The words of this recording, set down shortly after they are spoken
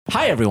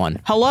Hi, everyone.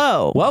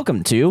 Hello.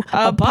 Welcome to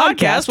A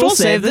Podcast Will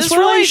Save This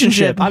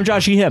Relationship. I'm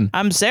Josh, him.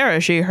 I'm Sarah,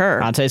 she,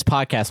 her. On today's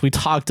podcast, we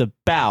talked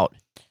about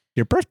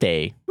your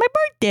birthday. My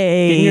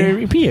birthday. Getting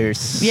your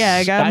pierce. Yeah,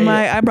 I got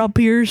my eyebrow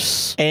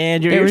pierce.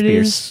 And your There ears it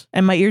pierced. is.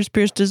 And my ears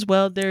pierced as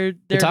well. They're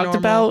We talked normal.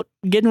 about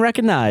getting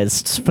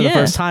recognized for the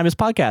first time as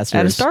podcasters.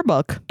 At a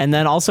Starbucks. And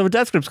then also a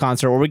Death Grips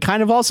concert where we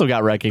kind of also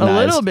got recognized. A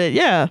little bit,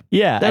 yeah.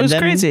 Yeah. That and was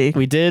then crazy.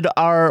 We did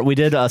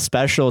a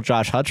special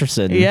Josh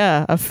Hutcherson.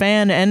 Yeah, a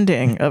fan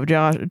ending of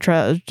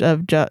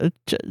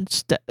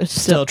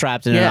Still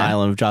trapped in an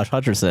island of Josh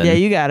Hutcherson. Yeah,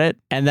 you got it.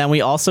 And then we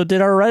also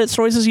did our Reddit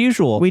stories as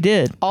usual. We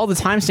did. All the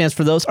timestamps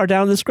for those are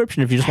down in the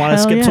description. If you just want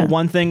to skip to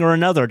one thing or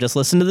another, just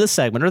listen to this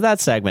segment or that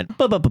segment.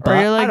 Or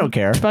you're like, I don't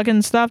care.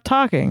 Fucking stop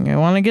talking. I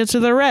want to get to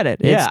the Reddit.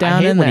 Yeah, It's down I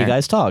hate in when there. you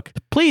guys talk.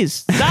 Please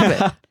stop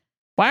it.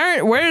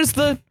 Where's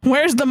the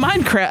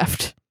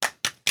Minecraft?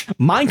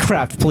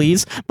 Minecraft,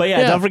 please. But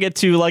yeah, don't forget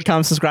to like,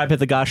 comment, subscribe, hit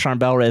the gosh darn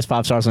bell, raise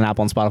 5 stars on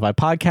Apple and Spotify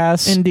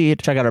podcasts. Indeed.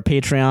 Check out our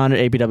Patreon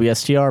at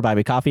ABWSTR, buy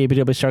me coffee,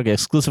 ABWSTR, get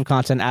exclusive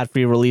content,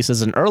 ad-free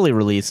releases, and early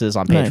releases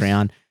on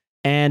Patreon.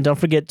 And don't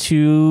forget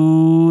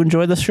to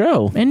enjoy the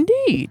show.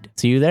 Indeed.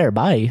 See you there.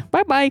 Bye.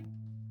 Bye-bye.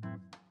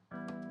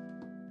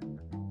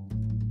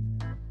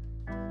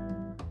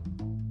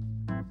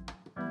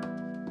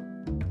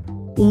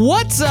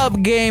 What's up,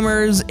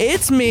 gamers?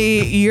 It's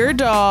me, your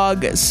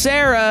dog,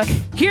 Sarah,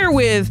 here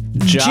with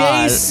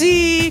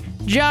JC,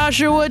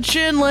 Joshua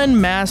Chinlin,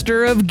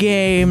 Master of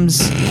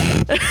Games.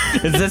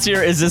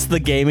 Is this the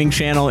gaming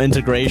channel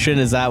integration?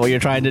 Is that what you're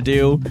trying to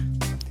do?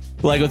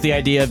 Like with the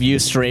idea of you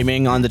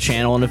streaming on the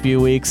channel in a few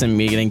weeks and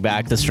me getting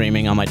back to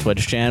streaming on my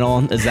Twitch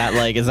channel? Is that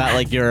like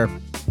your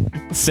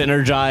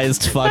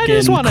synergized fucking I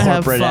just want to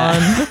have corporate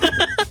fun.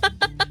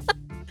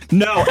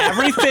 No,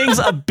 everything's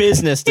a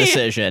business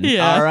decision.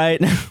 Yeah. All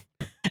right.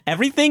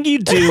 Everything you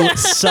do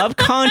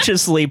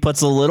subconsciously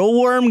puts a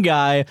little worm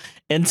guy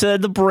into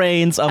the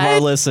brains of our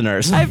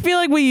listeners. I feel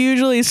like we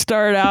usually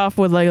start off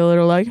with like a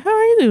little like, how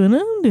are you doing?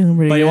 I'm doing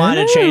pretty good. But you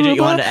wanted to change it.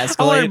 You wanted to escalate.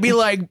 I want to be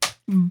like,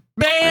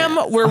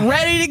 bam, we're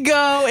ready to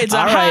go. It's a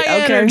high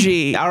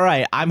energy. All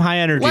right, I'm high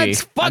energy.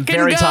 Let's fucking I'm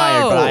very go.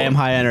 tired, but I am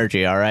high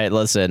energy. All right,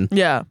 listen.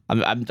 Yeah.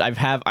 I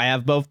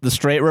have both the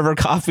Straight River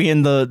coffee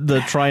and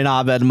the Troy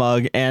Abed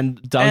mug and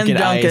Dunkin'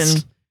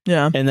 Ice.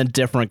 Yeah. In a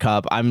different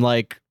cup. I'm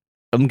gonna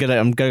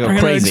go We're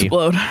crazy.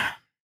 Gonna explode.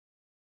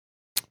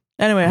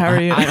 Anyway, how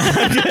are you?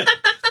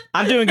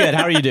 I'm doing good.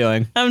 How are you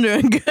doing? I'm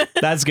doing good.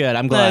 That's good.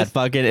 I'm glad.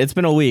 Fucking, it's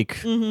been a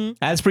week.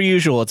 As per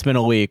usual, it's been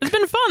a week. It's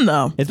been fun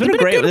though. It's been a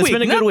good week.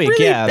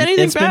 Really yeah.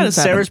 Anything bad has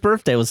Sarah's happened.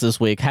 birthday was this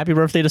week. Happy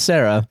birthday to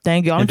Sarah.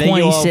 Thank you. I'm and thank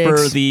 26. you all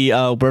for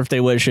the birthday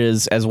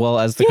wishes as well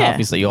as the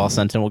coffees that you all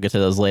sent in. We'll get to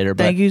those later.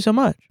 But thank you so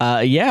much.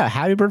 yeah.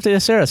 Happy birthday to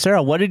Sarah.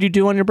 Sarah, what did you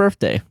do on your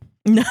birthday?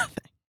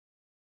 Nothing.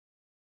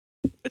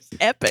 It's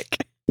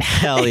epic.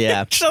 Hell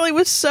yeah. Actually,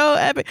 was so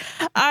epic.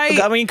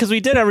 I mean, because we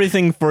did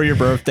everything for your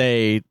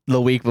birthday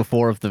the week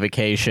before of the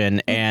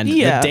vacation, and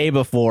the day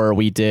before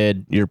we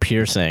did your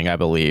piercing, I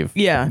believe.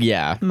 Yeah.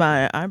 Yeah.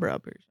 My eyebrow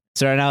piercing.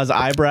 Sarah now has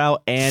eyebrow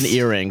and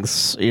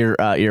earrings,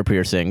 ear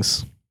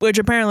piercings. Which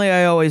apparently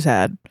I always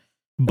had.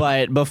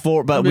 But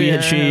for a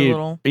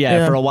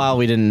while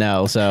we didn't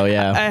know, so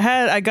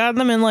yeah. I got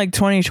them in like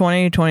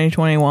 2020,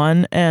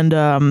 2021, and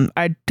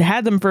I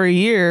had them for a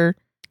year.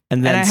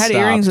 And I had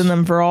earrings in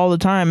them for all the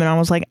time, and I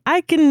was like,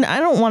 I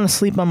don't want to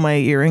sleep on my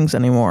earrings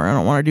anymore. I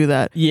don't want to do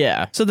that.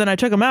 Yeah. So then I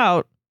took them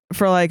out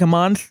for like a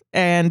month,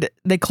 and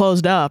they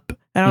closed up,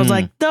 and I was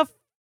like, the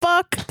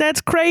fuck? That's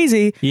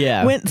crazy.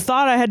 Yeah.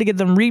 Thought I had to get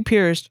them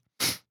re-pierced.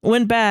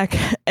 Went back,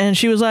 and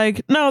she was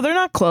like, no, they're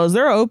not closed.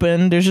 They're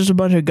open. There's just a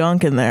bunch of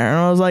gunk in there. And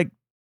I was like,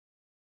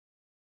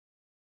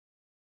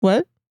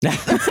 what?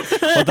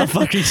 What the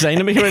fuck are you saying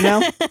to me right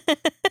now?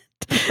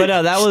 But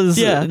no, that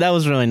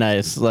was really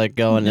nice. Like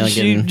going, like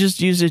she just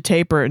used a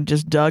taper and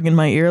just dug in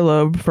my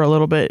earlobe for a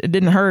little bit. It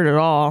didn't hurt at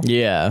all.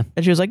 Yeah.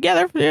 And she was like,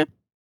 here,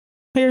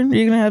 you're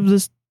gonna have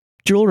this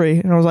jewelry.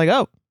 And I was like,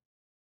 oh,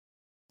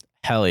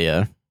 hell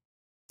yeah,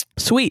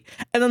 sweet.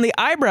 And then the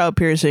eyebrow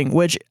piercing,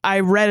 which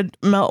I read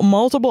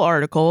multiple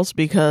articles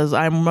because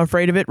I'm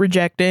afraid of it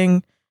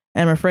rejecting,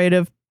 and I'm afraid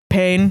of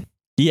pain.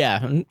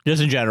 Yeah,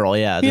 just in general.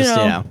 Yeah,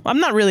 I'm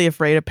not really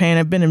afraid of pain.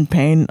 I've been in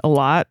pain a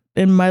lot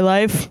in my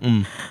life.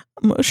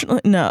 Emotionally,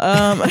 no.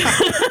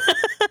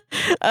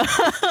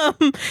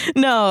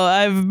 No,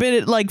 I've been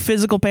at like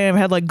physical pain. I've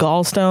had like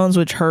gallstones,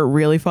 which hurt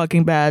really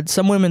fucking bad.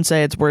 Some women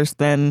say it's worse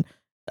than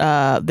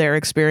their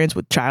experience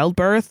with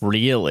childbirth.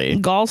 Really?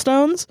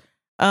 Gallstones.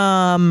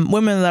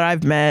 Women that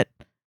I've met,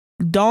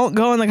 don't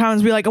go in the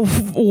comments and be like,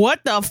 what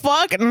the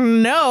fuck?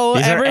 No,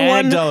 these are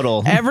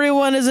anecdotal.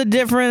 Everyone is a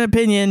different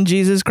opinion.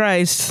 Jesus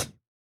Christ.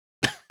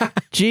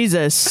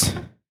 Jesus.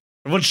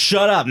 Well,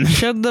 shut up.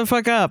 Shut the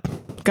fuck up.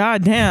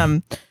 God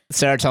damn.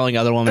 Sarah telling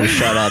other women to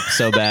shut up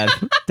so bad.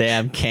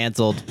 Damn,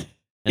 canceled.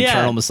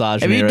 Internal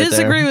misogyny. If you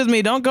disagree with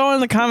me, don't go in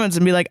the comments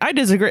and be like, I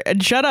disagree,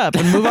 and shut up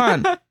and move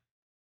on.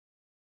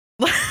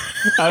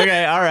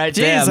 Okay, all right.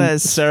 Jesus. Damn.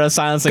 Sarah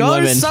silencing Go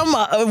women.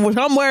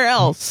 somewhere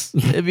else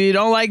if you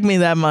don't like me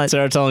that much.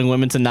 Sarah telling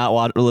women to not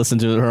watch or listen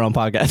to her own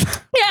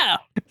podcast. Yeah.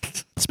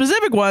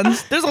 Specific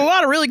ones. There's a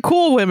lot of really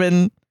cool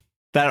women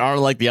that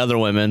aren't like the other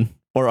women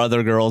or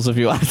other girls, if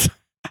you want.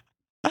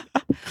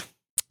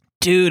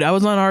 Dude, I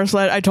was on r/.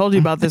 I told you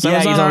about this. Yeah, I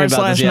was you on told me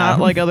about this, r/ yeah. not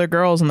like other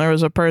girls, and there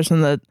was a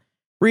person that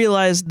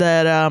realized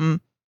that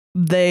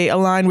they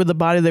aligned with the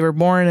body they were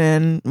born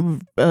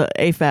in,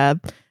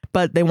 AFAB,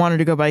 but they wanted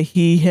to go by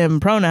he, him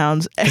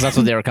pronouns. Because that's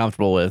what they were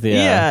comfortable with. Yeah.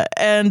 Yeah,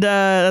 and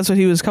that's what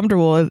he was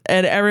comfortable with.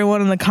 And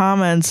everyone in the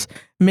comments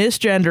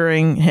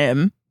misgendering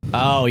him.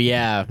 Oh,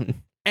 yeah.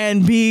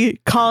 And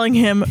calling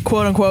him,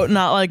 quote unquote,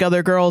 not like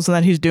other girls, and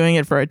that he's doing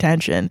it for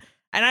attention.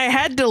 And I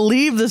had to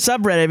leave the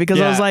subreddit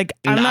because I was like,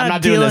 I'm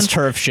not doing this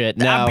turf shit.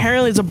 No.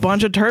 Apparently, it's a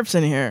bunch of turfs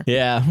in here.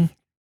 Yeah.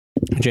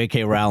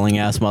 J.K. Rowling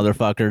ass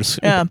motherfuckers.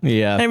 Yeah.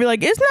 Yeah. And I'd be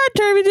like, it's not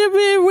turfy to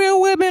be real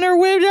women or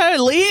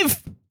women.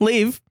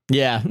 Leave.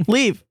 Yeah.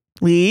 Leave.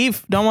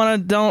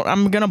 I'm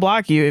going to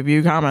block you if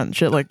you comment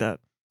shit like that.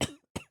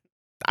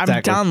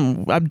 I'm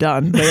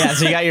done. But yeah,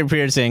 so you got your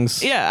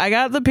piercings. Yeah, I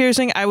got the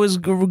piercing. I was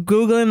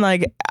Googling,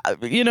 like,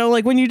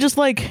 like when you just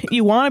like,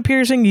 you want a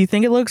piercing, you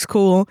think it looks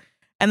cool.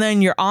 And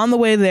then you're on the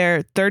way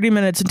there 30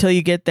 minutes until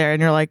you get there.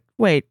 And you're like,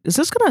 wait, is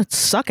this going to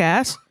suck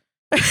ass?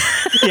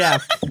 Yeah.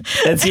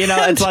 It's,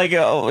 it's like, you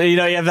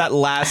have that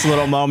last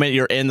little moment.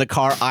 You're in the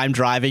car. I'm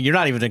driving. You're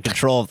not even in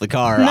control of the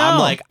car. No, I'm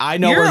like, I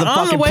know where the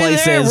fucking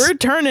place is. We're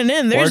turning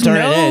in. There's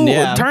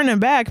turning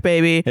back,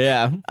 baby.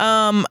 Yeah.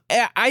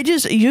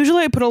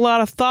 Usually I put a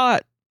lot of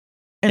thought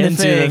into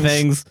the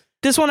things.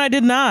 This one I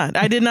did not.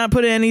 I did not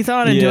put any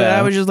thought into it.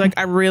 I was just like,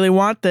 I really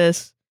want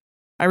this.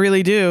 I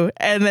really do.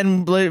 And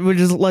then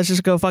let's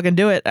just go fucking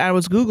do it. I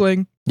was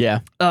Googling. Yeah.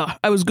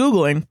 I was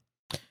Googling,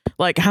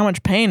 like, how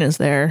much pain is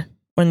there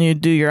when you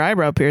do your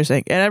eyebrow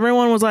piercing? And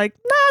everyone was like,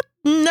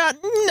 nothing.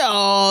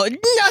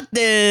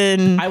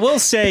 I will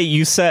say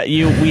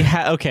we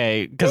had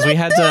because we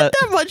had to that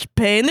much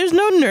pain. There's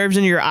no nerves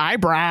in your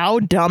eyebrow,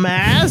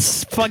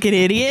 dumbass, fucking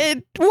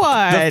idiot.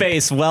 What? The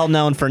face, well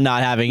known for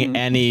not having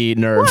any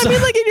nerves. Well, I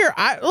mean, like in your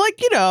eye,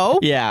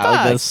 Yeah, fuck.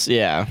 like this.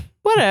 Yeah.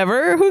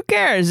 Whatever. Who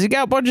cares? You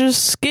got a bunch of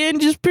skin.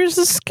 Just pierce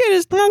the skin.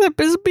 It's not that.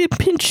 It'll be a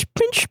pinch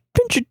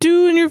or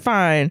two, and you're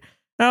fine.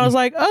 And I was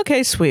like,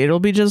 okay, sweet. It'll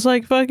be just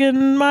like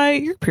fucking my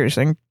ear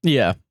piercing.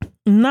 Yeah.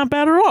 Not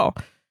bad at all.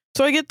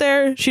 So I get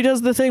there. She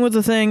does the thing with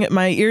the thing.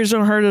 My ears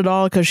don't hurt at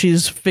all because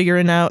she's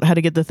figuring out how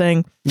to get the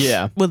thing.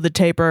 Yeah. With the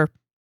taper.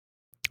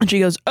 And she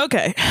goes,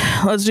 okay,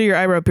 let's do your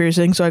eyebrow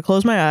piercing. So I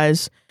close my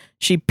eyes.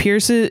 She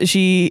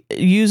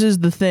uses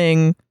the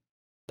thing.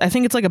 I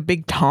think it's like a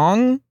big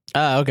tong.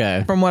 Oh,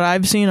 okay. From what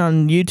I've seen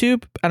on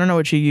YouTube. I don't know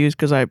what she used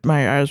because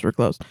my eyes were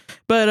closed.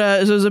 But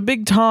so it was a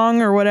big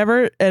tong or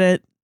whatever. And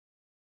it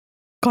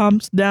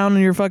clamps down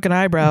on your fucking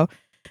eyebrow.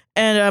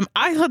 And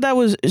I thought that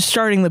was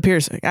starting the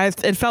piercing.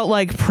 It felt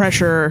like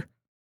pressure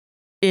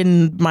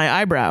in my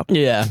eyebrow.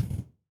 Yeah.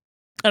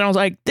 And I was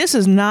like, this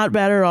is not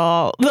bad at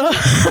all.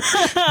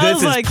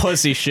 This is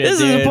pussy shit, This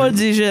is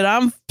pussy shit.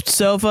 I'm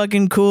so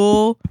fucking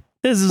cool.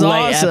 This is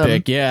awesome.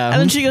 Epic, yeah. And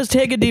then she goes,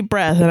 take a deep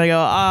breath. And I go,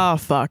 oh,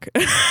 fuck.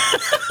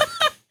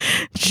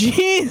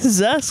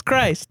 Jesus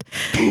Christ.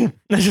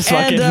 Just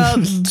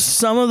and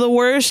some of the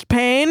worst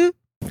pain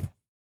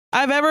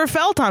I've ever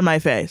felt on my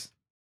face.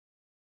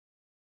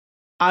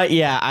 Those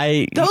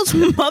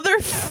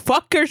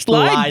motherfuckers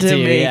lied to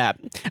me. Yeah,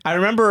 I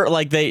remember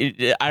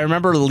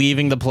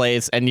leaving the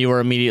place and you were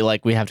immediately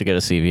like, we have to go to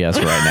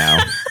CVS right now.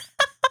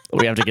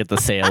 We have to get the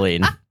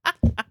saline.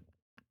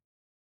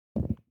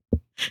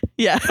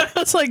 Yeah,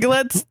 it's like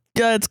let's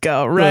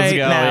go right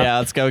now. Yeah,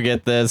 let's go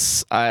get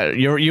this.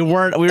 You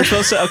weren't. We were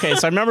supposed to. Okay,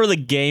 so I remember the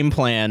game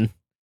plan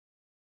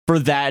for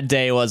that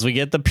day was we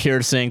get the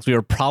piercings. We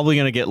were probably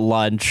gonna get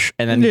lunch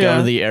and then go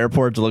to the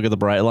airport to look at the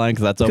Brightline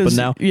because that's open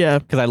now. Yeah,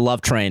 because I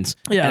love trains.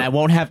 Yeah, and I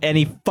won't have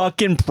any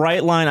fucking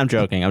Brightline. I'm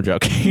joking.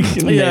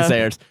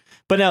 Naysayers.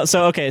 But no,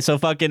 so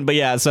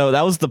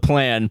that was the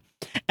plan.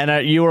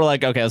 And you were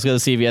like, okay, let's go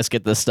to CVS,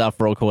 get this stuff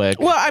real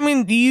quick. Well, I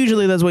mean,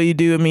 usually that's what you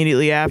do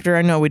immediately after.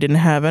 I know we didn't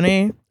have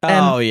any.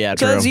 Yeah,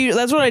 true. So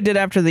that's what I did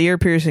after the ear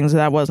piercings.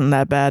 That wasn't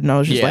that bad. And I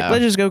was just like,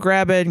 let's just go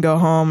grab it and go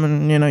home.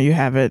 And, you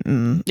have it.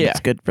 And it's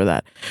good for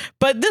that.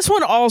 But this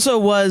one also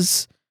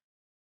was,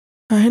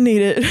 I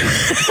need it.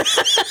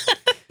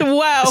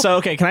 Wow. So,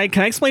 okay, can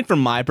I explain from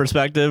my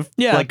perspective?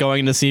 Yeah. Like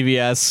going to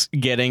CVS,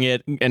 getting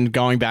it, and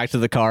going back to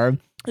the car.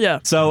 Yeah.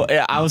 So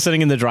I was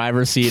sitting in the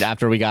driver's seat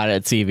after we got it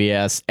at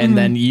CVS, and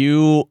then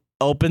you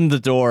opened the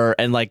door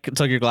and like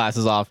took your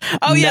glasses off.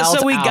 Oh yeah,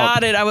 so we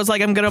got it. I was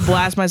like, I'm gonna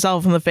blast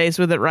myself in the face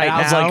with it now.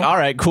 I was like, all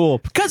right, cool.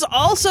 Because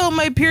also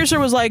my piercer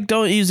was like,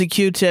 don't use a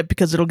Q-tip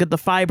because it'll get the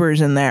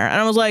fibers in there.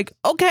 And I was like,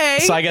 okay.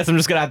 So I guess I'm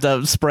just gonna have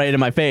to spray it in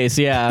my face.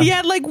 Yeah.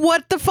 Yeah, like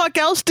what the fuck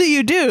else do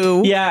you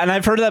do? Yeah, and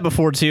I've heard of that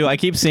before too. I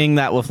keep seeing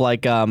that with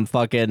like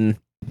fucking.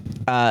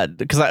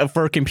 Because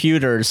for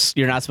computers,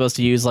 you're not supposed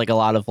to use like a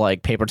lot of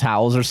like paper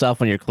towels or stuff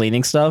when you're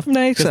cleaning stuff.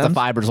 Makes sense. The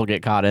fibers will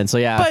get caught in. So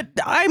yeah. But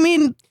I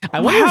mean, I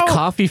wonder if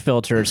coffee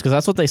filters, because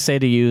that's what they say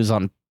to use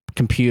on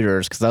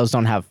computers because those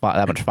don't have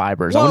that much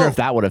fibers. I wonder if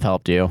that would have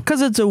helped you.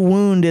 Because it's a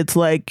wound, it's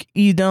like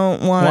you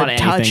don't want to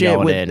touch it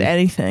with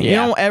anything. You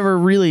don't ever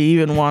really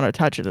even want to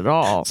touch it at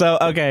all. So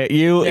okay,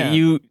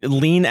 you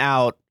lean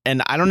out,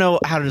 and I don't know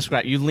how to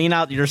describe. You lean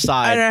out your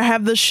side, and I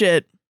have the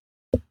shit,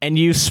 and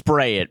you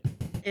spray it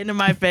into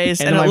my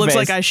face, and it looks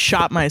like I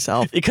shot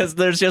myself because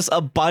there's just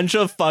a bunch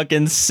of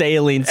fucking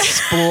saline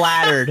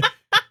splattered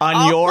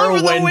on your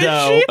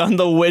window, on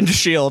the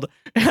windshield,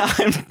 and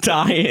I'm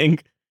dying.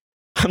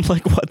 I'm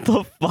like, what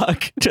the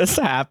fuck just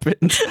happened?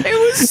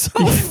 It was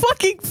so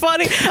fucking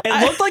funny.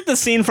 It looked like the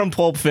scene from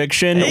Pulp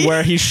Fiction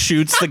where he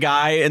shoots the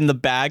guy in the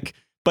back,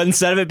 but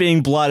instead of it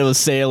being blood, it was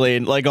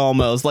saline, like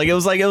almost. Like it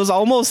was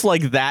almost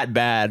like that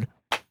bad.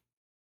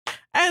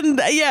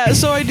 And yeah,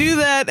 so I do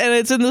that, and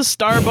it's in the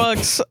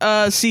Starbucks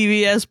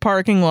CVS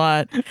parking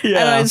lot.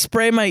 Yeah. And I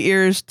spray my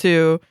ears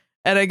too.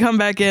 And I come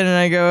back in and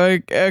I go,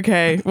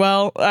 okay,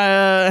 well,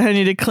 I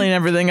need to clean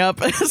everything up.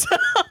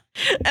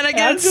 And I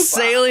get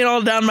saline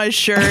all down my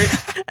shirt.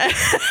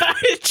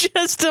 I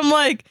just am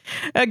like,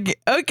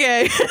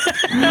 okay.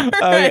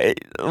 Right.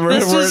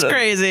 This is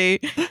crazy.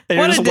 And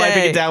you're just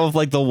wiping it down with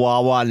like the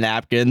Wawa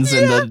napkins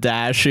and the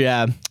dash.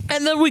 Yeah.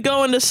 And then we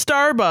go into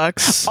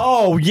Starbucks.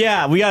 Oh,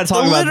 yeah. We got to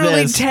talk about this.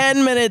 Literally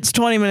 10 minutes,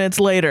 20 minutes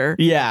later.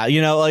 Yeah.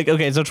 You know, like,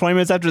 okay, so 20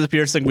 minutes after the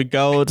piercing, we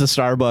go to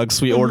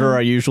Starbucks. We order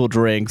our usual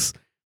drinks.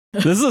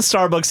 This is a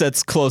Starbucks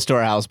that's close to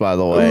our house, by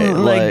the way.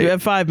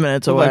 Like 5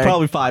 minutes away. Like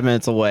probably 5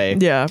 minutes away.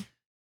 Yeah.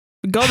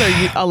 We go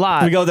there a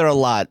lot. We go there a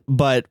lot,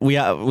 but we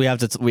have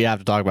to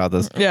talk about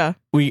this. Yeah.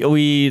 We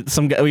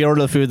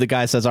order the food. The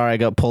guy says, "All right,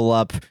 go pull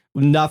up."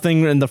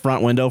 Nothing in the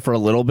front window for a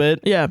little bit.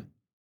 Yeah.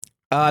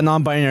 A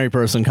non-binary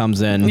person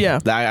comes in. Yeah.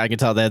 I can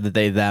tell they have the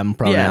they them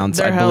pronouns.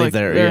 Yeah, I believe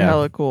they're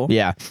hella cool.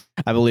 Yeah.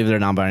 I believe they're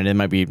non-binary. It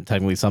might be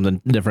technically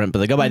something different, but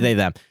they go by they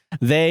them.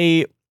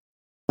 They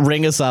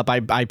ring us up.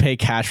 I pay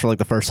cash for like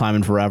the first time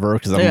in forever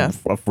because I'm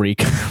a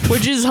freak.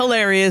 Which is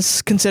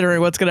hilarious considering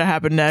what's going to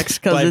happen next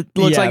because it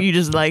looks like you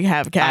just like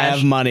have cash. I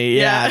have money.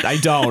 Yeah. I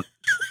don't.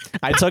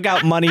 I took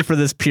out money for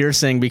this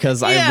piercing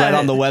because I read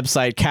on the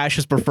website cash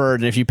is preferred,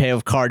 and if you pay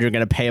with card, you're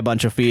gonna pay a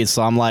bunch of fees.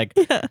 So I'm like,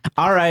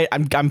 all right,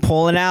 I'm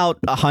pulling out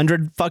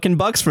 $100 fucking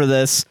bucks for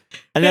this,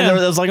 and then there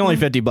was like only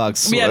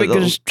 $50. Yeah,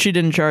 because she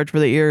didn't charge for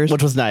the ears,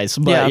 which was nice.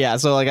 But yeah,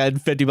 so like I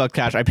had $50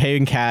 cash. I pay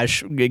in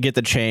cash, get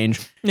the change.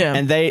 Yeah,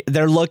 and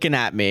they're looking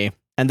at me,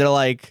 and they're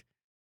like,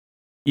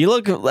 you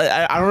look.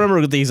 I don't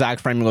remember what the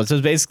exact framing was. It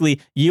was basically,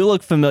 you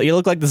look familiar. You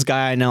look like this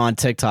guy I know on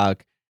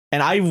TikTok,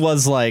 and I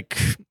was like,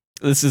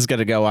 this is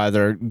gonna go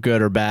either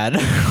good or bad.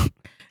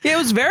 Yeah, it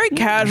was very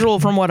casual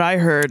from what I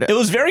heard. It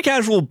was very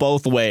casual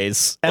both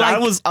ways, and I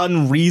was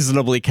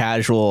unreasonably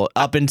casual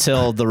up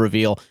until the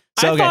reveal.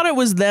 So, I thought it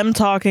was them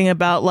talking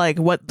about like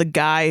what the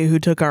guy who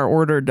took our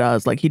order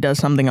does, like he does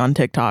something on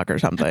TikTok or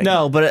something.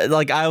 No, but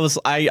like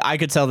I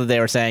could tell that they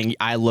were saying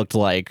I looked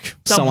like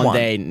someone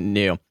they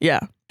knew.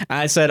 Yeah, and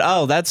I said,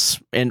 "Oh, that's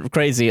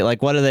crazy.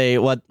 Like, what do they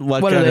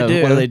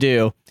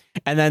do?"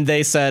 And then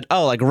they said,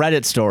 "Oh, like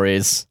Reddit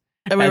stories."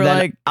 And we were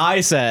like,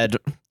 I said,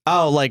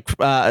 oh, like,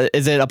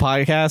 is it a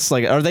podcast?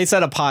 Like, or they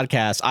said a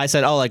podcast. I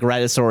said, oh, like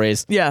Reddit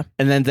stories. Yeah.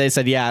 And then they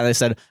said, yeah. And they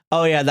said,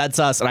 oh, yeah, that's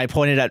us. And I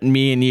pointed at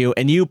me and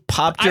you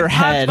popped your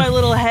head. I popped my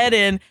little head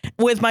in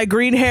with my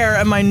green hair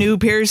and my new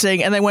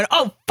piercing. And they went,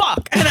 oh,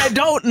 fuck. And I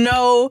don't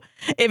know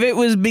if it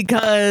was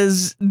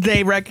because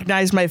they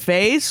recognized my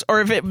face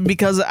or if it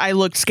because I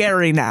look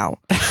scary now.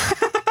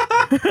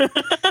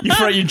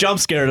 You jump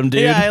scared them,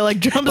 dude. Yeah, I like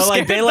jump scared. But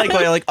like they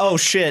like oh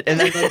shit, and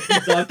then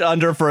like, ducked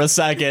under for a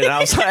second. And I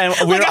was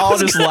we were all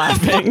just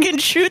laughing. Fucking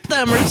shoot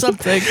them or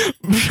something.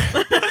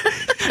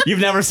 You've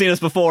never seen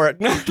us before.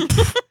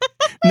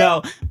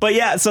 No, but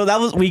yeah,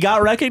 so we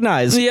got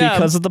recognized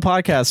because of the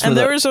podcast. And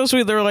they were so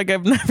sweet. They were like,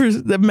 I've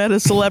never met a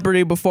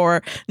celebrity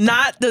before.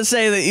 Not to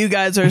say that you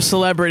guys are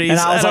celebrities. And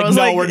I was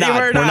like, no, we're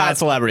not. We're not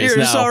celebrities.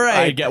 You're so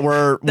right.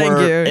 We're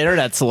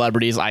internet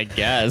celebrities, I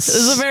guess. This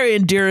is a very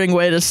endearing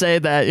way to say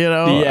that, you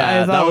know?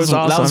 Yeah, I thought that was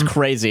awesome. That was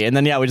crazy. And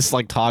then, we just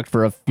like talked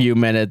for a few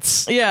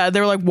minutes. Yeah, they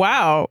were like,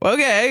 wow,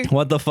 okay.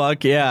 What the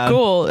fuck? Yeah.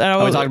 Cool.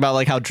 And we talked about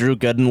like how Drew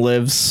Gooden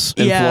lives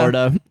in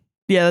Florida.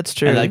 Yeah, that's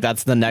true. And like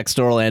that's the next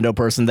Orlando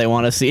person they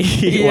want to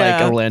see, like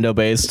Orlando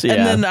based. Yeah.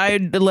 And then I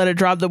let it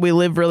drop that we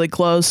live really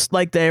close,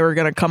 like they were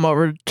gonna come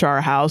over to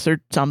our house or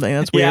something.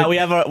 That's weird. Yeah,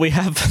 we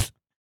have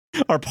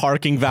our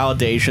parking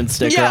validation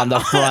sticker on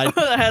the front.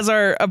 That has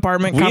our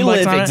apartment we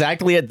complex live on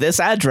exactly at this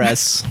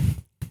address.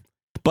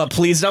 But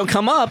please don't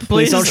come up.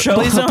 Please don't show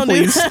up.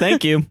 Please.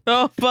 Thank you.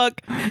 Oh,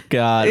 fuck.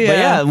 God. Yeah. But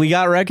yeah, we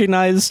got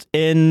recognized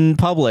in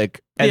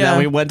public. And then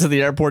we went to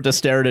the airport to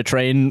stare at a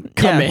train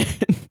come in.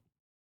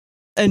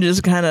 And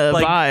just kind of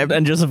vibed.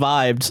 And just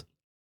vibed.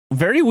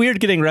 Very weird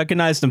getting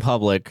recognized in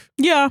public.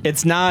 Yeah.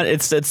 It's not,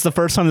 it's the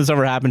first time this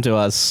ever happened to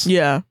us.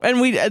 Yeah.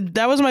 And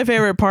that was my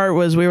favorite part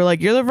was we were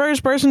like, you're the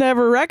first person to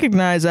ever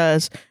recognize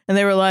us. And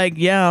they were like,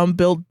 yeah, I'm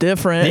built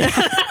different. Yeah.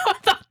 I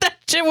thought that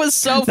shit was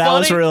so funny. That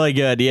was really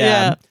good.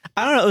 Yeah.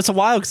 I don't know. It's a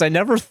while because I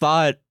never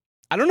thought,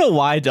 I don't know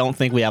why I don't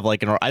think we have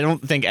like, I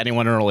don't think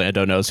anyone in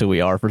Orlando knows who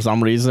we are for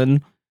some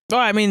reason. Oh,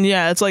 I mean,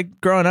 yeah, it's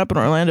like growing up in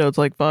Orlando. It's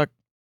like, fuck.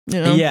 You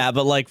know? Yeah,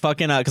 but like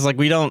fucking, because like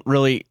we don't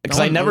really, because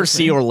I never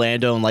see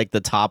Orlando in like the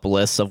top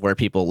lists of where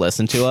people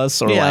listen to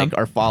us or like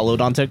are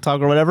followed on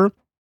TikTok or whatever.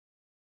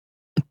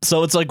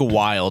 So it's like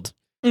wild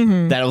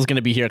that it was going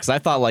to be here, because I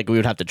thought like we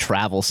would have to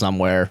travel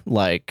somewhere.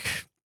 Like,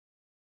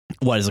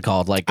 what is it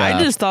called? Like,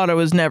 I just thought it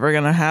was never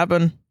going to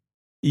happen.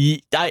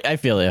 I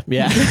feel you.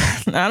 Yeah.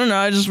 I don't know.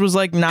 I just was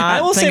like not.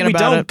 I will say we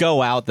don't it.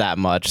 go out that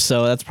much,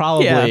 so that's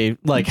probably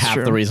like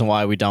half the reason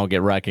why we don't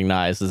get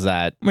recognized is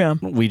that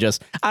we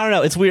just. I don't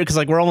know. It's weird because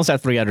like we're almost at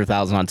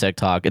 300,000 on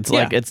TikTok. It's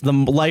like it's the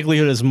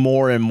likelihood is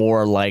more and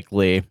more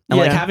likely, and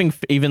like having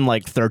even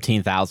like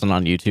 13,000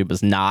 on YouTube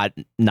is not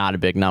a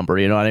big number.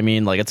 You know what I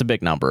mean? Like it's a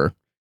big number.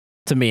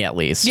 To me, at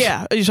least.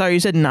 Yeah. Sorry, you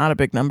said not a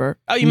big number.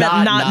 Oh, you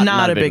meant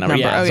not a big number.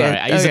 Yeah, okay. Sorry.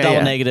 I use a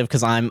double negative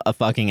because I'm a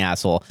fucking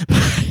asshole.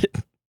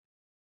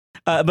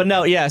 But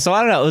no, yeah. So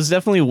I don't know. It was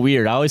definitely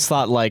weird. I always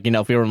thought like, you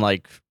know, if we were in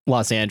like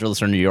Los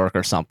Angeles or New York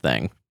or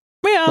something,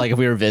 like if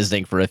we were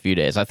visiting for a few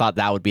days, I thought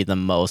that would be the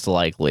most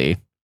likely.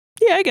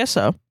 Yeah, I guess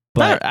so.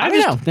 But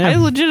I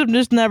legit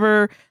just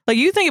never like.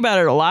 You think about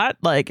it a lot.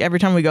 Like every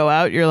time we go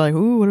out, you're like,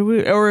 ooh, what do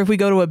we? Or if we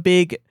go to a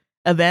big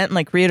event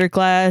like Creator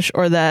Clash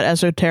or that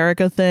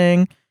Esoterica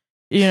thing.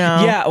 You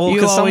know, yeah, well,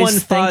 because someone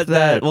thought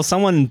that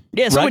someone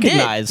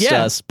recognized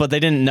us, but they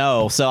didn't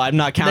know. So I'm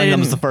not counting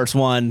them as the first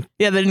one.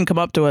 Yeah, they didn't come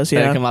up to us. They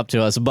didn't come up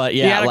to us, but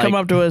yeah, you gotta come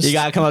up to us. You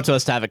gotta come up to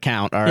us to have a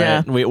count. All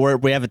right,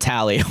 we have a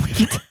tally.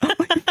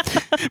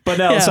 But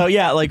no, so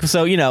yeah, like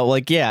so you know,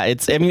 like yeah,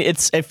 it's. I mean,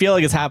 it's. I feel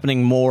like it's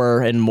happening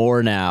more and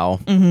more now.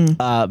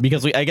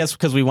 Because I guess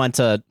because we went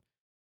to.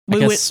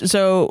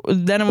 So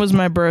then it was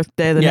my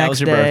birthday. The next day, it was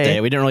your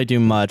birthday. We didn't really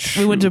do much.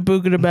 We went to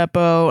Buca de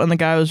Beppo, and the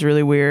guy was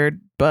really weird,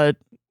 but.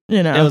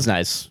 You know, it was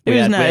nice. It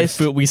was nice.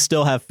 We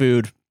still have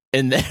food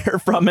in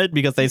there from it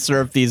because they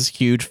serve these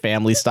huge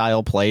family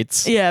style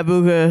plates. Yeah,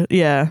 Buca.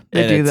 Yeah,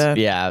 they do that.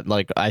 Yeah,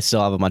 like I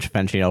still have a bunch of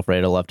pancino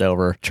Alfredo left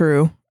over.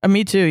 True.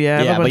 Me too.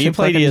 Yeah. Yeah, but you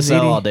played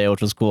ESL all day, which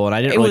was cool, and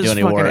I didn't really do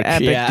any work.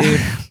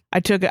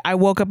 Epic, dude. I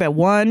woke up at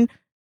 1,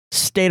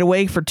 stayed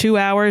awake for 2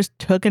 hours,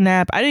 took a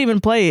nap. I didn't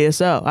even play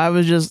ESL. I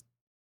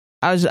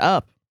was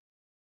up.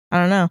 I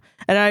don't know.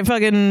 And I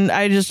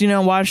just,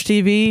 watched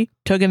TV,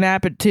 took a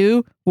nap at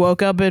 2,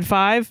 woke up at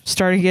 5,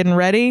 started getting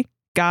ready,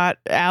 got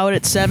out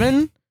at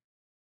 7.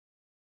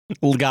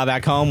 Got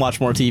back home, watched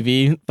more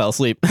TV, fell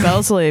asleep. That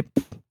was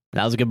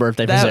a good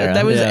birthday for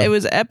Sarah. It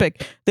was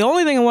epic. The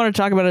only thing I want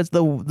to talk about is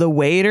the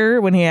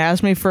waiter, when he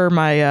asked me for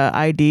my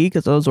ID,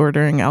 because I was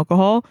ordering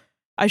alcohol,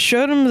 I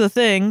showed him the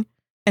thing,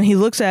 and he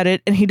looks at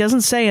it, and he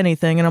doesn't say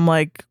anything, and I'm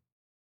like...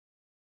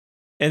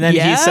 And then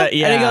he said,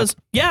 And he goes,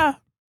 yeah,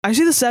 I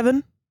see the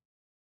 7.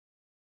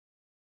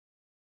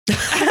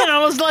 And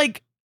I was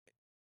like,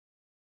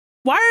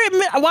 why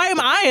am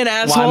I an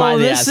asshole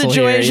in this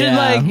situation?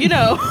 Here?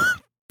 Yeah. Like,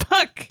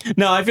 fuck.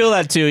 No, I feel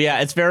that too.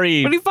 Yeah, it's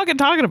very... What are you fucking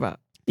talking about?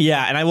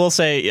 Yeah, and I will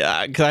say,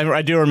 because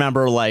I do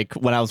remember, like,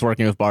 when I was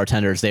working with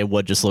bartenders, they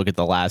would just look at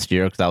the last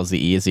year because that was the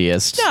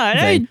easiest. No,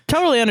 I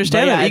totally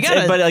understand that. You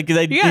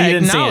gotta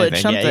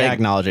acknowledge something. Yeah,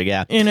 acknowledge it,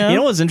 yeah. You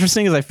know what's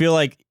interesting is I feel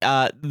like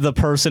the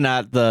person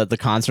at the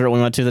concert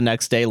we went to the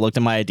next day looked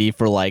at my ID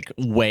for, like,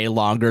 way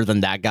longer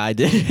than that guy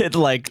did.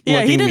 Like,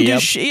 yeah, he didn't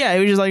do yeah,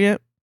 he was just like, yeah.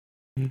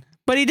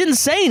 But he didn't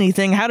say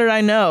anything. How did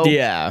I know?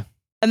 Yeah.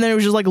 And then he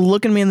was just, like,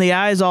 looking me in the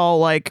eyes all,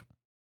 like...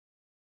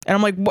 And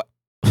I'm like, what?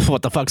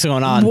 What the fuck's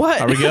going on? What?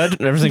 Are we good?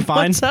 Everything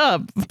fine? What's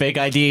up? Fake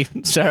ID.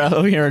 Sarah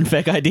over here in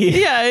fake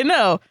ID. Yeah, I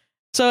know.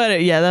 So,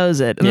 that was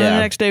it. And then the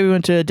next day we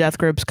went to a Death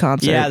Grips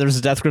concert. Yeah, there was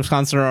a Death Grips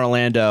concert in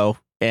Orlando,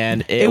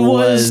 and it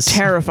was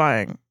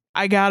terrifying.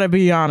 I gotta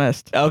be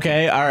honest.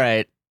 Okay, all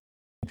right.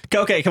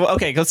 Okay,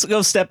 let's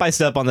go step by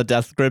step on the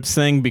Death Grips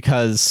thing,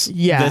 because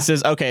this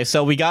is... Okay,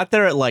 so we got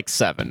there at like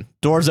 7.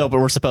 Doors open.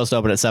 We're supposed to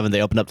open at 7.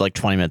 They opened up like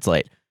 20 minutes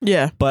late.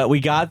 Yeah. But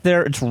we got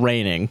there. It's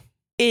raining.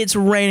 It's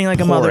raining like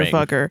a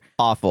motherfucker.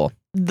 Awful.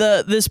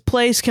 This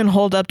place can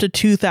hold up to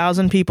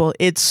 2,000 people.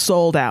 It's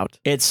sold out.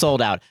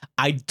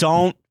 I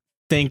don't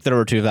think there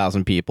were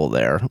 2,000 people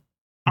there.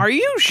 Are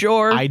you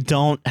sure?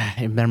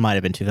 There might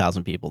have been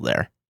 2,000 people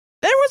there.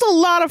 There was a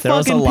lot of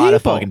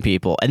fucking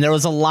people. And there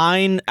was a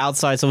line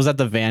outside. So it was at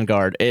the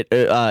Vanguard in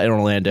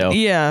Orlando.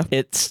 Yeah.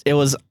 It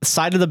was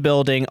side of the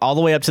building all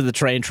the way up to the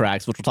train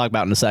tracks, which we'll talk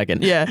about in a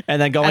second. Yeah.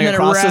 And then going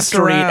across the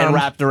street and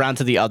wrapped around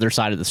to the other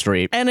side of the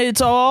street. And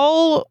it's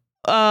all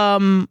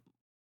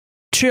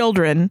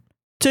children.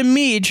 To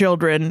me,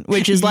 children,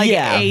 which is like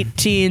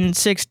 18,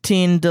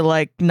 16 to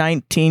like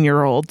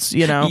 19-year-olds,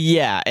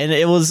 Yeah, and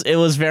it was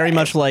very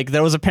much like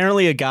there was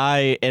apparently a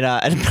guy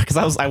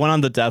because I went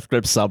on the Death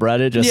Grip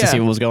subreddit just to see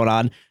what was going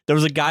on. There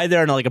was a guy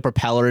there in like a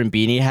propeller and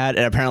beanie hat,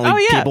 and apparently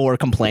people were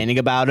complaining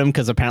about him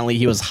because apparently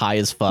he was high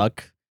as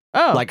fuck.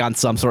 Oh, like on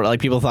some sort of,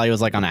 like people thought he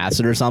was like on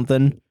acid or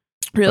something.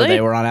 Really? Or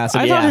they were on acid.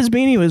 I thought his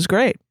beanie was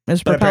great.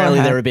 But apparently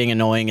they were being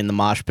annoying in the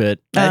mosh pit.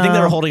 I think they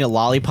were holding a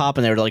lollipop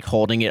and they were like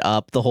holding it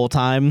up the whole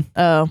time.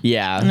 Oh.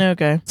 Yeah.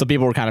 Okay. So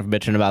people were kind of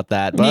bitching about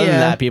that. But other than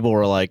that, people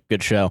were like,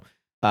 good show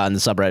in the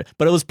subreddit.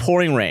 But it was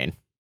pouring rain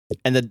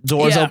and the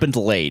doors opened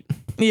late.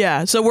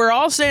 Yeah, so we're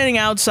all standing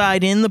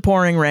outside in the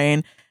pouring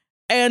rain.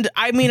 And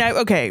I mean,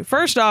 okay,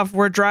 first off,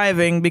 we're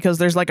driving because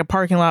there's like a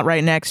parking lot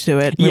right next to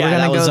it. Yeah, we're gonna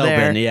that was go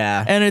there, open,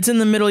 yeah. And it's in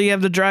the middle. You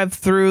have to drive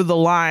through the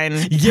line.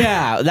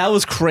 Yeah, that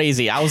was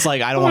crazy. I was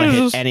like, I don't want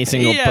to hit any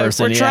single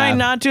person. We're trying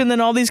not to, and then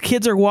all these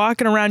kids are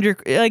walking around your,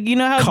 like, you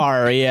know how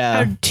car,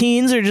 how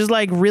teens are just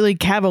like really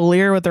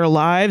cavalier with their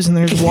lives, and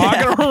they're just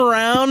walking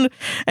around,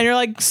 and you're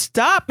like,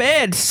 stop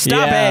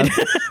it.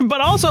 But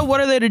also,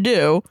 what are they to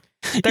do?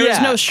 There was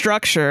no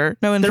structure,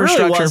 no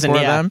infrastructure for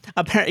them.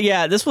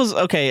 This was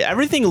okay.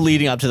 Everything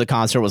leading up to the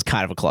concert was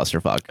kind of a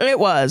clusterfuck. It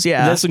was,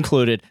 yeah. This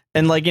included,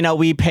 and like, you know,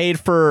 we paid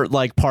for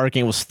like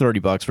parking. It was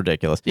 $30,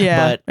 ridiculous.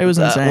 Yeah, but it was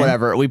insane.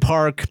 Whatever. We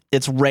park.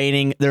 It's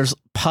raining. There's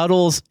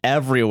puddles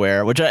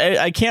everywhere, which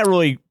I can't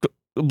really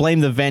blame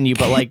the venue,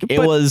 but like it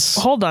was.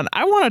 Hold on,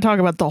 I want to talk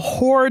about the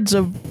hordes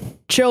of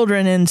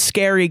children in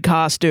scary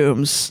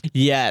costumes.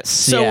 Yes.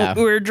 So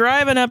we're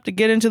driving up to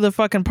get into the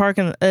fucking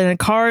parking, and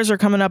cars are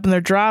coming up, and they're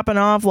dropping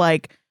off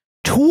like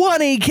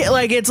 20 kids.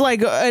 Like it's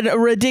like a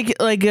ridiculous,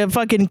 like a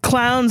fucking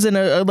clowns in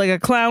a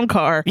clown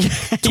car.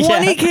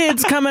 20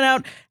 kids coming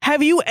out.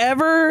 Have you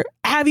ever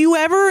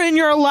in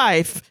your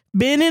life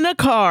been in a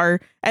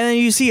car and then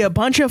you see a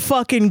bunch of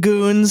fucking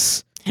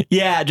goons?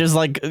 Yeah, just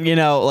like, you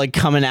know, like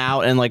coming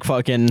out and like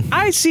fucking.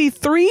 I see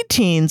 3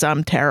 teens.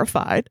 I'm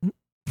terrified.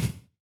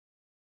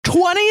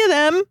 20 of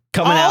them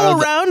coming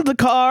all around the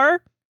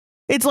car.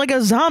 It's like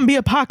a zombie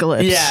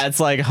apocalypse. Yeah, it's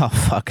like, oh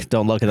fuck,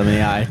 don't look at them in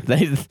the eye.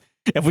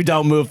 If we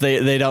don't move,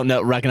 they don't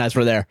recognize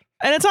we're there.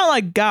 And it's not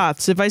like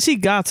goths. If I see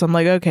goths, I'm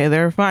like, okay,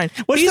 they're fine.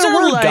 Which there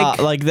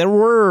were there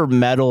were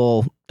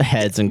metal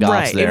heads and goths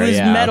right, there. It was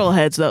metal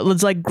heads though.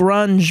 It's like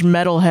grunge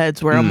metal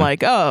heads where I'm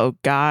like, oh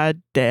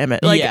god damn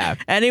it. Like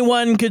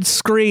anyone could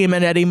scream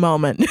at any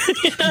moment.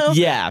 You know?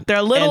 Yeah. They're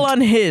a little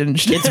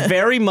unhinged. It's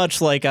very much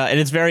like and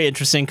it's very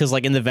interesting because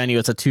like in the venue,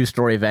 it's a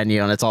 2-story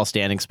venue and it's all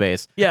standing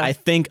space. Yeah. I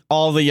think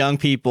all the young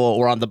people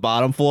were on the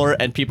bottom floor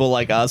and people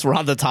like us were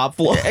on the top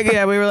floor.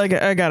 Yeah, we were like,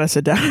 I gotta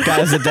sit down.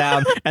 Gotta sit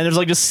down. And there's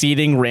like just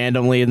seating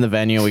randomly in the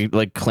venue. We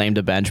like claimed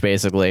a bench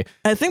basically.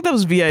 I think that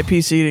was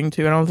VIP seating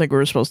too. I don't think we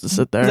were supposed to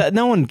sit there.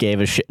 No one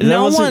gave a shit.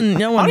 No one I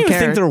don't even cared.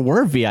 think there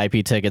were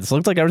VIP tickets. It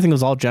looked like everything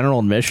was all general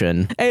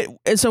admission.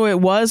 So it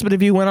was, but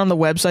if you went on the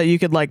website, you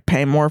could like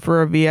pay more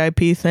for a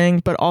VIP thing.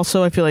 But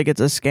also, I feel like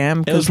it's a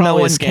scam. It was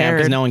probably a scam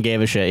because no one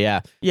gave a shit.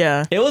 Yeah.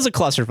 Yeah. It was a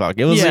clusterfuck.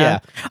 It was, yeah.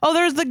 Oh,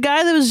 there was the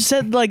guy that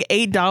said like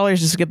 $8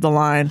 to skip the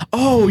line.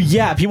 Oh,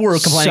 yeah. People were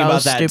complaining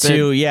about that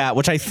too. Yeah.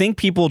 Which I think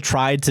people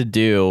tried to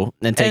do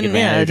and take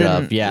advantage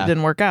of. Yeah. It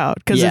didn't work out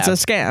because it's a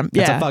scam.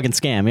 Yeah. It's a fucking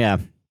scam. Yeah.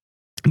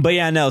 But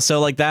yeah, no, so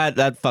like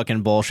that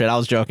fucking bullshit. I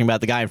was joking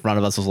about. The guy in front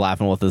of us was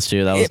laughing with us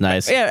too. That was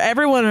nice. Yeah,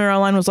 everyone in our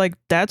line was like,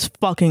 that's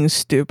fucking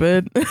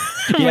stupid.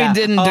 Yeah. We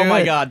didn't do it. Oh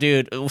my god,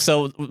 dude.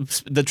 So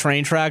the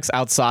train tracks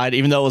outside,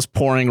 even though it was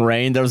pouring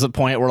rain, there was a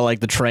point where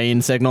like the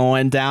train signal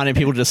went down and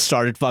people just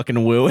started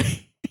fucking wooing.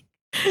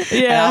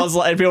 Yeah. And I was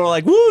like, people were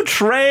like, woo,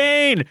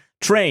 train.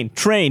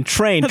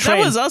 That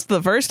was us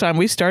the first time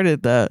we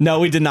started that.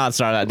 No, we did not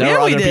start that. There were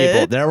other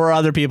people. There were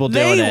other people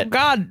doing it.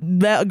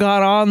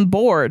 Got on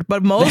board,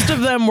 but most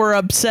of them were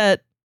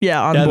upset.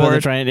 Yeah, on board.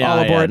 The train, all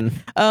aboard.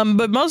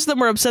 But most of them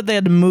were upset they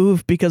had to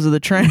move because of the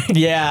train.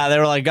 Yeah, they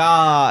were like,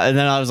 and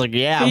then I was like,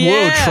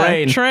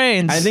 whoa,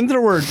 trains. I think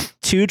there were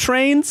 2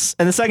 trains,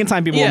 and the second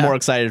time people were more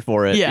excited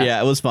for it.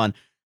 Yeah, it was fun.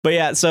 But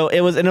yeah, so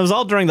it was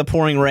all during the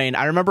pouring rain.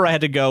 I remember I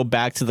had to go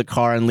back to the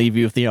car and leave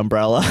you with the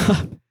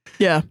umbrella.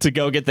 Yeah. To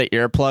go get the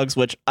earplugs,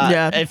 which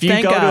if you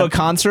go to a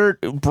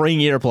concert, bring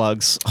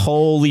earplugs.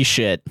 Holy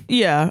shit.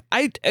 Yeah.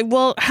 I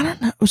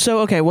don't know. So,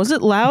 okay, was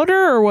it louder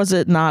or was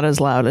it not as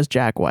loud as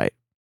Jack White?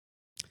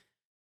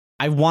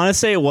 I want to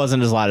say it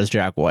wasn't as loud as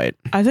Jack White.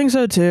 I think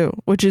so too,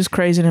 which is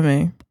crazy to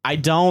me. I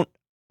don't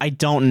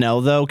know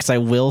though, because I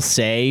will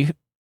say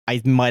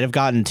I might have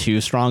gotten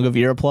too strong of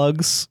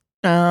earplugs.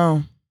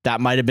 Oh. That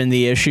might have been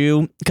the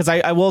issue, because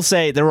I will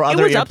say there were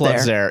other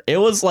earplugs there. It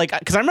was like,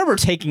 because I remember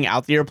taking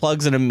out the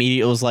earplugs and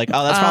immediately it was like,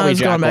 oh, that's probably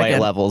Jack White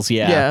levels.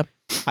 Yeah.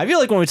 I feel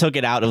like when we took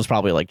it out, it was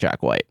probably like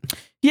Jack White.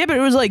 Yeah, but it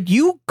was like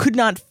you could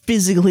not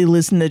physically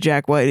listen to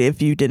Jack White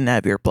if you didn't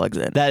have earplugs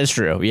in. That is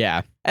true.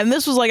 Yeah. And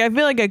this was like, I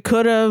feel like I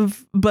could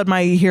have, but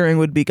my hearing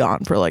would be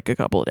gone for like a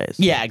couple of days.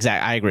 Yeah,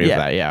 exactly. I agree with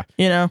that. Yeah.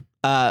 You know?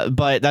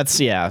 But that's,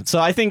 So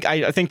I think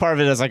part of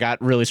it is I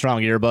got really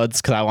strong earbuds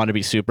because I want to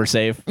be super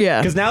safe.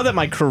 Yeah. Because now that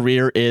my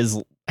career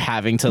is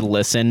having to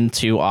listen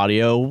to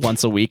audio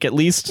once a week at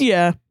least.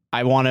 Yeah.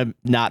 I want to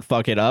not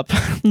fuck it up.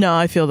 No,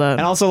 I feel that.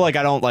 And also like,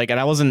 I don't like, and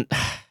I wasn't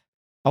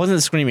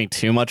screaming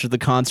too much at the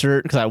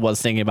concert because I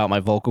was thinking about my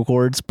vocal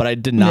cords, but I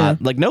did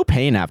not like no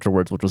pain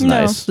afterwards, which was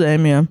nice.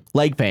 Same, yeah.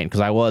 Leg pain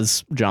because I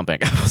was jumping.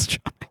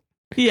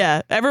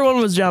 Yeah. Everyone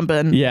was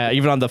jumping. Yeah.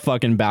 Even on the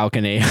fucking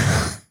balcony.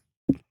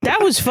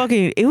 That was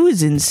it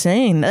was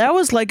insane. That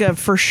was like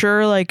for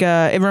sure, like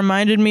it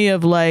reminded me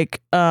of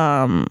like,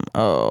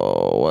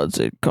 what's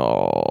it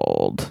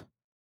called?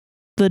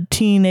 The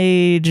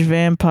teenage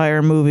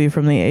vampire movie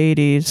from the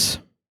 80s.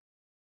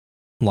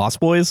 Lost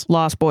Boys?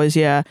 Lost Boys,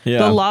 yeah.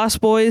 The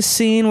Lost Boys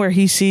scene where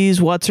he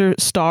sees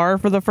What's-Her-Star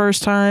for the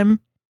first time.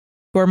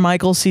 where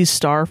Michael sees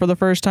Star for the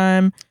first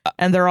time,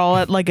 and they're all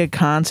at like a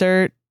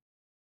concert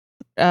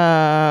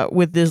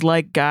with this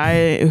like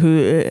guy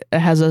who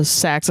has a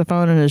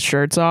saxophone and his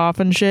shirt's off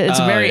and shit. It's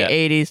very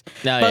 80s.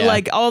 But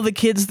like all the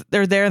kids,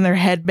 they're there and they're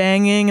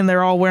headbanging and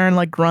they're all wearing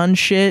like grunge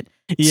shit.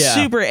 Yeah.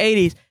 Super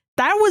 80s.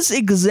 That was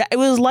it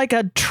was like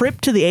a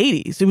trip to the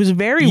 80s. It was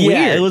very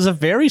weird. It was a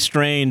very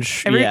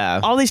strange.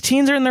 All these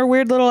teens are in their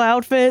weird little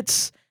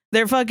outfits.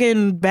 They're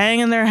fucking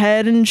banging their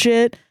head and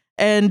shit.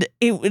 And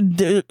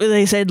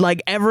they said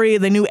like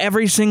they knew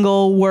every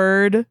single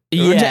word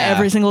to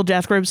every single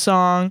Death Grips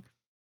song.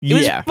 It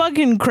was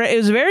fucking crazy. It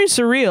was very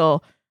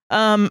surreal.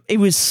 It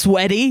was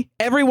sweaty.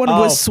 Everyone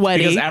was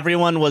sweaty. Because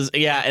everyone was,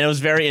 and it was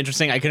very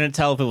interesting. I couldn't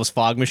tell if it was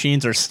fog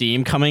machines or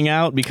steam coming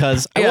out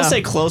because I will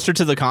say closer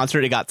to the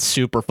concert, it got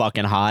super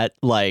fucking hot.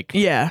 Like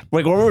where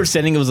we were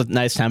sitting, it was a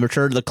nice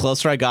temperature. The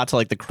closer I got to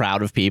like the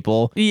crowd of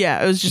people.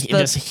 Yeah, it was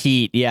just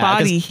heat. Yeah.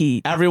 Body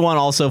heat. Everyone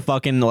also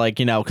fucking like,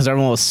 because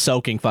everyone was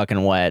soaking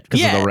fucking wet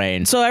because of the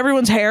rain. So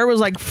everyone's hair was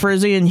like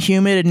frizzy and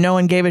humid and no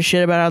one gave a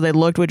shit about how they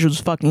looked, which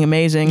was fucking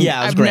amazing.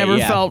 Yeah, it was I've great, never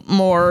felt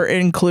more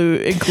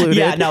included.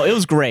 Yeah, no, it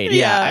was great.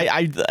 Yeah,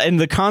 I and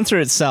the concert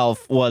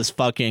itself was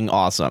fucking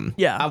awesome.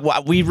 Yeah,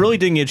 we really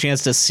didn't get a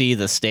chance to see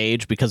the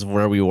stage because of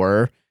where we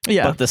were.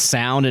 Yeah, but the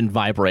sound and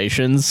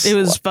vibrations, it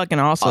was fucking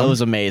awesome. It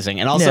was amazing,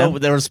 and also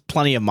there was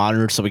plenty of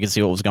monitors so we could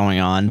see what was going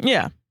on.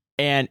 Yeah,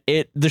 and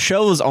the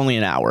show was only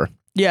an hour.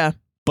 Yeah,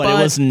 but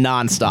it was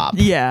nonstop.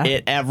 Yeah,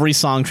 every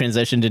song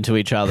transitioned into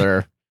each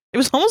other. It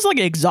was almost like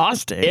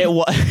exhausting. It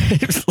was.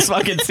 It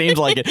fucking seemed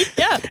like it.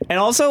 Yeah. And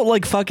also,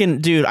 like, fucking,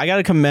 dude, I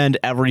gotta commend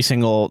every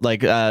single,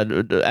 like,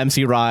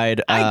 MC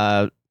Ride,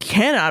 I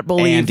cannot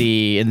believe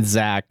Andy and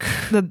Zach.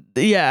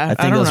 I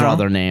think those are all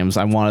their names,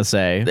 I want to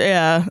say.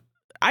 Yeah.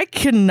 I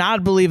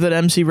cannot believe that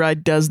MC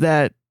Ride does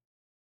that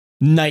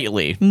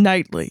nightly.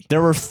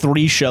 There were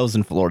 3 shows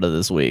in Florida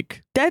this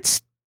week.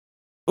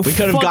 We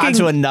could have gone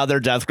to another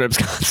Death Grips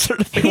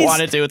concert if we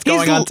wanted to. It's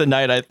going on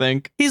tonight, I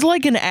think. He's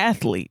like an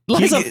athlete.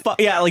 Like, he's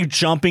like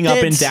jumping up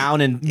and down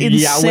and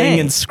yelling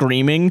and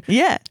screaming.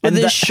 Yeah, with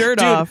his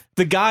shirt off.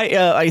 The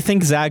guy, I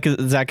think Zach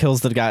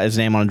Hill's the guy's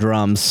name on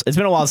drums. It's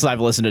been a while since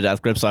I've listened to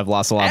Death Grips, so I've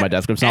lost a lot of my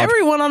Death Grips knowledge.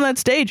 Everyone on that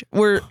stage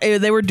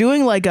they were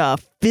doing like a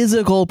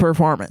physical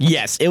performance.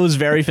 Yes, it was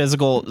very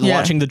physical.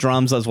 Watching the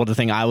drums was the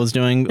thing I was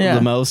doing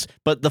the most.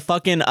 But the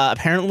fucking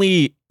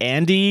apparently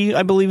Andy,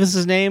 I believe is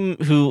his name,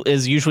 who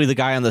is usually the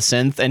guy on the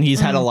synth, and he's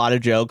had a lot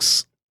of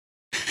jokes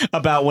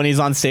about when he's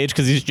on stage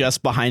because he's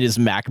just behind his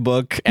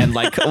MacBook and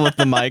like with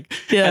the mic.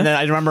 Yeah. And then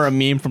I remember a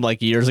meme from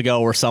like years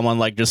ago where someone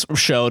like just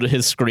showed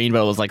his screen,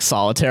 but it was like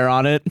solitaire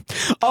on it.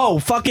 Oh,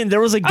 fucking! There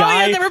was a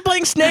guy. Oh, yeah, they were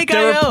playing Snake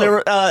IO. They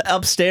were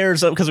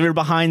upstairs because we were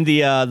behind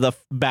the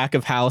back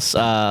of house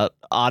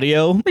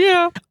audio.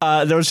 Yeah.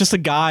 There was just a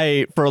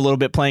guy for a little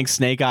bit playing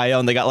Snake IO,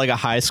 and they got like a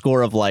high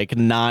score of like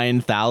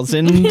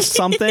 9,000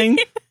 something,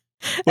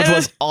 which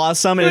was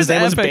awesome. And his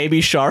name was Baby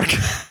Shark.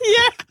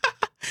 Yeah.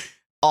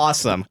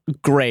 Awesome.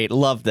 Great.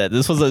 Loved it.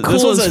 This was a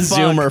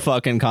Zoomer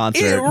fucking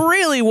concert. It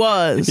really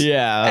was.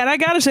 Yeah. And I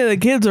gotta say the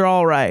kids are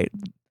all right.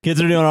 Kids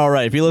are doing all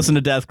right. If you listen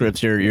to Death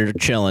Grips, you're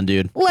chilling,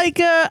 dude. Like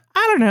I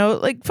don't know,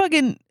 like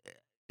fucking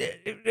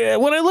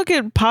when I look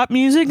at pop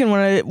music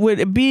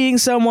and being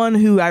someone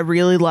who I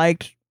really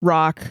liked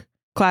rock,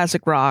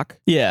 classic rock.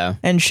 Yeah.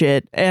 And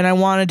shit. And I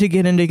wanted to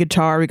get into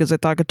guitar because I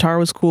thought guitar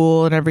was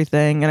cool and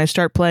everything, and I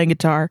start playing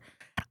guitar.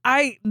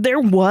 There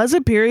was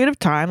a period of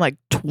time like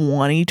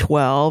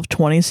 2012,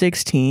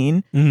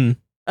 2016,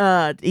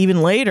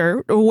 even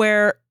later,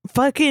 where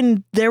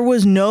fucking there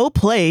was no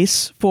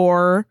place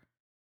for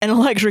an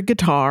electric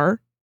guitar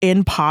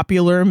in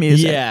popular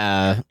music.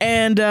 Yeah.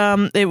 And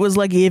it was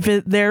like,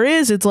 there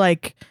is, it's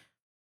like,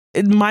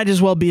 it might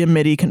as well be a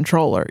MIDI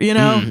controller, you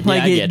know?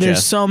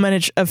 There's so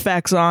many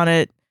effects on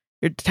it.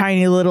 Your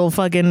tiny little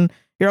fucking...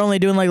 You're only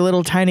doing like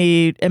little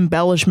tiny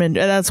embellishment.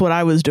 That's what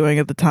I was doing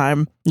at the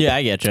time. Yeah,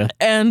 I get you.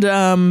 And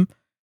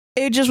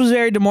it just was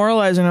very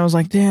demoralizing. I was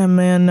like, damn,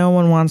 man, no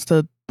one wants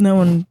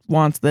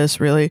this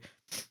really.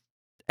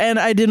 And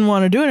I didn't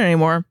want to do it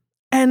anymore.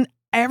 And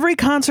every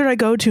concert I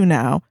go to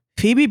now,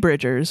 Phoebe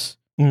Bridgers,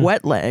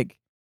 Wet Leg,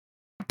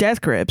 Death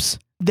Grips,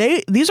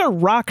 these are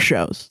rock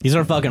shows. These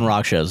are fucking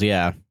rock shows,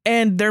 yeah.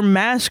 And they're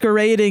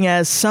masquerading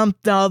as some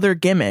other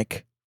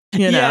gimmick.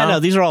 You know? Yeah, no,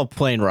 these are all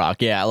plain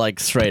rock. Yeah, like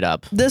straight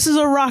up. This is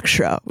a rock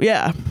show.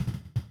 Yeah.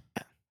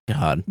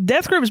 God.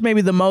 Death Grips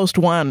maybe the most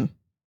one.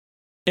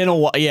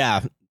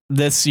 Yeah,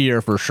 this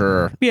year for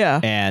sure.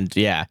 Yeah. And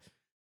yeah,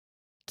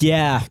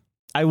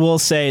 I will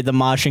say the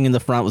moshing in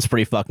the front was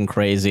pretty fucking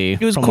crazy.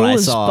 It was cool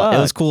as fuck. It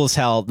was cool as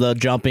hell. The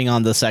jumping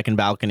on the second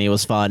balcony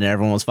was fun, and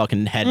everyone was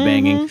fucking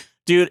headbanging.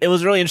 Dude, it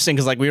was really interesting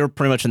because like we were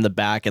pretty much in the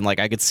back, and like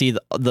I could see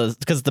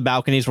because the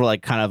balconies were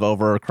like kind of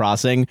over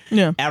crossing.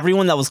 Yeah,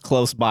 everyone that was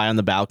close by on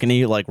the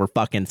balcony like were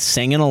fucking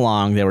singing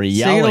along. They were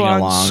yelling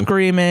along,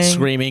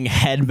 screaming,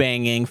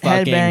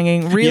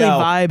 headbanging, really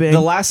vibing. The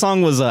last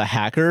song was a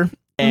Hacker,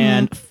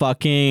 and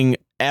fucking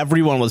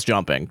everyone was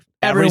jumping.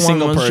 Every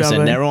single person.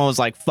 Jumping. Everyone was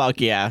like, "Fuck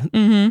yeah!"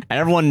 And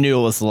everyone knew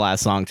it was the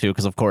last song too,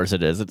 because of course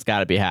it is. It's got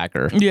to be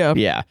Hacker. Yeah,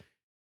 yeah.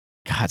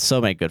 God, so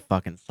many good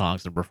fucking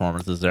songs and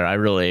performances there.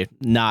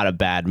 Not a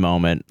bad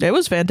moment. It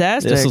was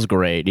fantastic. This was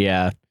great.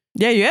 Yeah.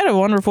 Yeah, you had a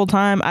wonderful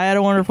time. I had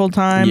a wonderful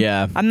time.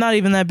 Yeah. I'm not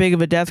even that big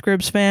of a Death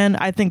Grips fan.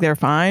 I think they're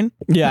fine.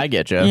 Yeah, I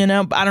get you. You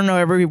know, I don't know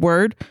every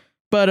word,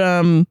 but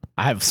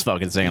I was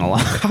fucking singing a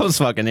lot. I was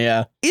fucking,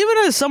 yeah. Even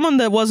as someone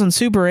that wasn't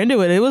super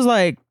into it, it was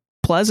like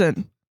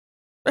pleasant.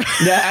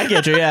 Yeah, I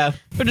get you, yeah.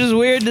 Which is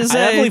weird to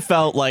say. I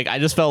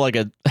just felt like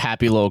a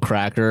happy little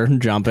cracker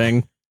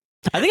jumping.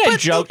 I think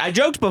I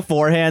joked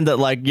beforehand that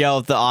like, yo,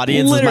 if the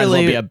audience might as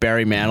well be a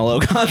Barry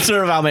Manilow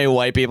concert of how many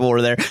white people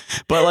were there.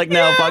 But like,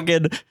 no,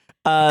 fucking...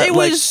 it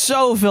was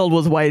so filled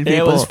with white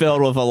people. It was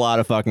filled with a lot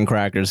of fucking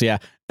crackers, yeah.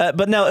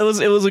 But no,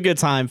 it was a good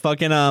time.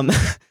 Fucking I'm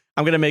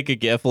gonna make a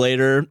GIF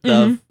later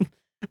of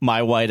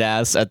my white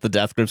ass at the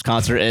Death Grips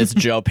concert. It's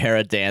Joe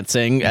Parra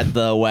dancing at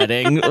the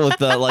wedding with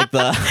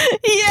the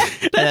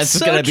yeah. And it's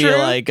so gonna true. be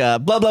like blah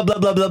blah blah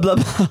blah blah blah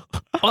blah.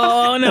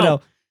 Oh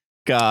no,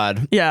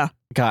 God, yeah.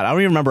 God, I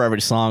don't even remember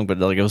every song, but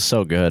like it was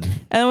so good.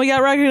 And we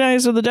got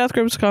recognized at the Death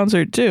Grips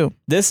concert too.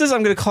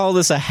 I'm gonna call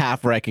this a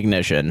half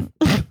recognition.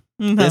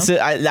 No. This is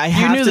I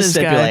have to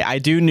stipulate.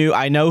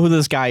 I know who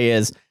this guy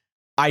is.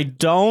 I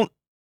don't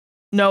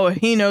know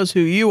he knows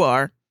who you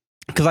are.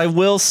 Because I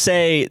will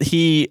say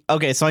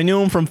so I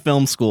knew him from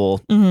film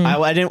school. I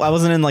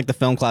wasn't in like the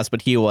film class,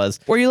 but he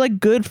was. Were you like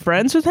good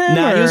friends with him?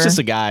 No, he was just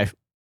a guy.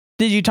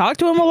 Did you talk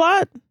to him a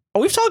lot?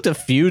 We've talked a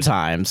few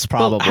times,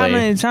 probably. Well, how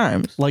many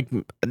times? Like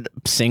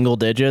single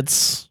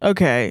digits.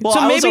 Okay. Well,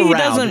 so maybe he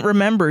doesn't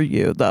remember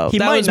you though. He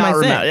might not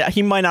remember.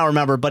 He might not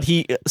remember, but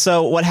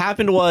so what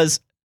happened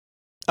was,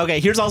 okay,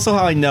 here's also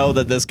how I know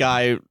that this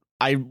guy,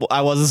 I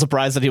wasn't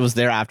surprised that he was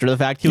there after the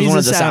fact. He was one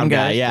of the sound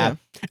guys. Yeah.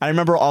 I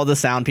remember all the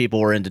sound people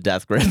were into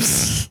Death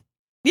Grips.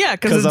 Yeah,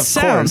 because it's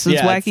sounds.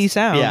 It's wacky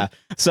sound. Yeah.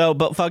 So,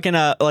 but fucking,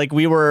 like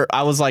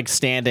I was like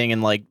standing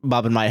and like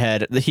bobbing my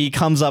head. He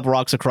comes up,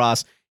 walks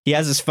across. He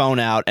has his phone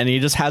out and he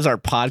just has our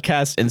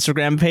podcast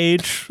Instagram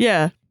page.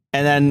 Yeah.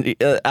 And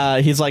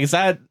then he's like, is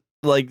that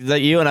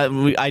you?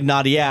 And I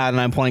nod, yeah. And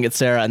I'm pointing at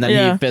Sarah. And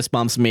then he fist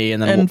bumps me.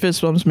 And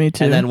fist bumps me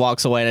too. And then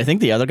walks away. And I think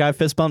the other guy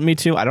fist bumped me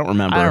too. I don't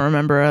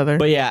remember either.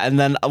 But yeah. And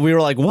then we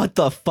were like, what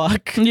the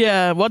fuck?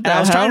 Yeah. What the hell? I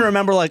was trying to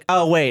remember like,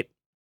 oh, wait.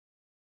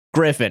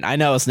 Griffin. I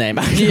know his name.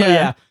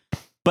 Yeah.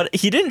 But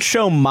he didn't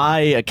show my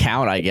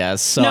account, I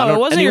guess. So no, it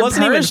wasn't. And he your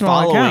wasn't even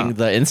following account.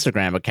 the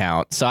Instagram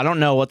account. So I don't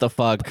know what the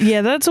fuck.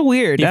 Yeah, that's a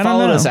weird. He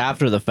followed us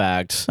after the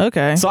fact.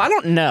 Okay. So I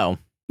don't know.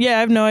 Yeah, I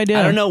have no idea.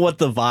 I don't know what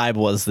the vibe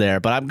was there,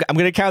 but I'm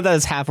going to count that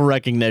as half a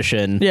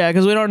recognition. Yeah,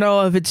 because we don't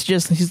know if it's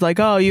just he's like,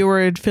 oh, you were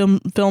at film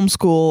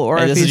school, or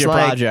if this he's is your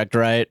like, project,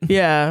 right?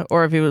 Yeah,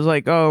 or if he was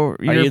like, oh,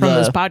 you're from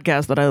this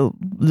podcast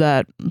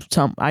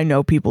that I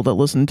know people that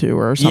listen to,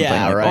 or something.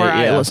 Yeah, right. Or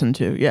I listen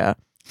to. Yeah.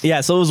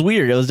 Yeah, so it was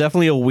weird. It was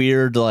definitely a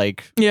weird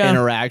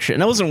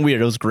interaction. It wasn't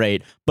weird. It was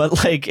great,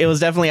 but like it was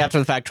definitely after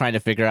the fact trying to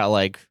figure out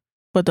like,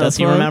 does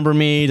he remember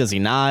me? Does he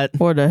not?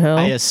 What the hell?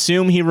 I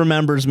assume he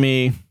remembers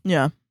me.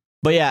 Yeah.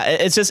 But yeah,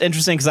 it's just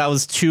interesting because that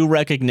was 2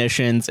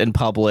 recognitions in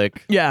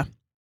public. Yeah.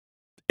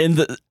 In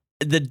the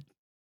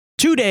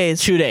 2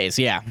 days. 2 days,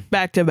 yeah.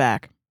 Back to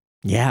back.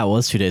 Yeah, it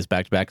was 2 days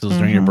back to back because it was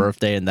during your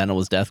birthday and then it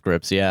was Death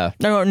Grips, yeah.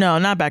 No,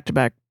 not back to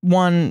back.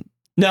 One.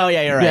 No,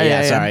 yeah, you're right.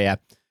 Yeah, sorry, yeah.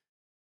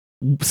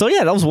 So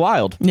yeah, that was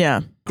wild.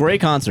 Yeah.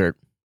 Great concert.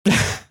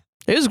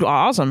 It was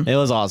awesome. It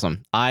was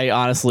awesome. I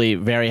honestly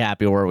very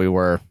happy where we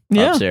were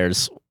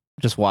upstairs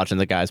just watching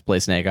the guys play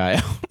Snake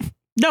Eye.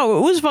 No,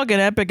 it was fucking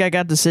epic. I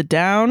got to sit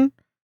down.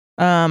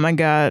 I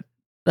got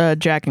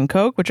Jack and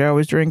Coke, which I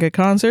always drink at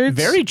concerts.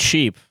 Very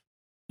cheap.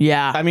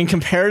 Yeah. I mean,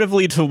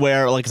 comparatively to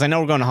where, like, because I know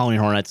we're going to Halloween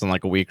Horror Nights in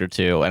like a week or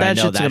two, and I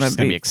know that's just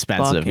going to be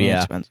expensive.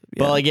 Yeah.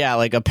 But like, yeah,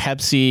 like a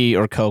Pepsi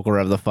or Coke or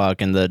whatever the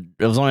fuck, and it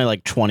was only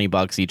like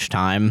 $20 each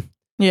time.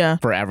 Yeah.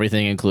 For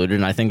everything included,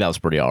 and I think that was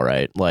pretty all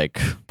right.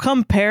 Like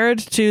compared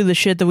to the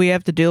shit that we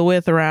have to deal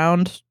with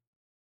around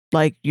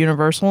like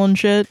Universal and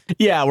shit.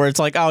 Yeah, where it's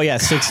like, oh yeah,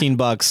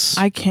 $16.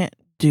 I can't,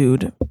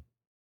 dude.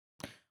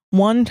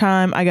 One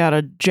time I got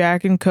a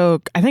Jack and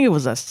Coke, I think it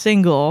was a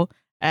single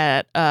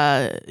at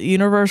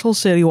Universal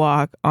City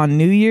Walk on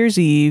New Year's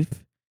Eve,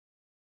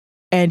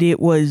 and it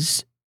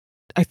was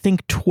I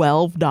think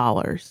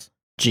 $12.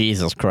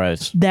 Jesus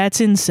Christ.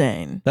 That's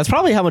insane. That's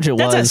probably how much it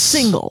was. That's a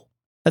single.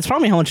 That's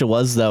probably how much it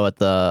was though at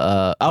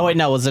the oh wait,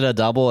 no, was it a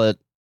double?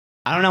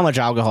 I don't know how much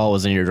alcohol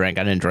was in your drink.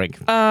 I didn't drink.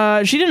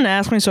 She didn't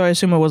ask me, so I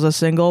assume it was a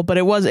single, but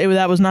that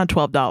was not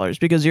 $12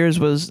 because yours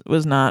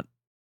was not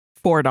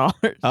 $4.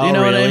 Oh, you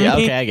know really? what I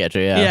mean? Okay, I get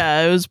you. Yeah.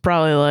 Yeah, it was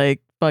probably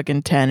like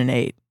fucking 10 and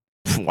 8.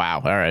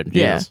 Wow. All right.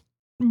 Yeah.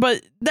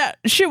 But that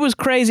shit was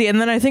crazy,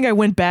 and then I think I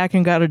went back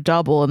and got a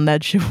double, and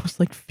that shit was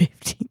like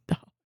 $15. I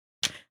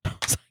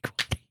was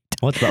like,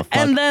 what the fuck?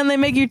 And then they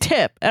make you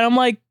tip, and I'm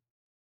like,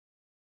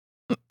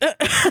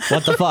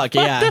 what the fuck?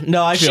 Yeah.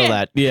 No, I feel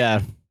that. Yeah.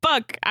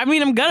 Fuck. I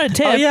mean, I'm gonna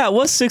tip. Oh yeah, it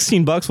was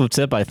 $16 with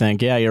tip. I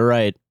think. Yeah, you're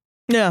right.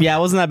 Yeah. Yeah,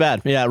 it wasn't that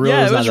bad. Yeah, it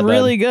really it was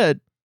really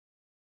good.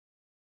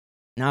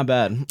 Not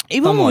bad.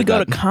 Even when we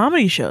go to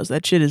comedy shows,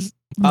 that shit is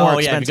more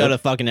expensive. Yeah, if you go to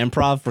fucking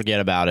improv, forget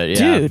about it.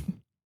 Yeah. Dude.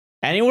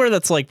 Anywhere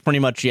that's like pretty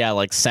much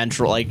like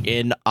central, like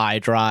in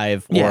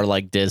iDrive or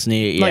like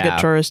Disney, like a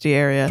touristy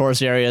area.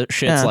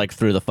 Shit's like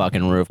through the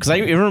fucking roof. Because I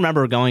even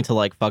remember going to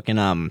like fucking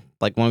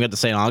like when we got to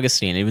St.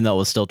 Augustine, even though it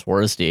was still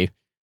touristy,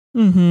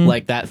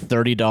 like that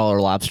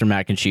 $30 lobster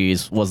mac and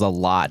cheese was a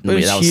lot. That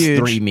was huge.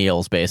 3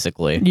 meals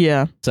basically.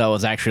 Yeah. So it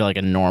was actually like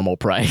a normal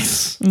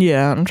price.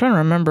 Yeah, I'm trying to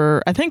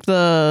remember. I think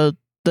the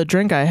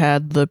drink I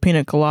had, the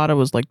pina colada,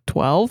 was like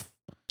 12.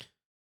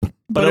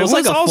 But it was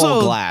like a also,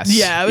 full glass.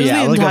 Yeah, it was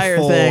the entire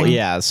thing.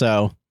 Yeah,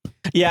 so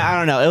I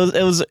don't know.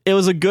 It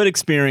was a good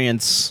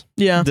experience.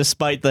 Yeah,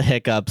 despite the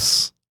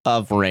hiccups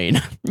of rain.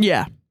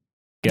 Yeah,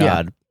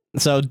 God. Yeah.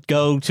 So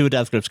go to a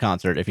Death Grips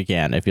concert if you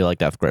can. If you like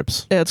Death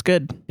Grips, yeah, it's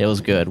good. It was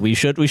good. We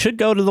should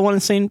go to the one in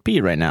St.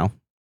 Pete right now.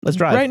 Let's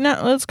drive right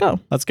now. Let's go.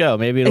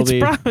 Maybe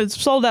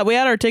it's sold out. We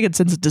had our tickets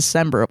since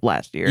December of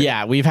last year.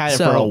 Yeah, we've had it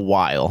for a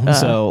while.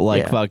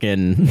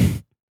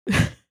 Fucking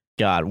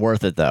God,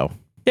 worth it though.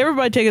 You ever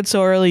buy tickets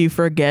so early you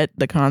forget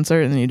the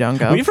concert and then you don't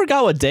go? We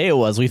forgot what day it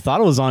was. We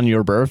thought it was on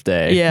your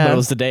birthday. Yeah. But it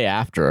was the day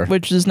after.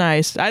 Which is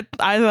nice. I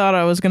thought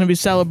I was going to be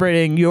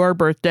celebrating your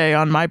birthday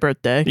on my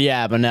birthday.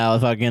 Yeah, but no,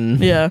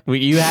 fucking... Yeah.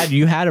 You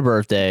had a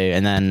birthday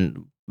and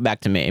then back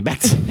to me.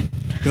 Because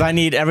I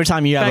need... Every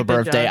time you have a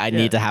birthday, I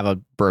need to have a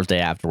birthday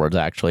afterwards,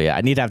 actually.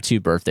 I need to have 2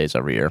 birthdays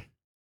every year.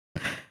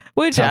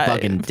 Which How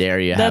fucking dare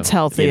you That's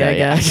healthy, I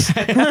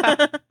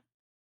guess.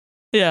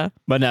 Yeah.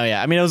 But no,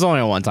 yeah. I mean, it was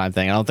only a one-time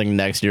thing. I don't think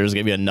next year is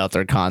going to be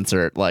another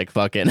concert, like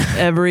fucking...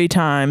 Every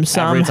time,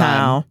 somehow. Every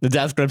time. The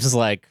Death Grips is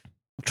like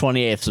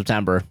 28th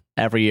September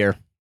every year.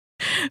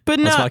 But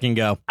Let's fucking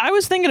go. I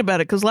was thinking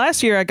about it because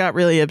last year I got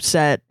really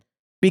upset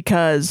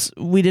because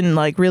we didn't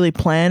like really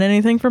plan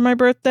anything for my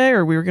birthday,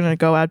 or we were going to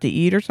go out to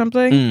eat or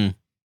something.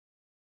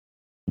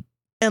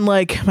 And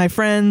like my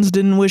friends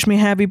didn't wish me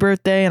happy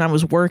birthday, and I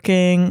was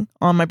working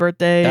on my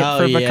birthday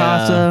for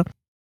Vacasa.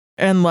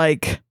 And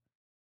like...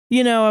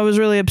 You know, I was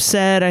really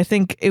upset. I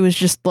think it was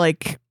just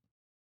like,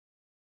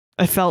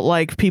 I felt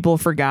like people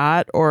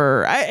forgot,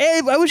 or I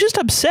was just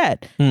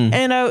upset.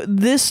 And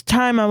this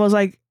time I was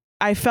like,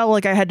 I felt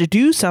like I had to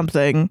do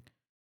something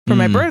for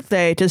my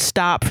birthday to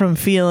stop from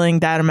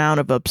feeling that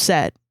amount of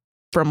upset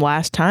from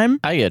last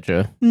time. I get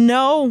you.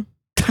 No.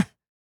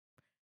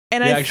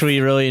 And I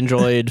actually really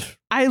enjoyed.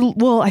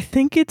 I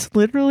think it's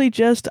literally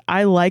just,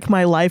 I like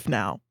my life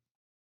now.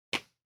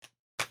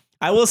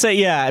 I will say,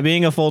 yeah,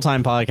 being a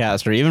full-time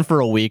podcaster, even for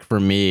a week for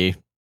me,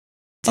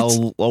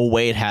 a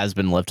weight has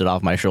been lifted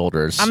off my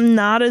shoulders. I'm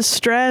not as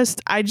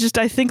stressed. I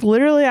think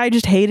literally I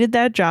just hated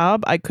that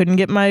job. I couldn't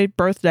get my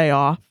birthday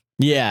off.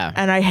 Yeah.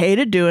 And I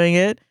hated doing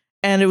it.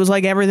 And it was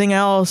like everything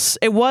else.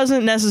 It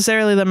wasn't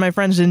necessarily that my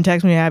friends didn't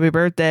text me happy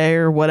birthday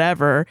or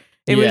whatever.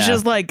 It was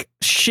just like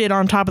shit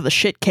on top of the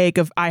shit cake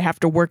of I have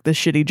to work this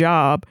shitty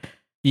job.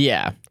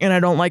 Yeah. And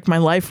I don't like my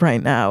life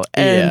right now.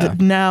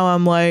 And now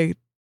I'm like,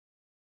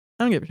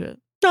 I don't give a shit.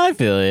 No, I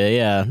feel you,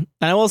 yeah. And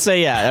I will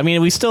say, yeah, I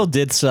mean, we still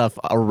did stuff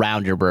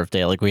around your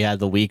birthday. Like, we had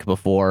the week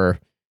before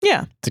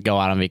to go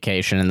out on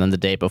vacation, and then the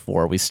day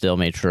before, we still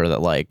made sure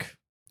that, like,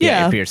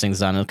 your piercing's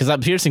done. Because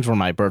piercings were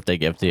my birthday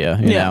gift to you,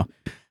 you know?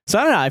 So,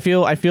 I don't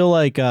know. I feel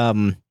like,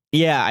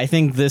 I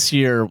think this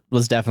year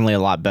was definitely a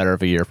lot better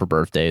of a year for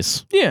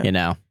birthdays. Yeah. You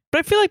know? But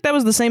I feel like that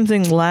was the same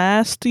thing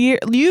last year.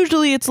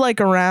 Usually, it's,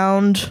 like,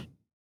 around,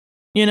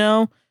 you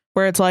know,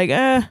 where it's like,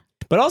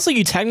 But also,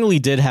 you technically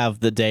did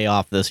have the day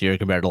off this year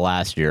compared to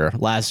last year.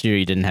 Last year,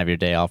 you didn't have your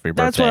day off for your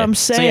birthday. That's what I'm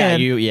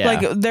saying. So,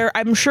 like,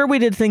 I'm sure we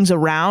did things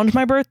around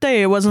my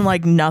birthday. It wasn't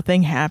like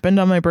nothing happened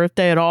on my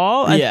birthday at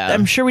all.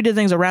 I'm sure we did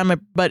things around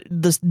but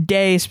this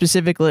day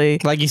specifically.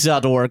 Like, you still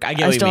had to work. I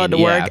still had to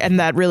work, and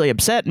that really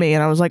upset me.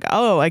 And I was like,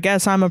 oh, I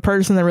guess I'm a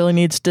person that really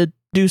needs to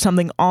do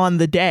something on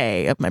the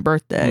day of my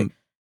birthday.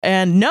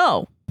 And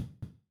no,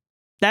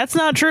 that's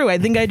not true. I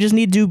think I just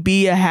need to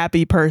be a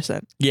happy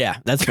person. Yeah,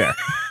 that's fair.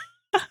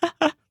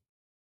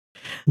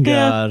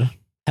 God.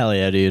 Hell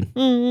yeah, dude.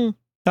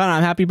 Mm-hmm.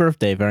 I'm happy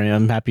birthday,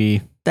 I'm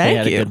happy Thank you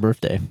had a good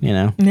birthday, you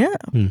know? Yeah.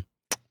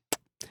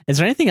 Is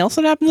there anything else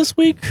that happened this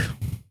week?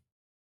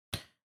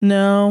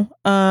 No.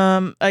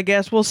 I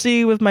guess we'll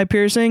see with my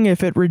piercing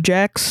if it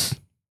rejects.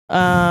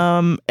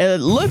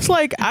 It looks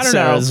like, I don't know.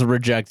 Sarah's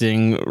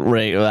rejecting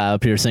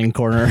piercing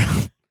corner.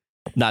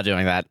 Not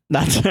doing that.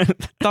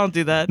 Don't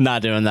do that.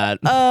 Not doing that.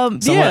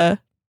 Yeah.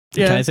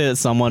 Can I say that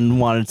someone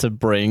wanted to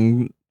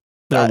bring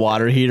their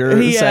water heater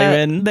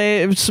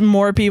segment? Some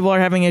more people are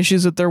having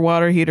issues with their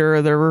water heater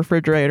or their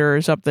refrigerator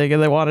or something,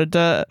 and they wanted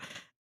to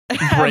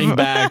bring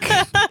back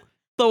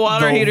the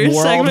water heater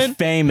segment.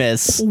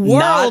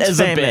 Not as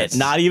a bit,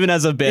 not even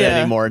as a bit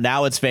anymore.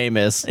 Now it's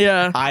famous.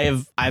 Yeah,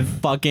 I've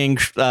fucking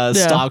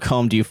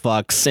Stockholmed you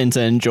fucks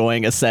into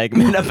enjoying a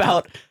segment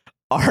about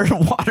our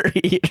water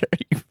heater.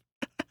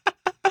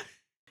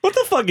 What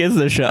the fuck is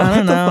this show? I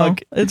don't know.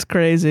 It's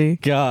crazy.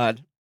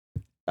 God.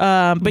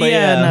 But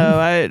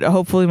yeah, no.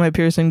 Hopefully my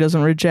piercing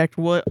doesn't reject.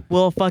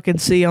 We'll fucking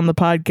see on the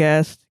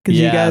podcast because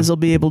you guys will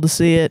be able to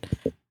see it.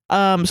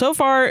 So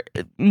far,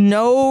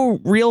 no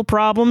real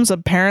problems.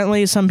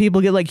 Apparently, some people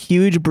get like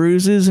huge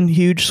bruises and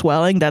huge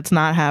swelling. That's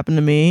not happened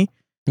to me.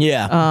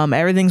 Yeah.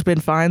 Everything's been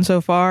fine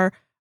so far.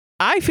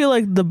 I feel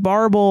like the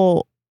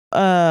barbel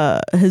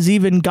has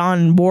even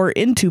gone more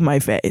into my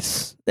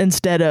face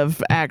instead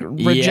of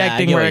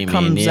rejecting where it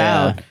comes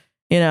out.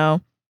 You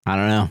know, I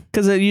don't know,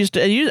 because I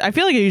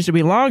feel like it used to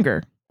be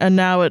longer, and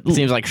now it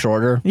seems like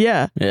shorter.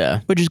 Yeah,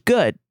 which is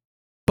good.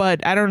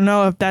 But I don't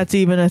know if that's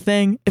even a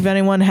thing. If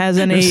anyone has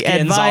any Your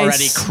skin's advice,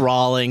 already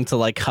crawling to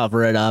like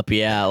cover it up.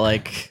 Yeah,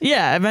 like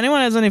if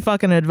anyone has any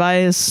fucking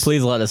advice,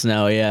 please let us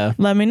know. Yeah,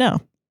 let me know.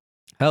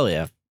 Hell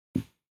yeah,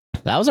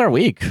 that was our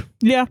week.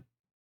 Yeah.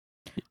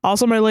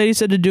 Also, my lady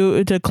said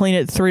to clean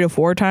it 3 to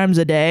 4 times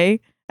a day,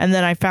 and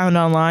then I found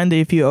online that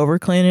if you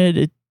overclean it,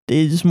 it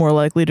is more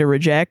likely to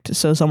reject.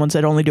 So someone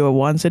said only do it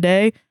once a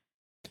day.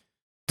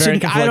 Very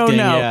conflicting, I don't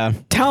know. Yeah.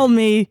 Tell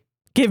me,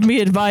 give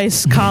me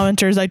advice,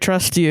 commenters. I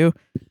trust you.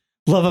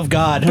 Love of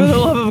God. For the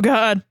love of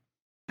God.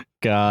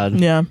 God.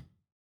 Yeah.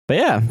 But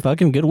yeah,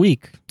 fucking good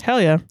week.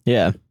 Hell yeah.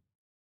 Yeah.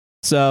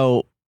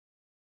 So,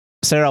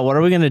 Sarah, what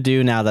are we gonna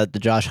do now that the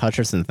Josh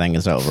Hutcherson thing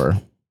is over?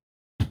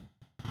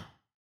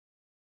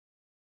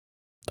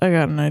 I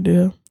got an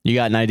idea. You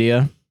got an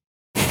idea?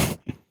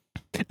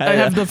 I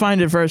have to find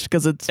it first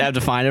because it's. I have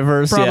to find it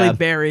first. Probably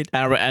buried.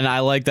 And I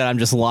like that I'm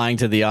just lying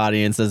to the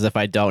audience as if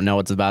I don't know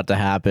what's about to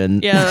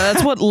happen. Yeah,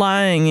 that's what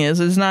lying is.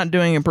 It's not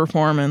doing a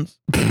performance.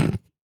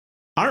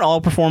 Aren't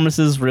all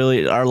performances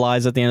really our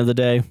lies at the end of the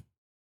day?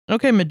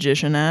 Okay,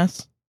 magician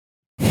ass.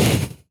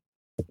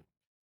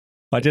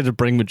 I did to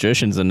bring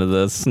magicians into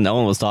this. No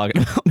one was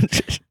talking about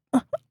magicians.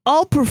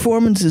 All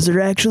performances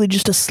are actually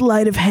just a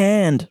sleight of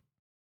hand.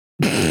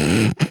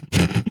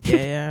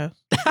 Yeah.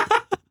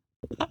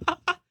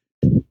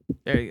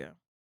 There you go.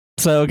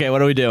 So, okay,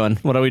 what are we doing?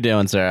 What are we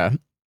doing, Sarah?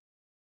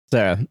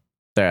 Sarah,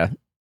 dead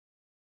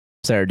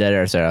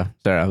air, Sarah.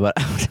 What?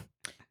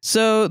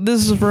 So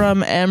this is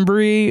from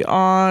Embry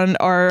on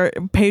our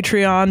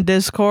Patreon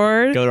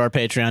Discord. Go to our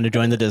Patreon to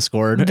join the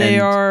Discord. They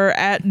are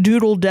at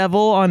Doodle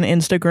Devil on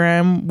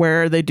Instagram,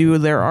 where they do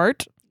their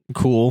art.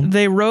 Cool.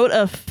 They wrote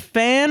a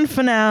fan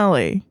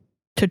finale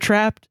to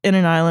Trapped in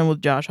an Island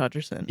with Josh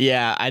Hutcherson.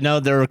 Yeah, I know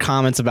there were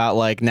comments about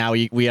like now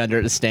we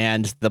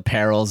understand the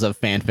perils of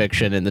fan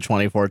fiction in the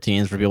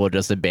 2014s where people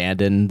just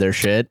abandon their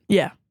shit.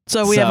 Yeah.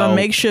 So we have a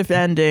makeshift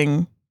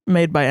ending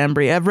made by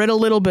Embry. I've read a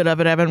little bit of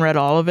it. I haven't read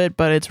all of it,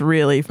 but it's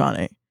really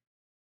funny.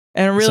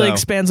 And it really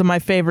expands on my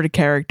favorite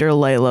character,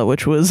 Layla,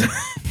 which was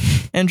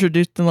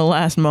introduced in the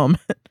last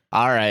moment.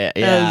 All right.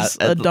 Yeah. As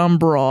a dumb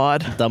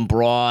broad.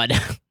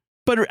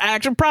 But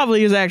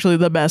probably is actually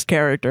the best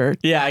character.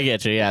 Yeah, I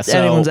get you. Yeah,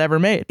 anyone's ever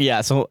made.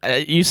 Yeah, so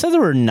you said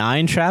there were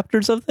 9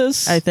 chapters of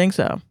this? I think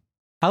so.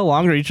 How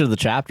long are each of the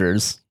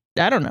chapters?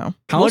 I don't know.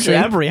 How much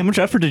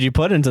effort did you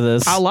put into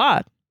this? A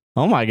lot.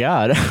 Oh my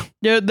god.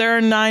 There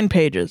are 9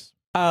 pages.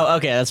 Oh,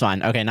 okay, that's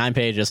fine. Okay, 9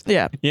 pages.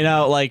 Yeah. You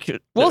know, like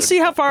we'll see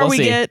how far we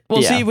get.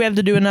 We'll see if we have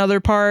to do another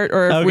part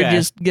or if we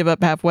just give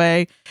up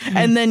halfway.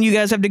 And then you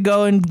guys have to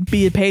go and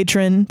be a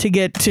patron to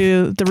get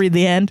to read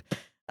the end.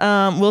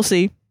 We'll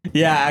see.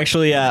 Yeah,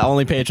 actually,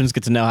 only patrons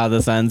get to know how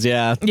this ends.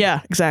 Yeah.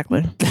 Yeah,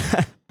 exactly.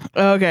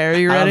 Okay, are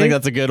you ready? I don't think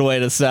that's a good way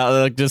to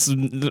sell. Like, I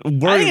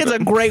think it's a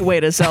great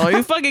way to sell. Are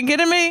you fucking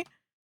kidding me?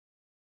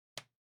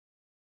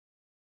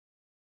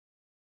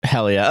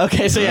 Hell yeah.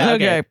 Okay, so yeah.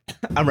 Okay.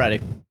 I'm ready.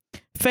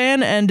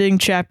 Fan ending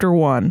chapter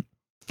 1.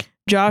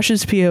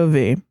 Josh's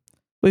POV.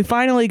 We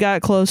finally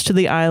got close to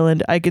the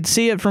island. I could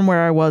see it from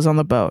where I was on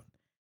the boat.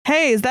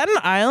 Hey, is that an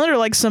island or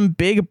like some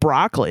big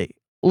broccoli?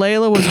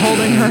 Layla was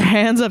holding her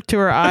hands up to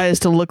her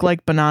eyes to look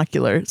like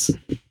binoculars.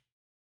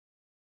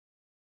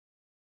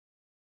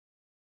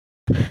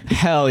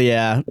 Hell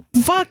yeah.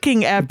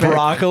 Fucking epic.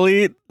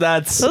 Broccoli?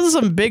 Those are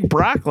some big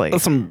broccoli.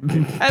 That's some big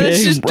and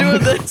it's just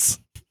doing this.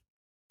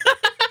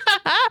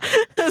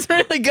 That's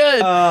really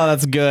good. Oh,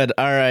 that's good.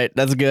 All right.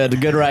 That's good.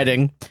 Good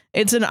writing.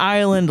 It's an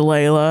island,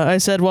 Layla, I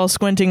said while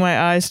squinting my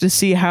eyes to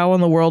see how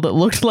in the world it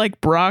looked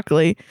like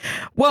broccoli.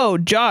 Whoa,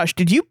 Josh,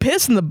 did you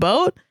piss in the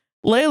boat?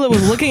 Layla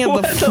was looking at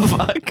what the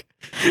fuck?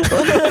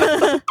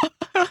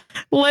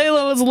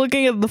 Layla was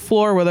looking at the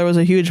floor where there was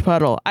a huge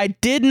puddle. I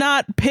did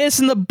not piss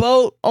in the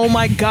boat. Oh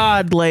my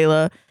god,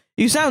 Layla.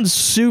 You sound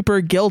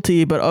super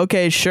guilty, but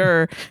okay,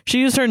 sure. She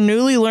used her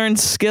newly learned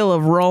skill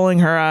of rolling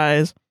her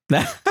eyes.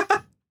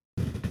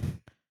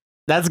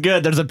 That's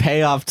good. There's a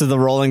payoff to the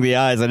rolling the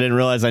eyes. I didn't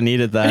realize I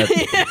needed that.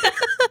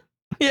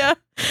 Yeah.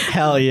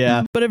 Hell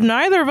yeah. But if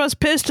neither of us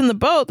pissed in the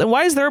boat, then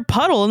why is there a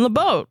puddle in the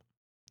boat?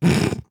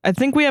 I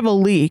think we have a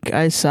leak,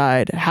 I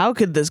sighed. How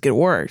could this get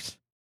worse?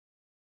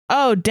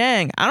 Oh,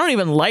 dang. I don't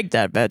even like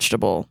that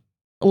vegetable.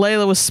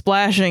 Layla was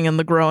splashing in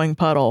the growing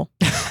puddle.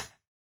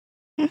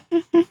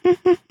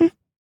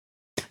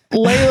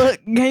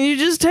 Layla, can you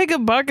just take a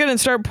bucket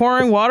and start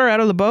pouring water out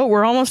of the boat?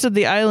 We're almost at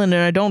the island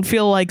and I don't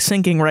feel like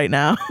sinking right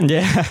now.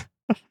 Yeah.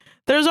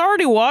 There's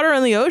already water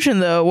in the ocean,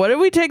 though. What if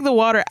we take the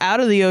water out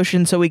of the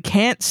ocean so we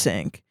can't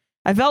sink?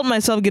 I felt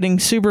myself getting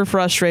super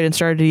frustrated and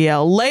started to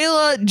yell,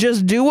 Layla,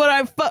 just do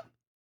what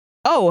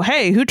Oh,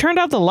 hey, who turned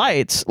out the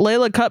lights?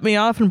 Layla cut me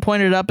off and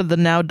pointed up at the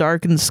now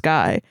darkened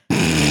sky.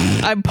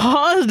 I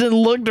paused and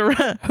looked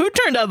around. Who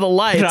turned out the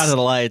lights? Turned out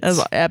the lights.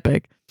 That's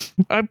epic.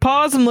 I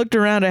paused and looked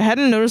around. I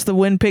hadn't noticed the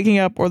wind picking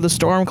up or the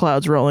storm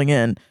clouds rolling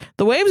in.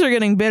 The waves are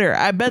getting bigger.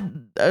 I bet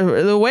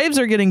the waves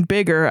are getting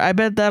bigger. I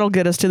bet that'll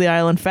get us to the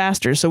island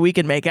faster so we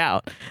can make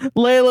out.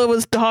 Layla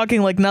was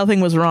talking like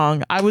nothing was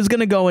wrong. I was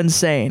going to go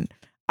insane.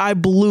 I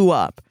blew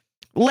up.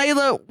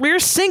 Layla, we're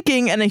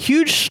sinking and a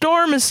huge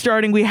storm is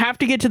starting. We have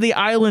to get to the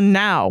island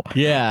now.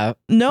 Yeah.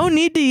 No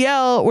need to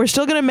yell. We're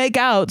still going to make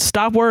out.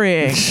 Stop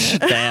worrying.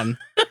 Damn.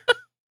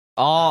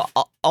 Mine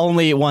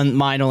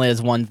only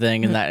has one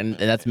thing, and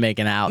that's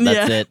making out.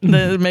 That's it.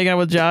 Making out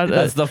with Josh.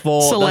 That's the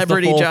full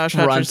celebrity that's the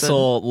full Josh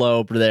frontal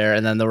lobe there,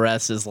 and then the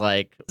rest is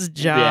like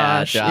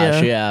Josh.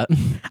 Yeah.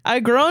 I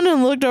groaned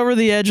and looked over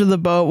the edge of the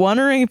boat,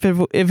 wondering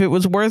if it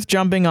was worth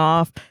jumping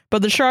off,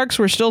 but the sharks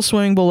were still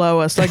swimming below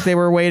us like they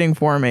were waiting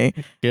for me.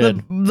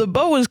 Good. The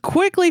boat was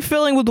quickly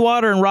filling with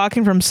water and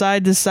rocking from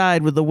side to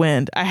side with the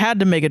wind. I had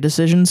to make a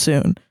decision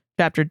soon.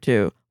 Chapter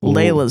 2.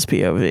 Layla's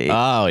POV.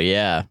 Oh,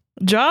 yeah.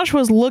 Josh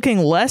was looking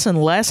less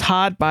and less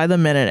hot by the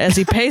minute as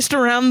he paced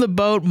around the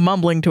boat,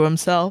 mumbling to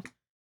himself.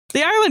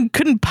 The island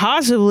couldn't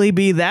possibly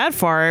be that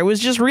far. It was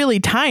just really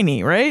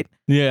tiny, right?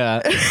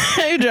 Yeah.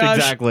 Hey, Josh.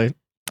 Exactly.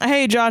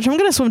 Hey, Josh, I'm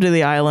going to swim to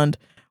the island.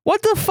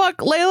 What the fuck,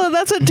 Layla?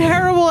 That's a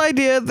terrible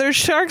idea. There's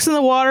sharks in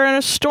the water and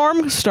a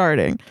storm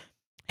starting.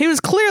 He was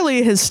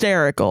clearly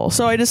hysterical,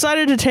 so I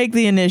decided to take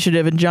the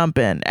initiative and jump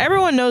in.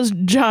 Everyone knows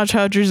Josh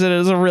Hutcherson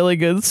is a really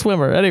good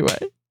swimmer anyway.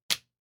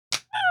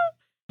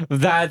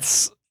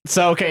 That's...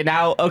 So,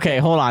 okay,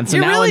 hold on. So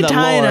you're now really in the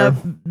tying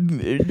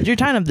lore, you're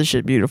tying up the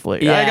shit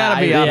beautifully. Yeah, I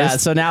gotta be honest. Yeah,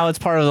 so now it's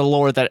part of the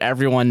lore that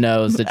everyone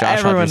knows that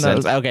Josh Hutcherson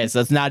is. Okay, so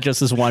it's not just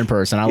this one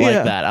person. I like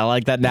that. I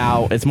like that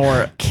now. It's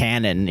more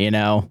canon, you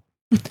know?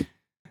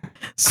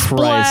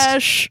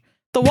 Splash!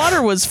 The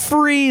water was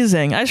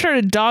freezing. I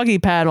started doggy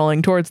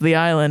paddling towards the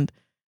island.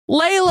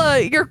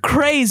 Layla, you're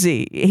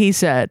crazy, he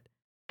said.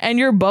 And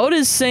your boat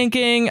is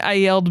sinking, I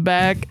yelled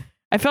back.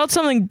 I felt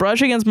something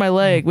brush against my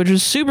leg, which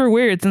was super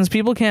weird since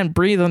people can't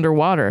breathe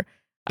underwater.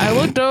 I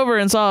looked over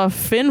and saw a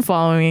fin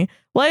following me.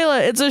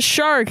 Layla, it's a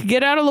shark.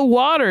 Get out of the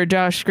water,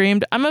 Josh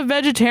screamed. I'm a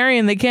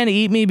vegetarian. They can't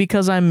eat me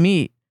because I'm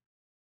meat.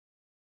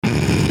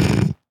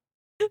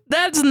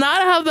 That's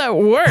not how that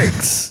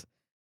works.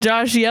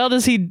 Josh yelled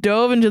as he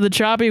dove into the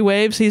choppy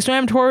waves. He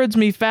swam towards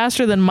me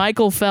faster than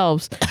Michael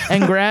Phelps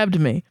and grabbed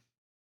me.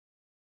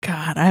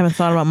 God, I haven't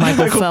thought about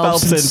Michael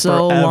Phelps in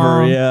so forever,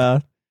 long. Yeah.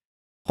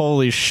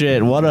 Holy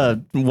shit! What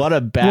a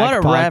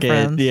back pocket,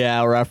 reference.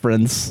 Yeah,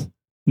 reference.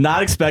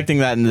 Not expecting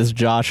that in this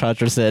Josh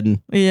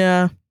Hutcherson.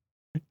 Yeah.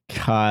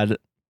 God.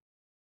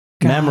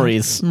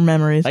 Memories.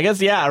 I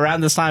guess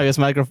around this time, I guess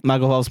Michael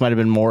Phelps might have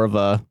been more of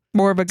a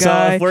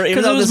guy. So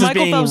even though this is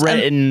being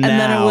written and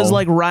then it was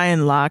like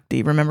Ryan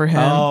Lochte. Remember him?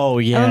 Oh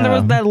yeah. And then there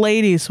was that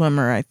lady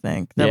swimmer, I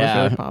think, that was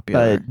really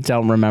popular. I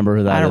don't remember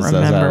who that is. I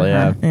don't remember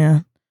her. Yeah.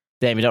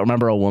 Damn, you don't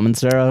remember a woman,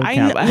 Sarah?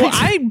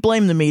 I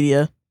blame the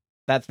media.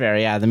 That's fair.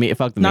 Yeah,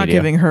 fuck the media. Not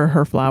giving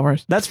her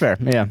flowers. That's fair.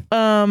 Yeah.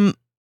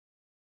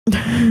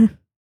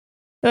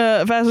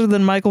 Faster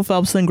than Michael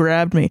Phelps then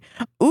grabbed me.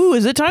 Ooh,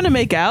 is it time to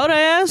make out?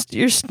 I asked.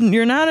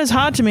 You're not as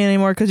hot to me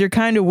anymore because you're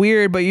kind of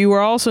weird, but you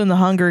were also in the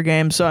Hunger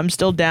Games, so I'm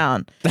still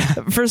down.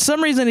 For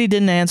some reason, he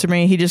didn't answer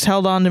me. He just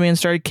held on to me and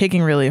started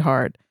kicking really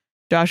hard.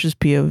 Josh's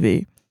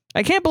POV.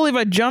 I can't believe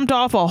I jumped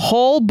off a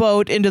whole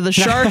boat into the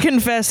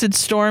shark-infested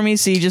stormy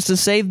sea just to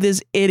save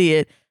this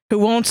idiot who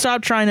won't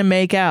stop trying to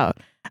make out.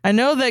 I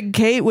know that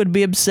Kate would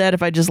be upset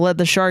if I just let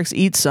the sharks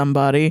eat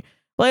somebody.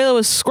 Layla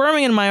was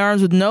squirming in my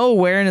arms with no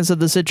awareness of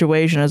the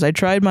situation as I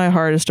tried my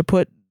hardest to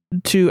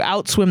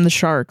outswim the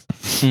sharks.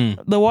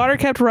 The water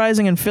kept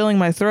rising and filling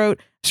my throat.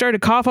 I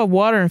started to cough up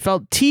water and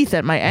felt teeth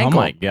at my ankle.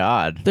 Oh my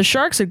God. The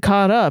sharks had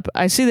caught up.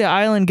 I see the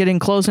island getting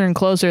closer and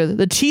closer.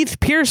 The teeth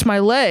pierce my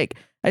leg.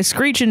 I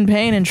screech in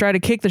pain and try to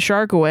kick the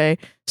shark away,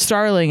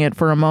 startling it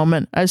for a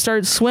moment. I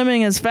start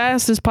swimming as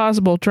fast as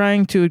possible,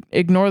 trying to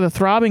ignore the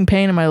throbbing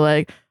pain in my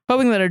leg,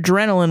 hoping that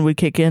adrenaline would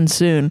kick in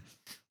soon.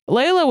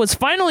 Layla was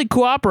finally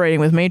cooperating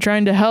with me,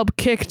 trying to help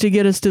kick to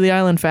get us to the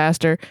island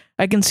faster.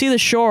 I can see the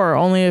shore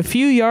only a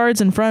few yards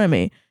in front of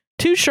me.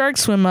 2 sharks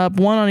swim up,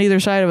 one on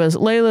either side of us.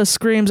 Layla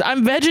screams,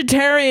 "I'm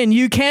vegetarian!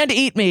 You can't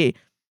eat me!"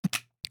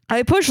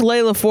 I push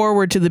Layla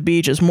forward to the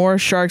beach as more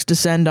sharks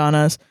descend on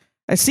us.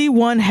 I see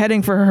one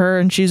heading for her,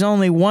 and she's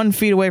only 1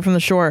 feet away from the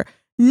shore.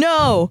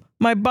 No!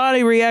 My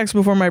body reacts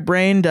before my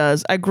brain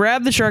does. I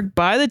grab the shark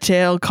by the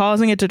tail,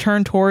 causing it to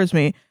turn towards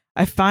me.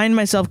 I find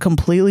myself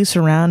completely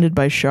surrounded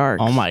by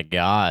sharks. Oh my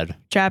God.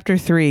 Chapter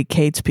 3,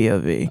 Kate's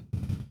POV.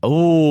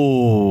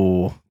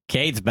 Oh,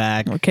 Kate's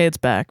back. Well, Kate's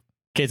back.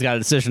 Kate's got a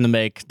decision to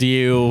make. Do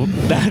you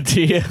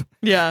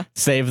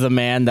save the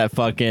man that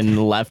fucking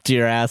left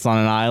your ass on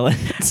an island?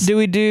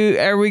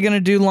 Are we going to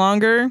do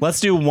longer? Let's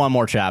do one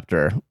more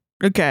chapter.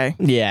 Okay.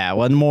 Yeah,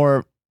 one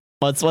more.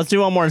 Let's do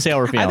one more and see how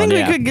we're feeling. I think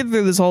we could get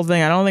through this whole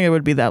thing. I don't think it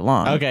would be that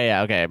long. Okay,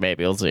 yeah, okay,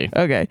 maybe. We'll see.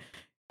 Okay.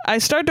 I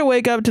start to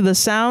wake up to the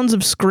sounds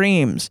of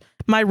screams.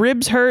 My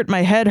ribs hurt,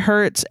 my head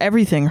hurts,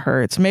 everything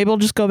hurts. Maybe I'll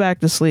just go back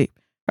to sleep.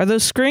 Are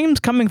those screams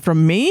coming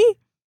from me?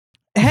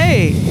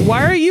 Hey,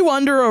 why are you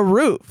under a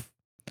roof?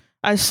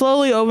 I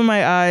slowly open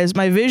my eyes.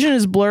 My vision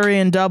is blurry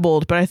and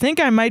doubled, but I think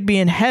I might be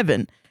in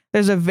heaven.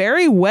 There's a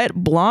very wet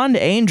blonde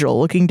angel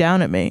looking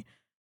down at me.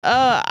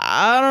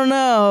 I don't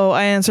know,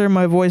 I answer,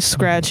 my voice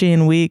scratchy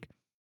and weak.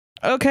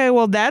 Okay,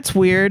 well, that's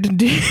weird.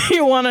 Do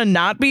you want to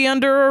not be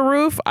under a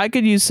roof? I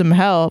could use some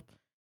help.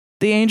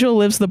 The angel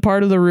lifts the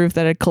part of the roof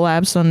that had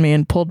collapsed on me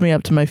and pulled me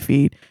up to my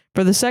feet.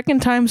 For the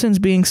second time since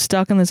being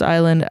stuck on this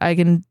island, I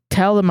can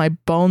tell that my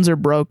bones are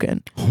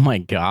broken. Oh my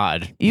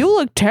God. You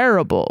look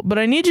terrible, but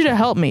I need you to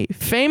help me.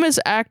 Famous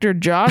actor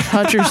Josh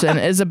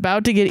Hutcherson is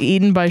about to get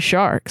eaten by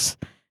sharks.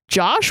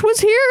 Josh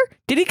was here?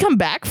 Did he come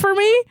back for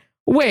me?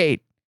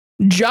 Wait,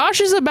 Josh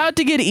is about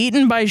to get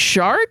eaten by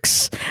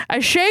sharks?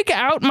 I shake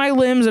out my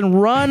limbs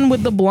and run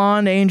with the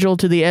blonde angel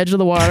to the edge of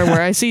the water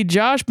where I see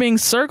Josh being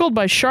circled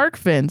by shark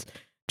fins.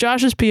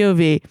 Josh's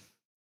POV.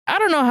 I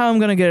don't know how I'm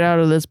going to get out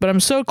of this, but I'm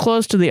so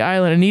close to the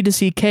island. I need to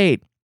see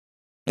Kate.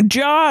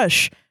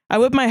 Josh! I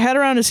whip my head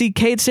around to see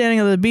Kate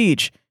standing on the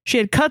beach. She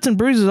had cuts and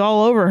bruises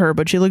all over her,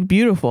 but she looked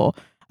beautiful.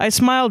 I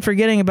smiled,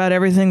 forgetting about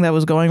everything that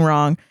was going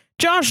wrong.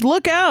 Josh,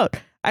 look out!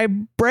 I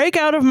break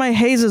out of my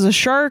haze as a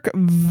shark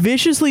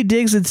viciously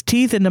digs its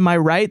teeth into my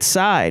right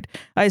side.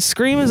 I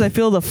scream as I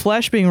feel the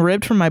flesh being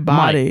ripped from my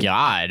body. My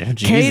God,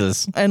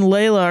 Jesus. Kate and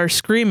Layla are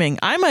screaming.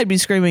 I might be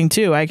screaming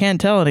too. I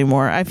can't tell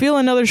anymore. I feel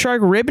another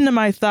shark rip into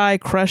my thigh,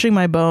 crushing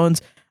my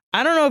bones.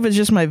 I don't know if it's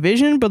just my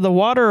vision, but the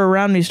water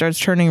around me starts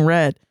turning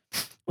red.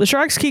 The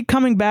sharks keep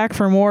coming back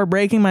for more,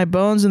 breaking my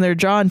bones in their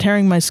jaw and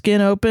tearing my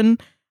skin open.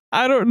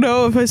 I don't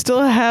know if I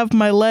still have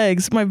my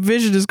legs. My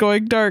vision is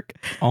going dark.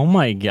 Oh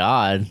my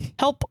God.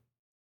 Help.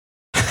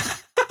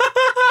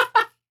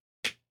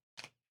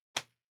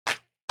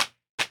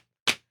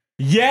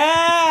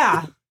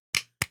 Yeah!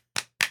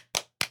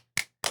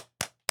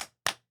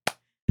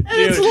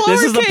 Dude,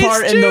 this is the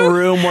part in the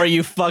room where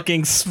you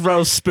fucking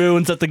throw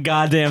spoons at the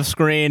goddamn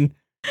screen.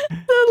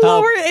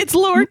 It's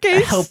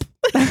lowercase. Help.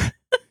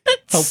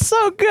 It's help.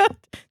 So good.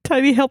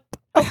 Tiny help.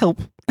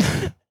 Help.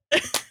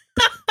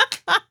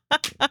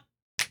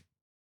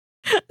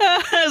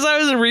 As I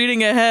was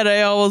reading ahead,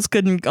 I almost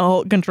couldn't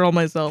control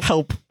myself.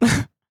 Help.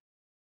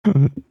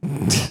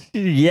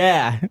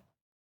 Yeah.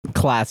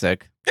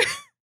 Classic.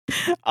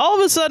 All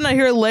of a sudden, I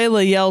hear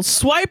Layla yell,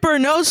 "Swiper,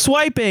 no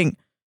swiping!"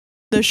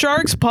 The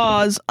sharks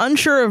pause,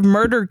 unsure if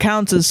murder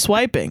counts as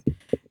swiping.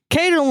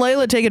 Kate and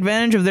Layla take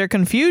advantage of their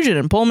confusion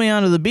and pull me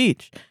onto the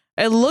beach.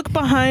 I look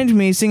behind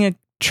me, seeing a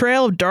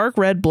trail of dark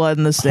red blood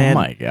in the sand.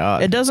 Oh my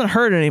God. It doesn't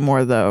hurt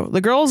anymore, though.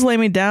 The girls lay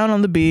me down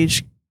on the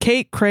beach,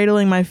 Kate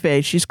cradling my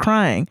face. She's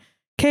crying.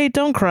 Kate,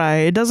 don't cry.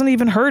 It doesn't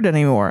even hurt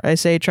anymore, I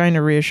say, trying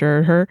to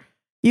reassure her.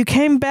 You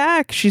came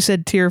back, she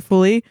said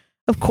tearfully.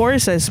 Of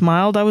course, I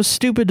smiled. I was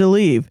stupid to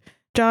leave.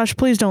 Josh,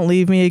 please don't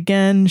leave me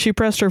again. She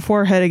pressed her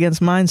forehead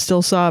against mine,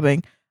 still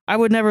sobbing. I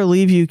would never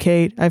leave you,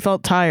 Kate. I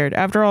felt tired.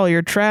 After all,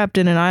 you're trapped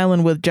in an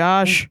island with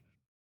Josh.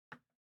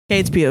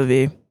 Kate's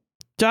POV.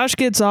 Josh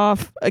gets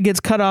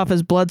cut off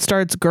as blood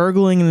starts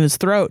gurgling in his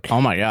throat.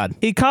 Oh my God.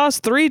 He coughs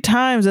 3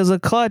 times as I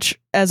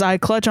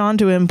clutch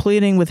onto him,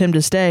 pleading with him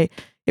to stay.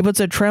 He puts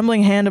a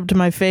trembling hand up to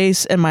my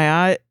face, and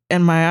my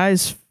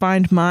eyes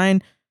find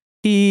mine.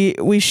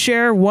 We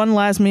share one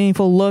last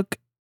meaningful look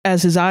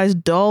as his eyes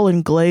dull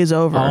and glaze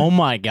over. Oh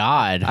my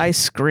God. I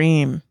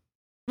scream.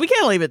 We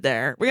can't leave it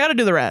there. We got to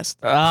do the rest.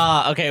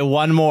 Okay,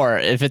 one more.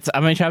 If it's,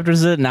 how many chapters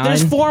is it? 9?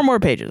 There's 4 more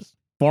pages.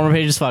 4 more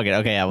pages? Fuck it.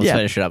 Okay, yeah, let's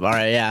finish it up. All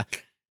right, yeah.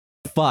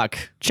 Fuck.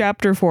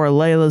 Chapter 4,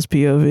 Layla's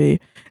POV.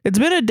 It's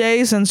been a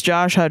day since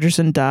Josh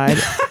Hutcherson died.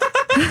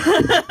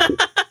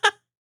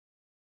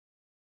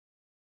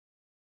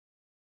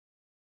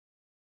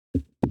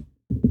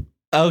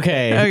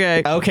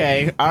 Okay.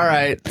 All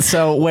right.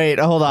 So wait,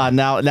 hold on.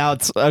 Now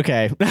it's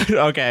okay.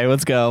 Okay,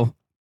 let's go.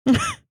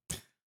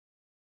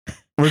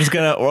 We're just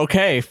gonna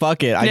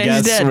fuck it. I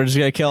guess we're just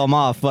gonna kill him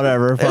off.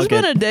 Whatever. It's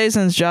been a day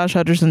since Josh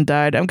Hutcherson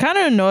died. I'm kind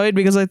of annoyed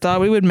because I thought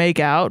we would make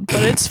out,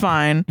 but it's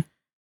fine.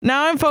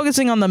 Now I'm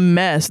focusing on the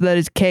mess that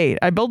is Kate.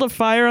 I built a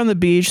fire on the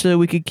beach so that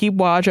we could keep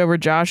watch over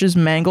Josh's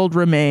mangled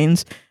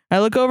remains. I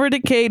look over to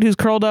Kate, who's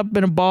curled up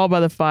in a ball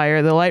by the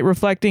fire, the light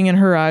reflecting in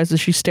her eyes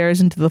as she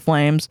stares into the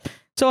flames.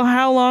 So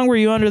how long were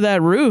you under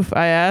that roof?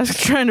 I ask,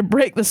 trying to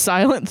break the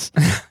silence.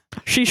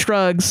 She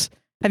shrugs.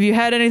 Have you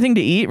had anything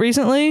to eat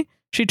recently?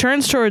 She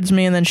turns towards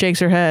me and then shakes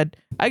her head.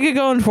 I could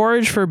go and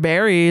forage for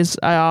berries,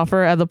 I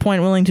offer, at the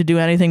point willing to do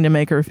anything to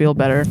make her feel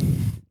better.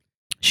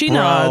 She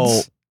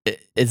nods.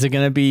 Is it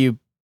going to be you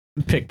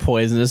pick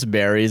poisonous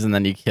berries and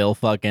then you kill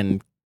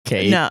fucking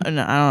Kate? No, I don't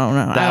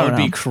know. That would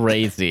be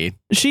crazy.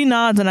 She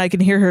nods and I can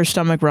hear her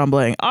stomach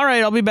rumbling. All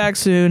right, I'll be back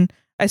soon.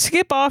 I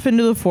skip off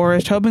into the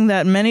forest, hoping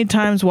that many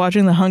times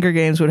watching the Hunger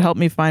Games would help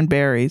me find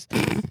berries.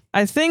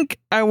 I think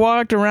I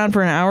walked around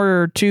for an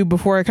hour or 2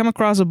 before I come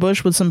across a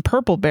bush with some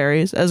purple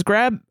berries. I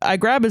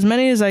grab as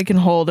many as I can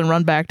hold and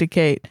run back to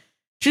Kate.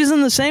 She's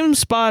in the same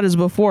spot as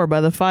before by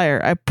the fire.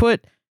 I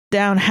put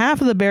down half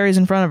of the berries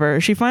in front of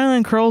her. She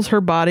finally uncurls her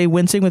body,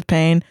 wincing with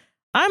pain.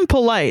 I'm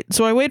polite,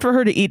 so I wait for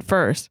her to eat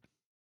first.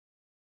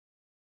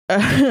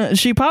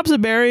 She pops a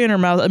berry in her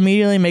mouth,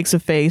 immediately makes a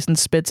face, and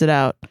spits it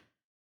out.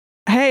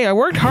 Hey, I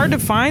worked hard to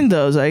find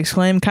those, I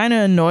exclaimed, kind of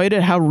annoyed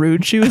at how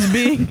rude she was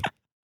being.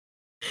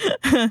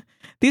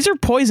 These are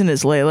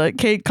poisonous, Layla.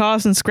 Kate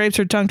coughs and scrapes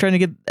her tongue trying to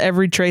get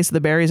every trace of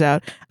the berries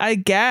out. I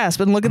gasp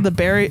and look at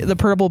the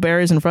purple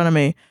berries in front of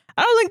me.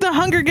 I don't think the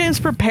Hunger Games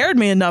prepared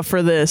me enough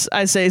for this,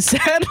 I say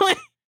sadly.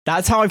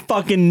 That's how I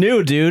fucking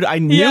knew, dude. I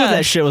knew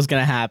that shit was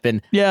gonna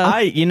happen. Yeah.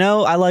 I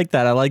like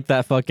that. I like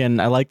that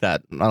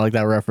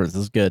reference.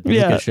 It's good.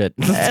 It's good shit.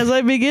 As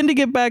I begin to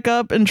get back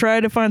up and try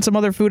to find some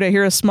other food, I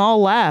hear a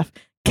small laugh.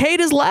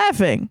 Kate is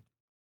laughing.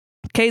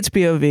 Kate's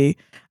POV.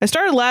 I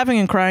started laughing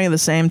and crying at the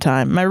same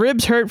time. My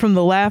ribs hurt from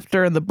the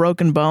laughter and the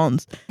broken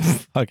bones.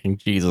 Fucking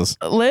Jesus.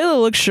 Layla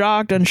looks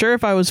shocked, unsure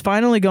if I was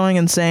finally going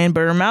insane,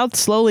 but her mouth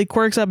slowly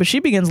quirks up as she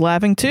begins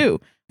laughing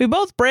too. We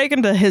both break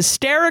into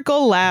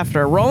hysterical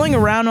laughter, rolling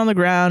around on the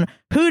ground,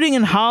 hooting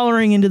and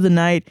hollering into the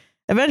night.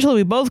 Eventually,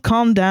 we both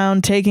calm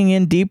down, taking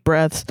in deep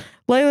breaths.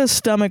 Layla's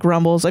stomach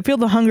rumbles. I feel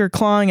the hunger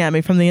clawing at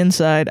me from the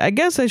inside. I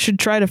guess I should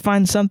try to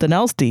find something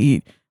else to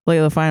eat,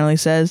 Layla finally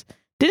says.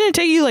 Didn't it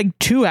take you like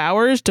 2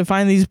 hours to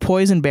find these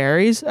poison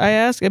berries? I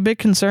ask, a bit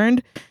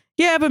concerned.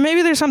 Yeah, but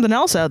maybe there's something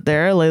else out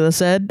there, Layla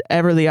said,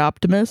 ever the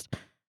optimist.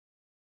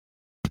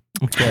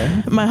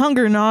 Okay. My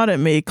hunger gnawed at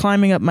me,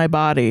 climbing up my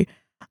body.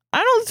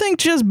 I don't think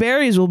just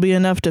berries will be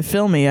enough to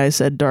fill me, I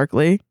said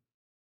darkly.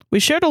 We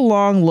shared a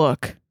long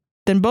look,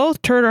 then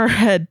both turned our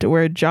head to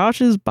where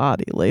Josh's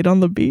body laid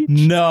on the beach.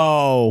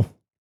 No.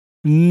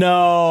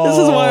 This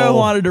is why I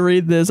wanted to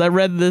read this. I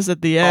read this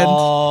at the end.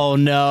 Oh,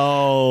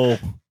 no.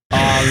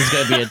 Oh, this is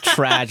going to be a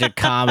tragic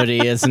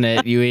comedy, isn't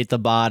it? You eat the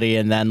body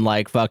and then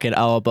like fucking,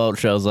 a boat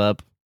shows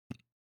up.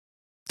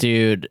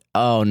 Dude.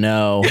 Oh,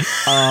 no.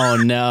 Oh,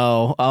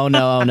 no. Oh,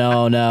 no. Oh, no.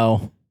 Oh,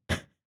 no.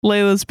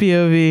 Layla's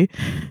POV.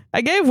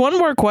 I gave one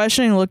more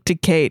questioning look to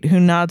Kate, who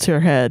nods her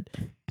head.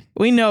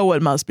 We know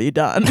what must be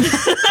done.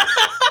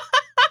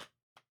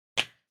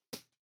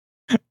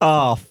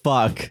 Oh,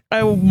 fuck.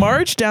 I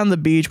marched down the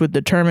beach with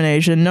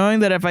determination, knowing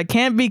that if I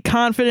can't be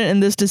confident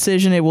in this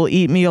decision, it will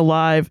eat me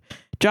alive.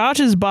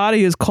 Josh's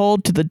body is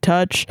cold to the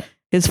touch.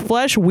 His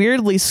flesh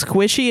weirdly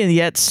squishy and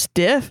yet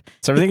stiff.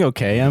 Is everything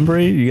okay,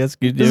 Embry? You guys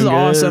doing This is good?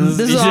 awesome.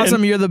 This is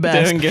awesome. You're the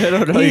best. Doing good?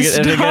 Or no, you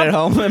get at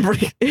home,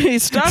 Embry? He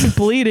stopped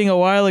bleeding a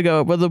while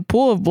ago, but the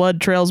pool of blood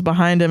trails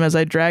behind him as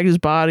I dragged his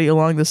body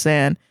along the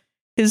sand.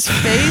 His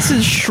face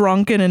is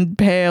shrunken and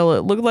pale.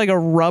 It looked like a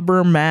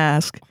rubber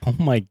mask. Oh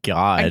my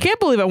God. I can't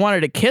believe I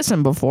wanted to kiss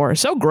him before.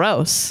 So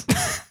gross.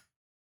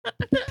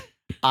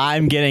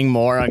 I'm getting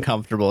more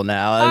uncomfortable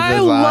now. I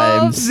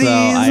love these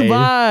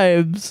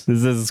vibes.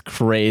 This is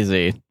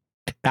crazy.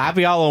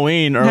 Happy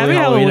Halloween. Early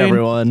Halloween,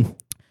 everyone.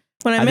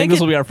 I think this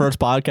will be our first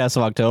podcast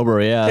of October.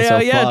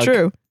 Yeah,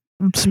 true.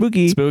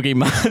 Spooky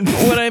month.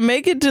 When I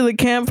make it to the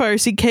campfire, I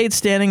see Kate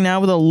standing now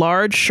with a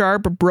large,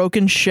 sharp,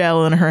 broken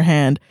shell in her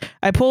hand.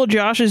 I pull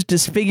Josh's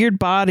disfigured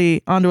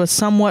body onto a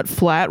somewhat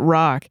flat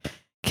rock.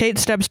 Kate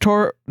steps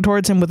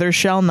towards him with her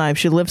shell knife.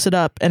 She lifts it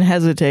up and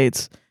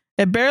hesitates.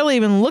 It barely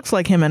even looks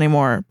like him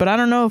anymore, but I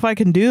don't know if I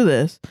can do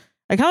this.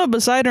 I come up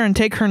beside her and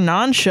take her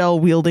non-shell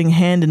wielding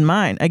hand in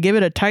mine. I give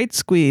it a tight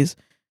squeeze.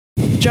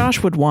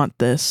 Josh would want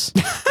this.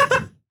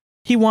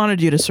 He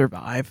wanted you to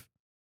survive.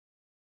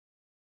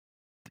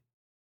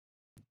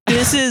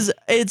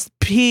 It's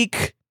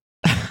peak.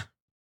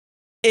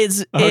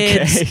 It's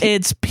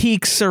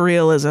peak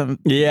surrealism.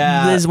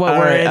 Yeah. This is what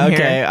we're in here.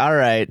 Okay, all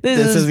right.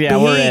 This is peak.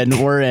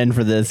 We're in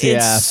for this. Yeah.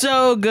 It's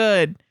so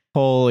good.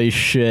 Holy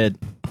shit.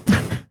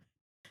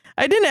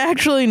 I didn't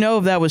actually know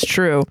if that was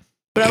true,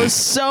 but I was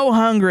so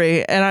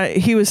hungry and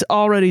he was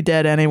already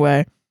dead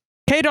anyway.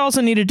 Kate also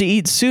needed to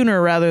eat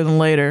sooner rather than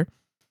later.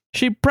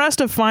 She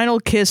pressed a final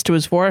kiss to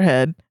his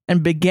forehead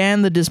and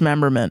began the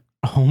dismemberment.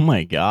 Oh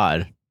my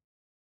God.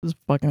 This is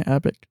fucking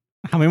epic.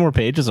 How many more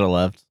pages are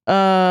left?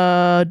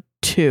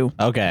 2.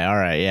 Okay, all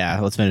right, yeah.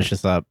 Let's finish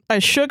this up. I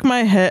shook my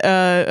head.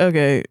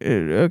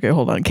 Okay,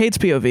 hold on. Kate's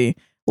POV.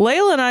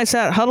 Layla and I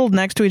sat huddled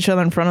next to each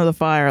other in front of the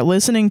fire,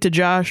 listening to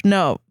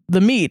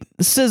the meat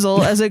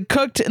sizzle as it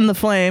cooked in the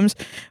flames.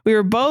 We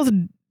were both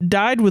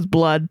dyed with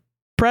blood,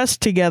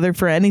 pressed together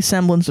for any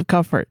semblance of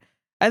comfort.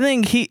 I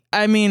think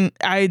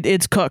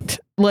it's cooked,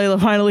 Layla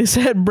finally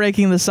said,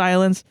 breaking the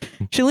silence.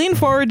 She leaned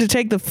forward to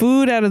take the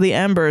food out of the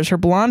embers, her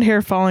blonde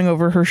hair falling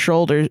over her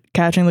shoulders,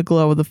 catching the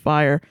glow of the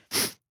fire.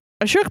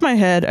 I shook my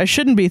head. I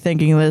shouldn't be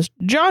thinking this.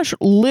 Josh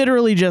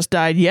literally just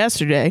died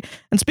yesterday.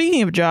 And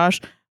speaking of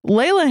Josh,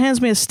 Layla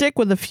hands me a stick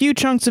with a few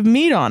chunks of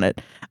meat on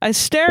it. I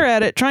stare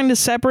at it, trying to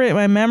separate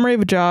my memory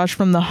of Josh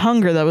from the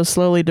hunger that was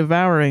slowly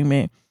devouring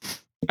me.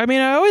 I mean,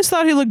 I always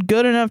thought he looked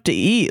good enough to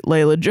eat,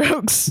 Layla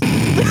jokes.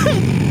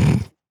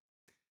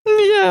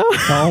 Yeah.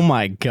 Oh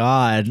my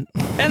God.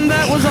 And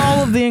that was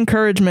all of the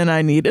encouragement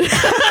I needed.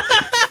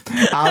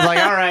 I was like,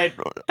 all right.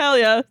 Hell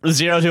yeah.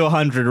 0 to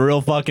 100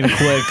 real fucking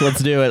quick.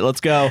 Let's do it. Let's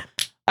go.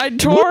 I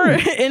tore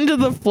into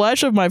the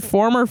flesh of my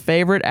former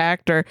favorite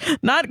actor,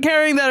 not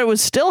caring that it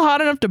was still hot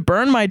enough to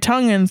burn my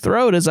tongue and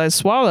throat as I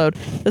swallowed.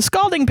 The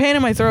scalding pain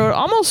in my throat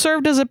almost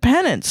served as a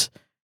penance.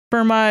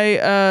 for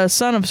my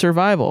son of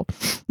survival.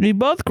 We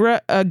both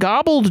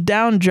gobbled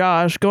down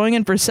Josh, going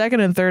in for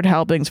second and third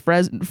helpings,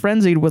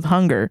 frenzied with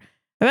hunger.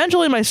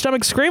 Eventually, my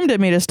stomach screamed at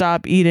me to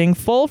stop eating,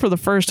 full for the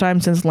first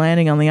time since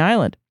landing on the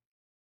island.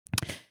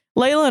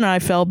 Layla and I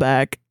fell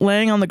back,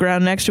 laying on the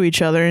ground next to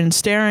each other and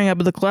staring up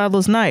at the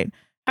cloudless night.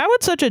 How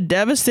would such a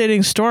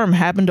devastating storm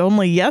happened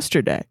only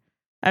yesterday?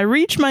 I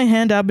reached my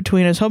hand out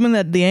between us, hoping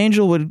that the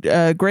angel would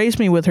grace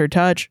me with her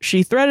touch.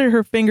 She threaded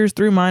her fingers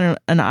through mine,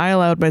 and I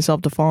allowed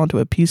myself to fall into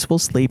a peaceful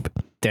sleep.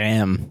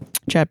 Damn.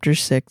 Chapter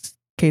 6,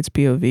 Kate's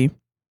POV.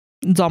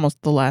 It's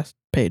almost the last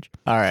page.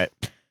 All right.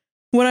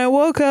 When I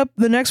woke up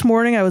the next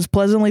morning, I was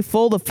pleasantly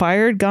full. The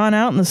fire had gone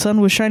out and the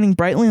sun was shining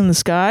brightly in the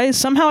sky.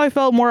 Somehow I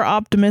felt more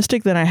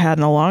optimistic than I had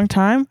in a long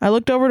time. I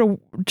looked over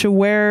to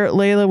where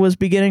Layla was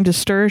beginning to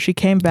stir. She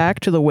came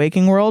back to the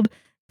waking world.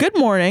 Good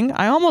morning.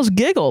 I almost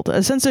giggled,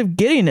 a sense of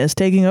giddiness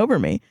taking over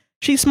me.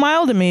 She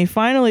smiled at me,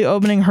 finally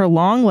opening her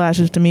long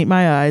lashes to meet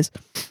my eyes.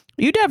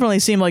 You definitely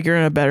seem like you're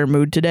in a better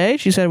mood today,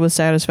 she said with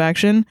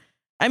satisfaction.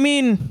 I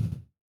mean,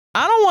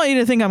 I don't want you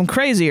to think I'm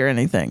crazy or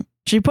anything.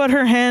 She put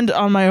her hand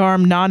on my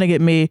arm, nodding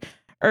at me,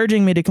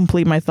 urging me to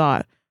complete my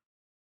thought.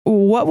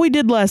 What we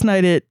did last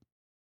night,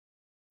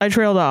 I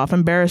trailed off,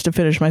 embarrassed to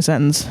finish my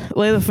sentence.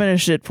 Layla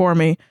finished it for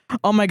me.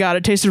 Oh my god,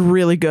 it tasted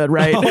really good,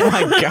 right? Oh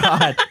my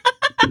god.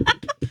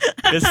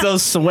 It's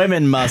those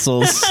swimming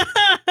muscles.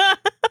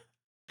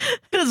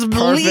 It's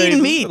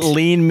lean meat.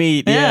 Lean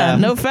meat, yeah.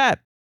 No fat.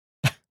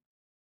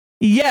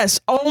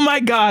 Yes. Oh my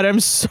god, I'm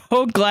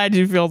so glad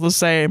you feel the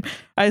same.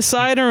 I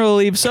sighed in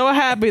relief, so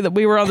happy that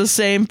we were on the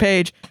same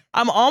page.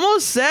 I'm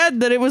almost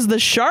sad that it was the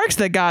sharks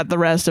that got the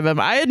rest of him.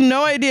 I had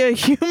no idea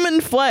human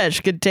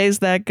flesh could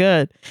taste that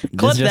good.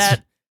 Clip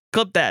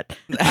that.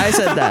 I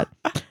said that.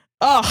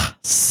 Ugh,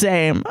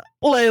 same.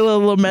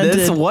 Layla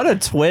lamented. What a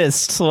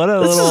twist. This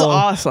is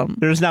awesome.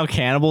 There's now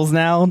cannibals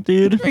now,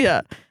 dude.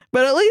 Yeah.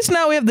 But at least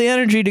now we have the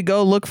energy to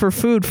go look for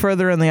food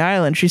further in the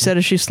island, she said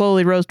as she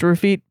slowly rose to her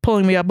feet,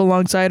 pulling me up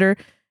alongside her.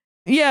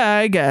 Yeah,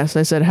 I guess,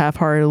 I said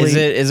half-heartedly.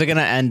 Is it going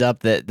to end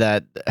up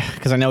that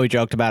because I know we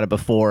joked about it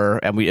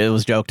before, and it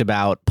was joked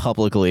about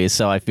publicly,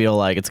 so I feel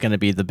like it's going to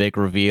be the big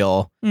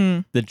reveal.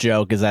 The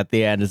joke is at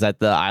the end is that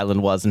the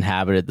island was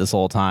inhabited this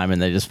whole time,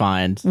 and they just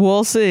find...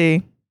 We'll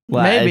see.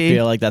 Well, maybe. I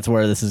feel like that's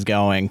where this is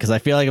going, because I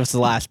feel like if it's the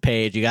last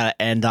page, you got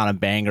to end on a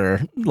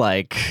banger,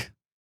 like...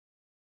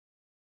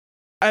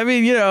 I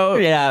mean,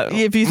 yeah.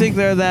 If you think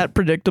they're that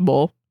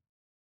predictable.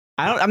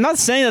 I'm not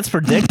saying that's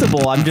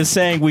predictable. I'm just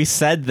saying we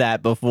said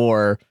that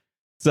before.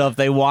 So if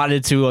they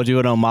wanted to do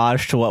an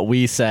homage to what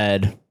we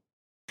said.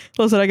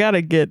 Listen, I got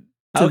to get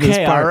to this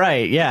part. All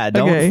right. Yeah.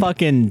 Don't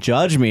fucking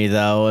judge me,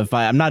 though.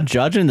 I'm not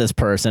judging this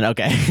person.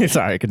 Okay.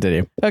 Sorry.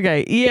 Continue.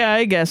 Okay. Yeah,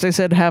 I guess I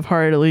said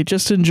half-heartedly,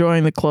 just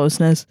enjoying the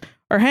closeness.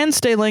 Our hands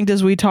stay linked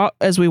as we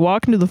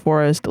walk into the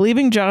forest,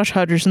 leaving Josh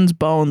Hutcherson's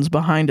bones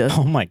behind us.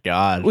 Oh my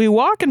god. We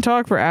walk and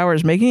talk for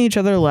hours, making each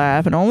other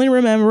laugh and only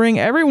remembering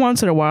every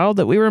once in a while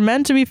that we were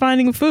meant to be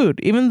finding food,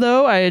 even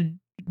though I had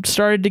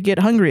started to get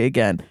hungry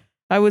again.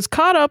 I was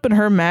caught up in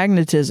her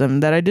magnetism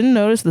that I didn't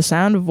notice the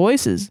sound of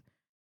voices.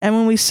 And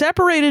when we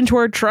separate into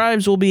our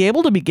tribes, we'll be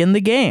able to begin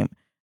the game.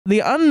 The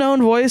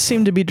unknown voice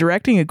seemed to be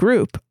directing a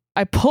group.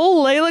 I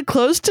pull Layla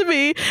close to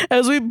me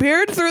as we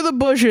peered through the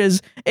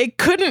bushes. It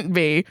couldn't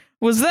be.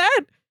 Was that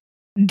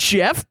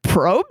Jeff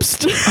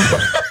Probst?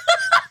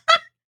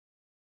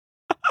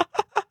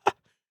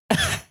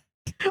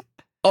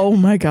 Oh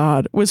my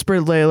god,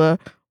 whispered Layla.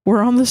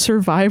 We're on the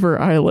Survivor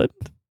Island.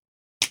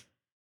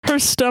 Her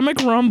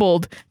stomach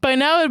rumbled. By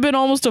now it had been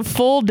almost a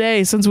full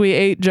day since we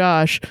ate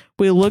Josh.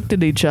 We looked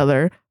at each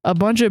other. A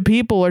bunch of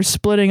people are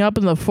splitting up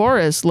in the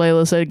forest,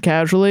 Layla said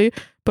casually,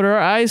 but her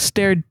eyes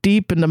stared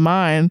deep into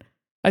mine.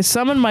 I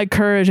summoned my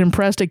courage and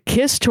pressed a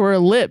kiss to her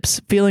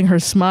lips, feeling her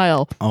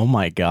smile. Oh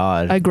my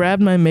god. I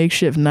grabbed my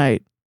makeshift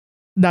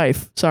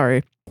knife.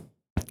 Sorry.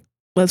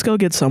 Let's go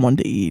get someone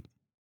to eat.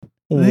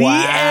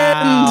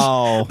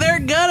 Wow. The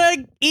end. They're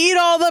gonna eat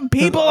all the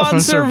people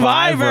on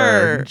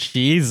Survivor.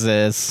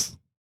 Jesus.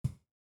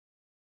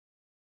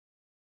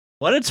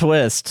 What a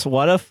twist.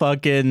 What a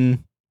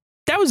fucking...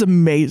 That was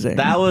amazing.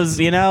 That was,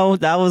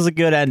 that was a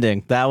good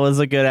ending. That was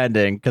a good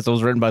ending because it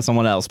was written by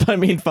someone else. But I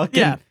mean,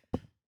 fucking... Yeah.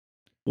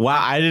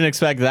 Wow, I didn't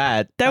expect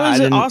that. That was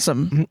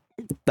awesome.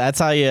 That's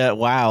how you...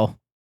 Wow.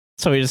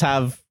 So we just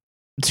have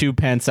two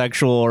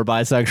pansexual or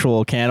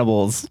bisexual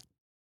cannibals.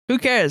 Who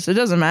cares? It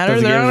doesn't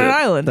matter. They're on an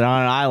island. They're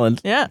on an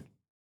island. Yeah.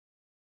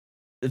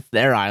 It's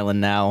their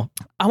island now.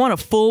 I want a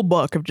full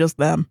book of just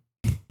them.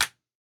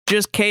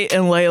 Just Kate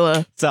and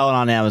Layla. Sell it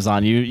on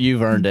Amazon.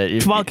 You've earned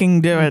it. Fucking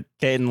do it.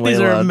 Kate and Layla. These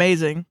are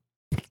amazing.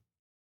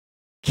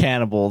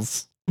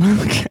 Cannibals.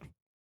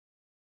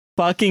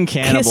 Fucking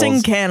cannibals.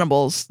 Kissing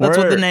cannibals. That's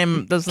what the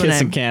name. That's the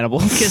Kissing name.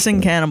 Cannibals.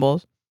 Kissing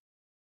cannibals.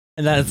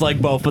 And then it's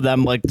like both of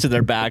them like to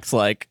their backs,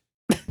 like,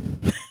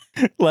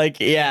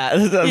 yeah.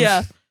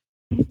 Yeah.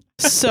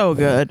 So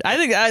good. I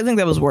think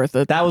that was worth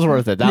it. That was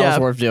worth it. That was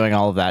worth doing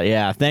all of that.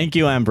 Yeah. Thank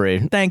you,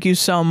 Embry. Thank you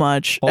so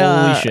much.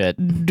 Holy shit.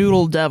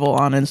 Doodle Devil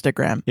on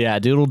Instagram. Yeah,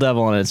 Doodle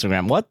Devil on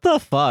Instagram. What the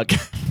fuck?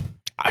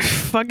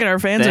 Fucking our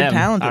fans are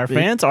talented. Our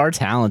fans are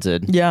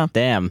talented. Yeah.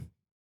 Damn.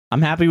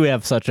 I'm happy we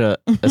have such a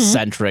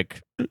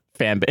eccentric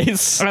fan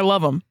base. I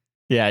love them.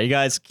 Yeah, you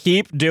guys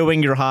keep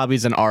doing your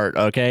hobbies and art,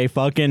 okay?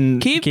 Fucking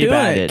keep doing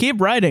at it.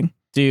 Keep writing.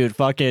 Dude,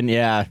 fucking,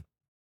 yeah.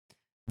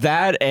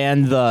 That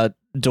and the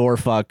door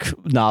fuck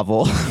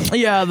novel.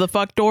 Yeah, the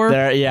fuck door.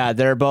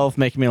 They're both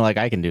making me like,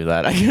 I can do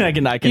that. I can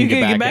get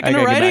back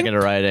into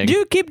writing.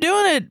 Dude, keep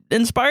doing it.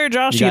 Inspire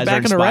Josh to get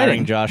back into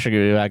writing. Josh to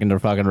get back into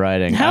fucking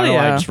writing. Hell I don't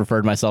know yeah. why I just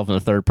referred myself in the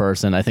third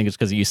person. I think it's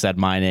because you said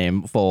my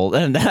name full.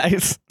 And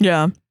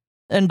yeah.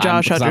 And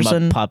Josh Hutcherson.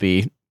 I'm a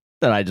puppy.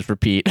 Then I just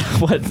repeat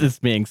what is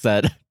being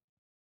said.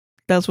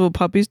 That's what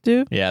puppies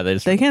do? Yeah,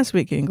 they can't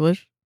speak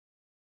English.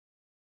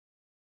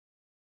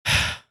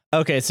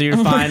 Okay, so you're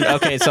fine.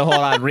 Okay, so hold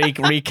on.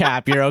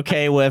 Recap. You're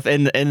okay with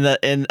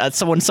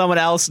so when someone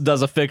else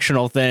does a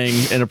fictional thing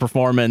in a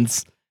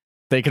performance,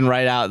 they can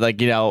write out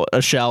like, you know,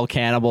 a shell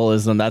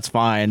cannibalism. That's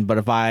fine. But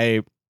if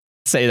I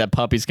say that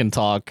puppies can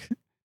talk,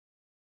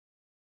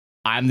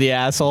 I'm the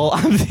asshole.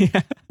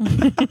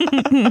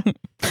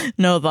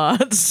 No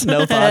thoughts.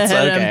 No thoughts.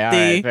 Okay, all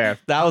right, fair.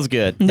 That was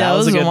good. That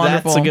was a good.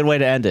 Wonderful. That's a good way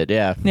to end it.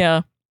 Yeah.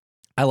 Yeah.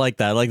 I like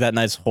that. I like that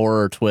nice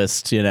horror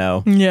twist. You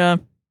know. Yeah.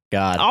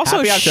 God.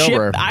 Also, Happy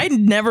October. I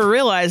never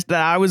realized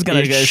that I was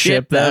gonna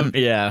ship them.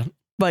 Yeah.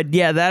 But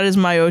yeah, that is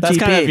my OTP. That's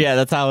kind of,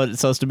 that's how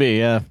it's supposed to be.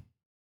 Yeah.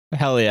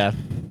 Hell yeah.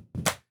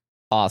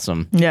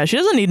 Awesome. Yeah, she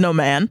doesn't need no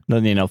man.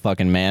 Doesn't need no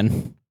fucking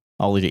man.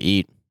 Only to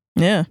eat.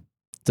 Yeah.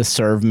 To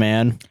serve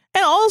man.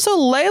 And also,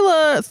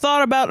 Layla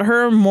thought about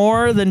her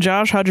more than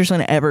Josh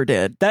Hutcherson ever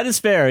did. That is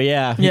fair.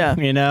 Yeah. Yeah.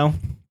 You know.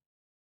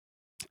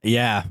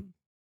 Yeah.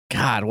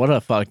 God, what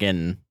a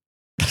fucking.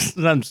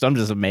 I'm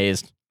just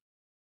amazed.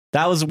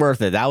 That was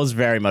worth it. That was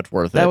very much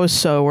worth it. That was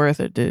so worth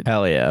it, dude.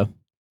 Hell yeah.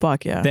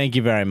 Fuck yeah. Thank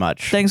you very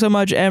much. Thanks so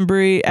much,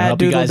 Embry, at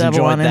Doodle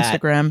Devil on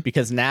Instagram.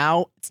 Because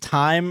now it's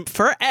time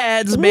for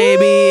ads,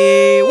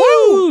 baby.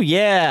 Woo!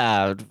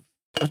 Yeah.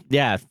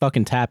 Yeah,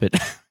 fucking tap it.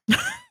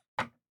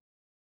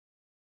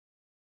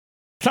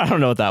 I don't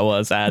know what that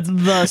was. Ads.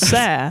 The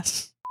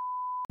sass.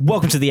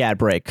 Welcome to the ad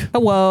break.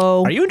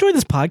 Hello. Are you enjoying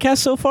this podcast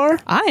so far?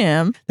 I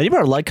am. Then you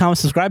better like, comment,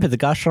 subscribe, hit the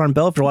gosh darn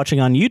bell if you're watching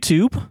on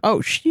YouTube.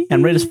 Oh, shit.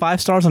 And rate us 5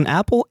 stars on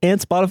Apple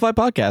and Spotify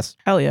podcasts.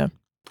 Hell yeah.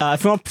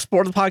 If you want to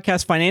support the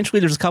podcast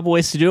financially, there's a couple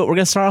ways to do it. We're going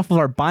to start off with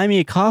our Buy Me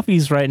a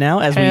Coffees right now,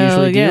 as we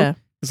usually do.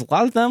 Because a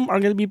lot of them are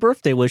going to be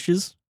birthday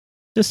wishes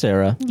to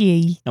Sarah.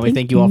 Yay. And we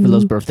thank you all for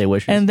those birthday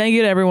wishes. And thank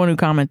you to everyone who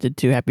commented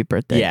too. Happy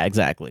birthday. Yeah,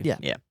 exactly.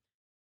 Yeah.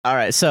 All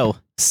right, so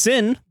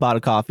Sin bought a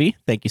coffee.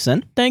 Thank you,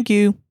 Sin. Thank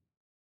you.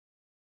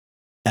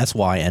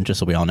 S-Y-N, just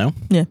so we all know.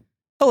 Yeah.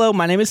 Hello,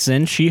 my name is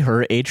Sin, she,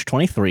 her, age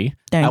 23.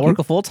 I work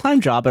a full-time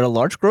job at a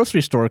large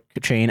grocery store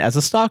chain as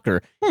a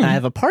stalker. And I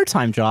have a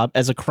part-time job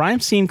as a crime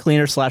scene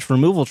cleaner /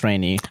 removal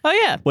trainee. Oh,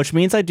 yeah. Which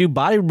means I do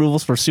body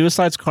removals for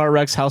suicides, car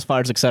wrecks, house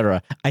fires,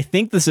 etc. I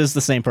think this is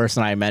the same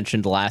person I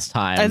mentioned last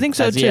time. I think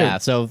so, too. Yeah,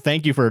 so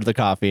thank you for the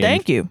coffee.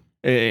 Thank you.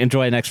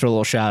 Enjoy an extra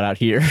little shout-out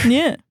here.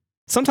 Yeah.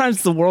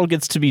 Sometimes the world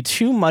gets to be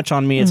too much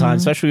on me at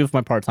times, especially with my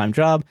part-time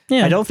job.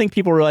 Yeah. I don't think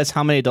people realize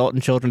how many adult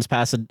and children's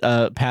pass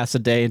a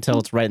day until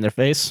it's right in their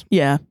face.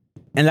 Yeah.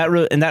 And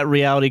that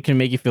reality can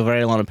make you feel very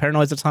alone and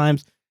paranoid at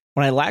times.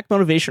 When I lack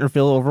motivation or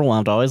feel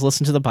overwhelmed, I always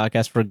listen to the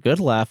podcast for a good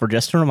laugh or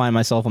just to remind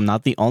myself I'm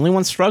not the only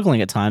one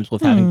struggling at times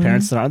with having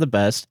parents that aren't the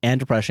best and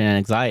depression and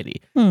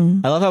anxiety.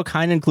 I love how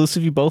kind and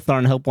inclusive you both are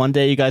and hope one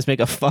day you guys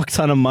make a fuck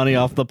ton of money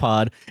off the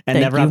pod and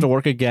never have to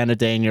work again a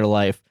day in your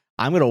life.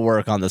 I'm going to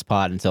work on this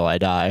pod until I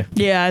die.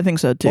 Yeah, I think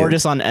so too. Or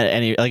just on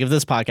any, like if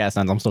this podcast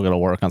ends, I'm still going to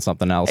work on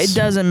something else. It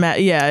doesn't matter.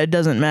 Yeah, it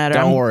doesn't matter.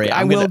 Don't worry.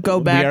 I will go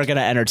back. We are going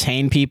to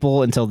entertain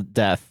people until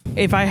death.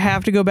 If I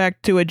have to go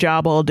back to a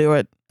job, I'll do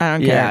it. I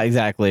don't care. Yeah,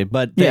 exactly.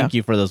 But thank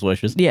you for those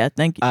wishes. Yeah,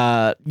 thank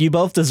you. You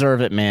both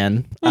deserve it,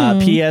 man.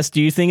 P.S.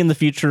 Do you think in the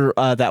future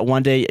that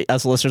one day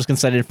us listeners can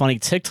send in funny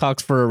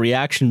TikToks for a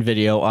reaction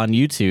video on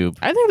YouTube?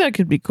 I think that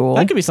could be cool.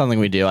 That could be something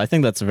we do. I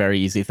think that's a very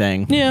easy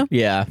thing. Yeah.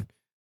 Yeah.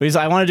 Because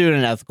I want to do it in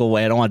an ethical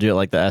way. I don't want to do it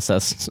like the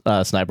SS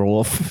Sniper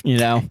Wolf, you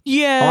know?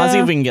 Yeah. I want to see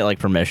if we can get like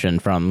permission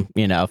from,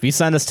 you know, if you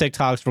send us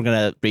TikToks, we're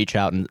going to reach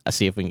out and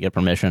see if we can get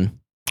permission.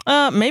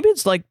 Maybe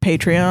it's like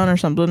Patreon or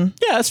something.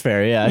 Yeah, that's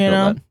fair. Yeah,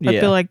 I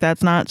feel like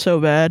that's not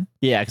so bad.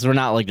 Yeah, because we're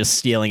not like just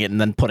stealing it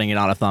and then putting it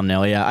on a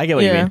thumbnail. Yeah, I get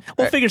what you mean.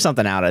 We'll figure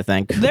something out, I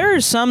think. There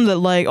are some that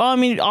like, all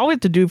we have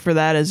to do for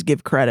that is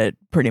give credit,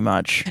 pretty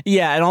much.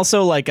 Yeah, and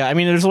also like,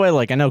 there's a way,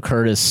 like, I know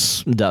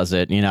Curtis does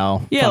it, you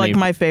know? Yeah, funny. Like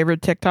my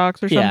favorite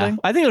TikToks or something. Yeah,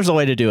 I think there's a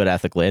way to do it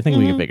ethically. I think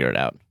we can figure it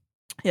out.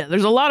 Yeah,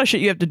 there's a lot of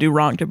shit you have to do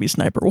wrong to be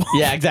Sniper Wolf.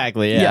 Yeah,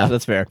 exactly. Yeah,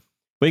 that's fair.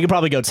 We could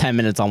probably go 10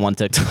 minutes on one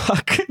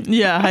TikTok.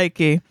 Yeah, high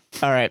key.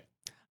 All right.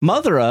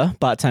 Mothera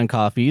bought 10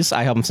 coffees.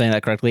 I hope I'm saying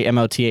that correctly.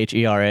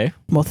 Mothera.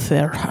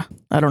 Mothera.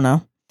 I don't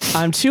know.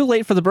 I'm too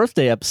late for the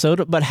birthday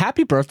episode, but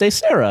happy birthday,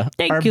 Sarah.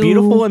 Thank our you.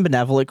 Beautiful and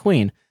benevolent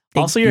queen.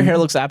 Thank your hair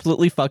looks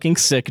absolutely fucking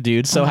sick,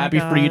 dude. So happy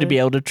for you to be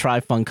able to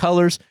try fun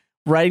colors.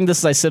 Writing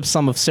this as I sip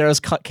some of Sarah's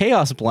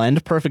Chaos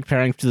blend. Perfect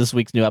pairing to this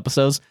week's new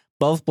episodes.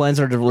 Both blends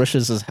are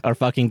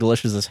fucking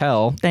delicious as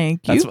hell.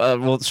 Thank you.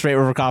 That's Straight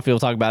River Coffee. We'll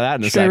talk about that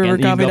in a second.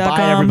 StraightRiverCoffee.com.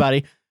 Bye,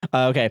 everybody.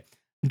 Okay.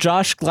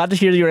 Josh, glad to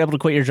hear that you're able to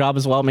quit your job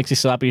as well. It makes me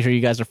so happy to hear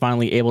you guys are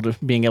finally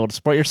being able to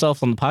support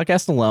yourself on the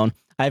podcast alone.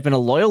 I've been a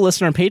loyal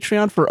listener on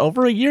Patreon for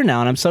over a year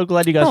now, and I'm so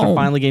glad you guys are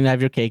finally getting to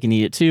have your cake and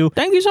eat it too.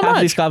 Thank you so half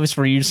much. These copies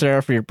for you,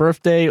 Sarah, for your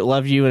birthday.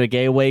 Love you in a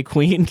gay way,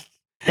 Queen.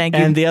 Thank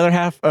you. And the other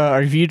half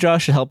are you,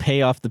 Josh, to help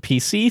pay off the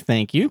PC.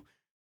 Thank you.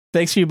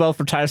 Thanks to you both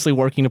for tirelessly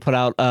working to put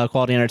out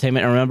quality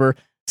entertainment. And remember,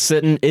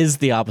 sitting is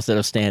the opposite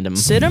of stand'em.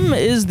 Sit'em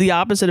is the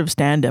opposite of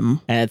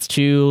stand'em. And it's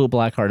 2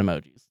 black heart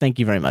emojis. Thank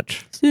you very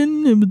much.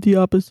 Sitting is the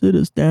opposite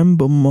of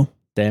stand'em.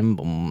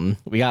 Damn.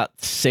 We got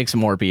 6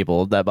 more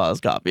people that bought us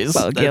copies.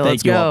 Okay,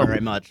 Thank you all very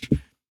much.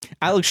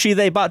 Alex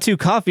She bought 2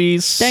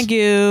 coffees. Thank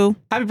you.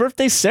 Happy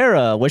birthday,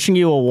 Sarah. Wishing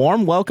you a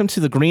warm welcome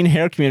to the green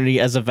hair community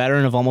as a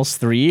veteran of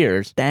almost 3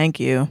 years. Thank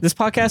you. This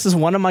podcast is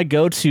one of my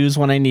go-tos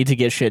when I need to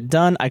get shit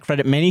done. I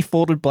credit many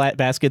folded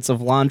baskets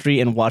of laundry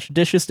and washed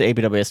dishes to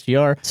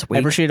ABWSTR. Sweet. I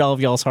appreciate all of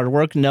y'all's hard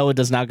work. No, it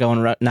does not go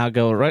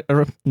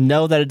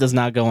know that it does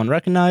not go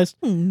unrecognized.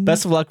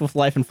 Best of luck with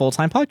life and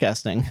full-time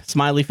podcasting.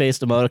 Smiley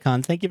faced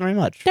emoticon. Thank you very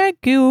much. Thank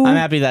you. I'm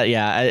happy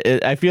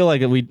that I feel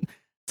like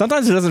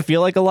sometimes it doesn't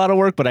feel like a lot of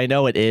work, but I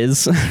know it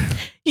is.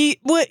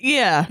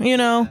 Yeah,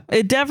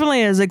 it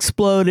definitely has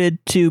exploded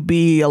to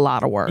be a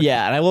lot of work.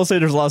 Yeah, and I will say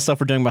there's a lot of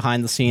stuff we're doing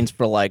behind the scenes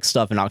for like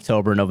stuff in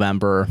October,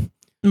 November.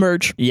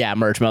 Merch. Yeah,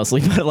 merch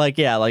mostly. But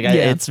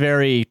it's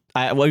very...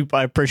 I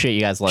appreciate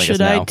you guys letting us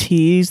know. Should I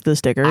tease the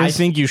stickers? I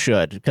think you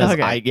should. Because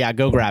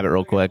go grab it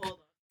real quick.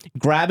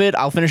 Grab it.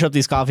 I'll finish up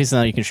these coffees and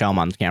then you can show them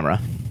on the camera.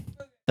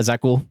 Is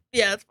that cool?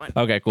 Yeah, that's fine.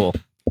 Okay, cool.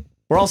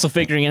 We're also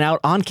figuring it out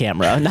on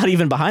camera, not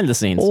even behind the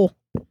scenes. Oh.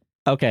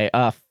 Okay,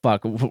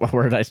 fuck.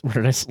 Where did I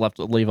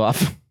leave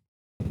off?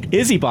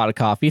 Izzy bought a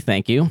coffee,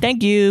 thank you.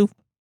 Thank you.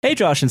 Hey,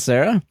 Josh and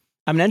Sarah.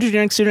 I'm an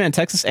engineering student at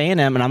Texas A&M,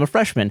 and I'm a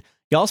freshman.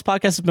 Y'all's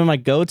podcast has been my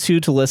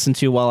go-to to listen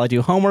to while I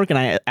do homework, and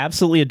I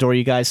absolutely adore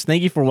you guys.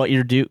 Thank you for what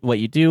you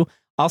do.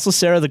 Also,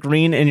 Sarah, the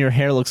green in your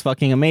hair looks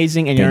fucking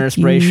amazing, and you're an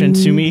inspiration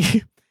to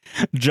me.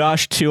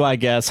 Josh, too, I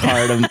guess.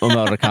 Hard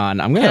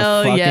emoticon. I'm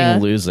gonna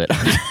lose it.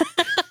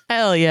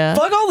 Hell yeah.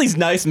 Fuck all these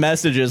nice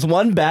messages.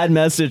 One bad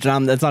message,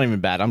 and that's not even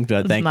bad. I'm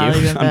good. Thank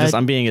you.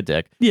 I'm being a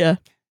dick. Yeah.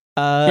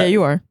 Yeah,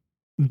 you are.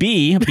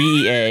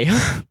 B-E-A.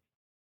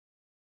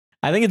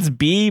 I think it's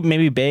B,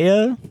 maybe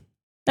Bea.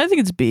 I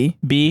think it's B.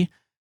 B.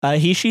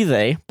 He, she,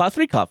 they. Bought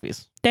 3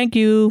 coffees. Thank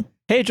you.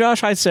 Hey,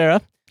 Josh. Hi, Sarah.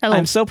 Hello.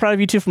 I'm so proud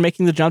of you two for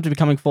making the jump to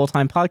becoming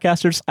full-time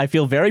podcasters. I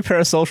feel very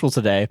parasocial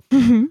today.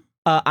 Mm-hmm.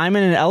 I'm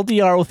in an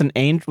LDR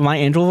with my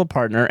angel of a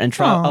partner and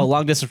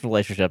long distance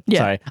relationship. Yeah.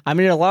 Sorry, I'm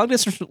in a long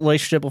distance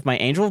relationship with my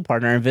angel of a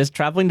partner and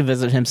traveling to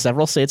visit him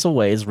several states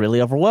away is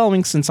really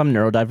overwhelming since I'm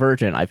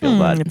neurodivergent. I feel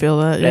that. I feel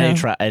that.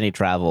 Yeah. Any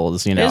travel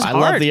is, It's I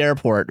hard. love the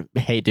airport.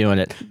 Hate doing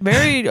it.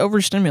 Very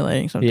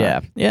overstimulating sometimes.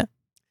 Yeah. Yeah.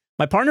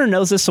 My partner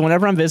knows this, so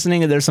whenever I'm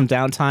visiting and there's some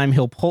downtime,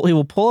 he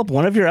will pull up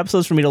one of your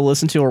episodes for me to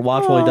listen to or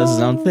watch while he does his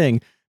own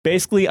thing.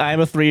 Basically, I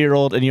am a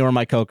 3-year-old and you are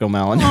my Coco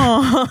Melon.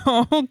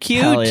 Oh,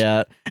 cute. Hell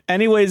yeah.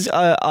 Anyways,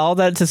 all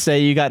that to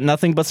say, you got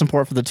nothing but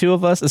support for the two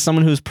of us. As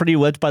someone who's pretty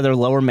whipped by their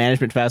lower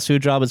management fast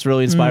food job, it's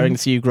really inspiring to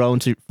see you grow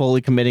into fully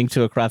committing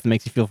to a craft that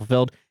makes you feel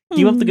fulfilled.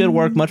 Keep up the good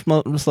work. Much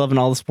love and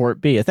all the support.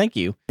 Bea, thank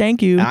you.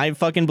 Thank you. And I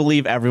fucking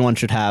believe everyone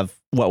should have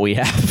what we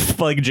have.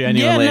 Like,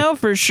 genuinely. Yeah, no,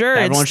 for sure.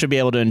 Everyone should be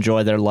able to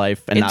enjoy their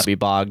life and not be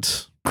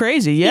bogged.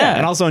 Crazy, yeah.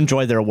 And also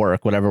enjoy their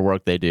work, whatever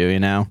work they do,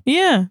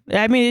 Yeah.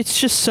 I mean,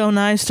 it's just so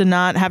nice to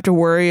not have to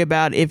worry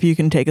about if you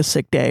can take a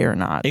sick day or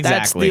not. Exactly.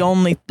 That's the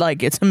only,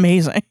 it's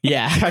amazing.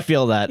 Yeah, I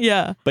feel that.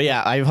 Yeah. But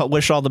yeah, I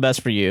wish all the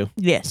best for you.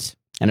 Yes.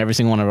 And every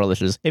single one of our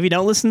listeners. If you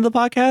don't listen to the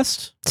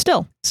podcast,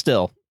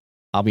 still,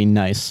 I'll be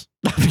nice.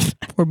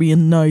 We're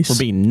being nice. We're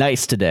being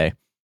nice today.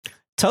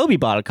 Toby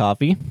bought a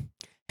coffee.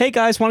 Hey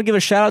guys, want to give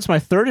a shout out to my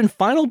 3rd and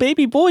final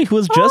baby boy who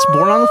was just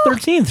born on the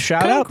 13th.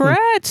 Shout out.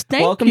 Congrats.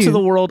 Thank you. Welcome to the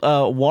world,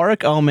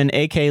 Warwick Omen,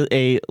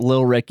 aka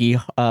Lil Ricky,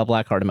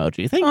 black heart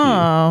emoji. Thank you.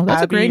 Oh,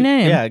 that's a great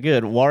name. Yeah,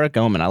 good. Warwick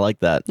Omen. I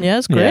like that. Yeah,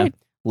 that's great. Yeah.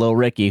 Lil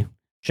Ricky.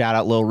 Shout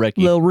out Lil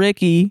Ricky. Lil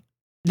Ricky.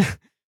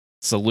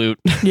 Salute.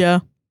 Yeah.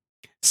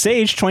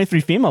 Sage,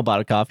 23 female,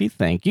 bought a coffee.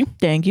 Thank you.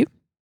 Thank you.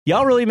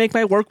 Y'all really make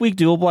my work week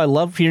doable. I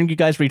love hearing you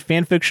guys read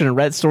fan fiction and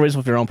Reddit stories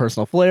with your own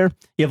personal flair.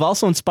 You have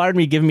also inspired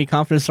me, giving me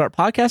confidence to start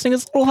podcasting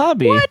as a little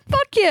hobby. What?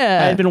 Fuck yeah.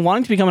 I had been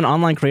wanting to become an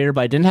online creator,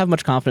 but I didn't have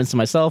much confidence in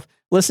myself.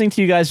 Listening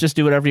to you guys just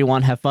do whatever you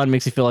want, have fun,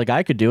 makes me feel like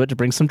I could do it to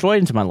bring some joy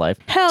into my life.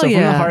 Hell so yeah.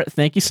 from the heart,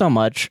 thank you so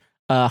much.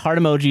 Heart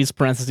emojis,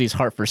 parentheses,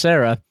 heart for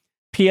Sarah.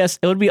 P.S.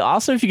 It would be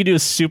awesome if you could do a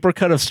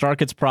supercut of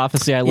Starkit's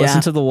Prophecy. I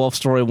listened to the Wolf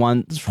Story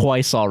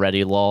twice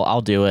already, lol.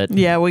 I'll do it.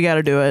 Yeah, we got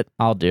to do it.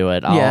 I'll do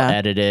it. I'll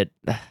edit it.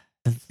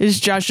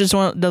 Josh just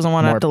doesn't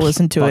want to have to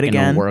listen to it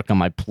again. Work on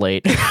my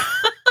plate.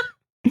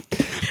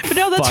 But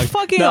no, that's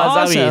fucking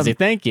awesome. That was easy.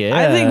 Thank you. Yeah.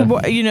 I think,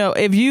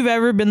 if you've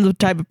ever been the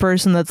type of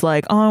person that's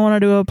like, oh, I want to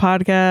do a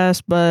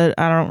podcast, but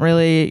I don't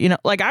really,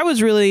 I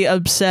was really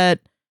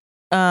upset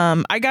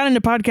I got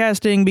into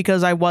podcasting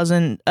because I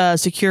wasn't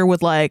secure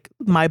with like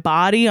my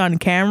body on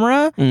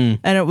camera, and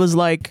it was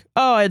like,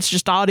 oh, it's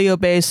just audio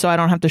based, so I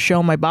don't have to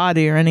show my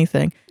body or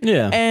anything.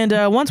 Yeah. And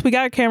once we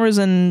got cameras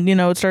and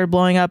it started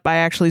blowing up, I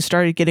actually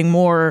started getting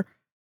more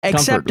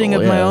accepting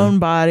of my own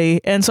body,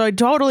 and so I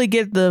totally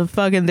get the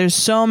fucking. There's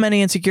so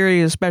many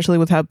insecurities, especially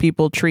with how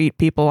people treat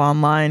people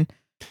online.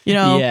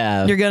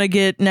 You're gonna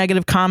get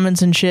negative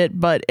comments and shit,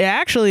 but it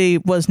actually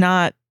was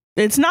not.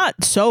 It's not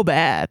so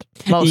bad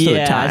most of the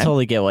time. Yeah, I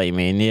totally get what you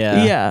mean.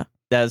 Yeah. Yeah.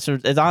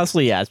 It's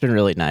honestly, it's been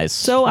really nice.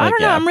 So I don't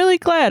know. I'm really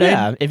glad.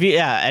 Yeah.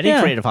 Any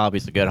creative hobby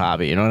is a good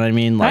hobby. You know what I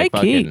mean? Like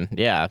fucking,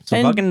 yeah. So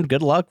and fucking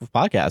good luck with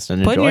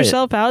podcasting. Putting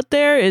yourself out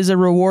there is a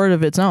reward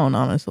of its own,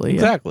 honestly.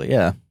 Exactly.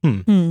 Yeah.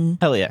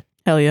 Hell yeah.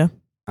 Hell yeah.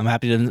 I'm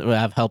happy to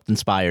have helped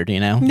inspired,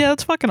 Yeah,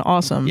 that's fucking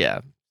awesome. Yeah.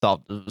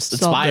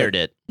 Inspired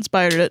it.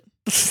 Inspired it.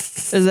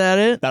 Is that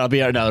it? That'll be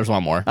no, there's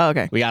one more. Oh,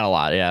 okay. We got a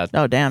lot, yeah.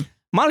 Oh, damn.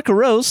 Monica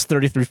Rose,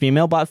 33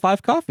 female, bought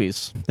 5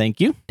 coffees. Thank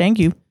you. Thank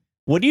you.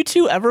 Would you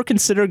two ever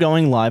consider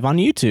going live on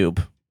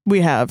YouTube? We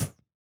have.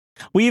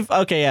 So we've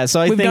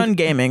done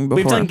gaming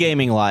before. We've done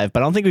gaming live,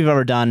 but I don't think we've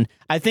ever done.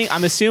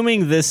 I'm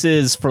assuming this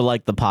is for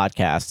like the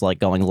podcast, like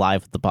going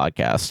live with the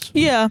podcast.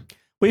 Yeah.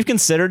 We've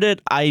considered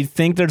it. I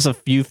think there's a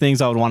few things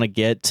I would want to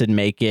get to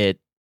make it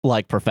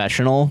like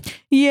professional.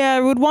 Yeah, I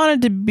would want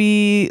it to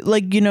be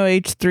like,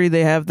 H3,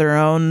 they have their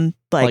own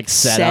like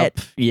setup.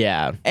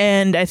 Yeah.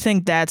 And I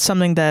think that's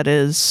something that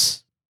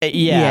is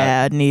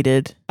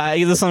needed.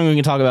 This is something we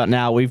can talk about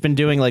now. We've been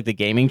doing like the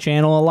gaming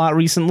channel a lot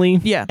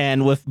recently. Yeah.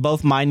 And with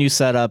both my new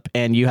setup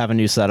and you have a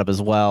new setup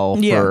as well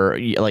for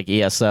like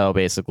ESO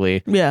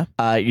basically. Yeah.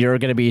 You're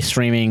going to be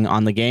streaming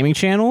on the gaming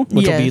channel,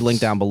 which will be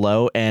linked down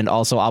below. And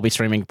also I'll be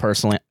streaming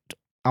personally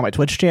on my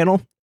Twitch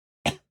channel.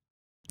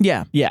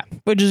 Yeah. Yeah.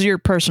 Which is your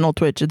personal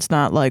Twitch. It's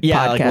not like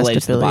podcast like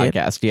related affiliate. To the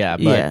podcast.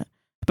 Yeah.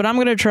 But I'm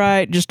going to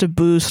try just to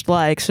boost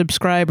like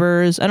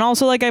subscribers. And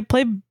also like I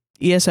play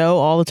ESO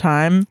all the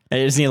time.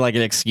 I just need like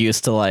an excuse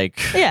to like.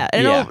 Yeah.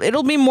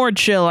 It'll be more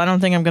chill. I don't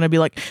think I'm going to be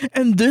like,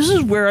 and this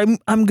is where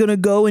I'm going to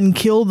go and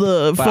kill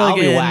the but fucking. I'll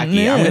be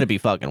wacky. Yeah. I'm going to be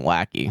fucking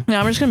wacky. Yeah.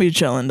 I'm just going to be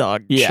chilling,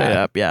 dog. Yeah. Straight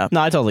up. Yeah.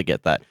 No, I totally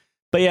get that.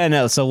 But yeah,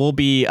 no, so we'll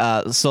be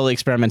slowly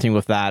experimenting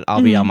with that.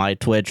 I'll be on my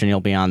Twitch and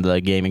you'll be on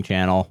the gaming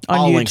channel.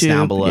 All YouTube, links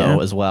down below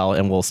as well,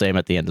 and we'll say them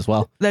at the end as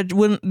well. That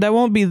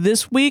won't be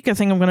this week. I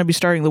think I'm going to be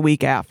starting the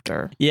week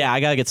after. Yeah,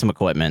 I got to get some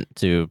equipment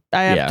to...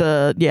 I have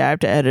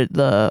to edit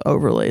the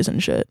overlays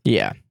and shit.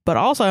 Yeah. But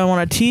also I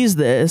want to tease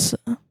this.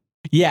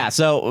 Yeah,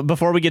 so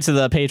before we get to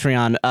the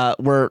Patreon,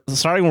 we're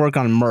starting work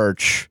on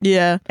merch.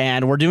 Yeah.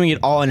 And we're doing it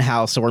all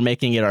in-house, so we're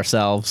making it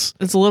ourselves.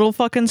 It's little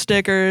fucking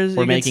stickers.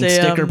 We're making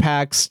sticker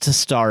packs to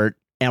start.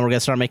 And we're going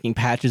to start making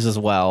patches as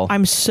well.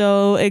 I'm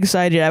so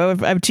excited.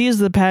 I've teased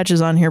the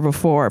patches on here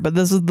before, but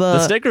this is the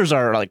stickers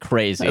are like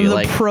crazy.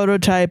 The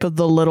prototype of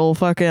the little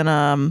fucking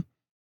of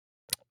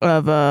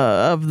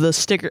the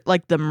sticker,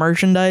 like the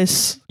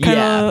merchandise kind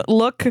of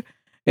look.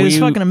 It was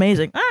fucking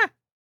amazing.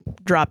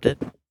 Dropped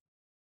it.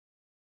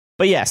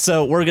 But yeah,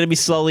 so we're going to be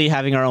slowly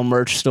having our own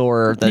merch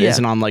store that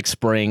isn't on like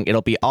Spring.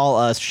 It'll be all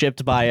us,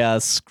 shipped by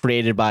us,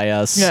 created by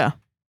us. Yeah.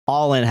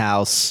 All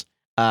in-house.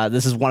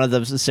 This is one of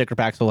the sticker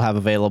packs we'll have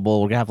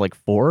available. We're going to have like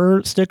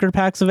 4 sticker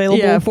packs available.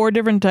 Yeah, 4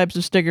 different types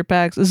of sticker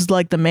packs. This is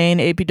like the main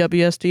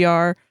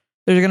APWSTR.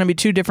 There's going to be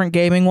 2 different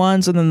gaming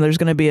ones, and then there's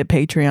going to be a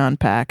Patreon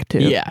pack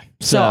too. Yeah.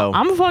 So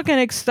I'm fucking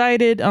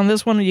excited. On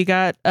this one, you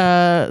got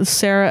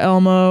Sarah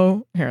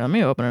Elmo. Here, let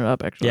me open it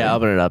up, actually. Yeah,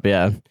 open it up,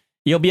 yeah.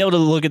 You'll be able to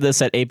look at this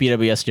at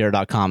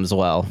apwstr.com as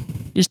well.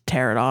 Just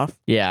tear it off.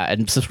 Yeah,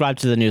 and subscribe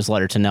to the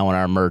newsletter to know when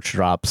our merch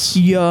drops.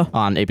 Yeah.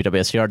 On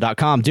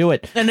apwstr.com. Do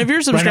it. And if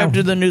you're subscribed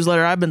to the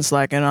newsletter, I've been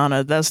slacking on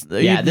it. This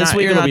week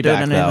it'll be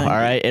back, though. All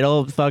right?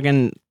 It'll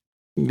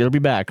be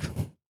back.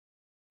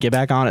 Get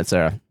back on it,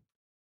 Sarah.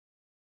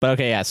 But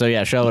okay, yeah, so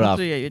yeah, show it off.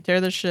 So yeah, you tear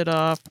this shit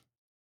off.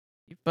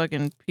 You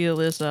fucking peel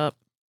this up.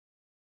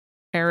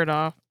 Tear it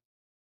off.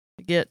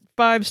 You get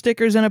 5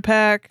 stickers in a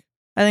pack.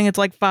 I think it's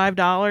like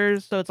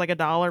 $5, so it's like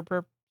 $1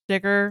 per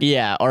sticker.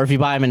 Yeah, or if you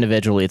buy them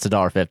individually, it's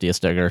 $1.50 a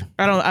sticker.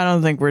 I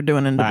don't think we're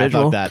doing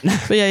individual. All right, fuck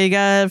that. But yeah, you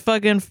got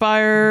fucking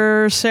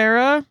Fire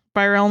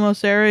Elmo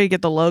Sarah. You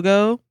get the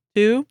logo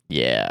too.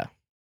 Yeah.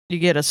 You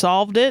get a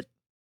Solved It.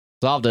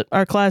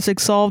 Our classic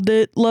Solved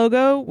It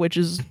logo, which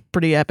is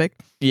pretty epic.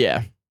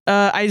 Yeah.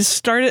 I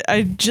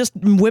just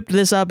whipped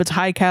this up. It's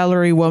High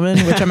Calorie Woman,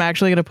 which I'm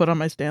actually gonna put on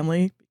my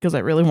Stanley because I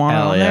really want it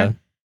on there.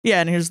 Yeah,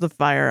 and here's the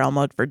Fire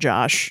Elmo for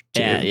Josh,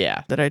 too,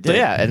 that I did. So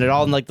yeah, and they're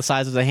all in like the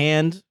size of the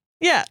hand.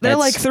 Yeah, they're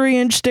like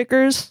 3-inch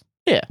stickers.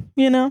 Yeah.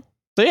 You know?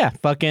 So yeah,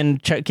 fucking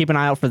keep an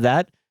eye out for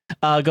that.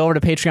 Go over to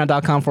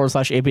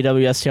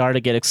patreon.com/APWSTR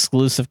to get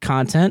exclusive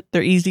content.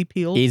 They're easy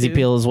peel.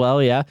 Peel as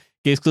well, yeah.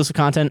 Get exclusive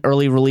content,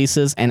 early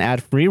releases, and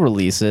ad-free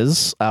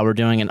releases. We're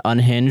doing an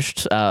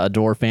unhinged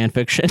door fan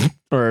fiction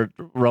or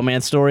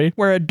romance story.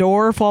 Where a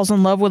door falls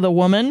in love with a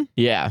woman.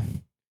 Yeah.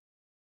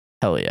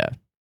 Hell yeah.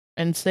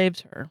 And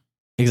saves her.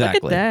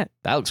 Exactly. Look at that.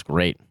 That looks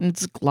great.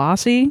 It's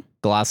glossy.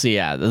 Glossy,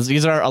 yeah.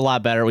 These are a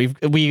lot better.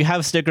 We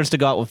have stickers to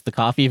go out with the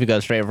coffee. If you go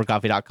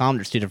straightovercoffee.com,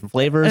 there's 2 different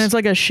flavors. And it's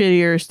like a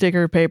shittier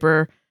sticker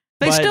paper.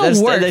 They still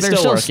work. They're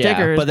still work,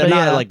 stickers, yeah. But they're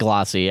not like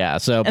glossy, yeah.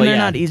 So, and they're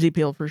not easy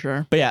peel for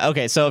sure. But yeah,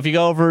 okay. So if you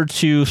go over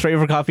to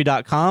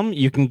straightovercoffee.com,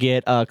 you can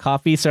get a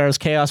coffee, Sarah's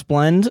Chaos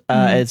Blend.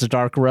 It's a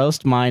dark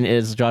roast. Mine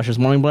is Josh's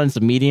Morning Blend. It's a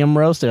medium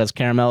roast. It has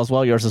caramel as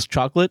well. Yours is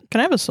chocolate.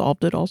 Can I have a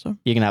salted also?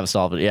 You can have a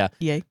salted, yeah.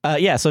 Yay.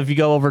 Yeah, so if you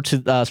go over to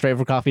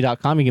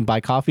straightovercoffee.com, you can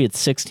buy coffee.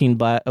 It's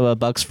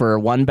 $16 for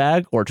one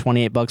bag or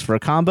 $28 for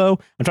a combo.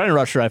 I'm trying to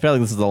rush through. I feel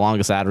like this is the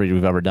longest ad read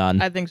we've ever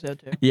done. I think so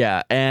too.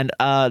 Yeah, and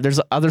there's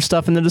other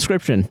stuff in the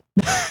description.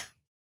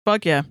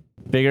 Fuck yeah.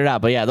 Figure it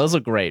out. But yeah, those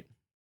look great.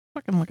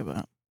 Fucking look at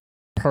that.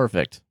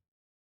 Perfect.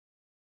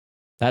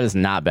 That is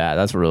not bad.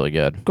 That's really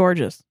good.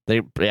 Gorgeous. They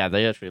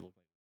actually look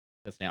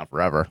like this down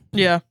forever.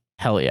 Yeah.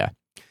 Hell yeah.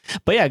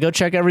 But yeah, go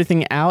check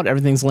everything out.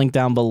 Everything's linked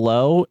down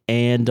below.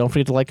 And don't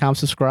forget to like, comment,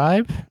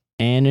 subscribe,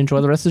 and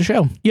enjoy the rest of the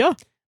show. Yeah.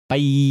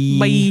 Bye.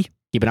 Bye.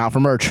 Keep an eye out for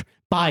merch.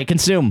 Bye.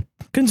 Consume.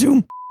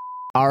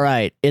 All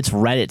right. It's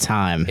Reddit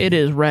time. It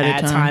is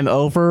Reddit time. Ad time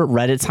over.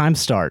 Reddit time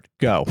start.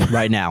 Go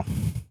right now.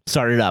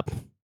 Start it up.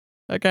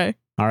 Okay.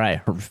 All right.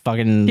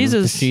 Fucking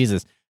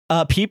Jesus.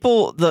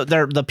 People,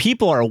 the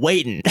people are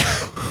waiting.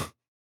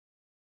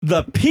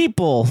 The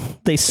people,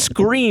 they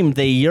scream,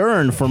 they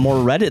yearn for more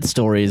Reddit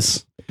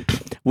stories.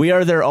 We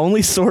are their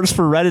only source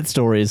for Reddit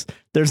stories.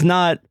 There's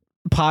not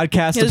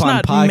podcast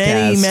upon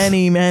podcast.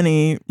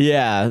 Many.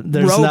 Yeah.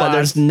 There's no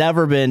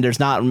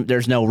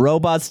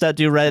robots that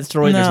do Reddit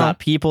stories. No. There's not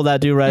people that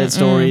do Reddit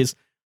stories.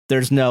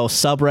 There's no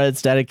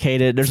subreddits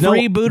dedicated. There's no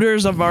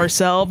freebooters of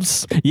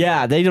ourselves.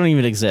 Yeah, they don't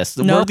even exist.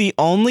 Nope. We're the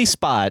only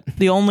spot.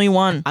 The only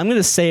one. I'm going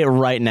to say it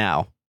right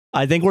now.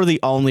 I think we're the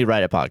only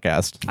Reddit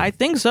podcast. I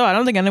think so. I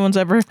don't think anyone's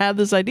ever had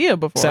this idea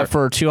before. Except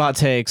for Two Hot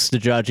Takes, The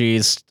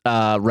Judgies,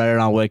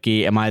 Reddit on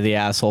Wiki, Am I the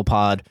Asshole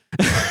Pod,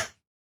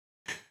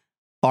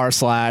 r/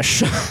 Crime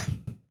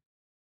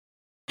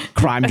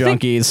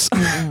Junkies.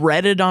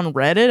 Reddit on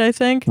Reddit, I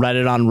think.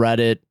 Reddit on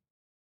Reddit,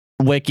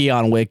 Wiki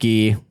on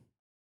Wiki.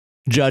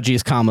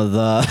 Judgies,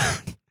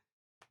 the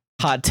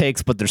Hot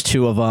Takes, but there's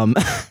 2 of them.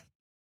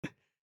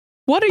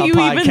 What are you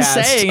even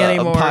saying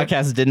anymore? A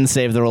podcast didn't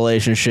save the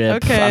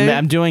relationship. Okay.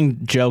 I'm doing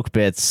joke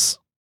bits.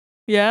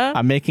 Yeah?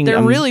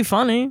 They're really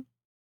funny. You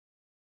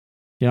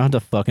don't have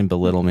to fucking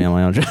belittle me on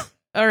my own joke.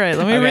 All right,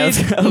 let me read.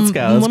 Let's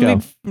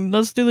go.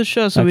 Let's do the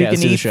show so we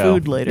can eat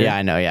food later. Yeah,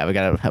 I know. Yeah, we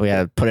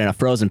gotta put in a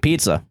frozen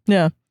pizza.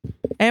 Yeah.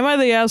 Am I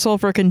the asshole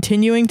for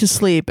continuing to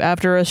sleep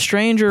after a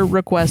stranger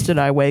requested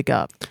I wake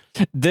up?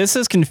 This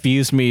has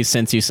confused me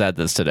since you said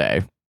this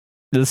today.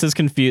 This is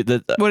confused.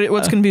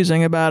 What's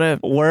confusing about it?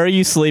 Where are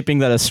you sleeping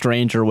that a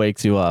stranger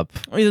wakes you up?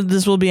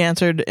 This will be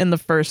answered in the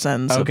first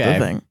sentence of the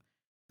thing.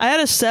 I had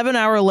a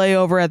 7-hour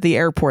layover at the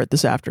airport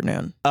this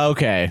afternoon.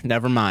 Okay,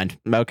 never mind.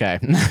 Okay,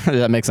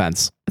 that makes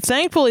sense.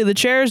 Thankfully, the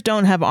chairs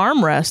don't have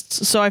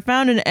armrests, so I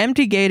found an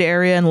empty gate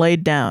area and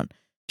laid down,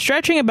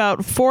 stretching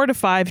about 4 to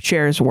 5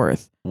 chairs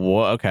worth.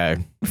 Whoa, okay.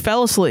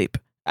 Fell asleep.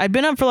 I'd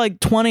been up for like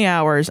 20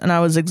 hours and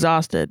I was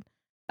exhausted.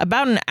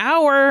 About an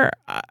hour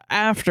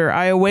after,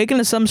 I awaken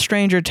to some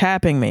stranger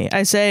tapping me.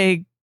 I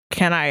say,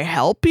 "Can I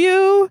help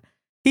you?"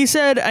 He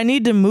said, "I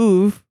need to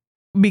move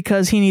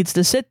because he needs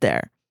to sit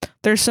there.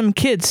 There's some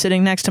kids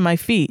sitting next to my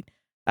feet."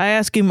 I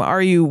ask him,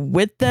 "Are you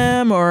with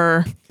them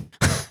or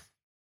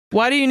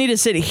why do you need to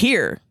sit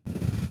here?"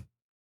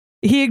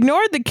 He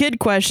ignored the kid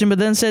question, but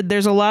then said,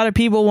 "There's a lot of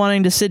people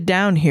wanting to sit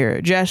down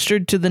here,"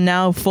 gestured to the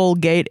now full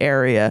gate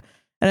area,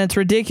 "and it's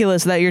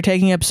ridiculous that you're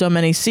taking up so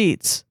many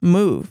seats.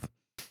 Move."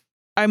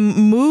 I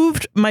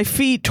moved my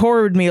feet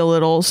toward me a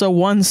little, so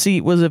one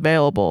seat was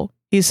available.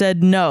 He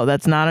said, "No,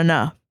 that's not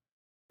enough."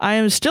 I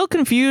am still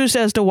confused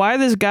as to why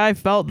this guy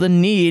felt the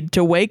need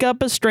to wake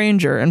up a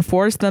stranger and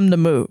force them to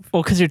move.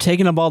 Well, because you're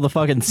taking up all the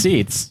fucking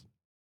seats.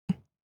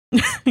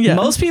 Yeah.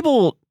 Most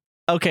people...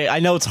 Okay, I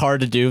know it's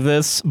hard to do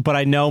this, but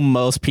I know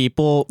most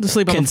people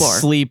sleep on the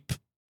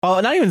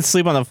floor. Not even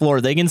sleep on the floor.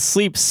 They can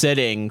sleep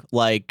sitting,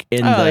 like,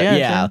 in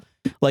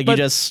Like, but you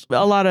just...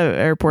 A lot of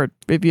airport,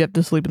 if you have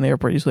to sleep in the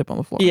airport, you sleep on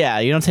the floor. Yeah,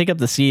 you don't take up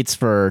the seats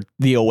for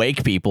the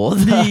awake people.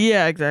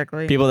 Yeah,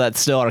 exactly. People that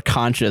still are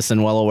conscious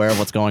and well aware of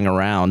what's going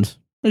around.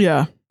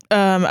 Yeah.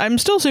 I'm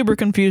still super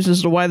confused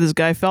as to why this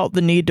guy felt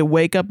the need to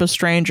wake up a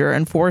stranger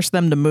and force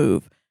them to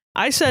move.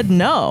 I said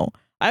no.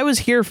 I was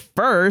here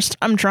first.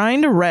 I'm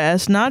trying to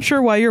rest. Not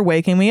sure why you're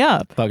waking me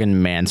up. Fucking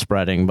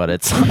manspreading, but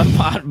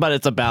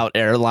it's about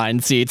airline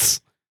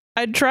seats.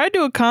 I tried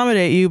to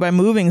accommodate you by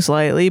moving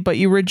slightly, but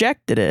you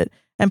rejected it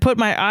and put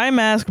my eye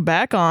mask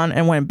back on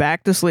and went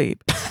back to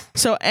sleep.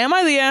 So am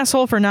I the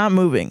asshole for not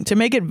moving? To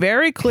make it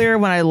very clear,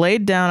 when I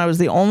laid down, I was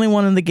the only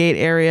one in the gate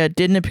area. It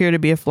didn't appear to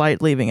be a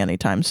flight leaving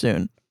anytime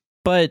soon.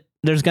 But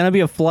there's going to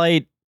be a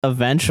flight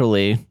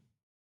eventually.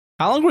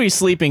 How long were you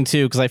sleeping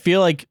too? Because I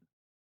feel like...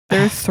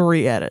 There are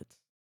 3 edits.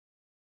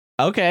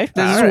 Okay.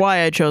 This is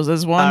why I chose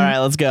this one. All right,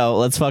 let's go.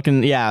 Let's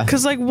fucking, yeah.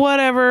 Because, like,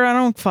 whatever, I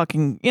don't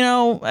fucking,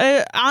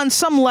 on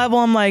some level,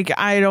 I'm like,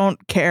 I don't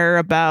care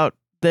about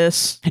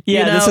this.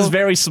 Yeah, this is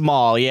very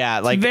small. Yeah,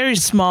 like it's very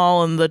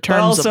small in the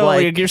terms also, of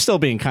like you're still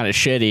being kind of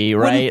shitty,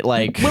 right?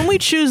 When we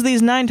choose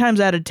these 9 times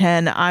out of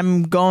 10,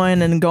 I'm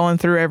going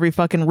through every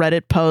fucking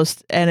Reddit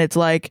post, and it's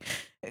like,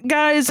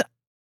 guys,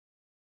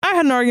 I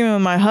had an argument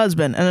with my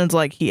husband, and it's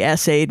like he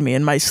essayed me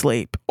in my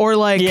sleep, or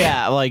like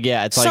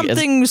it's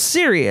something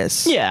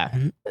serious. Yeah,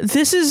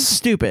 this is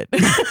stupid.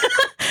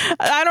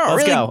 I don't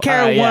really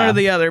care one or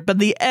the other, but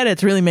the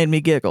edits really made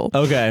me giggle.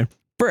 Okay.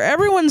 For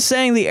everyone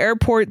saying the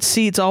airport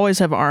seats always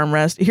have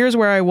armrest, here's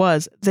where I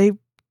was. They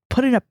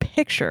put in a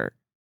picture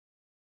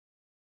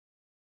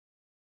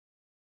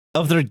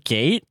of their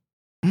gate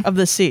of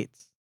the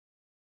seats.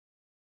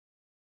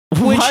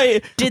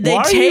 Did they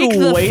take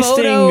the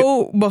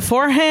photo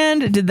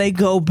beforehand? Did they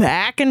go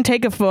back and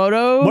take a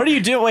photo? What are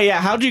you doing? Wait, yeah,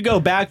 how'd you go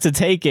back to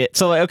take it?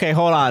 So, okay,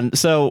 hold on.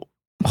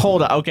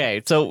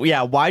 Okay, so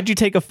yeah, why'd you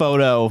take a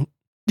photo?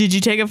 Did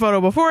you take a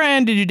photo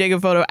beforehand? Did you take a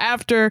photo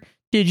after?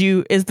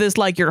 Is this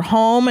like your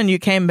home and you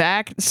came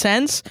back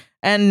since?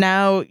 And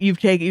now you've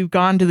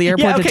gone to the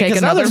airport to take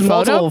another photo?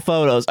 Multiple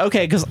photos.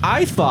 Okay, because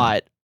I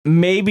thought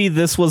maybe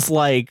this was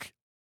like,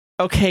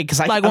 okay, because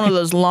one of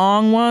those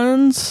long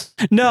ones.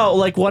 No,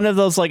 like one of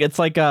those, like it's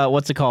like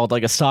what's it called,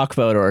 like a stock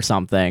photo or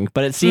something.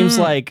 But it seems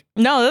like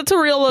no, that's a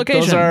real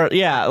location. Those are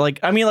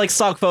like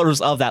stock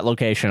photos of that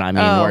location. I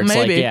mean, where it's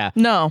maybe.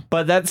 no,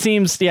 but that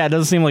seems it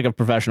doesn't seem like a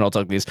professional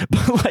took these,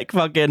 but like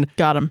fucking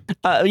got him.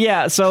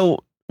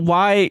 So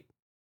why?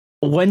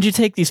 When did you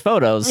take these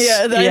photos? Yeah,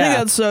 I think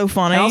that's so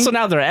funny. And also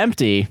now they're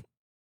empty.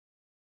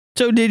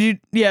 So did you?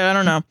 Yeah, I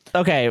don't know.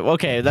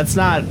 Okay, that's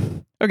not.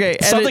 Okay,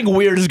 something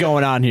weird is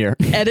going on here.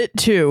 Edit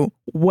 2.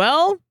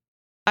 Well,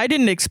 I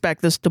didn't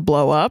expect this to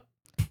blow up.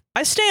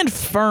 I stand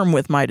firm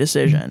with my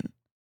decision.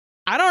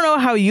 I don't know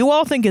how you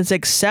all think it's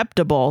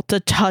acceptable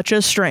to touch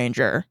a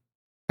stranger.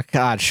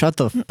 God, shut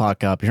the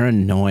fuck up. You're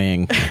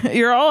annoying.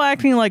 You're all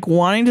acting like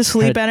wanting to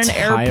sleep at an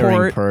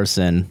airport.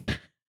 Person.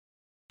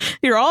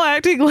 You're all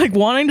acting like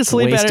wanting to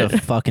sleep Waste at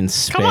of fucking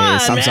space. Come on,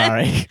 I'm man.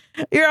 sorry.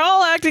 You're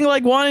all acting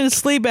like wanting to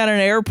sleep at an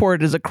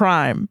airport is a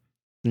crime.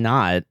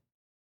 Not.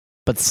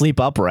 But sleep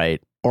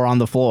upright or on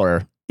the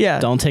floor. Yeah.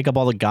 Don't take up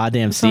all the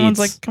goddamn Someone's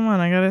seats. like, come on,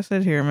 I gotta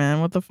sit here,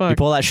 man. What the fuck? You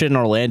pull that shit in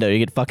Orlando, you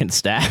get fucking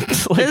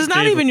stabbed. Like, it's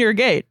not even your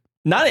gate.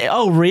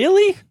 Oh,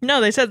 really? No,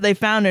 they said they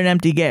found an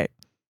empty gate.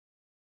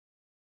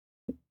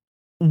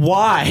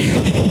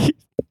 Why?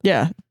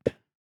 Yeah.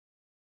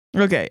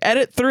 Okay,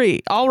 edit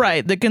 3. All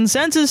right, the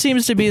consensus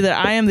seems to be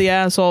that I am the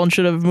asshole and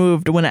should have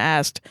moved when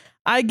asked.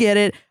 I get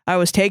it. I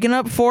was taking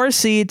up 4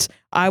 seats.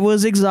 I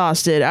was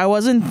exhausted. I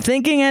wasn't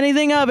thinking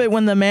anything of it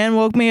when the man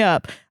woke me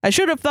up. I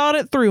should have thought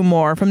it through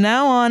more. From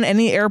now on,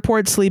 any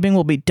airport sleeping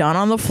will be done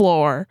on the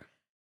floor.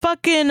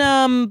 Fucking,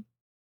 I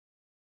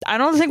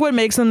don't think what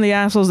makes them the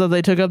assholes that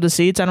they took up the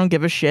seats. I don't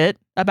give a shit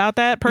about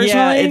that, personally.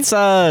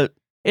 Yeah,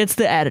 it's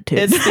the attitude.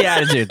 It's the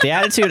attitude. The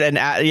attitude and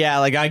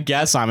like I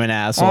guess I'm an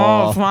asshole.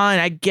 Oh, fine.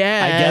 I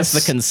guess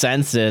the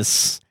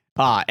consensus.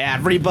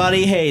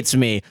 Everybody hates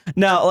me.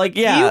 No, like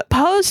you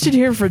posted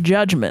here for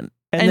judgment,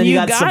 and then you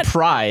got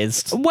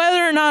surprised.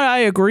 Whether or not I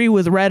agree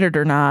with Reddit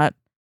or not,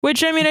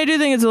 which I mean I do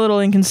think it's a little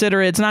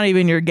inconsiderate. It's not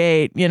even your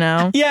gate, you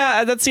know.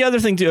 Yeah, that's the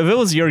other thing too. If it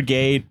was your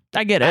gate,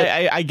 I get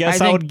it. I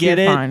guess I would get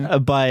it,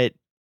 fine. But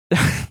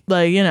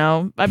like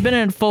I've been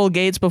in full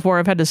gates before.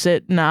 I've had to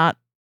sit not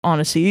on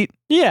a seat.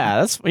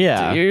 Yeah, so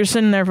you're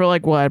sitting there for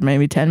like what,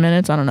 maybe 10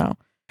 minutes? I don't know.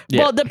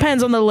 Yeah. Well, it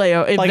depends on the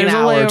layover. If like there's an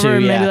a hour layover, or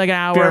two, maybe like an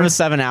hour. If you have a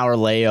 7-hour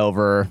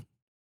layover,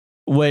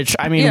 which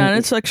I mean, yeah, and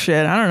it's like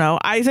shit. I don't know.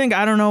 I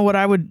don't know what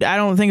I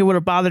don't think it would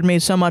have bothered me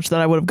so much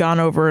that I would have gone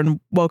over and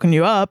woken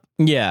you up.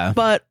 Yeah,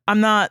 but I'm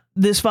not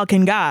this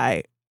fucking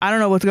guy. I don't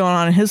know what's going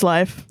on in his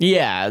life.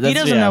 Yeah, he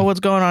doesn't know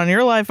what's going on in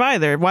your life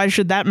either. Why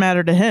should that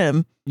matter to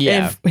him?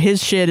 Yeah, if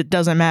his shit it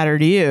doesn't matter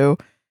to you.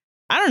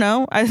 I don't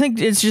know. I think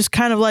it's just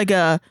kind of like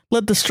a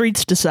let the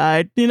streets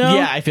decide, you know?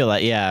 Yeah, I feel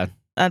that, yeah.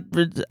 If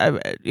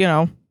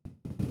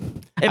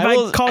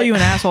I call you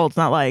an asshole, it's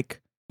not like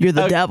you're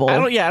the devil. I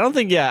don't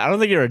think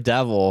you're a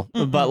devil.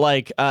 Mm-hmm. But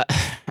like,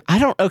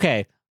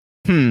 okay.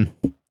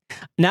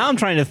 Now I'm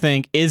trying to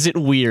think, is it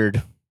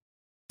weird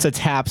to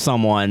tap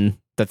someone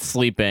that's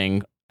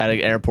sleeping at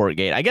an airport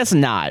gate? I guess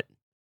not.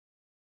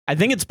 I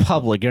think it's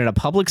public. You're in a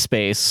public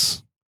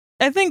space.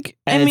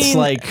 It's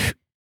like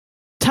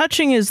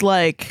touching is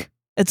like,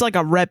 it's like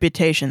a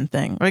reputation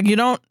thing. Like you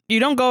don't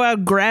go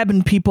out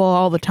grabbing people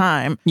all the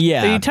time.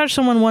 Yeah. But you touch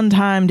someone one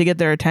time to get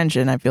their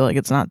attention. I feel like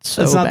it's not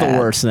so It's not bad. the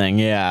worst thing.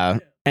 Yeah.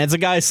 And it's a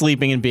guy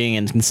sleeping and being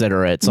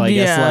inconsiderate. So I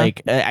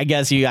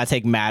guess you got to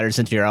take matters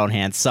into your own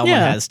hands. Someone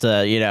has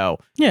to,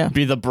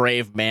 be the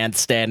brave man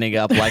standing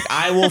up like,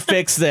 I will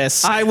fix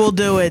this. I will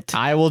do it.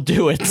 I will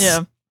do it.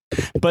 Yeah.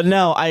 But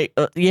no,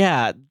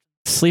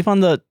 sleep on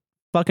the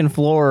fucking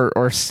floor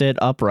or sit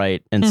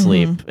upright and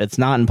sleep. It's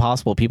not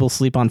impossible. People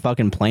sleep on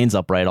fucking planes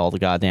upright all the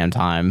goddamn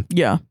time.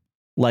 Yeah.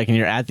 Like, and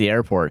you're at the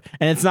airport.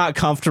 And it's not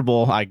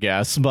comfortable, I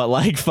guess, but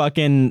like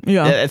fucking,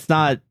 it's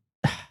not.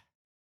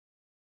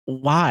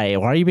 Why?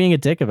 Why are you being a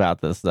dick about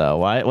this, though?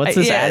 Why? What's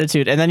this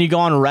attitude? And then you go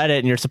on Reddit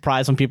and you're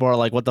surprised when people are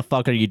like, what the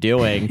fuck are you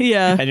doing?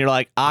 Yeah. And you're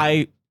like,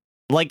 I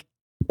like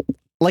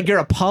you're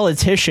a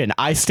politician.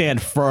 I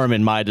stand firm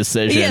in my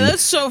decision. Yeah,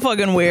 that's so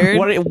fucking weird.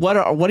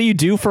 What do you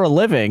do for a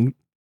living?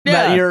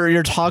 Yeah. That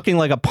you're talking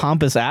like a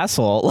pompous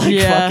asshole. Like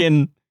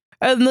fucking.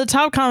 And the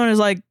top comment is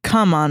like,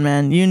 "Come on,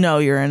 man. You know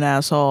you're an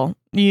asshole.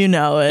 You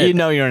know it. You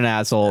know you're an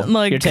asshole.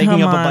 Like, you're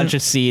taking up a bunch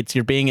of seats.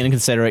 You're being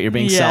inconsiderate. You're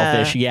being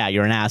selfish. Yeah,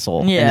 you're an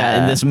asshole.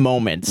 In this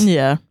moment.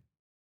 Yeah.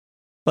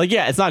 Like,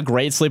 yeah, it's not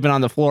great sleeping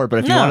on the floor, but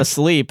if you want to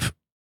sleep,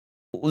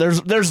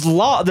 there's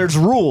law. There's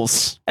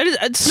rules.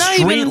 It's not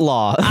Street even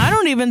law. I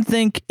don't even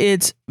think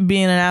it's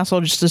being an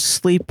asshole just to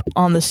sleep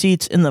on the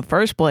seats in the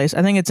first place.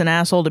 I think it's an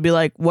asshole to be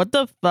like, "What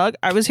the fuck?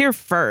 I was here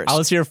first. I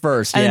was here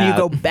first." And then you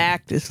go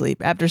back to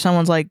sleep after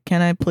someone's like,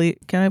 "Can I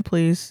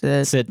please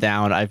sit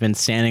down? I've been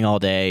standing all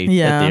day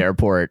at the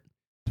airport.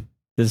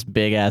 This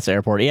big ass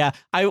airport." Yeah,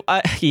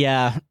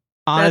 yeah.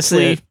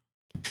 Honestly,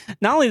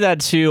 not only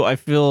that too. I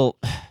feel.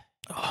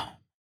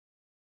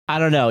 I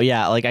don't know.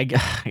 Yeah, like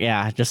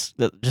just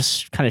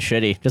kind of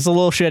shitty. Just a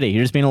little shitty.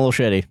 You're just being a little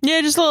shitty.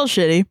 Yeah, just a little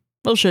shitty.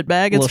 Little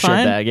shitbag. It's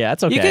fine. Shitbag. Yeah,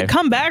 it's okay. You can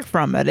come back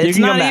from it. It's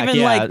not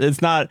even like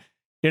it's not.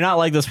 You're not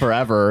like this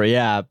forever.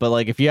 Yeah, but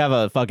like if you have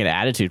a fucking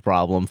attitude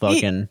problem,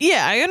 fucking.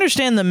 Yeah, I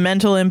understand the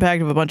mental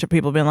impact of a bunch of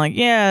people being like,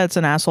 yeah, it's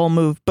an asshole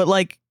move, but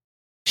like,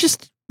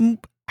 just I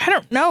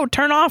don't know.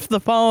 Turn off the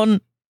phone.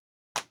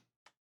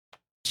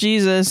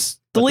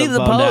 Jesus. Delete the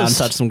post.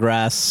 Down, touch some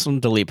grass.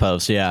 Delete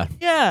post. Yeah.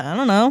 Yeah. I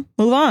don't know.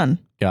 Move on.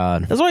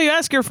 God. That's why you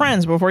ask your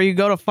friends before you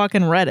go to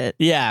fucking Reddit.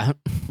 Yeah.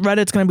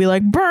 Reddit's gonna be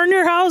like, burn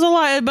your house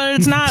alive, but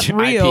it's not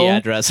real. IP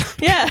address.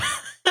 Yeah.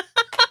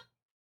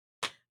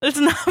 It's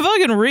not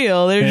fucking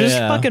real. They're just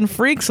fucking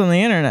freaks on the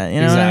internet.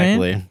 You know what I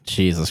mean?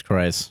 Jesus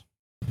Christ.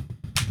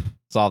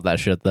 Solve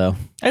that shit though.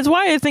 That's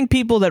why I think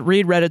people that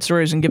read Reddit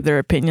stories and give their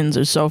opinions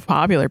are so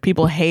popular.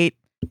 People hate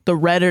the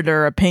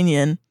Redditor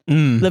opinion,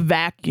 the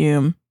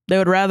vacuum. They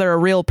would rather a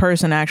real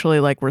person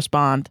actually like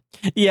respond.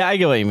 Yeah, I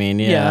get what you mean.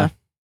 Yeah.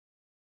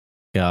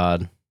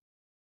 God.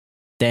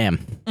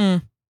 Damn.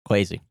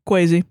 Crazy.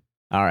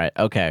 All right.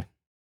 Okay.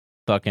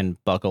 Fucking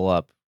buckle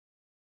up.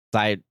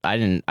 I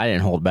didn't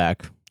hold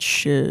back.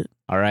 Shit.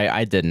 All right.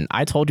 I didn't.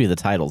 I told you the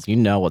titles. You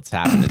know what's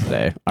happening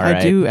today. All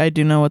right. I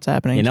do know what's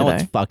happening today. You know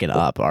what's fucking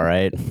up. All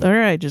right. All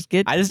right. Just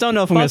get. I just don't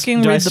know if I'm going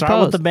to. Do I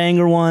start with the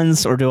banger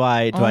ones or do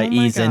I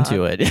ease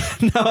into it?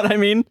 You know what I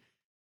mean?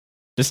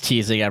 Just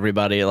teasing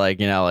everybody, like,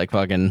 you know, like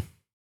fucking.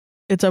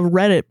 It's a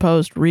Reddit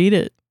post. Read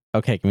it.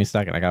 Okay, give me a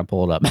second. I gotta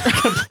pull it up.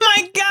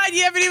 My God,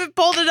 you haven't even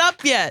pulled it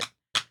up yet.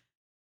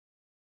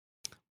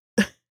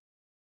 I'm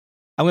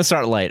gonna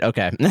start late.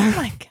 Okay. Oh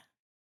my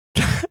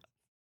God.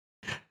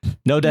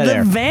 No dead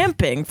air.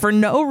 Vamping for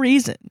no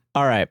reason.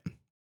 All right.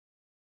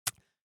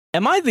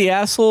 Am I the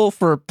asshole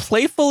for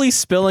playfully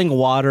spilling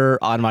water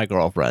on my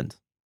girlfriend?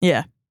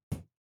 Yeah.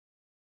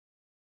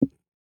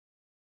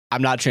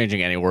 I'm not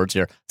changing any words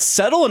here.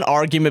 Settle an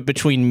argument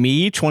between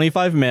me,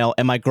 25 male,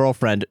 and my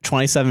girlfriend,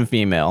 27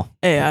 female.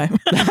 AI.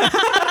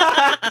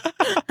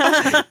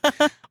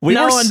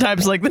 No one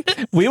types like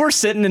this. We were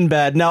sitting in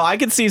bed. No, I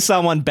could see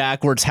someone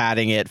backwards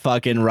hatting it,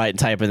 fucking right,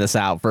 typing this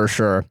out for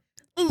sure.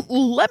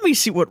 Let me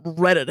see what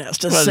Reddit has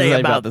to say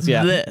about this.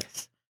 Yeah.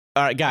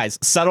 All right, guys,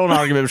 settle an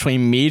argument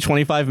between me,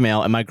 25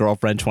 male, and my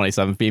girlfriend,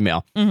 27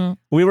 female.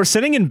 We were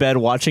sitting in bed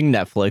watching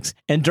Netflix,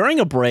 and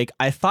during a break,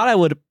 I thought I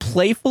would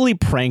playfully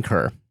prank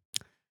her.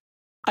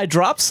 I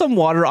dropped some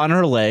water on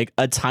her leg,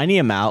 a tiny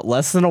amount,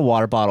 less than a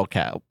water bottle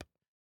cap.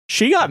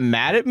 She got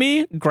mad at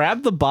me,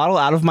 grabbed the bottle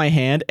out of my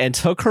hand, and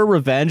took her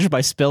revenge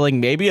by spilling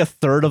maybe a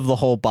third of the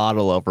whole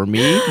bottle over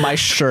me, my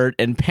shirt,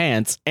 and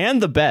pants,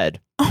 and the bed.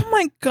 Oh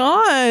my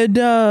God.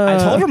 I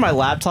told her my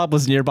laptop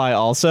was nearby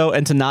also,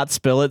 and to not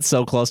spill it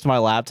so close to my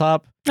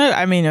laptop.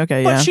 I mean,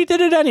 okay, but she did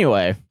it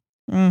anyway.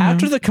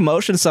 After the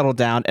commotion settled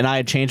down and I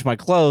had changed my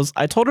clothes,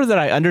 I told her that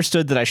I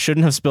understood that I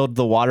shouldn't have spilled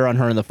the water on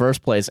her in the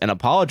first place and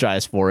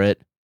apologized for it.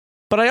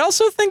 But I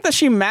also think that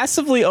she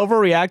massively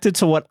overreacted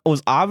to what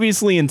was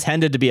obviously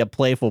intended to be a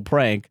playful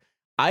prank.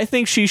 I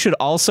think she should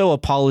also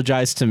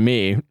apologize to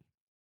me.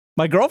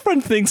 My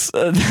girlfriend thinks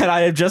that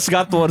I have just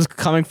got the ones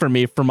coming for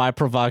me for my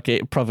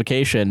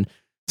provocation.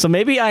 So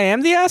maybe I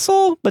am the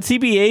asshole, but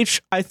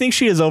TBH, I think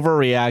she has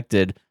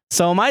overreacted.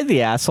 So am I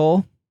the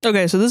asshole?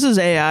 Okay, so this is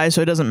AI,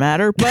 so it doesn't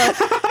matter,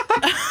 but...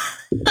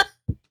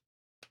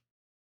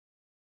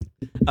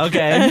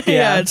 Okay.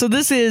 Yeah. So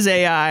this is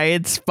AI.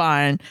 It's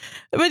fine,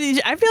 but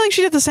I feel like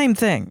she did the same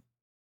thing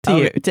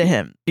to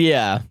him.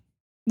 Yeah.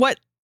 What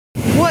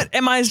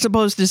am I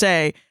supposed to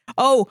say?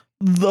 Oh,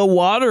 the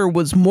water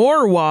was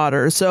more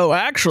water, so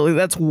actually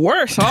that's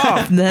worse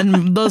off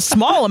than the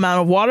small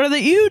amount of water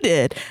that you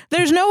did.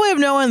 There's no way of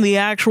knowing the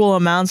actual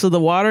amounts of the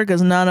water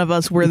because none of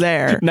us were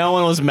there. No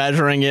one was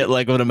measuring it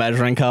like with a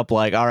measuring cup.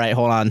 Like, all right,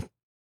 hold on.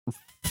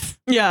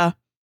 Yeah.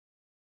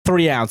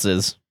 3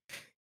 ounces.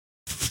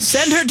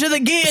 Send her to the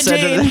guillotine.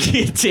 Send her to the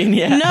guillotine,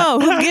 yeah. No,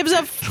 who gives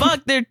a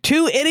fuck? They're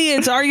 2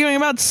 idiots arguing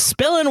about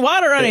spilling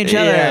water on each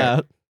other.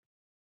 Yeah.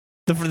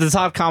 The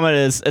top comment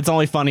is, it's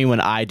only funny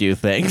when I do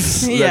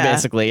things. Yeah.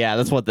 Basically, yeah,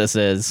 that's what this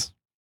is.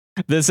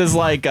 This is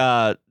like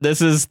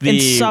this is the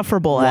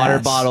insufferable water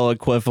ass. bottle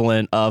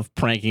equivalent of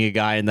pranking a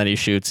guy and then he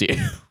shoots you.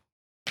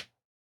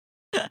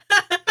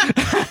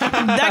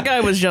 That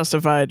guy was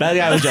justified. That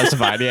guy was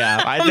justified.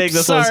 Yeah, I think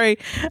this was. Sorry,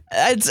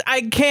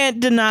 I can't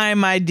deny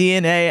my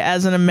DNA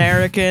as an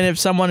American. If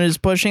someone is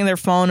pushing their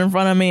phone in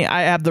front of me,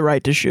 I have the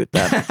right to shoot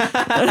them.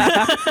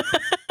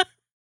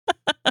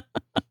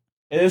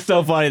 It is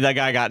so funny that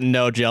guy got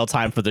no jail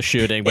time for the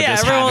shooting, but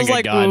just everyone's having a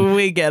like, gun.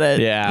 We get it.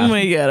 Yeah,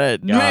 we get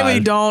it. God.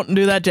 Maybe don't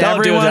do that to don't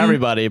everyone. do it to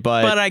everybody,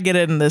 but I get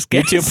it in this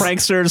case. You two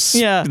pranksters,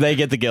 yeah, they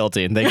get the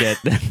guilty. They get.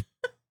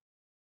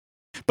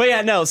 But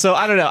yeah, no. So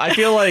I don't know. I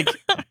feel like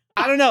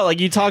I don't know.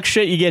 Like you talk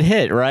shit, you get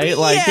hit, right?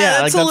 Like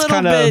that's like a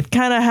little bit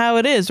kind of how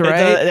it is, right?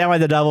 That's why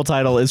the double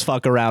title is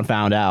 "fuck around,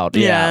 found out."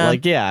 Yeah,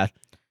 like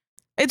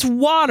it's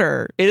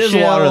water. It is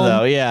water,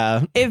 though.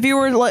 Yeah. If you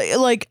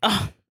were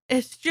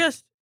it's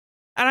just.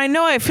 And I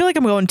know I feel like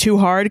I'm going too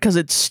hard because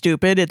it's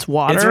stupid. It's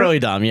water. It's really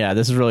dumb. Yeah,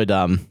 this is really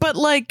dumb. But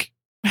like,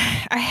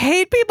 I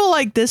hate people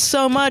like this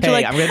so much. Hey,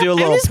 like, I'm gonna do a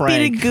little prank.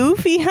 I'm just being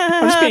goofy.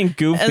 I'm just being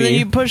goofy. And then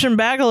you push them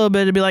back a little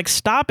bit to be like,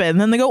 stop it. And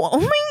then they go, oh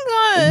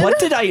my god. What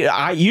did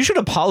I you should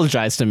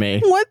apologize to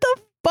me. What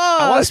the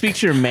fuck? I want to speak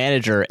to your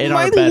manager in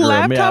my our bedroom.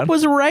 My laptop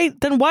was right.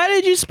 Then why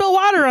did you spill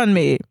water on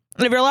me?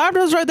 And if your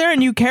laptop's right there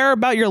and you care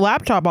about your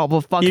laptop all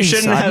the fucking You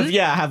shouldn't sudden,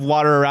 have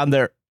water around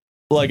there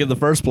like in the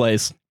first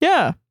place.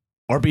 Yeah.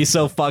 Or be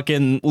so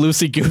fucking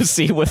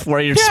loosey-goosey with where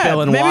you're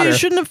spilling water. Maybe you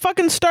shouldn't have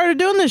fucking started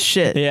doing this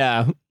shit.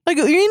 Yeah. Like,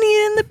 you need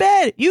it in the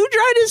bed. You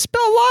tried to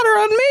spill water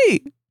on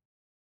me.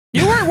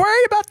 You weren't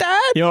worried about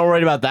that? You weren't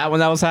worried about that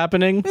when that was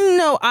happening?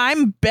 No,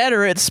 I'm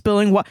better at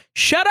spilling water.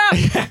 Shut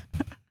up.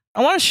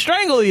 I want to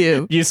strangle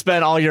you. You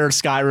spent all your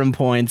Skyrim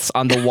points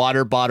on the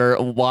water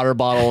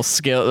bottle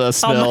spill.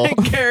 All my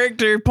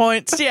character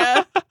points,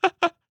 yeah.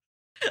 I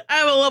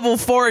have a level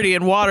 40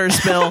 in water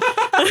spill.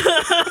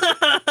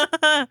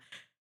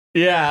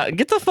 Yeah,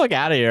 get the fuck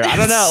out of here. I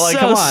don't know. Like, so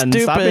come on.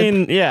 Stupid. I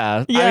mean, yeah. I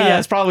mean, yeah,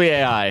 it's probably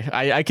AI.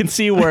 I can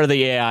see where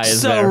the AI is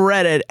so there.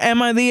 Reddit.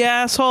 Am I the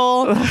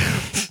asshole?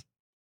 It's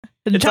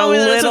Tell a me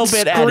that little it's a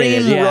bit scream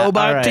edited. Yeah,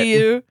 robot right. to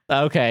you.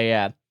 Okay,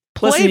 yeah.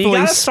 Playfully Listen, you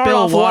gotta start spill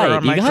off water light.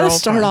 on my You gotta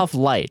start girlfriend. off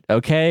light,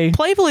 okay?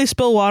 Playfully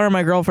spill water on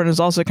my girlfriend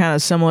is also kind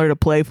of similar to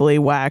playfully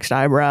waxed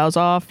eyebrows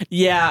off.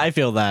 Yeah, I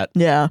feel that.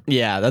 Yeah.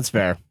 Yeah, that's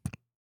fair.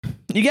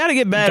 You got to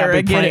get better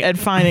at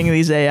finding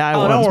these AI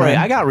ones. Don't worry. Man.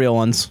 I got real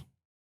ones.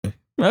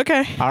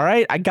 Okay. All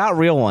right, I got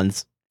real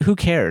ones. Who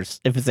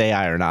cares if it's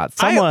AI or not?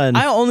 Someone.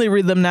 I only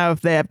read them now if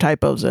they have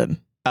typos in.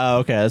 Oh,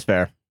 okay, that's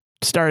fair.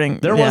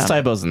 There was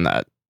typos in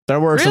that. There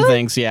were some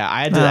things. Yeah,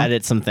 I had to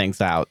edit some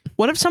things out.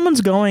 What if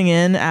someone's going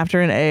in after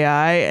an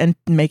AI and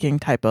making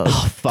typos?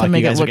 Oh fuck! To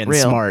make you guys it are look getting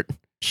real? smart.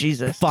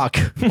 Jesus. Fuck.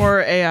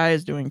 Or AI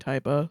is doing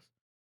typos.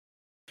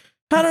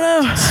 I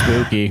don't know.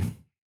 Spooky.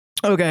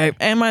 Okay.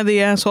 Am I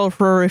the asshole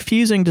for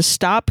refusing to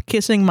stop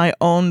kissing my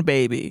own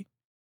baby?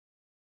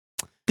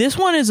 This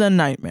one is a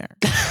nightmare.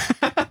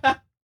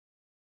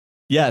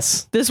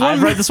 Yes.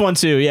 I've read this one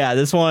too. Yeah,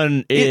 this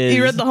one is.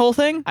 You read the whole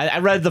thing? I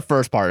read the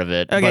first part of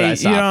it. Okay, but I you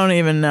stopped. don't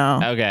even know.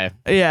 Okay.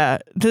 Yeah,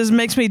 this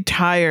makes me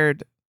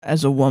tired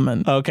as a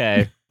woman.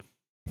 Okay.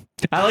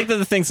 I like that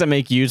the things that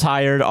make you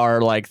tired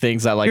are like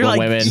things that You're like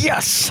women.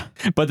 Yes.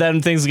 But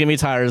then things that get me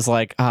tired is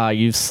like,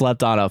 you've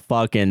slept on a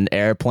fucking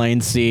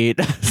airplane seat.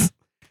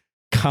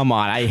 Come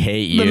on, I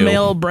hate you. The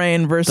male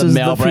brain versus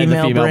the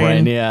female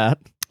brain. Yeah.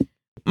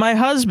 My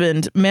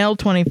husband, male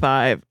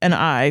 25, and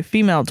I,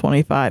 female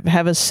 25,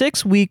 have a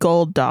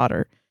 6-week-old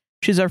daughter.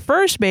 She's our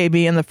first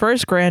baby and the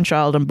first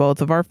grandchild in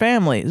both of our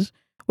families.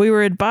 We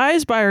were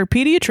advised by our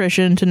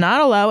pediatrician to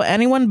not allow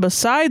anyone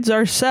besides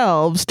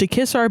ourselves to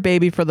kiss our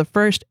baby for the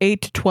first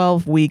 8 to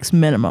 12 weeks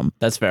minimum.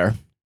 That's fair.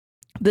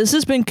 This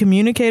has been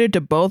communicated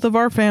to both of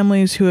our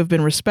families who have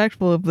been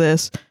respectful of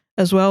this,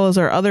 as well as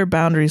our other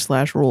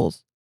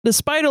boundaries/rules,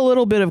 despite a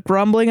little bit of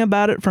grumbling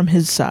about it from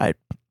his side.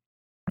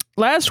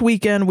 Last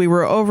weekend, we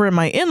were over at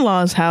my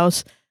in-laws'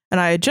 house, and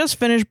I had just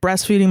finished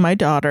breastfeeding my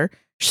daughter,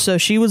 so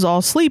she was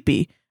all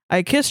sleepy.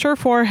 I kissed her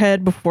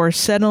forehead before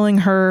settling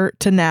her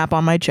to nap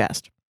on my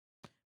chest.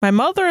 My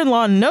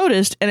mother-in-law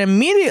noticed and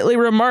immediately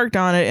remarked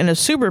on it in a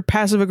super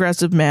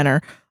passive-aggressive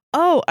manner.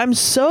 Oh, I'm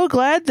so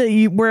glad that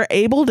you were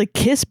able to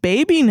kiss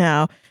baby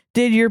now.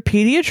 Did your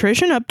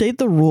pediatrician update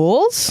the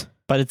rules?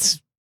 But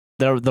it's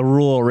the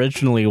rule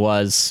originally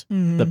was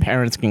the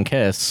parents can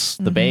kiss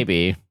the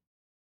baby.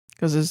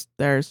 Because it's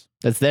theirs.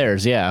 It's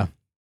theirs, yeah.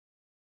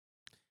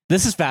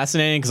 This is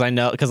fascinating because I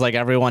know, because like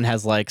everyone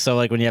has like, so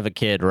like when you have a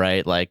kid,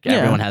 right? Like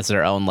everyone has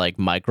their own like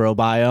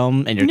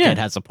microbiome and your kid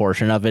has a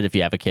portion of it if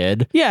you have a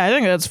kid. Yeah, I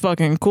think that's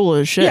fucking cool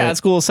as shit. Yeah,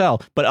 that's cool as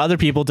hell. But other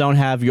people don't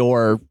have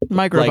your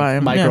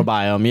microbiome.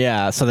 Microbiome,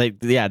 yeah. So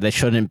they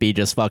shouldn't be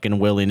just fucking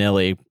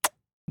willy-nilly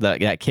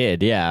that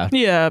kid, yeah.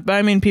 Yeah, but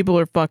I mean people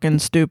are fucking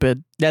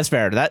stupid. That's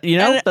fair. That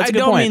that's a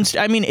good point.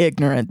 I mean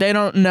ignorant. They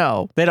don't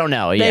know. They don't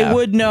know, yeah. They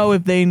would know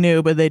if they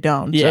knew, but they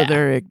don't. Yeah. So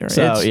they're ignorant.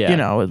 So, it's, you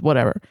know,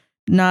 whatever.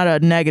 Not a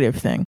negative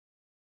thing.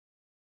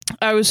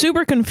 I was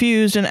super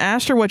confused and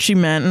asked her what she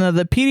meant and that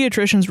the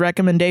pediatrician's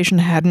recommendation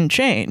hadn't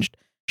changed.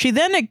 She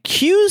then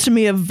accused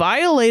me of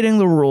violating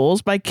the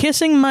rules by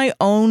kissing my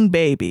own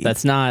baby.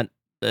 That's not...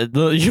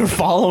 you're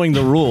following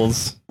the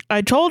rules.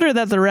 I told her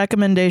that the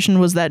recommendation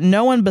was that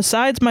no one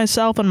besides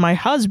myself and my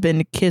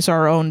husband kiss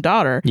our own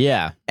daughter.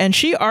 Yeah. And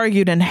she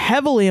argued and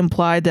heavily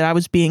implied that I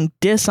was being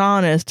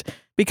dishonest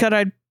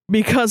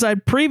because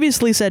I'd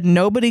previously said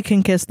nobody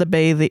can kiss the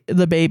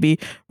baby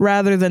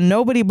rather than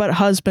nobody but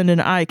husband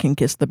and I can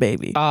kiss the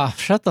baby.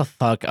 Shut the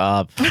fuck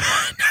up.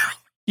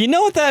 You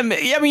know what that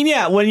means? I mean,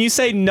 yeah, when you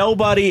say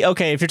nobody,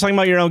 okay, if you're talking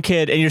about your own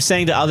kid and you're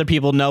saying to other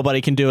people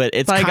nobody can do it,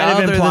 it's like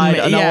kind of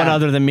implied no one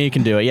other than me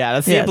can do it. Yeah,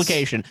 that's the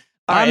implication.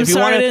 I'm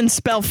sorry I didn't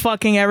spell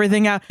fucking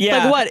everything out.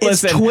 Yeah, like what?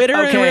 Listen, is Twitter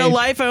in real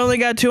life? I only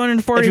got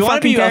 240 fucking characters. If you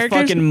want to be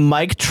a fucking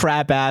Mike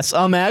Trap ass,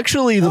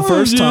 actually the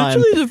first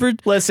time.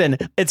 Listen,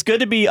 it's good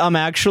to be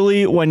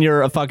actually when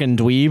you're a fucking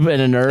dweeb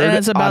and a nerd. And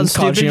it's about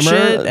stupid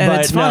shit and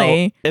it's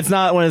funny. No, it's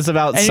not when it's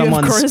about and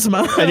someone's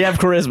charisma. And you have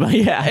charisma,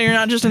 yeah. And you're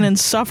not just an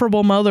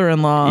insufferable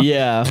mother-in-law.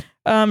 Yeah.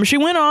 She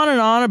went on and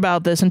on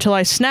about this until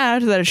I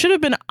snapped that it should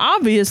have been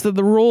obvious that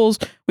the rules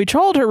we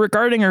told her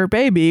regarding her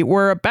baby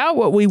were about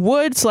what we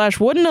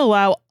would/wouldn't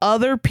allow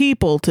other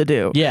people to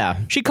do. Yeah.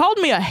 She called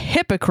me a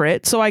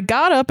hypocrite, so I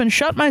got up and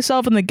shut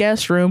myself in the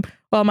guest room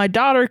while my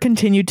daughter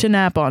continued to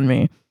nap on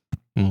me.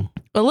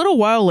 A little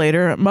while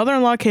later,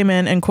 mother-in-law came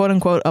in and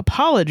quote-unquote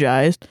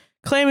apologized,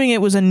 claiming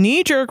it was a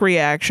knee-jerk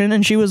reaction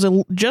and she was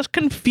just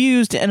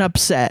confused and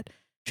upset.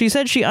 She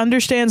said she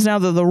understands now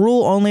that the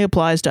rule only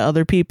applies to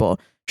other people.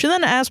 She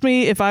then asked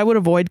me if I would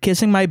avoid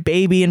kissing my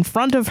baby in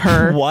front of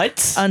her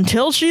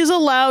until she's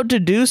allowed to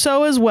do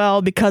so as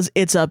well, because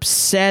it's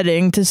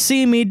upsetting to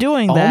see me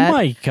doing that. Oh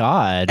my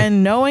God.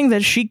 And knowing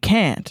that she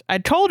can't. I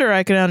told her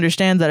I could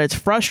understand that it's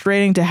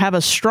frustrating to have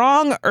a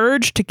strong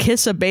urge to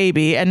kiss a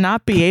baby and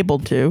not be able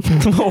to.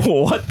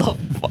 What the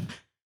fuck?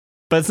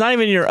 But it's not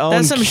even your own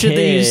That's some kid. Shit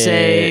that you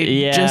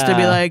say just to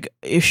be like,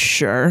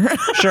 sure.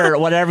 Sure,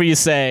 whatever you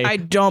say. I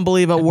don't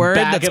believe a word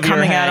that's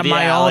coming out of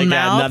my own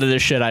mouth. None of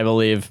this shit I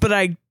believe. But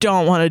I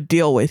don't want to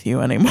deal with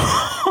you anymore.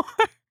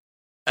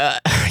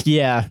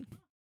 Yeah.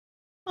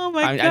 Oh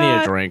my God. I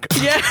need a drink.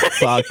 Yeah.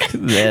 Fuck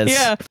this.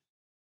 Yeah.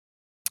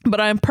 But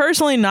I'm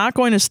personally not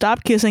going to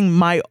stop kissing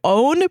my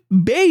own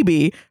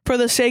baby for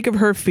the sake of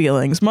her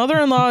feelings.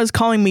 Mother-in-law is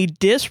calling me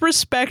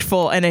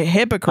disrespectful and a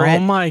hypocrite. Oh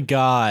my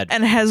God.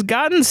 And has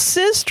gotten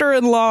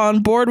sister-in-law on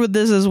board with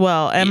this as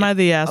well. Am I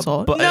the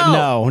asshole?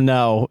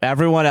 No.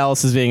 Everyone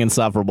else is being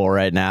insufferable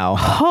right now.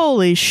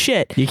 Holy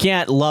shit. You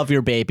can't love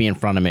your baby in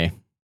front of me.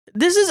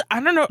 This is,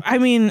 I don't know. I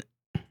mean,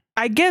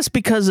 I guess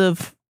because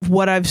of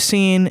what I've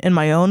seen in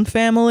my own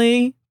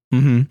family,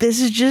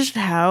 this is just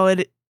how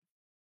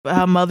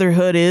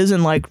motherhood is,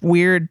 and like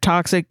weird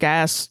toxic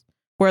gas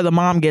where the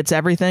mom gets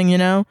everything, you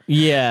know?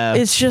 Yeah.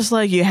 It's just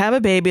like you have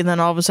a baby and then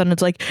all of a sudden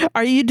it's like,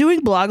 are you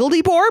doing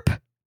bloggledy-borp?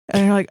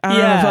 And you're like, I don't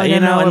know if I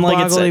know what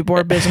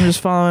bloggledy-borp is. I'm just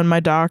following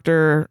my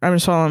doctor.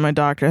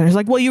 And he's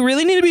like, well, you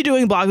really need to be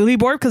doing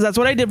bloggledy-borp because that's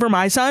what I did for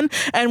my son.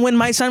 And when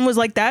my son was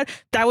like that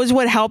was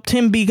what helped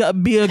him be a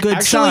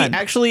good son.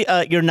 Actually,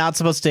 you're not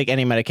supposed to take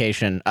any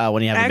medication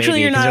when you have a baby.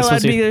 Actually, you're not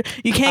allowed to be.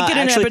 You can't get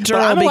an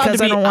epidural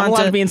because I don't want to. I'm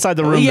allowed to be inside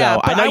the room,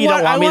 though. I know you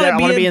don't want me there. I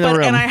want to be in the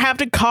room. And I have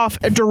to cough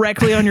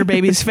directly on your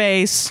baby's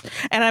face.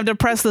 And I have to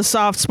press the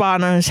soft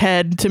spot on his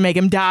head to make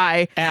him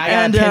die. And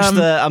I gotta pinch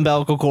the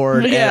umbilical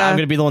cord. And I'm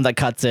going to be the one that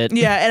cuts it.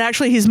 Yeah, and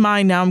actually he's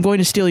mine now. I'm going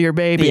to steal your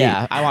baby.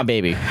 Yeah, I want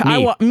baby. I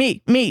want me.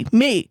 And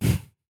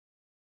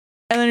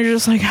then you're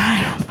just like,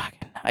 I don't fucking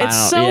know.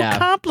 It's so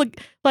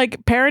complicated.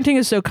 Like, parenting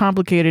is so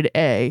complicated,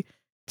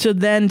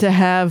 to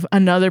have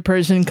another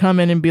person come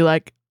in and be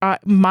like,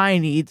 my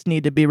needs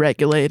need to be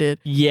regulated.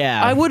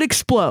 Yeah. I would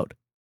explode.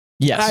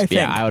 Yes. I think.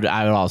 Yeah, I would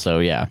also,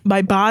 yeah.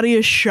 My body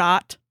is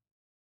shot.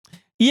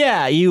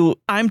 Yeah,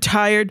 I'm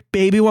tired.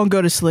 Baby won't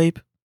go to sleep.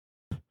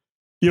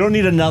 You don't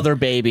need another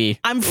baby.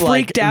 I'm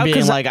freaked out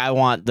because I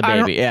want the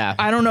baby.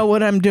 I don't know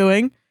what I'm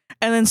doing.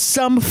 And then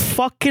some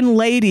fucking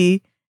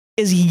lady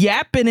is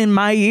yapping in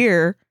my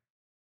ear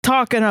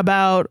talking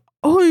about,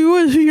 oh,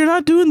 you're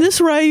not doing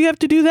this right. You have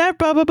to do that.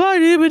 Blah, blah, blah.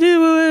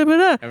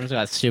 Everyone's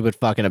got a stupid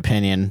fucking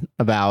opinion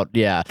about,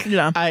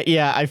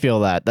 I feel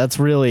that.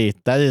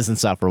 That is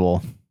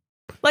insufferable.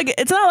 Like,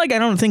 it's not like I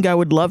don't think I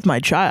would love my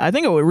child. I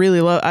think I would really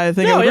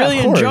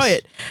enjoy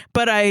it.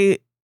 But I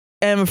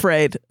am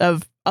afraid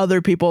of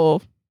other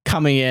people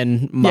coming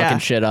in, mucking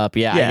shit up.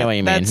 Yeah, I know what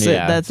you mean.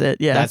 That's it.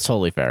 Yeah. That's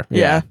totally fair.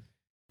 Yeah.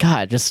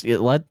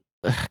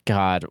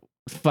 God,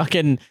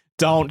 fucking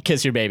don't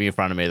kiss your baby in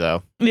front of me,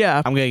 though.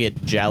 Yeah. I'm going to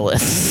get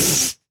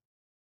jealous.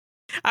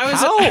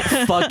 How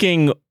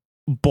fucking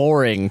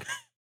boring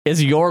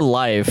is your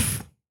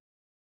life?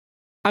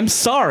 I'm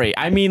sorry.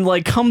 I mean,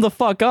 like, come the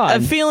fuck on.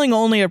 A feeling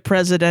only a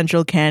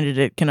presidential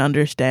candidate can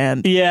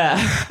understand. Yeah.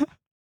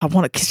 I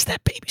want to kiss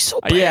that baby so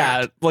bad.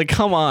 Yeah, like,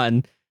 come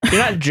on. You're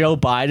not Joe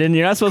Biden.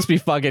 You're not supposed to be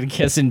fucking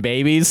kissing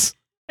babies.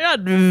 You're not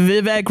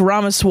Vivek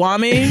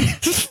Ramaswamy.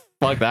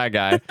 Fuck that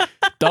guy.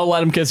 Don't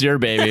let him kiss your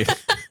baby.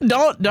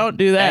 Don't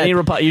do that. Any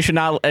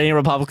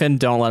Republican,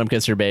 don't let him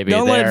kiss your baby.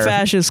 Don't let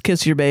fascists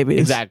kiss your babies.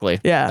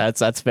 Exactly. Yeah.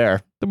 That's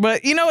fair.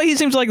 But you know what? He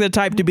seems like the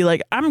type to be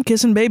like, I'm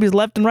kissing babies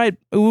left and right.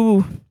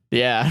 Ooh.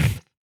 Yeah.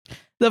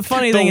 The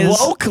funny thing is,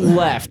 the woke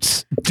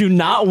left do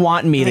not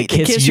want me to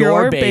kiss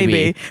your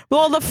baby.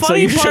 Well, the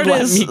funny part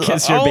is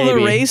all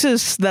the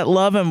racists that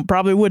love him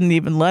probably wouldn't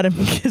even let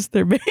him kiss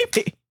their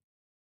baby.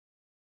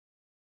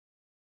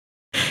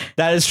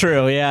 That is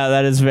true. Yeah,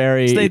 that is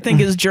very... So they think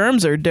his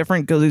germs are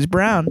different because he's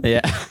brown.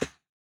 Yeah.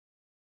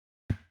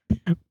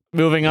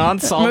 Moving on,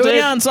 solved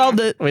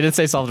it. We did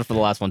say solved it for the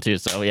last one too,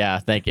 so yeah,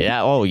 thank you.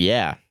 Yeah. Oh,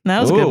 yeah.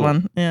 That was a good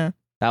one. Yeah.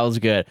 That was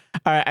good.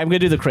 All right, I'm going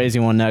to do the crazy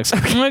one next.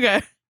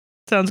 Okay.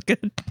 Sounds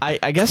good.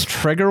 I guess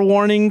trigger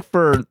warning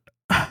for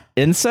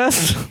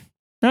incest?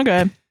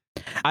 Okay.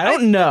 I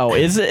don't know.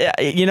 Is it?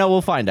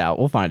 We'll find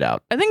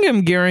out. I think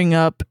I'm gearing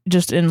up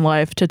just in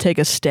life to take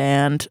a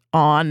stand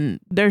on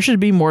there should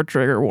be more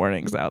trigger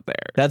warnings out there.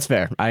 That's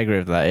fair. I agree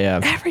with that. Yeah.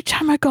 Every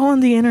time I go on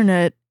the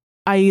internet,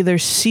 I either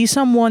see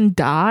someone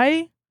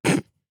die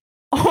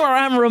or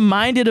I'm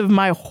reminded of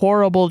my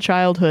horrible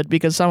childhood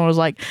because someone was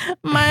like,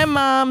 my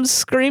mom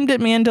screamed at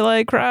me until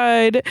I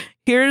cried.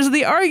 Here's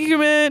the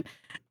argument.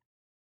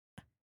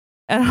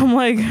 And I'm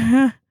like,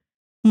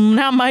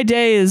 now my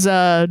day is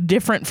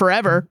different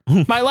forever.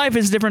 My life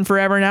is different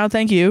forever now.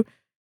 Thank you.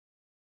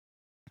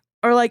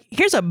 Or like,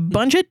 here's a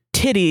bunch of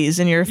titties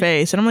in your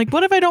face. And I'm like,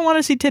 what if I don't want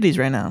to see titties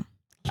right now?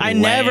 I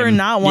never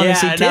not want to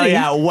see titties. No,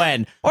 yeah,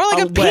 when? Or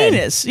like a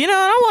penis. I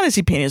don't want to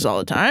see penis all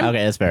the time.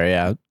 Okay, that's fair,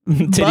 yeah.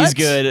 Titties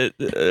good.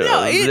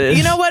 No,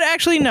 you know what?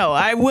 Actually, no.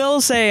 I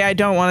will say I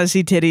don't want to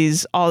see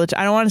titties all the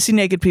time. I don't want to see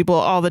naked people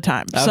all the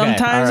time. Okay,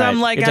 sometimes I'm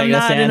like, I'm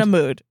not in a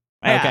mood.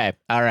 Yeah. Okay.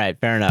 All right.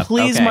 Fair enough.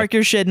 Please mark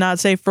your shit not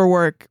safe for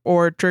work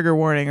or trigger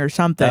warning or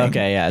something.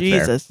 Okay. Yeah.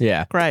 Jesus. Fair.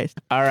 Yeah. Christ.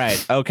 All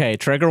right. Okay.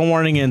 Trigger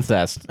warning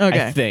incest.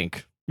 Okay. I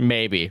think.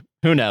 Maybe.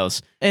 Who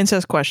knows?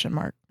 Incest question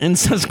mark.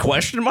 Incest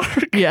question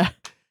mark? Yeah.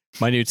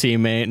 My new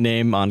team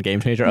name on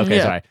Game Changer. Okay.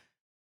 Yeah.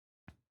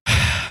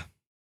 Sorry.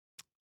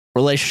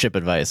 Relationship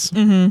advice.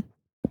 Mm-hmm.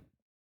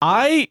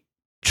 I,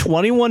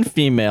 21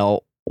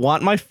 female,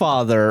 want my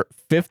father,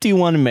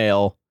 51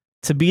 male,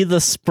 to be the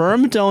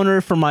sperm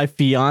donor for my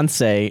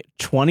fiance,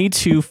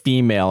 22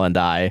 female, and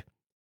I.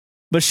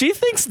 But she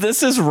thinks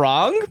this is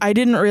wrong? I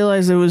didn't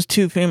realize it was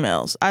 2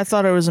 females. I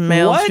thought it was a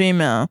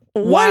male-female.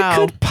 What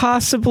could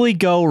possibly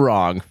go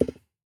wrong?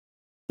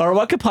 Or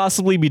what could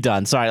possibly be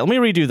done? Sorry, let me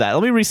redo that.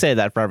 Let me re-say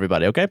that for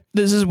everybody, okay?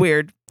 This is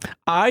weird.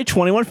 I,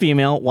 21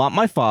 female, want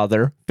my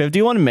father,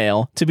 51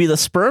 male, to be the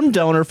sperm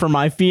donor for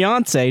my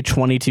fiance,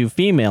 22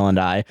 female, and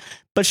I.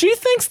 But she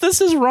thinks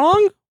this is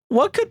wrong?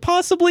 What could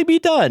possibly be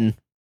done?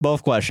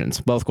 Both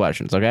questions,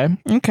 okay?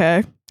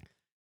 Okay.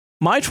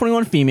 My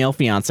 21 female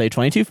fiance,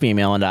 22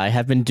 female, and I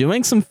have been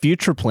doing some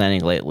future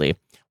planning lately.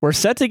 We're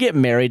set to get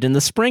married in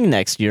the spring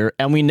next year,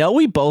 and we know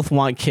we both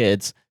want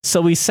kids, so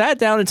we sat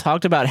down and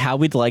talked about how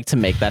we'd like to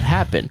make that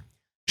happen.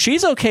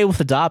 She's okay with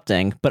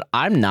adopting, but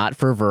I'm not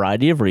for a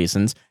variety of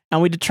reasons,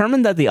 and we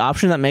determined that the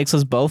option that makes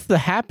us both the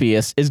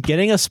happiest is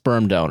getting a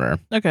sperm donor.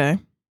 Okay.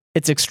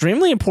 It's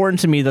extremely important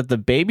to me that the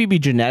baby be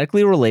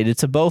genetically related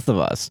to both of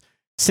us.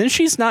 Since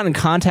she's not in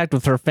contact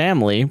with her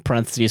family,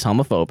 parentheses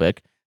homophobic,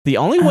 the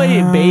only way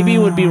a baby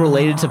would be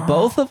related to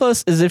both of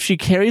us is if she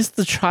carries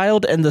the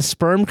child and the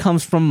sperm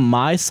comes from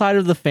my side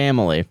of the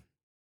family.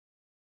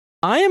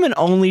 I am an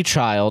only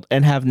child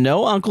and have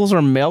no uncles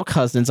or male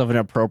cousins of an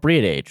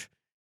appropriate age.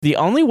 The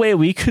only way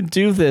we could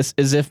do this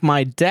is if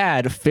my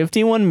dad,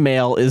 51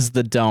 male, is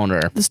the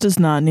donor. This does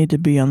not need to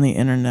be on the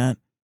internet.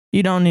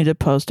 You don't need to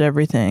post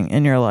everything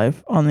in your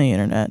life on the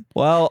internet.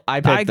 Well,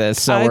 I picked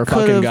this, so we're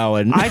fucking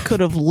going. I could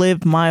have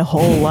lived my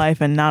whole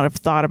life and not have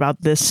thought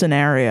about this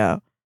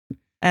scenario,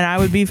 and I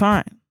would be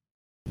fine.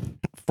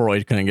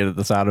 Freud couldn't get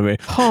this out of me.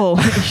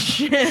 Holy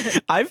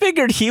shit. I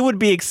figured he would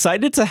be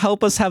excited to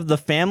help us have the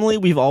family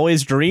we've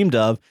always dreamed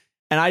of,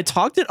 and I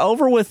talked it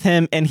over with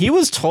him, and he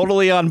was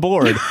totally on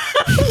board.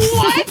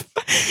 What?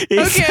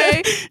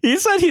 He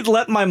said he'd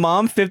let my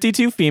mom,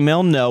 52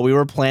 female, know we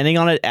were planning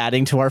on it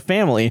adding to our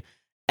family.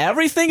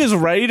 Everything is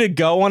ready to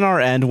go on our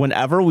end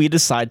whenever we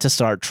decide to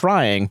start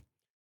trying.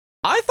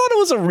 I thought it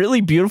was a really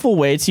beautiful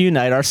way to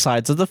unite our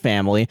sides of the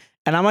family,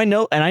 and I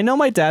know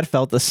my dad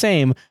felt the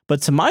same,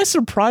 but to my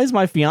surprise,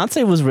 my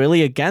fiance was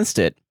really against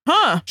it.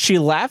 Huh. She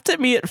laughed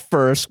at me at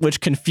first, which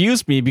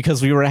confused me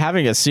because we were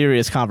having a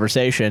serious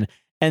conversation,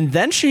 and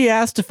then she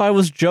asked if I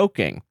was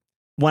joking.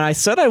 When I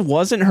said I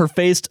wasn't, her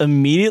face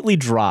immediately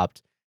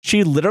dropped.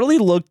 She literally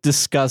looked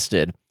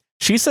disgusted.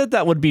 She said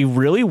that would be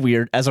really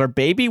weird as our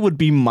baby would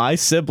be my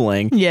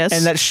sibling. Yes.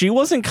 And that she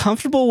wasn't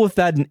comfortable with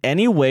that in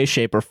any way,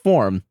 shape, or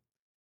form.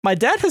 My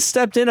dad has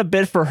stepped in a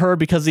bit for her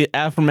because of the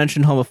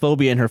aforementioned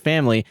homophobia in her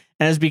family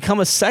and has become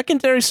a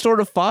secondary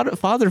sort of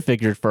father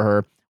figure for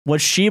her,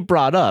 what she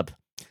brought up.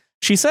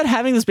 She said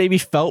having this baby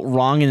felt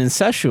wrong and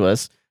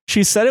incestuous.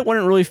 She said it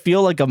wouldn't really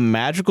feel like a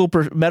magical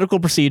medical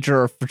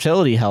procedure or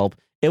fertility help.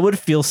 It would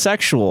feel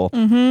sexual.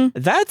 Mm-hmm.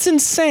 That's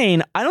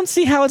insane. I don't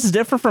see how it's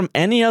different from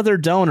any other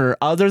donor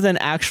other than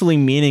actually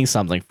meaning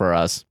something for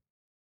us.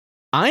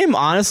 I am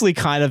honestly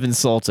kind of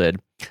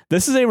insulted.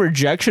 This is a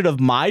rejection of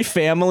my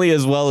family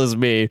as well as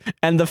me.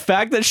 And the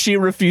fact that she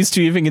refused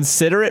to even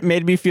consider it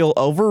made me feel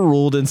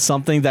overruled in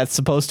something that's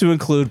supposed to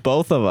include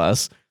both of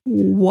us.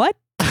 What?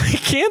 I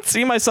can't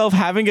see myself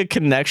having a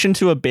connection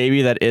to a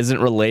baby that isn't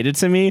related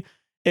to me.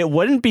 It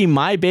wouldn't be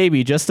my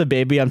baby, just a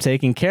baby I'm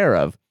taking care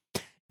of.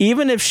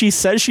 Even if she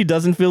says she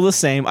doesn't feel the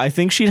same, I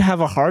think she'd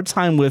have a hard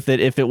time with it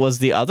if it was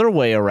the other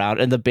way around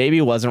and the baby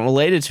wasn't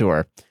related to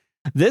her.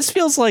 This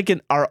feels like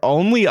our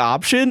only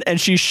option, and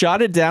she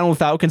shot it down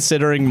without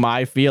considering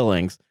my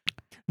feelings.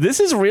 This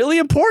is really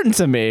important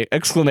to me!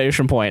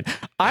 Exclamation point.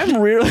 I'm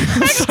really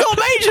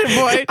exclamation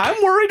point.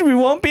 I'm worried we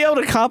won't be able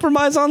to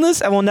compromise on this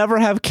and we'll never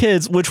have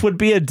kids, which would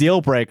be a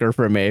deal breaker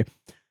for me.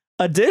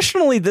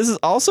 Additionally, this is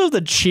also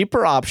the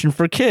cheaper option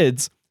for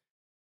kids.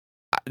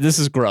 This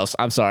is gross.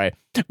 I'm sorry.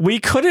 We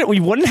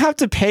wouldn't have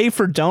to pay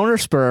for donor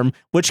sperm,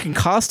 which can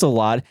cost a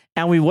lot,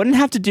 and we wouldn't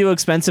have to do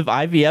expensive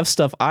IVF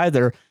stuff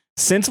either.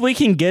 Since we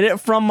can get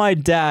it from my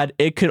dad,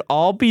 it could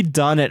all be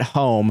done at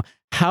home.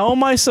 How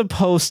am I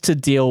supposed to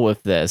deal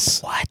with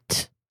this?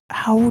 What?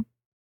 How?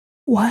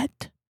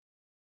 What?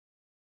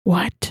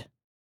 What?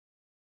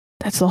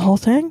 That's the whole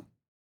thing?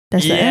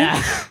 That's the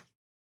end?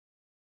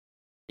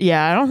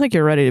 Yeah, I don't think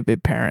you're ready to be a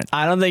parent.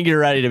 I don't think you're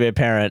ready to be a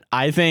parent.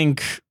 I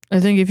think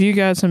if you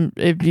got some,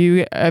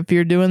 if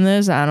you're doing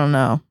this, I don't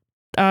know.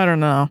 I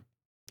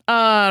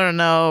don't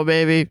know,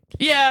 baby.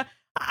 Yeah.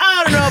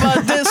 I don't know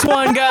about this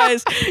one,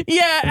 guys.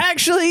 Yeah,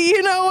 actually,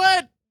 you know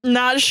what?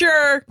 Not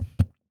sure.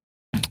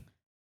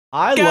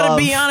 Gotta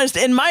be honest,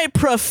 in my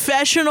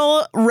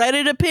professional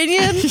Reddit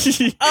opinion, this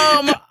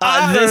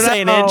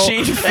ain't it,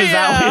 Chief. Is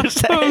that what you're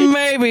saying?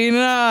 Maybe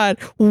not.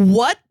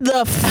 What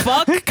the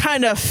fuck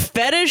kind of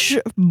fetish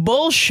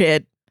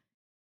bullshit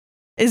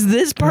is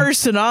this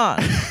person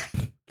on?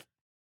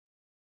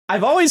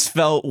 I've always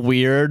felt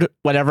weird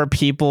whenever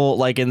people,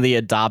 like in the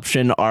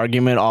adoption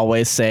argument,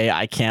 always say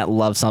I can't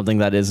love something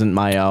that isn't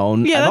my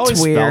own. Yeah, I've that's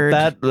always weird.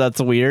 felt that.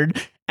 That's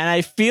weird. And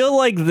I feel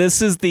like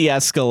this is the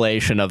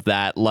escalation of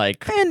that,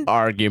 like,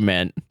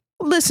 argument.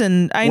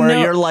 Listen, I know. Where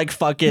you're like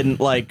fucking,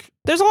 like...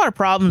 There's a lot of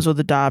problems with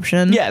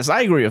adoption. Yes,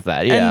 I agree with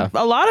that, yeah. And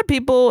a lot of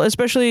people,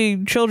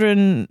 especially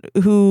children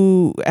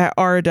who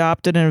are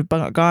adopted and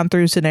have gone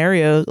through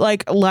scenarios,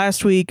 like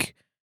last week,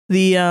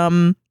 the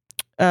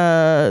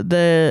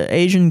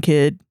Asian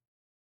kid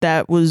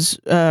that was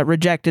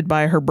rejected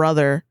by her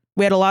brother.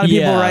 We had a lot of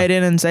people write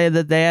in and say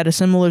that they had a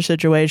similar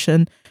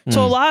situation.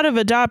 So a lot of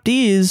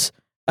adoptees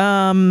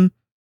kind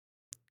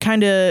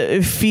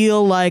of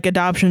feel like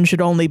adoption should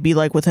only be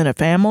like within a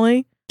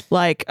family,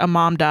 like a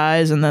mom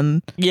dies and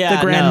then the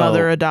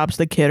grandmother adopts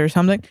the kid or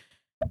something,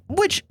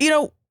 which, you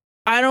know,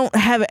 I don't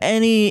have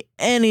any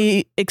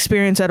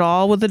experience at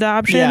all with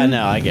adoption. Yeah,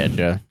 no, I get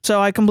you. So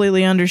I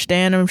completely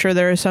understand. I'm sure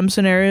there are some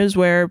scenarios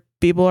where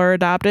people are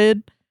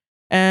adopted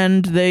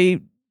and they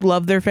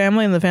love their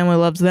family and the family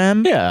loves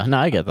them. Yeah, no,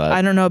 I get that.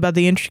 I don't know about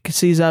the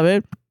intricacies of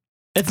it.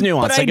 It's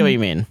nuanced. I get what you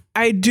mean.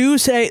 I do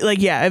say,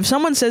 like, yeah, if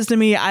someone says to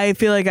me, I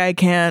feel like I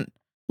can't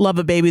love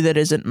a baby that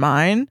isn't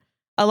mine,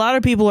 a lot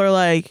of people are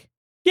like,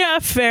 yeah,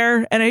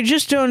 fair. And I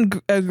just don't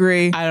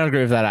agree. I don't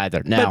agree with that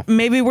either. No. But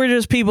maybe we're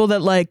just people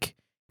that like,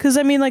 because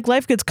I mean, like,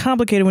 life gets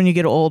complicated when you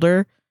get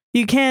older.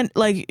 You can't,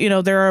 like, you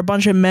know, there are a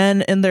bunch of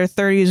men in their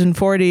 30s and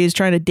 40s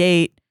trying to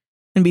date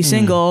and be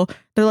single.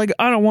 They're like,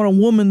 I don't want a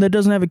woman that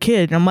doesn't have a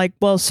kid. And I'm like,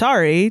 well,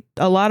 sorry.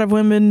 A lot of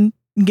women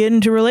get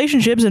into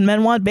relationships and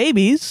men want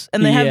babies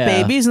and they have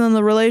babies and then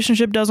the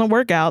relationship doesn't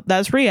work out.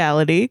 That's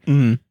reality.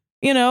 You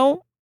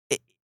know,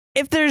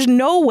 if there's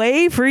no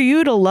way for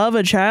you to love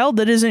a child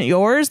that isn't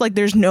yours, like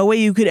there's no way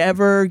you could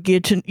ever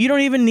get to, you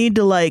don't even need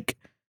to like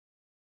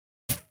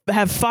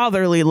have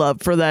fatherly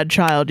love for that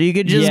child. You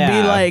could just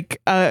be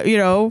like, you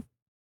know,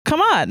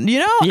 come on, you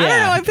know, I don't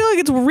know. I feel like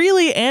it's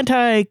really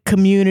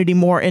anti-community,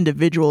 more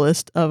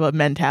individualist of a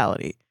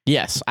mentality.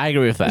 Yes, I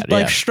agree with that.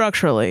 Like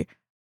structurally.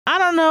 I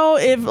don't know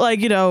if, like,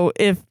 you know,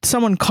 if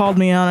someone called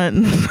me on it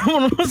and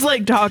someone was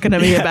like talking to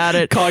me about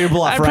it. Call your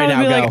bluff right now. I'd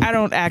probably be like, I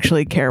don't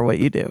actually care what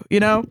you do, you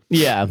know?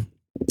 Yeah.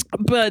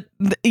 But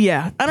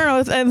yeah, I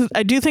don't know.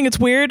 I do think it's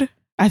weird.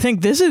 I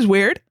think this is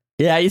weird.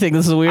 Yeah, you think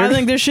this is weird? I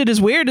think this shit is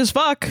weird as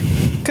fuck.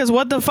 Because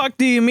what the fuck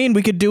do you mean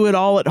we could do it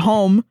all at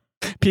home?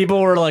 People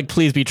were like,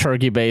 please be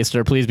turkey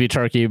baster, please be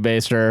turkey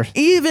baster.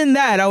 Even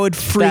that, I would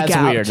freak out.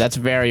 That's weird. That's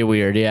very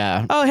weird,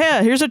 yeah. Oh,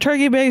 yeah, here's a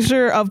turkey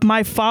baster of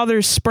my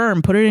father's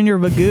sperm. Put it in your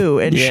vagoo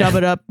and shove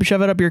it up your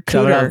cooter.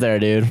 Shove it up there,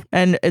 dude.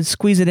 And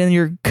squeeze it in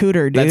your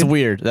cooter, dude. That's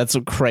weird. That's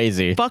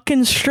crazy.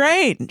 Fucking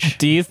strange.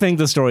 Do you think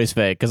the story's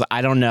fake? Because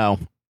I don't know.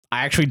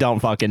 I actually don't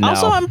fucking know.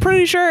 Also, I'm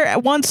pretty sure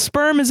once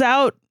sperm is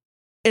out,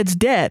 it's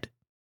dead.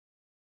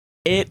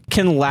 It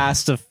can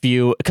last a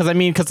few, because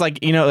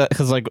like, you know,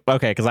 because like,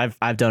 okay, because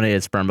I've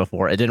donated sperm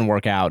before. It didn't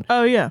work out.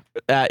 Oh, yeah.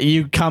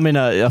 You come in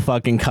a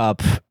fucking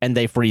cup and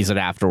they freeze it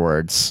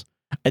afterwards.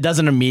 It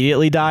doesn't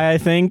immediately die, I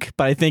think,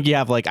 but I think you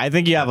have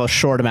a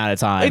short amount of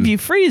time. If you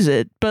freeze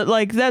it, but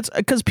like that's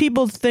because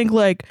people think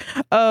like,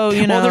 oh,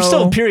 well, there's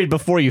still a period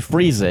before you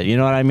freeze it. You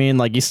know what I mean?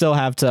 Like you still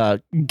have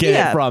to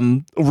get it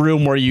from a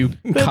room where you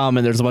come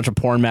and there's a bunch of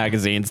porn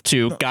magazines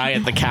to guy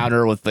at the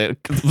counter with the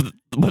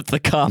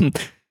cum.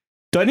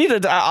 Do I need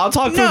to? I'll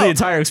talk through the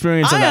entire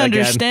experience of that again.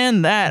 I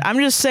understand that. I'm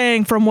just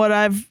saying from what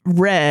I've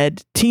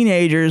read,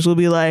 teenagers will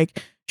be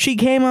like, she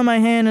came on my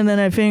hand and then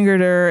I fingered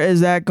her.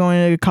 Is that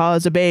going to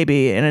cause a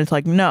baby? And it's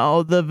like,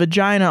 no, the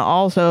vagina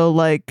also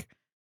like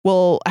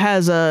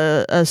has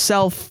a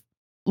self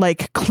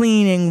like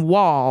cleaning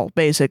wall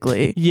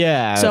basically.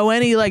 Yeah. So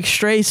any like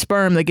stray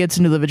sperm that gets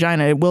into the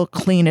vagina, it will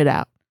clean it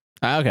out.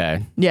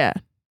 Okay. Yeah.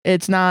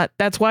 It's not.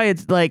 That's why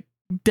it's like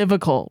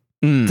difficult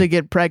to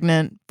get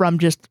pregnant from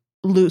just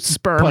loose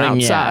sperm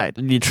outside.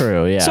 Yeah,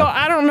 true. Yeah. So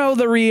I don't know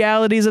the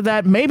realities of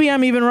that. Maybe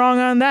I'm even wrong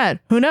on that.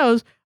 Who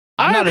knows?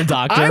 I'm not a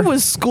doctor. I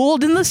was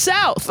schooled in the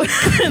South.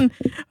 And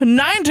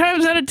 9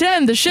 times out of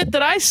 10, the shit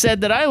that I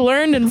said that I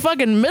learned in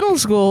fucking middle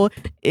school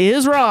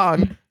is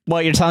wrong.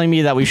 Well, you're telling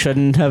me that we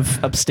shouldn't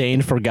have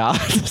abstained for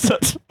God?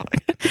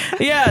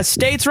 Yeah,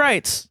 states'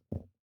 rights.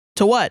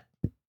 To what?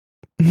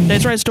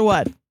 States' rights to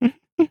what?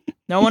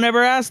 No one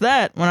ever asked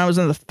that when I was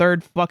in the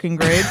 3rd fucking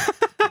grade.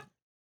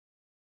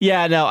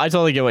 Yeah, no, I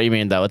totally get what you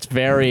mean, though. It's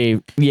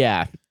very,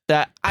 I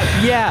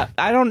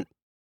don't,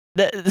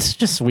 it's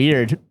just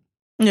weird.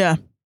 Yeah.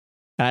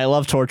 I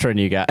love torturing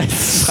you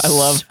guys. I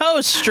love.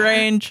 So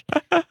strange.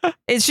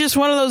 It's just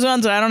one of those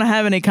ones that I don't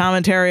have any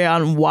commentary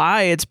on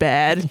why it's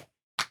bad.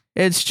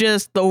 It's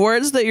just the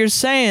words that you're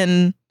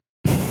saying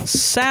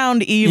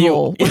sound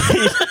evil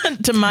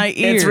to my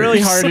ears. It's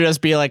really hard to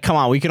just be like, come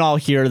on, we can all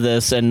hear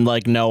this and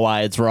like know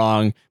why it's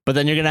wrong. But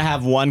then you're going to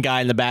have one guy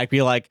in the back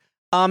be like,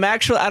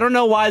 actually, I don't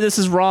know why this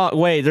is wrong.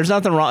 Wait, there's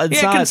nothing wrong.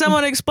 It's not. Can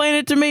someone explain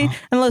it to me?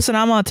 And listen,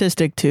 I'm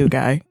autistic too,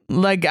 guy.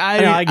 Like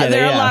there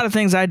are a lot of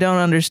things I don't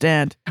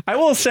understand. I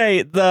will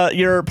say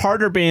your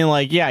partner being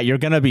like, yeah, you're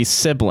gonna be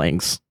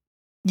siblings.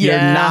 Yeah.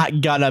 You're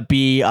not gonna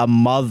be a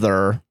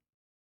mother.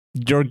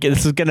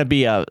 This is gonna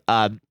be a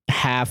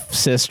half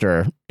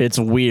sister. It's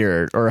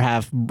weird, or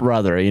half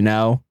brother. You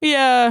know?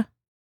 Yeah.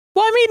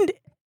 Well, I mean,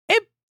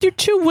 if you're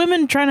 2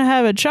 women trying to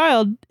have a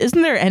child,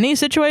 isn't there any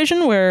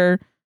situation where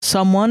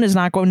someone is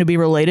not going to be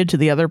related to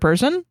the other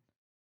person?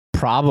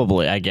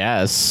 Probably, I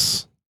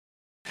guess.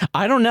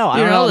 I don't know. I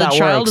don't know the how that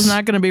child works. is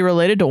not going to be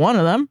related to one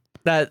of them.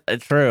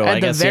 That's true. At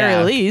the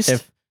very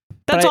least.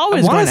 That's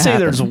always going to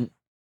happen.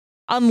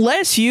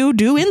 Unless you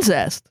do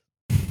incest.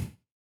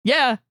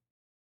 Yeah.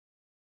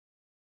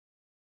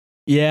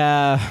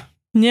 Yeah.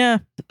 Yeah.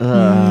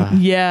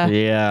 Yeah.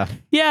 Yeah.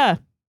 Yeah.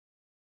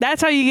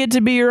 That's how you get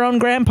to be your own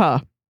grandpa.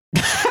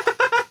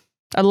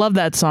 I love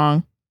that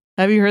song.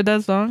 Have you heard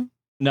that song?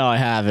 No, I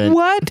haven't.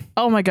 What?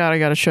 Oh my god, I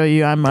gotta show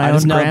you. I'm my own grandpa. I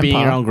just know being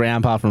your own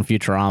grandpa from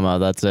Futurama.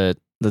 That's it.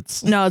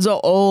 No, it's an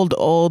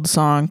old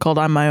song called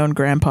 "I'm My Own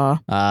Grandpa."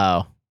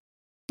 Oh,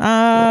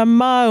 I'm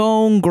my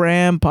own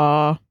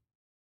grandpa.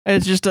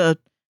 It's just a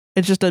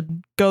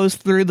goes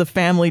through the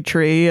family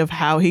tree of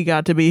how he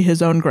got to be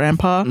his own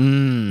grandpa.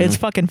 It's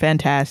fucking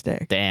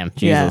fantastic. Damn,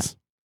 Jesus.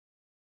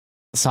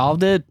 Yeah.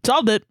 Solved it.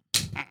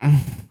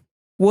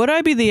 Would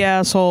I be the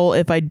asshole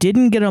if I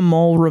didn't get a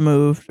mole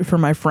removed for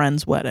my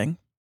friend's wedding?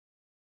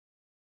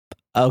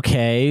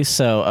 Okay.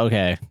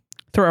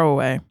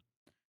 Throwaway.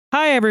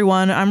 Hi,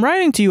 everyone. I'm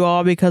writing to you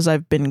all because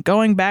I've been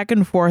going back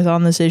and forth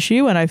on this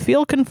issue and I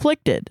feel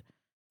conflicted.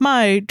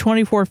 My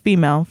 24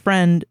 female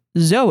friend,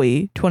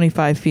 Zoe,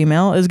 25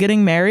 female, is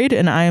getting married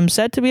and I am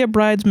set to be a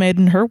bridesmaid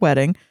in her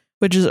wedding,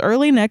 which is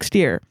early next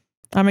year.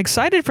 I'm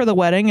excited for the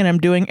wedding and I'm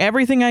doing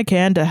everything I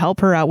can to help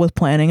her out with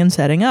planning and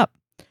setting up.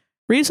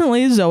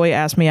 Recently, Zoe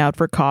asked me out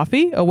for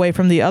coffee away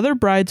from the other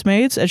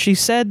bridesmaids as she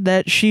said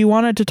that she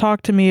wanted to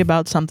talk to me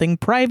about something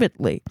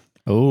privately.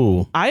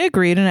 Ooh. I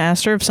agreed and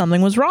asked her if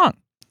something was wrong.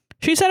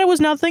 She said it was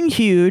nothing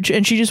huge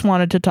and she just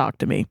wanted to talk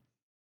to me.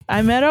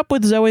 I met up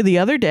with Zoe the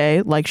other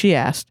day, like she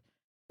asked.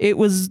 It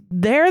was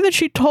there that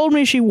she told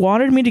me she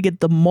wanted me to get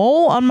the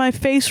mole on my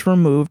face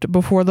removed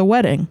before the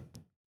wedding.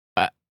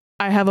 I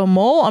have a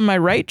mole on my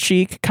right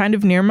cheek, kind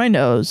of near my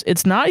nose.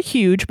 It's not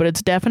huge, but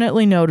it's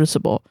definitely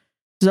noticeable.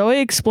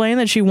 Zoe explained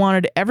that she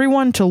wanted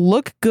everyone to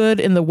look good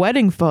in the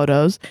wedding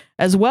photos,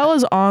 as well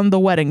as on the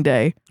wedding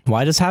day.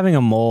 Why does having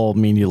a mole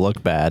mean you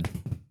look bad?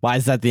 Why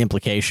is that the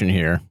implication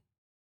here?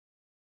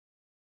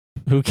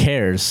 Who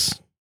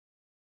cares?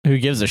 Who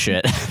gives a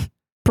shit?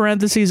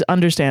 Parentheses,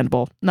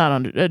 understandable.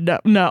 Not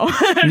no.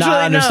 Actually,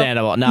 not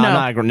understandable. No,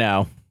 I'm not.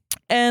 No.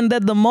 And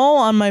that the mole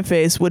on my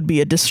face would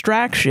be a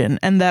distraction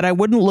and that I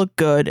wouldn't look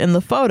good in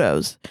the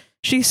photos.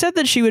 She said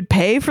that she would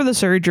pay for the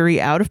surgery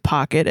out of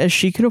pocket as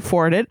she could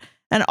afford it,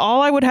 and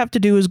all I would have to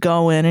do is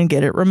go in and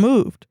get it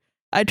removed.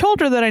 I told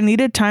her that I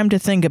needed time to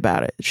think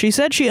about it. She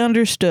said she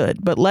understood,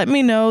 but let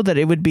me know that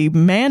it would be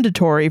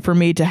mandatory for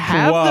me to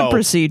have the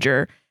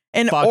procedure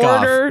in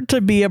order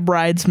to be a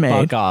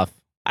bridesmaid. Fuck off.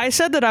 I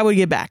said that I would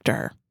get back to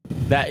her.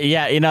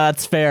 Yeah,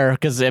 that's fair.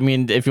 Because I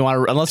mean, if you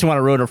want to, unless you want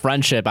to ruin a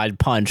friendship, I'd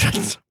punch.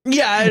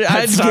 Yeah,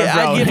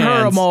 I'd give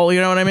her a mole.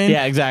 You know what I mean?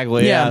 Yeah,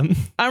 exactly. Yeah.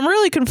 I'm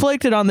really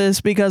conflicted on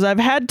this because I've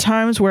had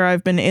times where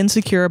I've been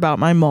insecure about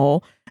my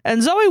mole.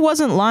 And Zoe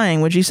wasn't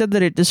lying when she said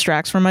that it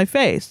distracts from my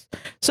face.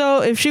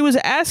 So if she was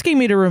asking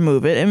me to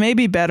remove it, it may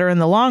be better in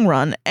the long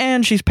run,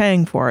 and she's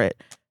paying for it.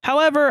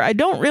 However, I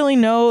don't really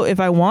know if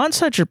I want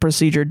such a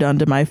procedure done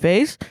to my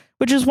face,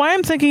 which is why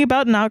I'm thinking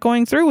about not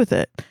going through with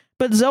it.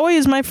 But Zoe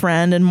is my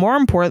friend, and more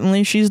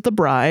importantly, she's the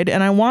bride,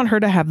 and I want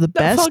her to have the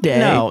best day.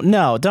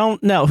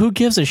 No. Who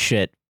gives a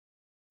shit?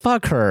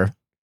 Fuck her.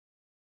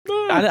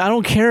 I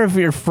don't care if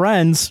you're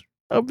friends.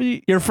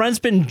 Your friend's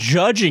been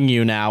judging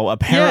you now,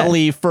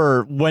 apparently,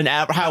 for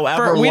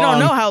however long. We don't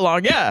know how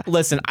long, yeah.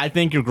 Listen, I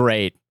think you're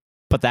great,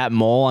 but that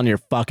mole on your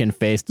fucking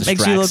face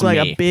distracts me. Makes you look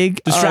like a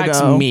big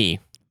distracts me.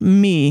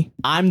 Me.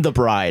 I'm the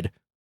bride.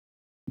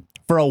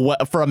 For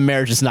a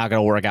marriage, it's not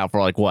going to work out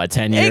for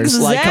 10 years.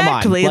 Exactly. Like, come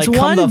on. It's come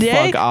one the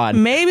day. Fuck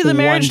on. Maybe the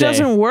marriage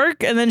doesn't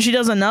work, and then she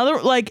does another.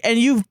 And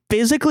you've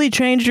physically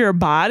changed your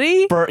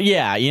body.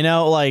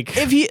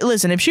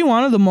 If she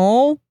wanted the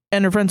mole.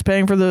 And her friend's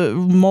paying for the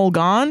mole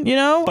gone,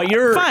 but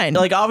you're fine.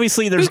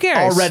 Obviously, there's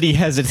already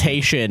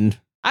hesitation.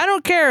 I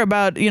don't care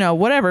about,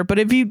 whatever. But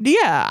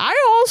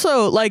I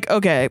also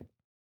okay.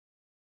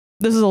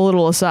 This is a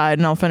little aside,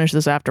 and I'll finish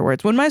this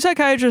afterwards. When my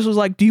psychiatrist was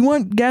like, "Do you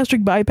want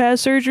gastric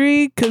bypass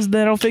surgery? Because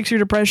that'll fix your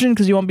depression.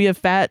 Because you won't be a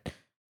fat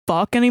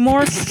fuck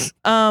anymore."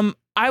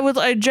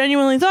 I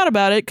genuinely thought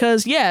about it.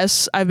 Because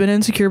yes, I've been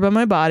insecure about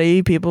my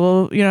body.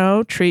 People,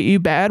 treat you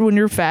bad when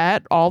you're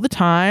fat all the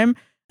time.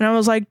 And I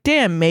was like,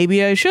 damn,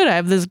 maybe I should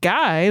have this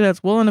guy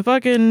that's willing to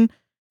fucking,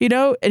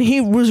 and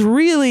he was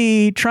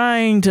really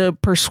trying to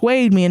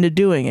persuade me into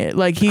doing it.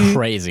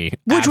 Crazy.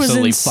 Which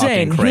Absolutely was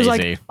insane. Crazy. He was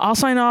like, I'll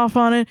sign off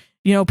on it.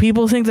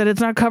 People think that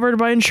it's not covered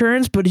by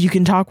insurance, but you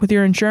can talk with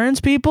your insurance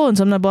people and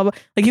something, blah, blah.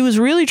 He was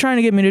really trying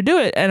to get me to do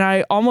it. And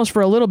I almost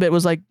for a little bit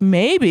was like,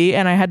 maybe.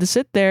 And I had to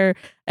sit there,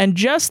 and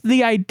just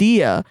the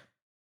idea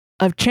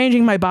of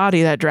changing my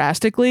body that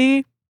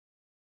drastically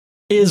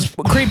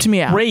creeped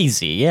me out.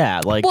 Crazy,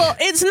 yeah. Well,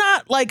 it's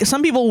not like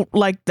some people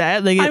like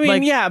that. They get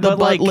the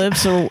butt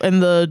lifts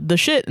and the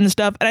shit and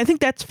stuff, and I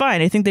think that's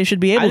fine. I think they should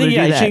be able to do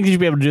that. I think you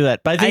should be able to do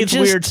that, but I think it's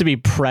weird to be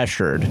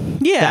pressured.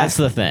 Yeah, that's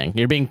the thing.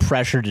 You're being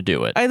pressured to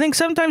do it. I think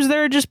sometimes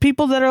there are just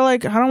people that are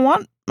like, I don't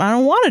want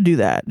to do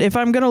that. If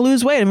I'm gonna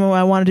lose weight,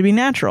 I want it to be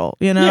natural.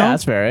 Yeah,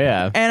 that's fair.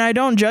 Yeah, and I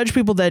don't judge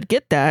people that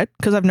get that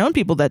because I've known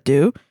people that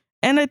do.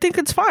 And I think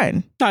it's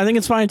fine. No, I think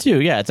it's fine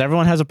too. Yeah,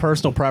 everyone has a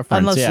personal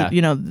preference. Unless,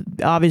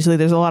 obviously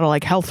there's a lot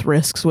of health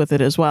risks with it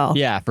as well.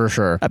 Yeah, for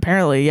sure.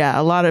 Apparently, yeah,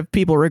 a lot of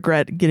people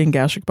regret getting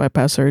gastric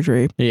bypass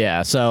surgery.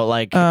 Yeah, so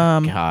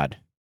God.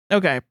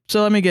 Okay,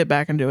 so let me get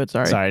back into it.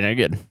 Sorry, no, you're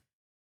good.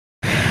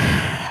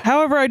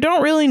 However, I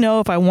don't really know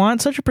if I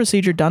want such a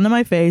procedure done to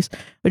my face,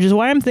 which is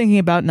why I'm thinking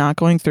about not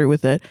going through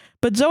with it.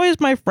 But Zoe is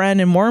my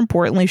friend, and more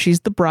importantly, she's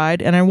the bride,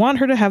 and I want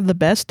her to have the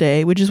best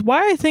day, which is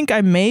why I think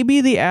I may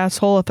be the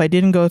asshole if I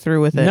didn't go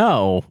through with it.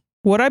 No.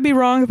 Would I be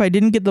wrong if I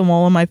didn't get the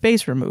mole on my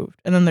face removed?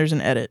 And then there's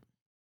an edit.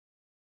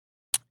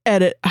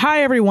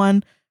 Hi,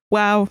 everyone.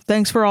 Wow,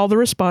 thanks for all the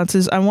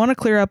responses. I want to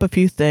clear up a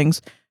few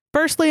things.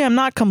 Firstly, I'm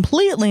not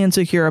completely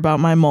insecure about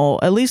my mole,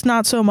 at least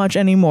not so much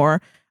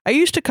anymore. I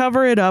used to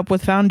cover it up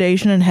with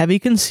foundation and heavy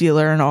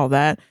concealer and all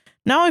that.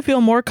 Now I feel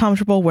more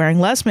comfortable wearing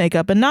less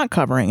makeup and not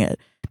covering it.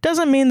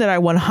 Doesn't mean that I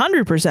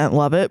 100%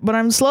 love it, but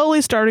I'm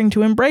slowly starting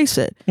to embrace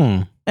it.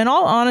 In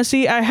all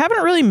honesty, I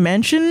haven't really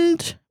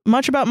mentioned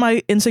much about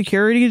my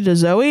insecurity to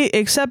Zoe,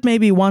 except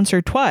maybe once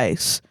or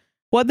twice.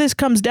 What this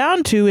comes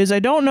down to is I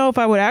don't know if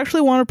I would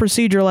actually want a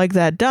procedure like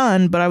that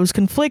done, but I was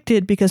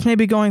conflicted because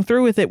maybe going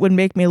through with it would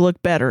make me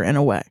look better in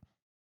a way.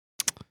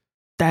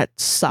 That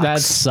sucks.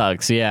 That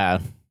sucks, yeah.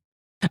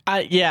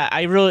 I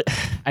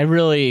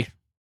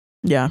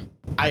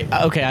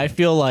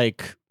feel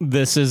like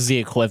this is the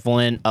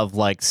equivalent of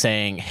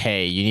saying,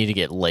 hey, you need to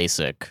get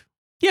LASIK.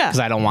 Yeah. Because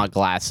I don't want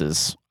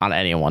glasses on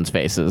anyone's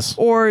faces.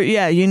 Or,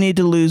 you need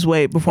to lose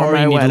weight before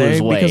my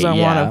wedding because I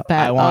want a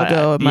fat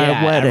Uggo at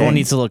my wedding. Everyone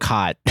needs to look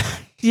hot.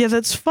 Yeah,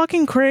 that's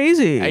fucking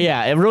crazy.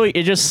 Yeah,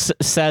 it just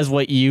says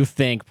what you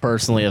think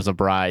personally as a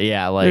bride.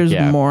 Yeah, there's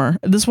more.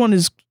 This one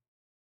is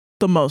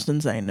the most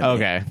insane to me.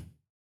 Okay.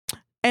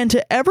 And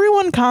to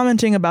everyone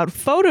commenting about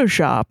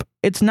Photoshop,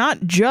 it's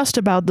not just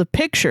about the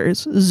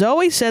pictures.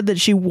 Zoe said that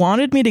she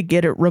wanted me to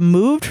get it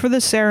removed for the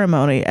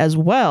ceremony as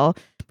well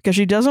because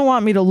she doesn't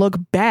want me to look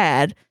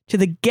bad to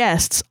the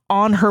guests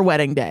on her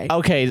wedding day.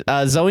 Okay,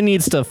 Zoe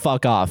needs to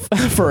fuck off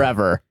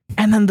forever.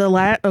 And then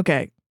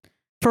okay.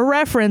 For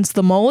reference,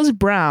 the mole is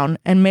brown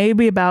and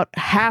maybe about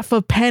half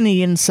a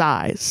penny in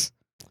size.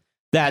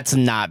 That's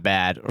not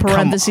bad.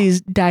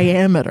 Parentheses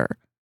diameter.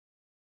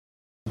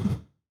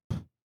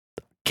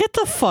 Get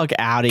the fuck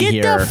out of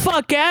here. Get the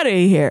fuck out of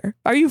here.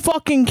 Are you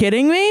fucking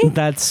kidding me?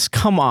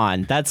 Come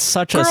on. That's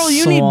such a Girl,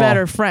 you need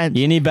better friends.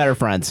 You need better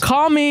friends.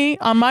 Call me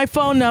on my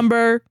phone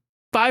number,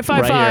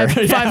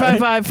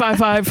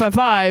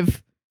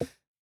 555-555-5555,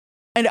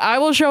 and I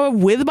will show up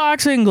with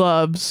boxing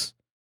gloves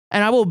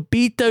and I will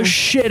beat the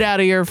shit out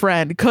of your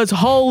friend. Because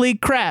holy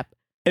crap.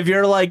 If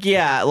you're like,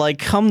 yeah, like,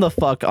 come the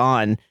fuck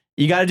on.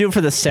 You got to do it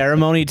for the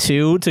ceremony,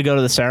 too, to go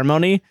to the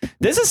ceremony.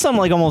 This is some,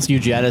 like, almost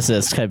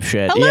eugenicist type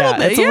shit. A little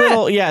bit, it's a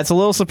little, it's a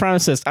little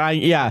supremacist.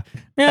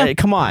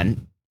 Come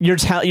on. You're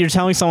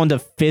telling someone to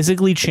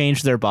physically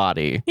change their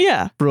body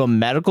through a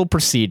medical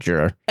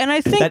procedure, and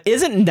I think that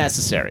isn't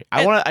necessary.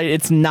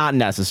 It's not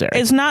necessary.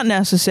 It's not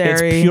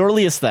necessary. It's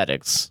purely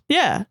aesthetics.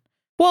 Yeah.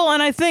 Well,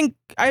 and I think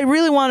I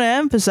really want to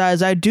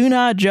emphasize, I do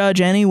not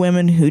judge any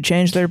women who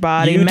change their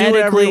body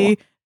medically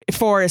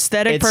for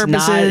aesthetic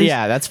purposes.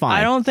 That's fine.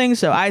 I don't think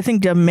so. I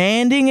think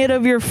demanding it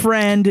of your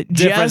friend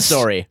different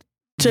story.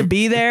 To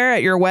be there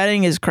at your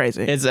wedding is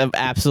crazy. It's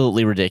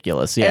absolutely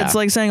ridiculous. Yeah, it's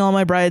like saying all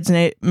my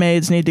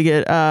bridesmaids need to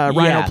get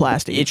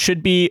rhinoplasty. It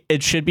should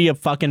be a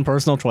fucking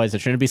personal choice. It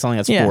shouldn't be something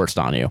that's forced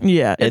on you.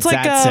 Yeah, it's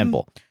like that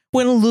simple.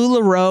 When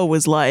LuLaRoe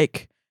was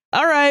like,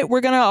 "All right,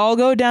 we're gonna all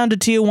go down to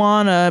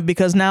Tijuana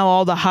because now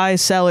all the high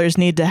sellers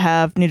need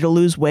to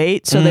lose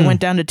weight." So they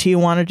went down to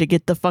Tijuana to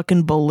get the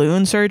fucking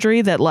balloon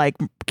surgery that like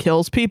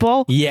kills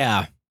people.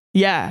 Yeah,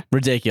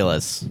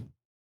 ridiculous.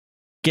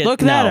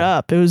 Look that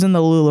up. It was in the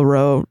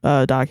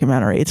LuLaRoe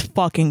documentary. It's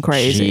fucking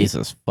crazy.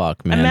 Jesus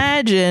fuck, man.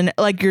 Imagine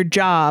like your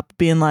job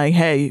being like,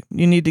 "Hey,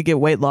 you need to get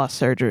weight loss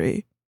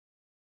surgery."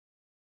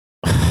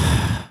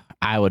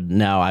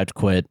 I'd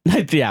quit.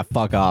 Yeah,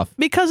 fuck off.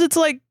 Because it's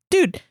like,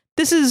 dude,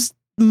 this is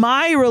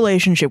my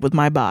relationship with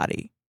my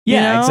body.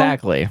 Yeah,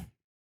 exactly.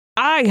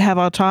 I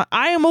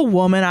am a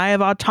woman. I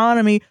have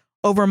autonomy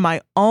over my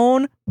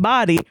own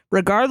body,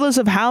 regardless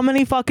of how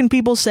many fucking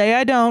people say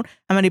I don't,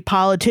 how many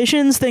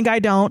politicians think I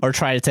don't, or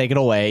try to take it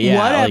away. Yeah,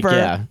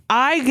 whatever.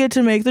 I get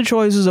to make the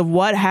choices of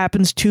what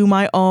happens to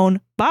my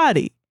own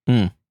body.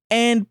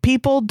 And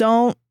people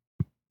don't.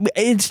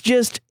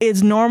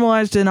 It's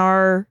normalized in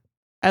our,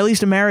 at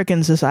least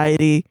American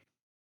society.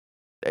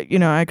 You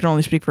know, I can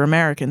only speak for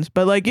Americans,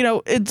 but like, you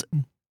know, it's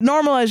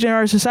normalized in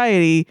our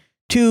society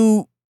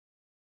to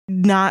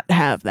not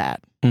have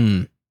that.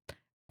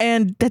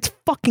 And that's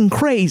fucking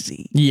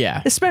crazy.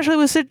 Yeah. Especially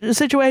with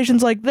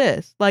situations like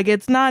this. Like,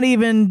 it's not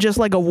even just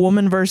like a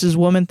woman versus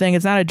woman thing.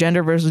 It's not a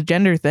gender versus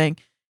gender thing.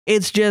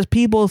 It's just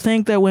people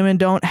think that women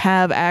don't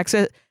have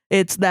access.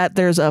 It's that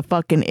there's a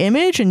fucking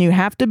image and you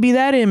have to be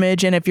that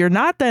image. And if you're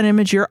not that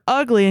image, you're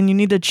ugly and you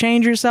need to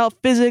change yourself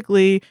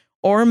physically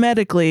or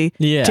medically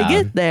to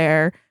get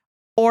there.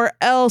 Or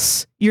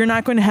else you're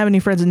not going to have any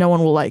friends and no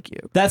one will like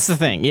you. That's the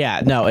thing.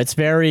 Yeah. No, it's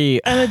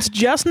very... And it's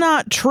just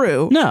not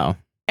true. No.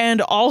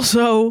 And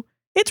also,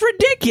 it's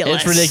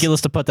ridiculous. It's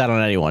ridiculous to put that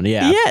on anyone.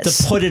 Yeah. Yes.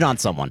 To put it on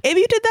someone. If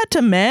you did that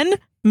to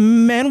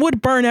men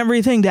would burn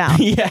everything down.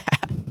 Yeah.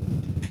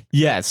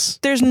 Yes.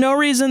 There's no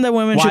reason that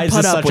women should put up with it. Why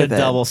is this such a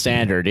double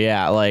standard?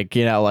 Yeah. Like,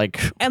 you know, like...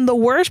 And the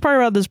worst part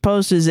about this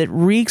post is it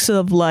reeks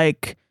of,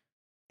 like,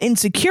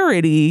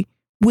 insecurity,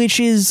 which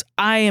is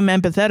I am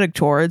empathetic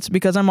towards,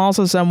 because I'm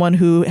also someone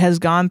who has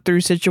gone through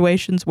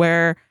situations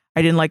where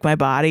I didn't like my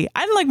body.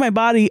 I didn't like my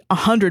body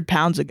 100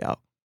 pounds ago.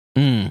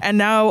 And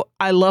now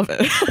I love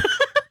it.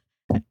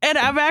 And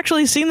I've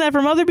actually seen that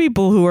from other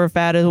people who are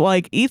fat, as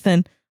like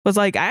Ethan was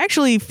like, I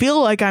actually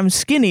feel like I'm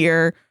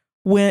skinnier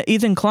when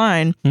Ethan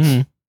Klein,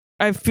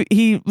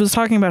 he was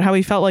talking about how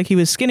he felt like he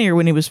was skinnier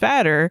when he was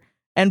fatter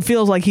and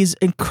feels like he's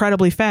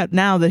incredibly fat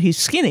now that he's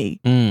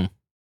skinny.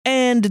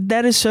 And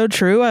that is so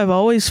true. I've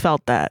always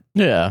felt that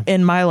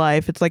in my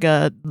life. It's like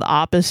the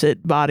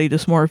opposite body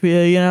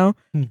dysmorphia, you know?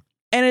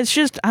 And it's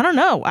just, I don't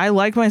know. I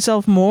like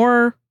myself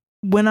more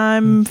when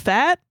I'm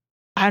fat.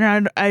 I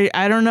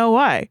don't know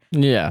why.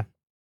 Yeah.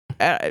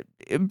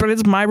 But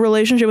it's my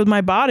relationship with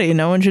my body.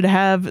 No one should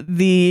have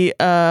the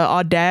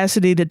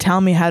audacity to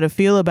tell me how to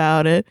feel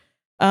about it,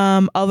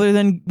 other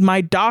than my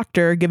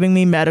doctor giving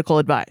me medical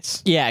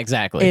advice. Yeah,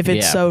 exactly. If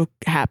it so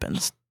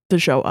happens to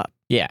show up.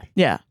 Yeah.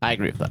 Yeah. I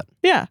agree with that.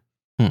 Yeah.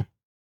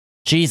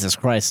 Jesus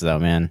Christ, though,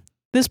 man.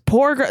 This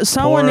poor girl,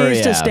 someone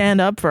needs to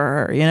stand up for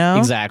her, you know?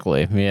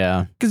 Exactly.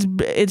 Yeah. Because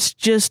it's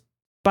just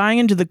buying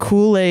into the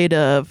Kool-Aid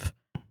of,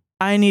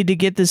 I need to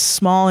get this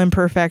small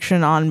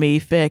imperfection on me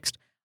fixed.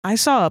 I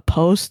saw a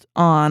post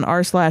on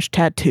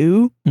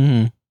r/tattoo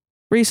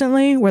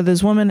recently where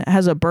this woman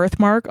has a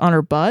birthmark on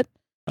her butt.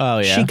 Oh,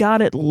 yeah. She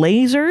got it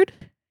lasered,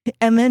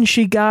 and then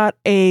she got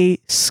a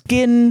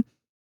skin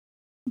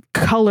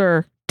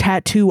color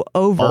tattoo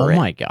over it. Oh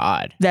my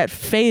God. That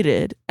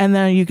faded, and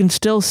then you can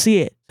still see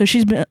it. So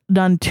she's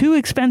done 2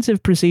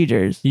 expensive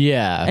procedures.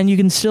 Yeah. And you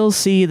can still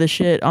see the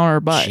shit on her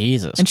butt.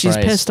 Jesus And she's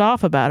Christ. pissed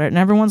off about it. And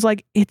everyone's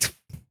like, it's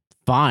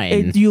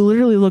fine. You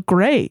literally look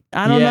great.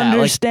 I don't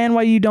understand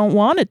why you don't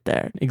want it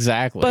there.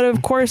 Exactly. But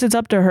of course, it's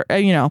up to her,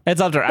 you know.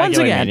 It's up to her. Once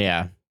again,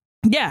 yeah.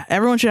 Yeah,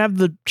 everyone should have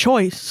the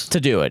choice to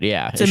do it.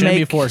 Yeah. It shouldn't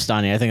be forced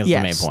on you. I think that's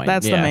the main point.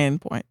 That's the main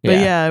point. But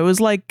yeah, it was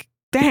like,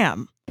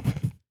 damn.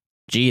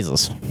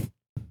 Jesus.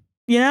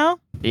 You know?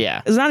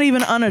 Yeah. It's not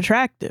even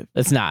unattractive.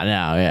 It's not,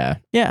 no, yeah.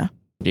 Yeah.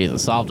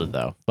 Jesus, solved it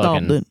though.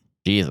 Solved it.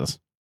 Jesus.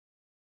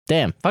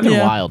 Damn, fucking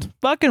wild.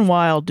 Fucking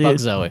wild, dude. Fuck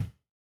Zoe.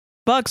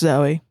 Fuck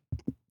Zoe.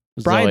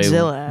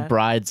 Bridezilla.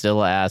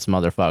 Bridezilla ass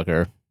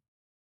motherfucker.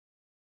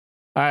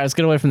 All right, let's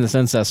get away from this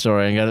incest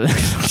story and go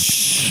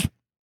to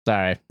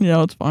Sorry.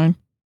 Yeah, it's fine.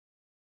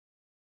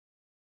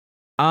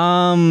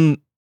 I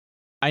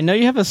know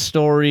you have a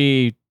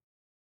story.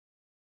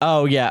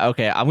 Oh yeah,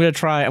 okay. I'm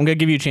gonna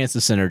give you a chance to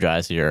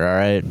synergize here, all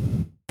right?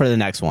 For your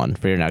next one,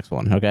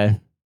 okay?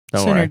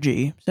 Don't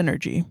worry.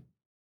 Synergy.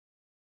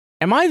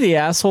 Am I the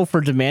asshole for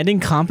demanding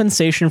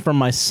compensation from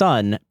my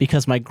son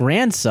because my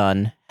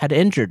grandson had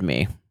injured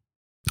me?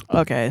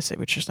 Okay, I see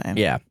what you're saying.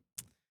 Yeah.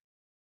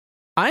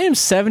 I am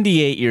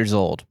 78 years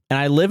old, and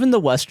I live in the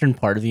western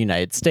part of the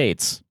United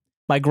States.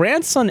 My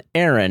grandson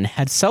Aaron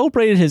had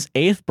celebrated his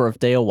 8th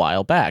birthday a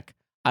while back.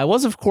 I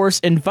was, of course,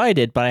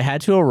 invited, but I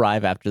had to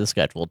arrive after the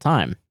scheduled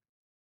time.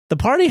 The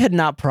party had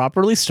not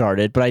properly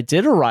started, but I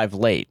did arrive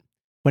late.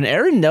 When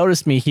Aaron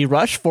noticed me, he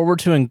rushed forward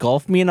to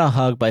engulf me in a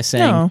hug by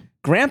saying,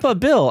 Grandpa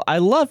Bill, I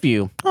love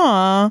you.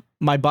 Aww.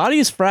 My body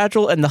is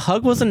fragile, and the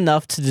hug was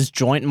enough to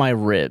disjoint my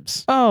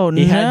ribs. Oh,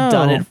 no. He had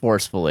done it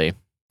forcefully.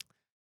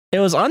 It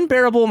was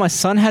unbearable. My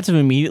son had to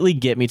immediately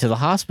get me to the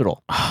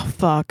hospital. Oh,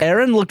 fuck.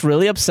 Aaron looked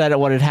really upset at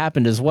what had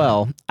happened as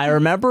well. I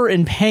remained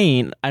in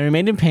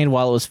pain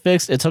while it was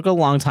fixed. It took a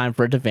long time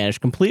for it to vanish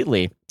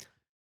completely.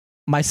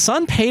 My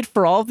son paid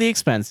for all of the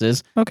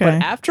expenses, but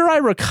after I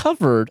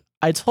recovered,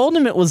 I told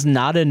him it was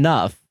not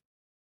enough.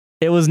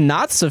 It was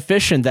not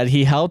sufficient that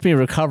he helped me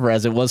recover,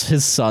 as it was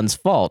his son's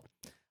fault.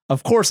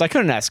 Of course, I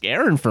couldn't ask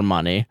Aaron for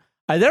money.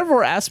 I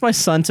therefore asked my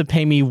son to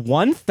pay me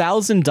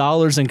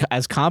 $1,000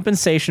 as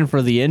compensation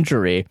for the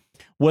injury,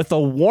 with a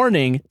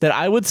warning that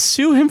I would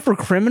sue him for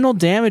criminal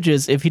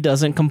damages if he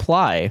doesn't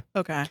comply.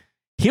 Okay.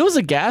 He was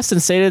aghast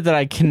and stated that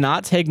I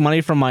cannot take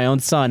money from my own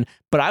son,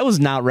 but I was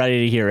not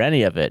ready to hear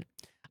any of it.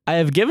 I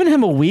have given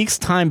him a week's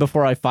time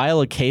before I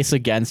file a case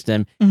against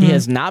him. He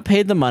has not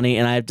paid the money,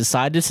 and I have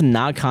decided to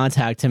not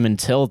contact him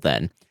until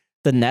then.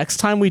 The next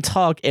time we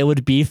talk, it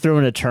would be through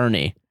an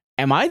attorney.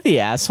 Am I the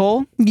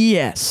asshole?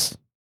 Yes.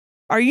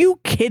 Are you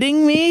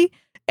kidding me?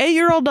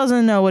 8-year-old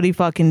doesn't know what he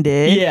fucking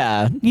did.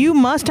 Yeah. You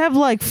must have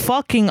like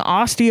fucking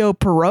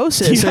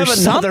osteoporosis you or have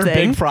something. Another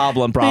big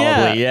problem,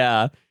 probably.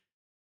 Yeah.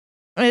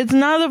 It's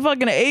not the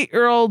fucking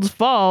 8-year-old's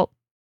fault.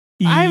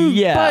 But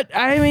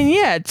I mean,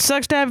 yeah, it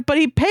sucks to have, but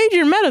he paid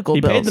your medical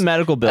bills. He paid the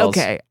medical bills.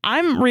 Okay.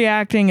 I'm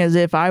reacting as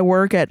if I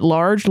work at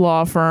large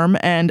law firm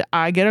and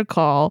I get a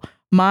call.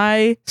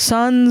 My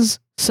son's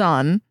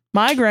son,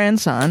 my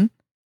grandson,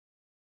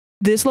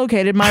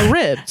 dislocated my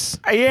ribs.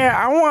 Yeah,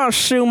 I want to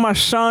sue my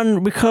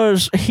son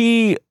because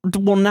he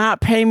will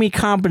not pay me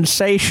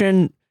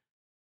compensation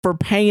for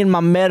paying my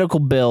medical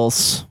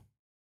bills.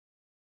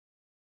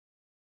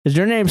 Is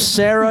your name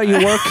Sarah?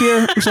 You work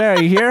here?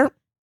 Sarah, you here?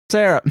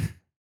 Sarah.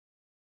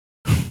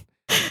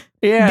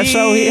 Yeah,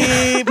 so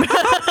he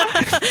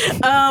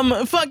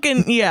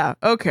fucking yeah,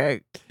 okay.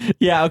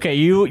 Yeah, okay.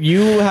 You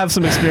have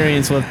some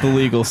experience with the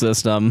legal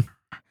system.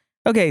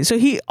 Okay, so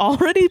he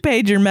already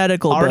paid your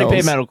medical bills. Already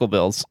paid medical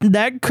bills.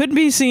 That could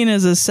be seen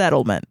as a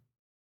settlement.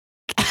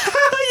 Yeah,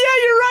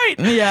 you're right.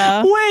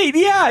 Yeah. Wait,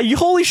 yeah,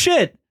 holy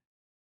shit.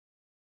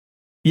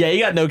 Yeah, you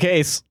got no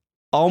case.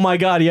 Oh my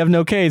god, you have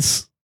no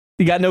case.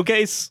 You got no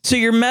case. So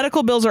your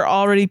medical bills are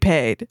already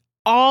paid.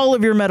 All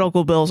of your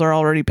medical bills are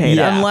already paid,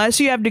 unless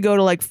you have to go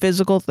to like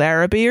physical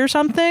therapy or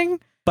something.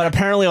 But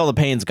apparently all the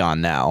pain's gone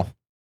now.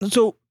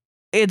 So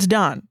it's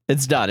done.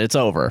 It's done. It's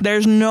over.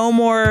 There's no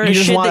more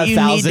shit that you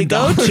need to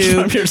go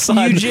to. From your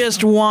son. You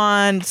just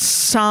want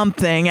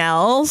something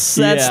else.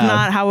 That's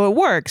not how it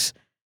works.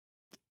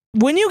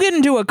 When you get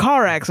into a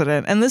car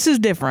accident, and this is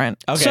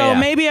different. Okay, so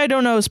maybe I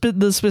don't know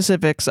the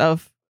specifics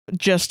of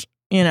just,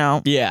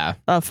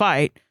 a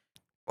fight.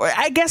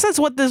 I guess that's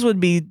what this would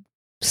be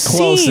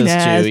seen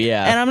as.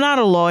 And I'm not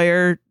a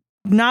lawyer,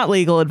 not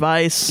legal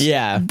advice.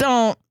 Yeah.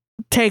 Don't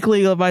take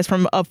legal advice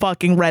from a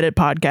fucking Reddit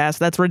podcast.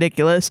 That's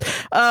ridiculous.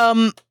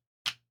 But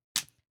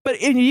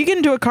if you get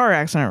into a car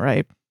accident,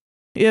 right?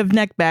 You have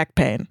back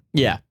pain.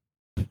 Yeah.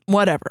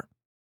 Whatever.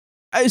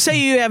 Say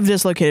you have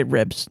dislocated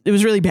ribs. It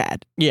was really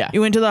bad. Yeah. You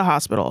went to the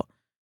hospital.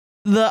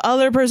 The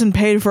other person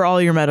paid for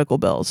all your medical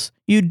bills.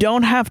 You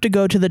don't have to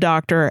go to the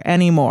doctor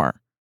anymore.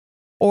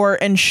 Or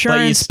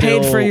insurance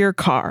paid for your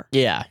car.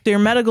 Yeah. So your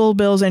medical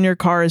bills and your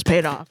car is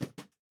paid off.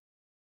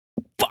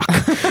 Fuck.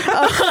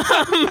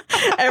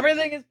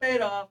 Everything is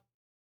paid off.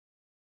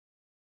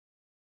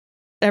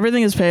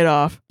 Everything is paid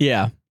off.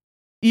 Yeah.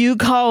 You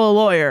call a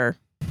lawyer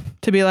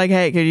to be like,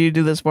 hey, could you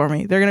do this for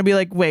me? They're going to be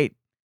like, wait.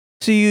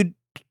 So you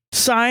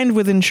signed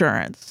with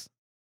insurance.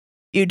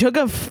 You took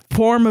a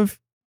form of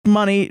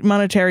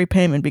monetary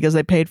payment because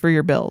they paid for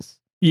your bills.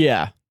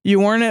 Yeah. You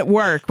weren't at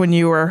work when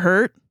you were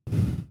hurt.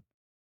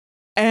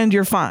 And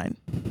you're fine.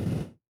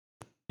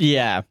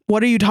 Yeah.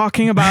 What are you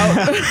talking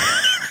about?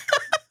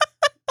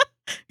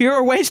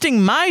 You're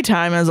wasting my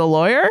time as a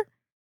lawyer.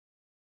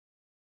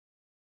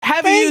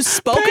 Have you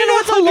spoken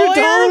with a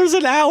lawyer? $100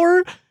 an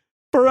hour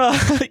for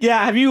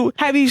Have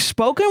you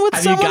spoken with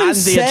someone who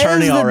says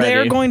that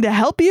they're going to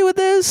help you with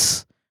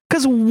this?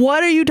 Because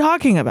what are you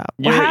talking about?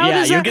 You're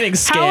getting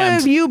scammed. How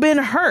have you been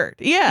hurt?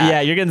 Yeah.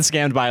 Yeah, you're getting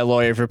scammed by a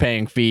lawyer for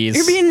paying fees.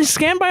 You're being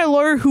scammed by a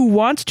lawyer who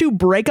wants to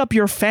break up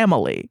your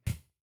family.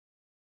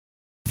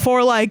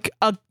 for like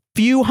a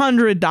few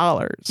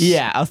 $100s.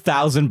 Yeah,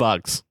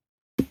 $1,000.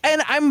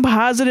 And I'm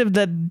positive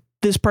that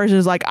this person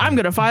is like, I'm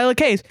going to file a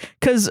case,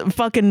 because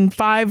fucking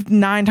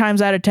 9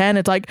 times out of 10,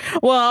 it's like,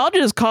 well, I'll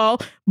just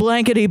call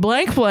blankety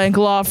blank blank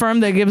law firm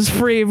that gives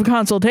free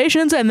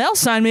consultations and they'll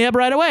sign me up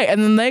right away.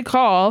 And then they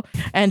call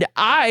and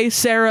I,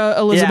 Sarah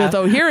Elizabeth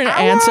O'Hearn,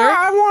 answer.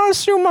 I want to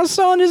sue my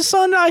son. His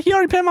son, he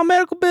already paid my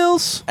medical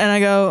bills. And I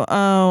go,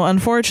 oh,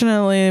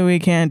 unfortunately, we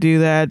can't do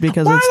that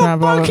because it's not.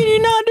 Why can you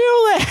not do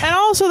that? And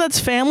also, that's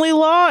family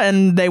law,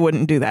 and they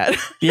wouldn't do that.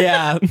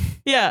 Yeah.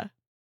 Yeah.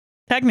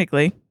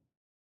 Technically.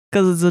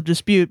 Because it's a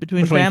dispute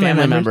between family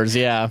members.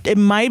 Yeah. It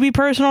might be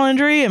personal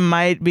injury. It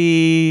might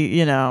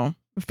be,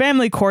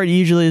 family court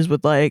usually is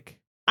with like,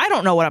 I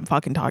don't know what I'm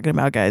fucking talking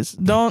about, guys.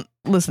 Don't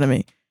listen to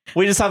me.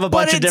 We just have a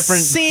bunch of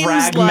different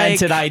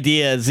fragmented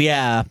ideas.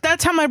 Yeah.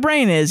 That's how my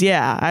brain is.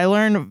 Yeah. I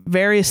learn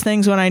various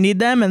things when I need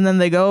them, and then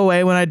they go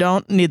away when I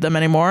don't need them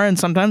anymore. And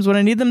sometimes when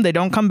I need them, they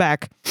don't come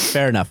back.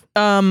 Fair enough.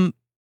 But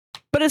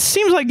it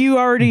seems like you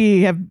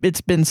already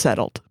it's been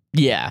settled.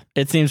 Yeah,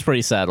 it seems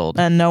pretty settled.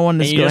 And no one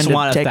is going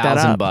to take that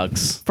up.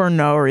 $1,000 for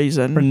no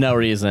reason. For no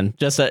reason.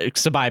 Just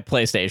to buy a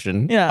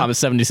PlayStation. Yeah. I'm a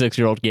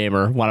 76-year-old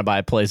gamer. Want to buy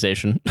a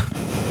PlayStation.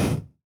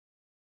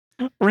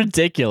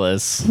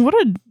 Ridiculous. What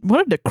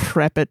a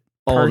decrepit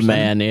person. Old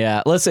man,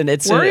 yeah. Listen,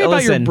 worry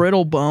about your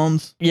brittle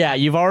bones. Yeah,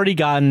 you've already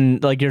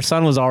gotten, like, your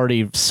son was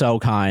already so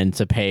kind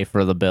to pay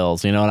for the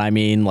bills. You know what I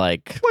mean?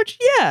 Like, which,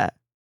 yeah.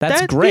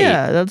 That's great.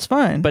 Yeah, that's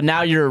fine. But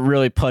now you're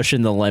really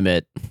pushing the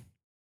limit.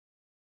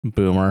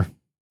 Boomer.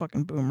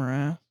 Fucking boomer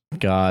ass.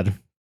 God.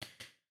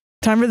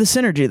 Time for the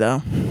synergy,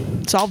 though.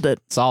 Solved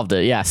it.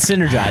 Yeah.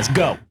 Synergize.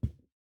 Go.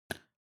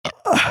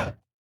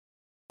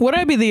 Would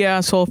I be the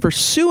asshole for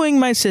suing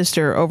my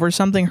sister over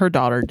something her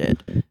daughter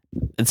did?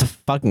 It's a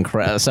fucking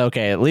crap.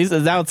 Okay, at least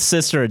now it's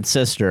sister and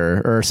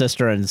sister, or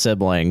sister and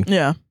sibling.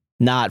 Yeah.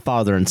 Not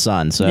father and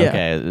son. So,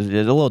 okay, it's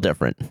a little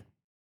different.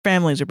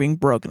 Families are being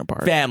broken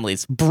apart.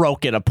 Families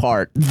broken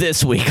apart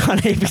this week on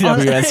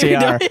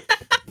APWSCR.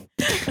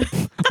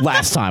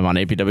 Last time on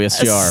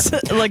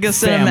APWSCR. Like a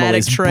cinematic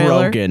Families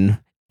trailer. Broken.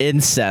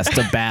 Incest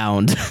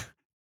abound.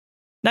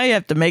 Now you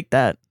have to make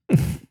that.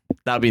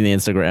 That'll be in the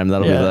Instagram.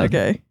 That'll be that.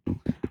 Okay.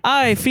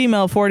 I,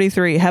 female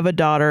 43, have a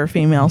daughter,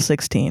 female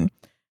 16.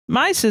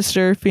 My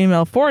sister,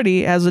 female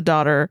 40, has a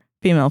daughter,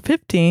 female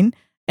 15,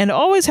 and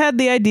always had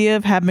the idea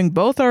of having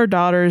both our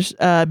daughters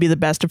be the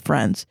best of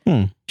friends.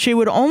 She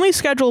would only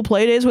schedule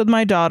playdays with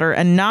my daughter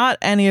and not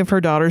any of her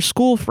daughter's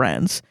school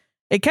friends.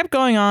 It kept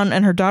going on,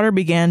 and her daughter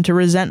began to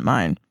resent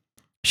mine.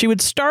 She would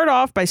start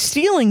off by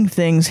stealing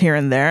things here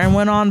and there and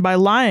went on by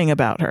lying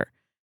about her.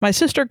 My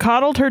sister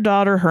coddled her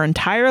daughter her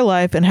entire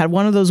life and had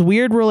one of those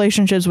weird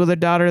relationships with her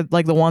daughter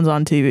like the ones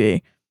on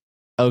TV.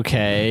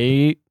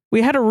 Okay.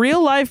 She had a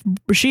real life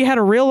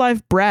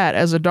brat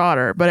as a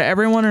daughter, but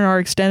everyone in our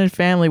extended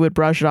family would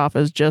brush it off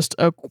as just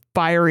a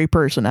fiery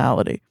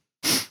personality.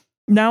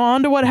 Now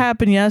on to what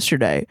happened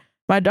yesterday.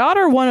 My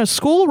daughter won a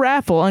school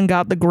raffle and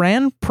got the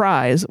grand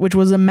prize, which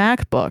was a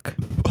MacBook.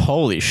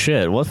 Holy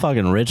shit. What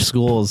fucking rich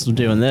school is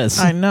doing this?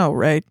 I know,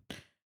 right?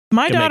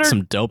 My daughter make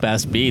some dope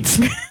ass beats.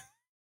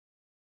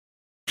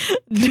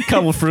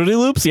 Couple Fruity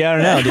Loops? Yeah, I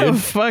don't know,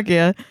 dude. Fuck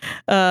yeah.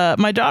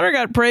 My daughter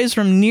got praise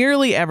from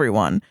nearly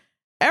everyone.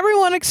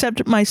 Everyone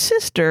except my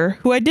sister,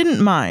 who I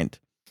didn't mind.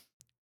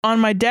 On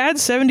my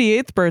dad's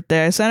 78th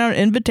birthday, I sent out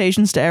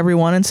invitations to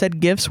everyone and said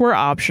gifts were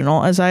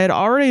optional, as I had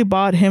already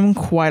bought him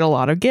quite a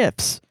lot of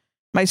gifts.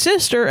 My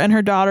sister and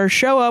her daughter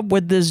show up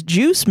with this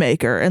juice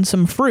maker and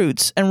some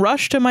fruits and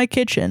rush to my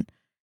kitchen.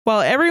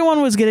 While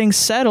everyone was getting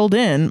settled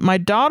in, my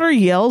daughter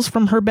yells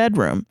from her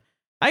bedroom.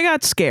 I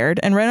got scared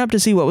and ran up to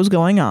see what was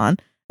going on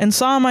and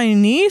saw my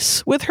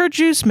niece with her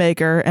juice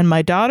maker and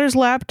my daughter's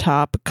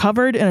laptop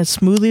covered in a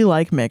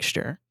smoothie-like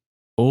mixture.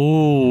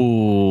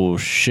 Oh,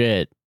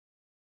 shit.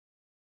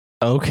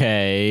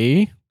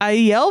 Okay. I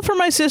yell for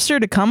my sister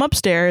to come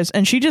upstairs,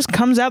 and she just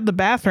comes out the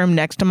bathroom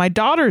next to my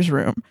daughter's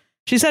room.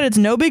 She said it's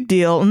no big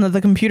deal and that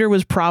the computer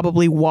was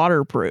probably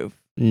waterproof.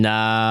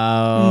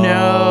 No.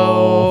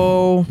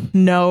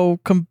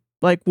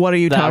 Like, what are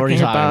you talking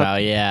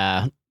about?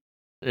 Yeah.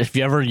 If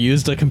you ever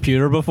used a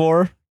computer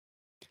before,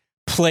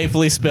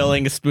 playfully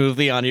spilling a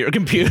smoothie on your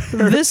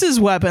computer. This is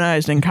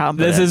weaponized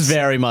incompetence. This is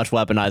very much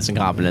weaponized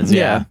incompetence.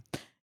 Yeah.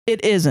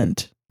 It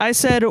isn't. I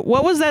said,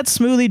 what was that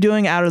smoothie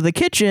doing out of the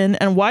kitchen,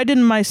 and why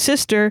didn't my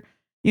sister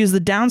use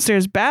the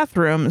downstairs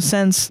bathroom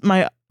since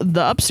the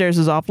upstairs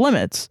is off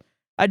limits?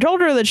 I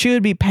told her that she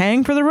would be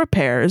paying for the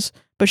repairs,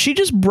 but she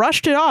just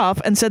brushed it off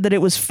and said that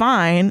it was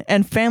fine,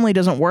 and family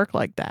doesn't work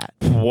like that.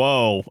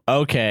 Whoa.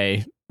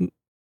 Okay.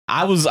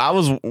 I was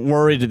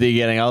worried at the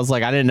beginning. I was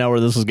like, I didn't know where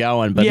this was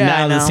going, but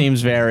now this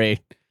seems this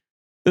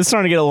is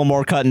starting to get a little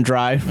more cut and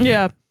dry.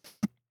 Yeah.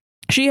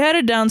 She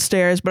headed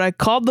downstairs, but I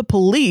called the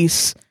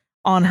police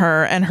on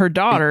her and her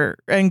daughter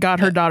and got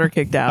her daughter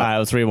kicked out. All right,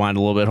 let's rewind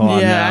a little bit. Hold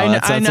on. Yeah, I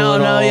know.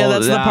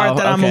 That's the part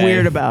that I'm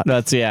weird about.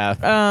 That's, yeah.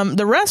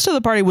 The rest of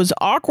the party was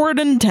awkward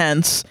and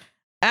tense.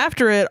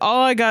 After it,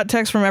 all I got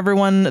texts from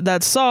everyone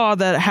that saw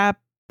that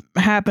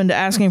happened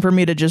asking for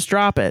me to just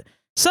drop it.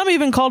 Some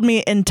even called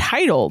me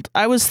entitled.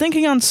 I was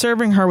thinking on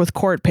serving her with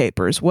court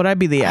papers. Would I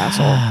be the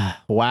asshole?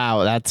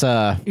 Wow, that's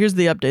Here's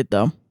the update,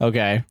 though.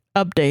 Okay.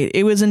 Update.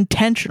 It was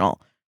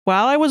intentional.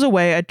 While I was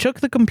away, I took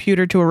the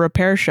computer to a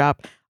repair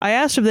shop. I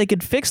asked if they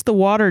could fix the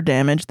water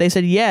damage. They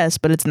said yes,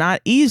 but it's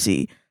not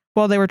easy.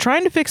 While they were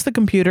trying to fix the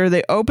computer,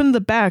 they opened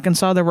the back and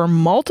saw there were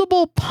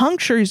multiple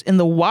punctures in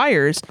the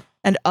wires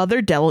and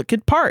other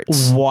delicate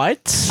parts.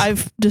 What?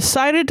 I've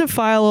decided to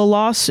file a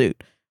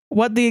lawsuit.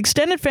 What the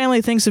extended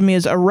family thinks of me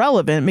is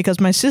irrelevant because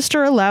my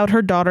sister allowed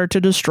her daughter to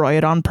destroy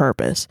it on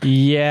purpose.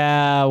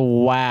 Yeah,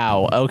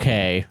 wow.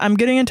 Okay. I'm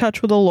getting in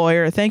touch with a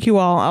lawyer. Thank you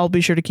all. I'll be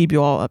sure to keep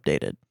you all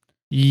updated.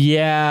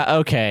 Yeah,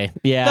 okay.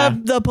 Yeah.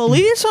 The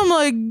police, I'm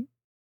like,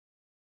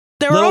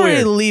 they're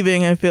already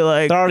leaving, I feel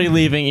like. They're already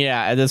leaving,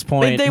 yeah, at this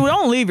point. They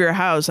don't leave your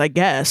house, I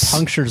guess.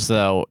 Punctures,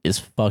 though, is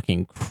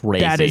fucking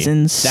crazy. That is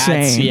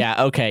insane.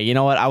 Yeah, okay. You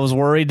know what? I was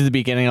worried at the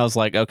beginning. I was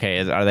like, okay,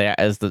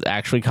 is the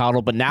actually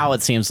coddled? But now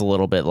it seems a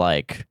little bit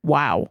like,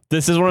 wow.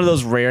 This is one of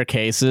those rare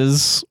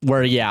cases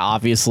where, yeah,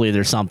 obviously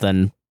there's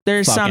something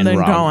something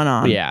wrong. going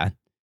on. Yeah.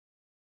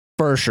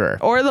 For sure.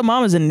 Or the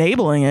mom is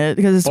enabling it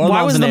because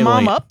why was the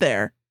mom up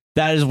there?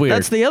 That is weird.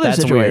 That's the other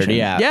situation. Weird,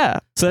 yeah. Yeah.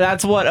 So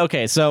that's what,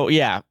 okay, so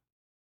yeah.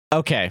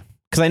 Okay.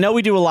 Because I know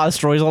we do a lot of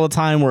stories all the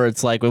time where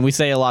it's like when we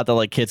say a lot that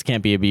like kids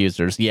can't be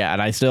abusers. Yeah.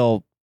 And I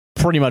still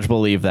pretty much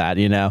believe that,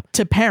 you know?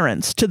 To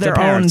parents. To their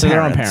own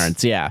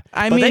parents. Yeah.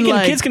 I mean,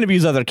 kids can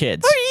abuse other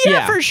kids. Oh,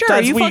 yeah, for sure.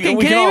 Are you fucking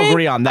we kidding can all me?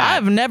 agree on that.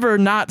 I've never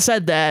not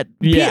said that.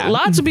 Yeah.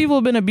 Lots of people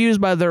have been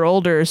abused by their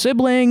older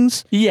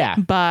siblings. Yeah.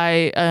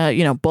 By,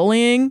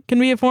 bullying can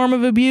be a form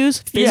of abuse.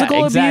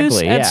 Physical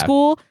abuse at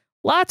school.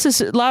 Lots of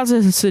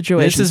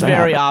situations. This is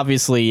very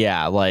obviously,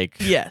 yeah, like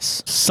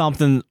yes,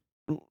 something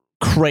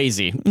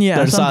crazy.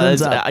 Yeah,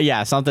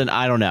 something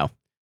I don't know.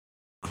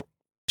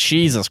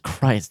 Jesus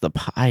Christ, the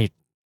pie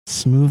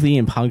smoothie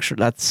and puncture.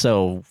 That's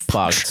so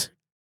fucked.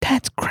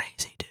 That's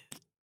crazy, dude.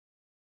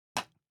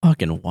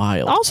 Fucking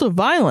wild. Also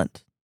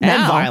violent.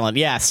 And violent,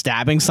 yeah.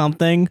 Stabbing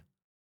something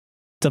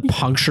to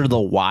puncture the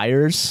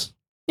wires.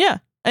 Yeah,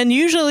 and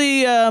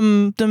usually,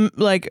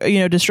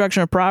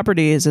 destruction of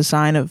property is a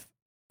sign of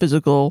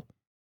physical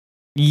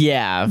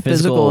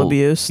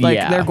abuse. Like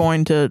they're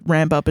going to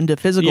ramp up into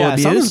physical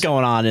abuse. Something's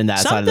going on in that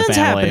side of the family.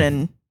 Something's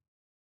happening.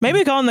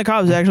 Maybe calling the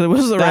cops actually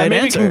was the right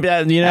answer.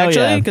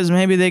 Because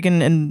maybe they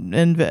can,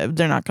 and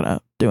they're not going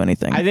to do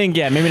anything. I think,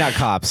 maybe not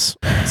cops.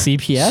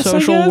 CPS,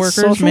 social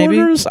workers, maybe.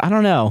 Workers? I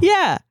don't know.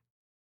 Yeah,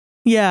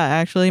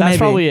 actually, that's maybe.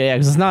 Probably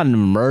because it's not an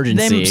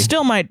emergency. They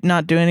still might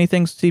not do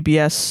anything.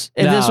 CPS.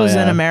 If this was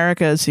in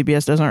America,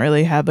 CPS doesn't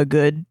really have a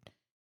good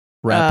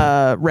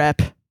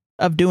rep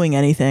of doing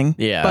anything.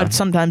 Yeah. But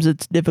sometimes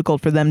it's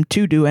difficult for them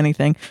to do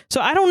anything.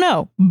 So I don't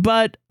know.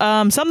 But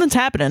something's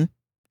happening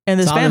in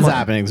this family.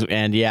 Something's happening,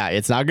 and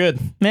it's not good.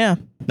 Yeah.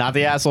 Not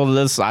the asshole to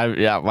this.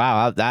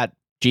 Wow, that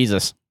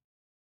Jesus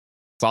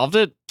solved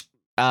it.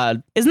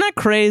 Isn't that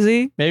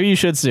crazy? Maybe you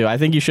should sue. I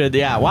think you should.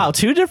 Yeah. Wow.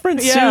 Two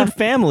different sued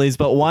families,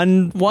 but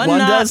one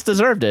does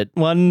deserved it.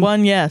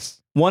 One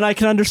yes. One I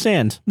can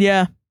understand.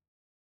 Yeah.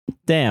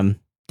 Damn.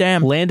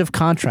 Land of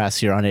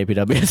contrast here on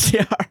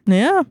APWSCR.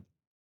 Yeah.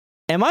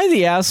 Am I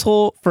the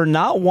asshole for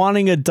not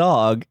wanting a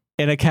dog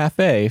in a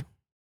cafe?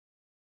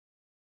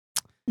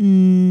 I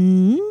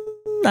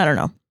don't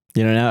know.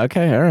 You don't know?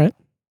 Okay. All right.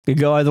 Could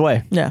go either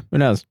way. Yeah. Who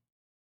knows?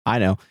 I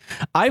know.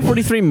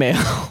 I-43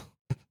 male.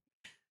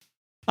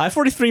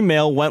 I-43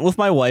 male went with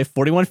my wife,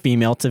 41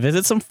 female, to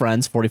visit some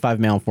friends, 45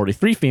 male and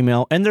 43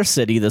 female, in their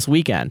city this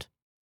weekend.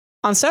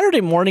 On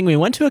Saturday morning, we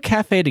went to a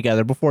cafe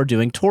together before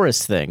doing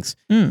tourist things.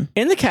 In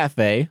the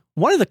cafe,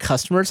 one of the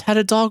customers had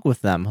a dog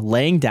with them,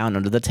 laying down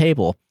under the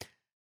table.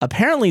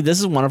 Apparently, this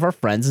is one of our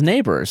friends'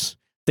 neighbors.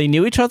 They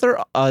knew each other,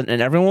 and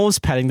everyone was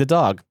petting the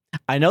dog.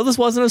 I know this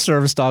wasn't a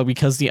service dog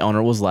because the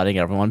owner was letting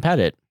everyone pet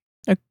it.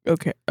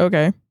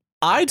 Okay.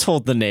 I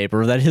told the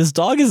neighbor that his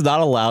dog is not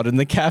allowed in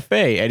the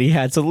cafe, and he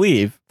had to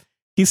leave.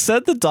 He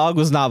said the dog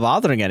was not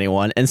bothering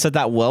anyone and said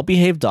that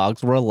well-behaved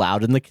dogs were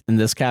allowed in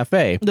this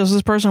cafe. Does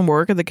this person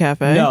work at the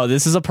cafe? No,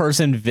 this is a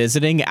person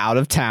visiting out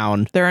of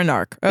town. They're a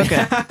narc.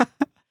 Okay.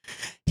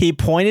 He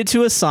pointed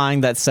to a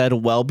sign that said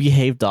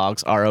well-behaved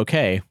dogs are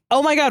okay.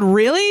 Oh my God,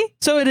 really?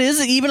 So it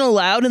is even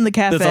allowed in the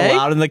cafe? It's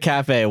allowed in the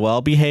cafe.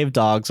 Well-behaved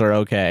dogs are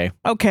okay.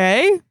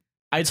 Okay.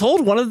 I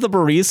told one of the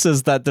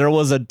baristas that there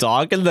was a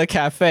dog in the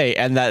cafe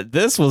and that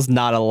this was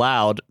not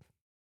allowed.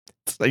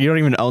 You don't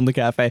even own the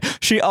cafe.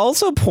 She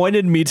also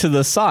pointed me to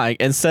the sign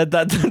and said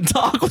that the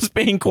dog was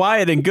being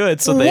quiet and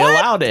good, so they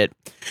allowed it.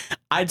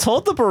 I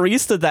told the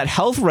barista that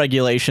health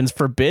regulations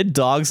forbid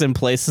dogs in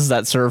places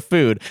that serve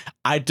food.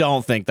 I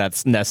don't think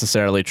that's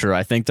necessarily true.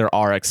 I think there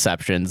are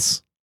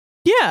exceptions.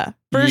 Yeah,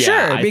 for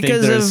sure,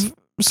 because of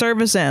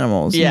service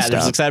animals. Yeah, and stuff.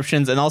 There's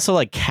exceptions, and also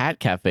like cat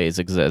cafes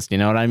exist. You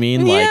know what I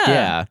mean? Like,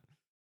 yeah.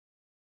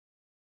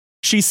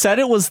 She said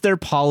it was their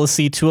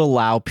policy to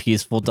allow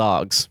peaceful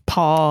dogs.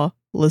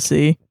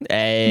 Policy.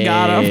 Hey.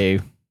 Got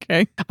him.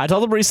 Okay. I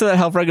told the barista that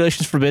health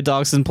regulations forbid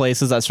dogs in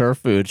places that serve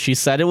food. She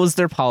said it was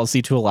their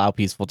policy to allow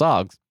peaceful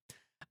dogs.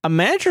 A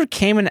manager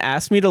came and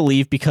asked me to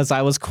leave because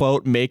I was,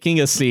 quote, making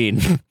a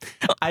scene.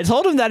 I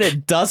told him that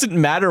it doesn't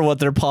matter what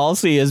their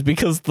policy is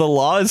because the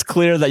law is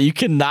clear that you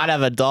cannot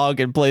have a dog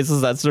in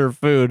places that serve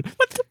food.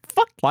 What the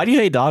fuck? Why do you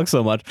hate dogs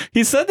so much?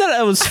 He said that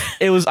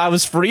I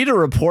was free to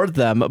report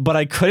them, but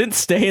I couldn't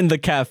stay in the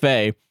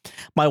cafe.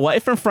 My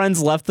wife and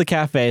friends left the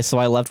cafe, so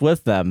I left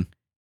with them.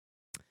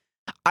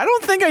 I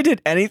don't think I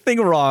did anything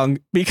wrong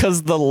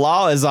because the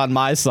law is on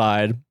my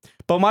side.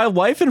 But my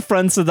wife and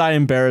friends said I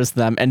embarrassed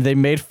them, and they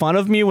made fun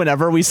of me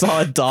whenever we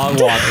saw a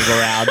dog walking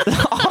around.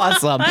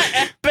 Awesome.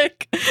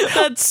 Epic.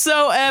 That's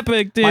so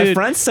epic, dude. My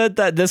friend said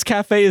that this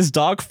cafe is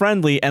dog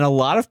friendly, and a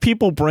lot of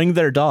people bring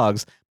their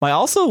dogs. My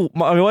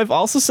wife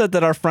also said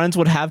that our friends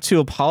would have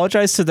to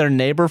apologize to their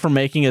neighbor for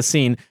making a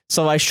scene,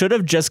 so I should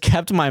have just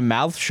kept my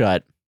mouth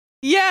shut.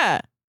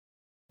 Yeah.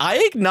 I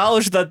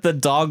acknowledge that the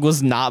dog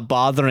was not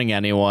bothering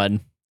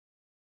anyone.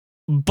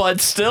 But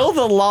still,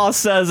 the law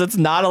says it's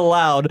not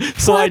allowed,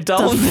 so I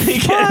don't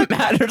think it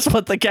matters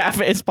what the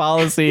cafe's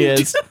policy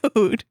is.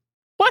 Dude,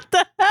 what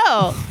the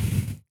hell?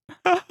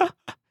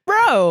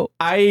 Bro,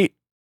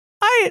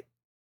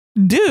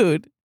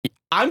 dude.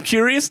 I'm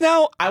curious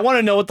now. I want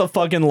to know what the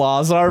fucking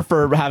laws are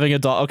for having a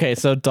dog. Okay,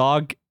 so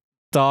dogs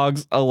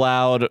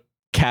allowed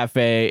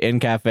in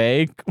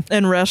cafe?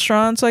 In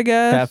restaurants, I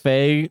guess.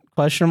 Cafe,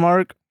 question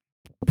mark?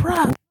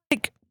 Bro,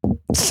 like,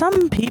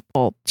 some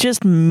people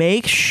just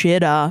make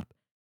shit up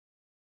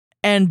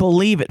and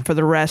believe it for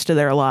the rest of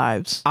their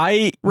lives.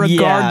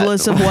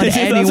 Regardless of what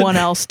anyone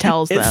else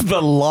tells them. It's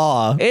the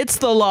law. It's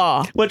the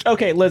law. Which,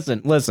 okay, listen.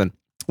 Do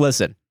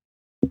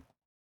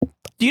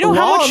you know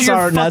how much laws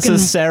aren't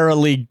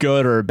necessarily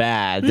good or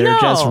bad? They're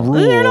just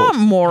rules. They're not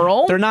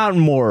moral. They're not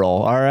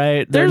moral, all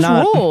right? There's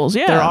rules,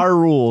 yeah. There are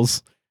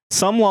rules.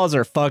 Some laws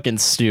are fucking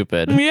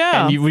stupid.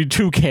 Yeah. And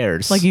who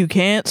cares? Like, you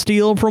can't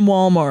steal from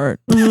Walmart.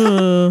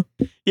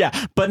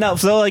 Yeah, but no,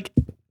 so like,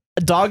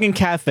 a dog in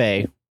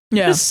cafe,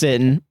 just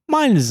sitting,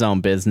 minding his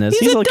own business.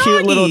 He's a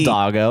cute little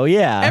doggo,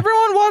 yeah.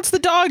 Everyone wants the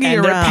doggy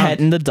around. They're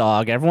petting the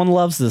dog. Everyone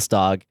loves this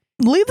dog.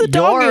 Leave the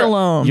doggy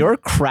alone. Your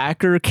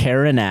cracker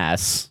Karen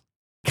ass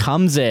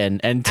comes in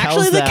and tells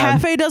them... Actually, the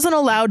cafe doesn't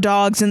allow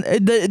dogs, and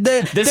there's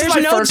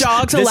no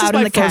dogs allowed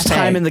in the cafe. This is my first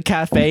time in the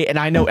cafe, and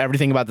I know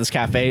everything about this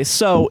cafe,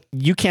 so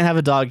you can't have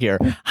a dog here.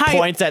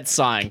 Points at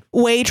sign.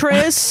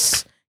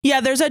 Waitress... Yeah,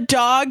 there's a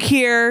dog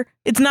here.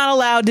 It's not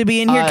allowed to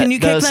be in here. Can you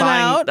kick them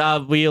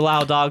out? We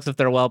allow dogs if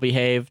they're well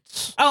behaved.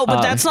 Oh,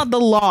 but that's not the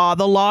law.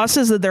 The law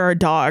says that there are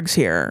dogs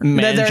here.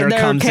 Manager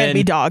comes in. There can't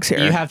be dogs here.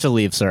 You have to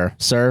leave, sir.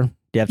 Sir,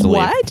 you have to leave.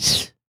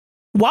 What?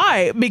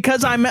 Why?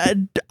 Because I'm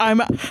an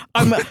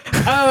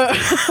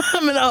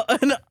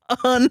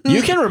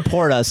You can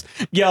report us.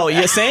 Yo,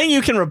 you're saying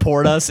you can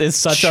report us is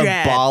such a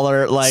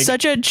baller. Like,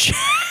 such a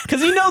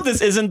because you know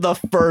this isn't the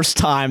first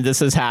time this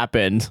has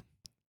happened.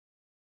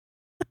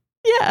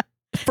 Yeah,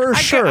 for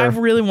sure. I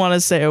really want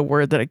to say a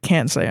word that I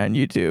can't say on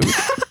YouTube.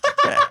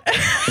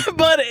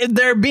 But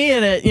they're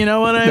being it, you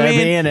know what I mean?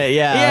 They're being it,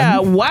 yeah. Yeah,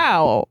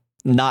 wow.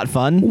 Not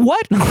fun.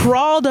 What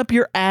crawled up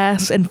your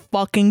ass and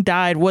fucking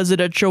died? Was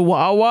it a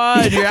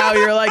chihuahua? And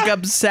you're like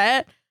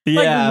upset?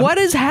 Yeah. Like, what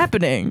is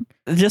happening?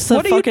 Just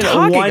a fucking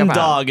one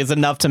dog is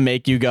enough to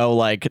make you go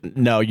like,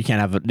 no, you can't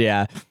have it.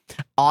 Yeah.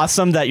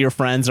 Awesome that your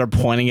friends are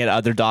pointing at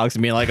other dogs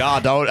and being like, I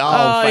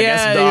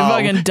guess you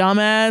fucking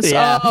dumbass.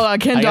 Yeah.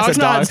 Can dogs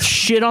not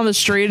shit on the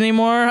street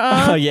anymore?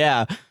 Oh,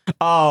 yeah.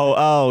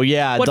 Oh,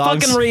 yeah. What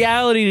fucking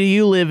reality do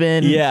you live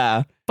in?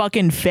 Yeah.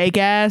 Fucking fake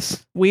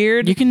ass.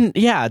 Weird. You can,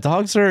 yeah,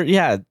 dogs are,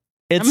 yeah.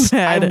 It's,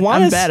 I'm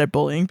bad at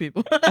bullying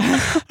people.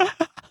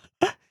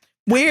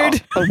 Weird.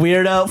 A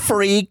weirdo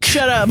freak.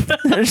 Shut up.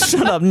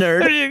 Shut up,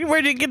 nerd.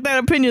 Where'd you get that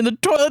opinion? The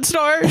toilet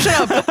store?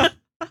 Shut up.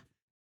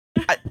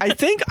 I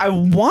think I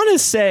want to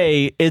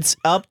say it's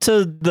up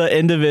to the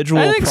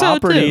individual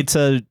property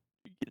to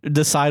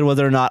decide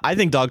whether or not. I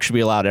think dogs should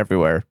be allowed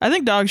everywhere. I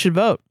think dogs should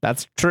vote.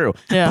 That's true.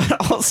 Yeah.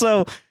 But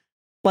also,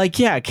 like,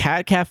 yeah,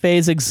 cat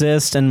cafes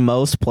exist in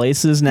most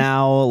places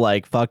now.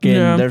 Like, fucking,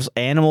 there's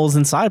animals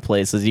inside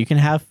places. You can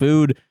have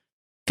food.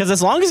 Because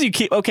as long as you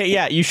keep,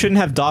 you shouldn't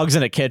have dogs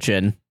in a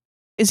kitchen.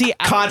 Is he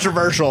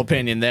controversial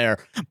opinion there?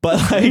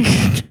 But like,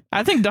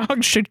 I think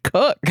dogs should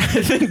cook.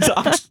 I think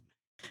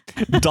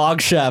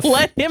dog chef.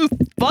 Let him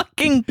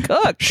fucking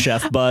cook,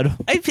 Chef Bud.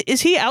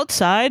 Is he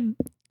outside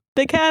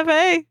the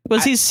cafe?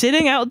 Was he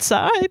sitting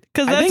outside?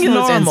 Because I think it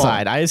was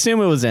inside. I assume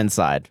it was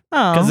inside.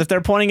 Oh, because if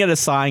they're pointing at a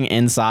sign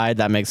inside,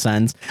 that makes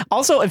sense.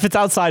 Also, if it's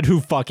outside,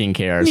 who fucking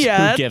cares?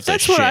 Yeah, who gives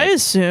that's a shit? What I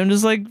assumed.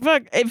 Is like,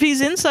 fuck. If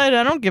he's inside,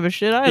 I don't give a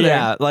shit either.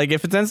 Yeah, like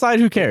if it's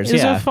inside, who cares?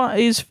 He's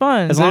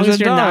fun. As long as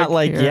you're not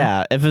like,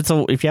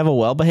 if you have a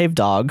well-behaved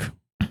dog.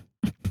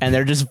 And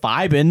they're just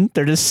vibing.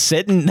 They're just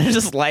sitting. They're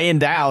just laying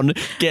down,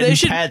 getting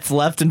pets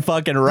left and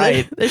fucking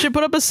right. They should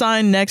put up a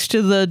sign next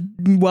to the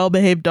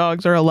well-behaved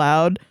dogs are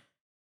allowed.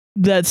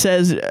 that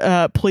says,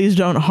 please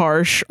don't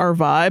harsh our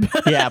vibe.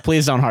 Yeah,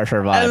 please don't harsh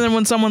our vibe. And then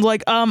when someone's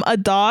like, a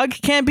dog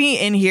can't be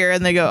in here,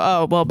 and they go,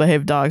 oh,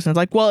 well-behaved dogs. And it's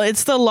like, well,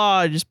 it's the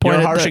law. Just point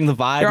You're at harshing the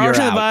vibe. You're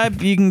harshing the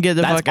vibe. You can get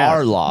the fuck out. That's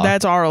our law.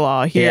 That's our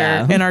law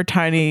here in our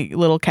tiny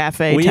little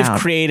cafe We town. have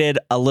created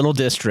a little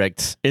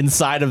district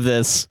inside of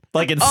this,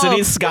 like in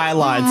city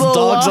skylines.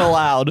 Dogs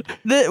allowed.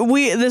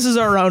 This is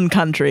our own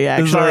country,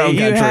 actually. This is our own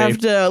country. You have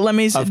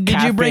to,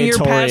 did you bring your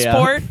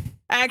passport?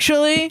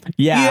 Actually,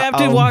 yeah, you have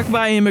to walk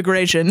by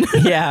immigration.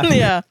 Yeah,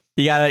 yeah,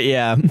 you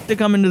gotta, to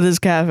come into this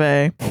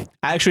cafe.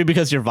 Actually,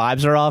 because your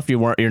vibes are off,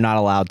 you're not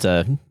allowed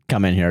to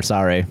come in here.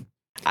 Sorry.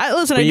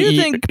 I do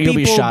think you'll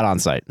be people shot on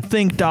sight.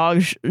 Think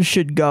dogs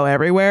should go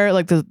everywhere.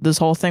 Like this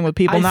whole thing with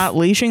people not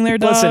leashing their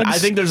dogs. Listen, I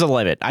think there's a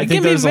limit. It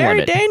can be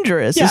very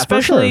dangerous,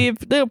 especially if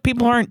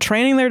people aren't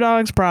training their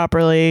dogs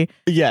properly.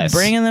 Yes,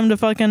 bringing them to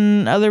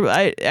fucking other.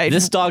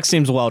 This dog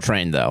seems well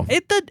trained though.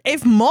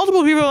 If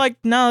multiple people are like,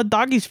 no,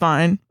 doggy's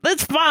fine.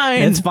 That's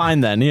fine. It's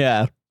fine then.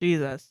 Yeah.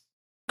 Jesus.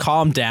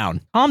 Calm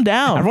down. Calm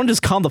down. Everyone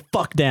just calm the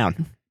fuck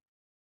down.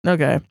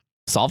 Okay.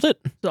 Solved it?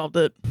 Solved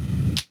it.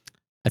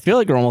 I feel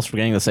like we're almost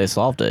forgetting to say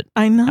solved it.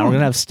 I know. And we're going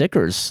to have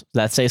stickers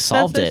that say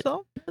solved it.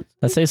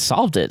 That say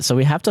solved it. So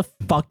we have to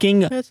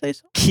fucking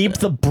keep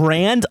the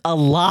brand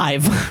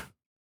alive.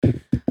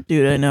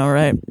 Dude, I know,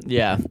 right?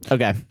 Yeah.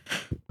 Okay.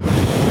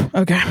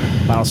 Okay.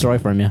 Final story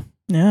from you.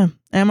 Yeah.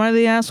 Am I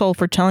the asshole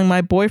for telling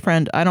my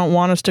boyfriend I don't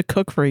want us to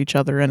cook for each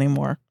other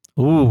anymore?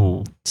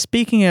 Ooh.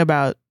 Speaking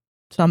about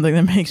something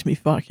that makes me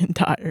fucking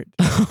tired.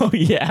 Oh,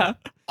 yeah?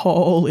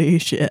 Holy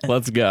shit.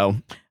 Let's go.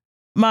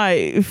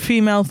 My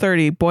female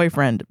 30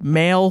 boyfriend,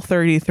 male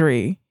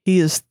 33. He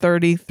is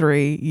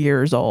 33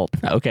 years old.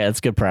 Okay, that's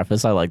a good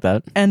preface. I like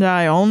that. And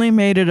I only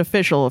made it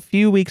official a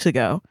few weeks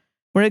ago.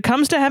 When it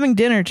comes to having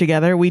dinner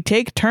together, we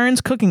take turns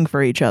cooking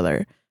for each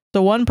other.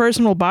 So one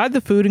person will buy the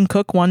food and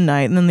cook one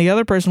night, and then the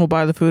other person will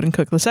buy the food and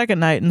cook the second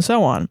night, and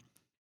so on.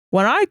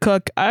 When I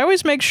cook, I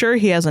always make sure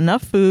he has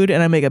enough food,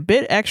 and I make a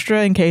bit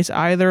extra in case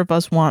either of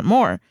us want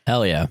more.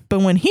 Hell yeah.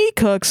 But when he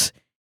cooks,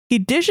 he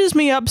dishes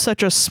me up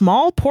such a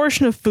small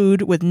portion of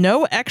food with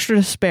no extra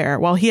to spare,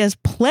 while he has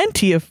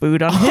plenty of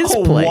food on his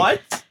plate.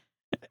 What?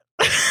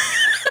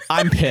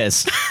 I'm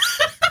pissed.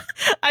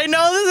 I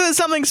know this is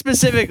something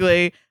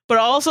specifically, but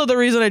also the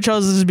reason I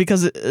chose this is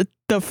because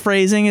the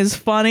phrasing is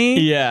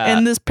funny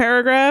in this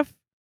paragraph.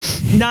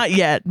 Not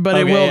yet, but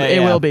it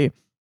will be.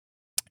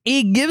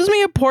 He gives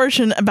me a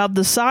portion about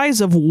the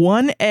size of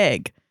one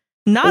egg.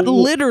 Not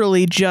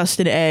literally just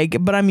an egg,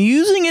 but I'm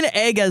using an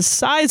egg as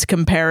size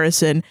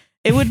comparison.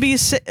 It would be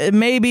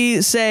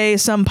maybe, say,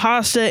 some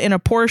pasta in a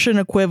portion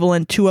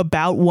equivalent to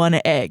about one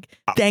egg.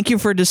 Thank you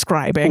for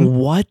describing.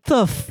 What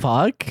the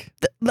fuck?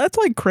 That's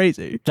like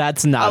crazy.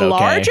 That's not a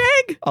large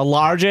egg? A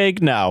large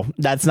egg? No,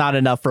 that's not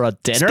enough for a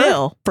dinner.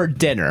 Still. For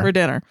dinner.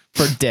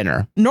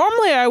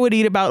 Normally, I would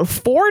eat about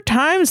 4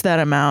 times that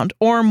amount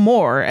or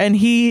more, and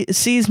he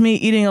sees me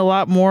eating a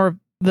lot more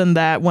than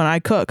that when I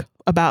cook.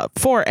 About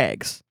 4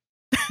 eggs.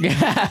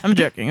 I'm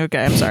joking.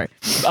 Okay, I'm sorry.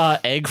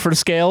 Egg for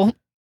scale?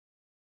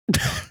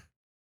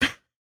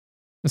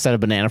 Instead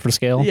of banana for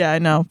scale? Yeah, I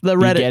know. The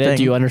Reddit you get it? thing.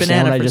 Do you understand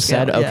Banana what I just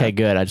said? Yeah. Okay,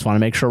 good. I just want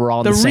to make sure we're all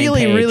on the same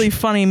page. The really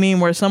funny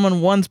meme where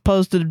someone once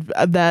posted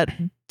that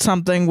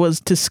something was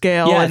to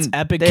scale. Yeah, and it's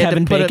epic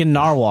Kevin Bacon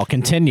Narwhal.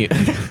 Continue.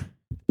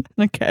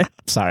 Okay.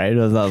 Sorry,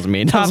 that was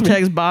mean. Top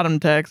text, bottom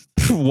text.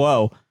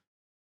 Whoa.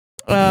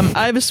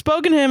 I've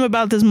spoken to him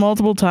about this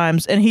multiple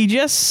times, and he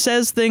just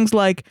says things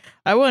like,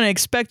 I wouldn't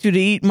expect you to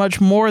eat much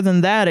more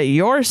than that at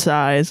your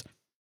size.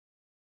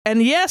 And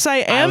yes, I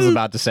am. I was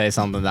about to say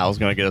something that was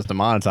going to get us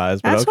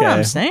demonetized, but that's okay. What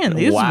I'm saying.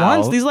 These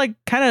ones, these like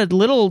kind of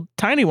little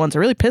tiny ones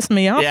are really pissing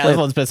me off. Yeah, this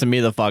one's pissing me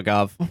the fuck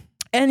off.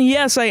 And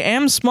yes, I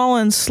am small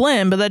and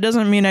slim, but that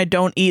doesn't mean I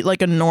don't eat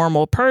like a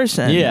normal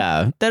person.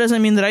 Yeah. That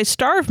doesn't mean that I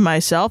starve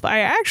myself.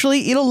 I actually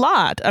eat a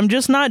lot. I'm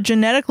just not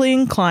genetically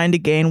inclined to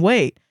gain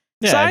weight.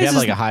 Yeah, if you have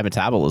like a high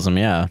metabolism,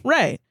 yeah.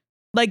 Right.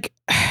 Like,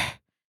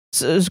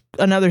 so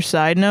another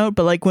side note,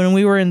 but like when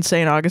we were in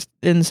St.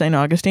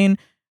 Augustine,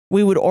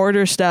 we would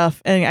order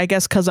stuff, and I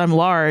guess because I'm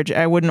large,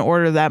 I wouldn't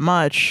order that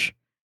much.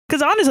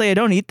 Because honestly, I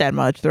don't eat that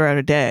much throughout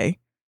a day.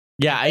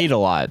 Yeah, I eat a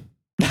lot.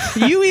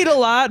 You eat a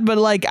lot, but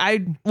like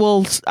I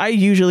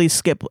usually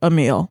skip a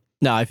meal.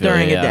 No, I feel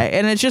during a day,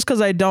 and it's just because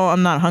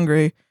I'm not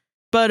hungry.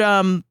 But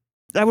I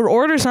would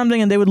order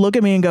something, and they would look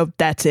at me and go,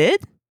 "That's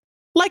it?"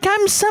 Like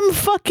I'm some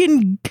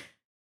fucking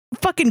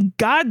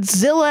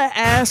Godzilla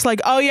ass, like,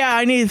 oh yeah,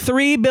 I need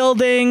 3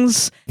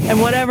 buildings and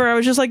whatever. I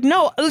was just like,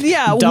 no,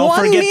 yeah, don't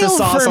one forget meal the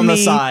sauce for on me.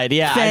 the side.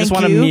 Yeah, Thank I just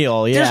want a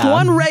meal. Yeah, just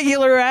one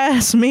regular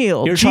ass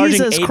meal. You're Jesus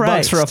charging $8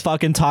 Christ. for a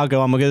fucking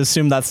taco. I'm gonna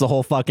assume that's the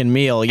whole fucking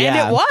meal.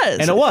 Yeah, and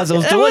it was. It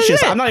was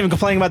delicious. I'm not even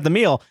complaining about the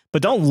meal,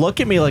 but don't look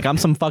at me like I'm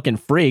some fucking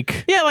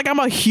freak. Yeah, like I'm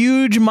a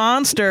huge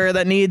monster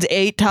that needs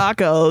 8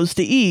 tacos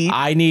to eat.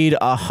 I need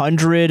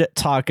 100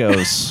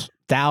 tacos.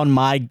 Down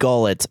my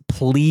gullet,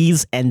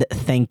 please and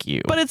thank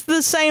you. But it's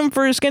the same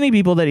for skinny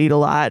people that eat a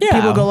lot. Yeah.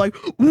 People go like,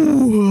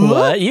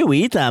 what? You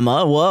eat them?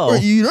 Whoa!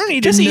 You don't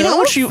need just to eat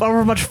know.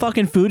 however much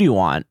fucking food you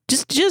want.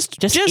 Just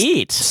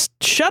eat.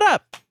 Shut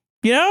up.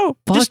 You know,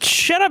 just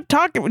shut up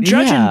talking,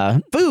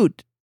 judging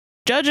food,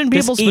 judging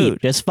people's food.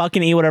 Just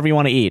fucking eat whatever you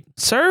want to eat.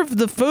 Serve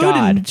the food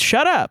and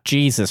shut up.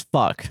 Jesus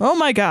fuck. Oh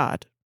my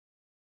God.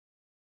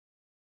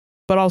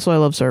 But also, I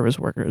love service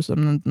workers.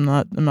 I'm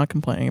not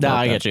complaining about that.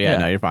 I get you. Yeah,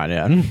 no, you're fine.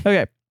 Yeah.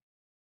 Okay.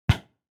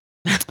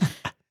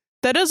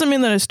 That doesn't mean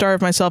that I starve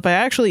myself. I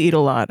actually eat a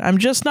lot. I'm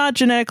just not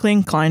genetically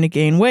inclined to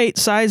gain weight.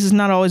 Size is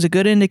not always a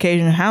good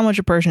indication of how much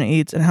a person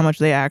eats and how much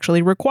they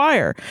actually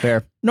require.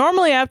 Fair.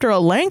 Normally, after a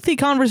lengthy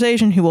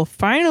conversation, he will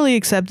finally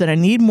accept that I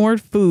need more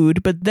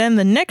food, but then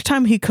the next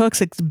time he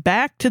cooks, it's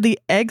back to the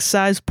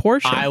egg-sized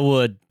portion. I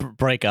would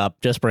break up.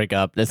 Just break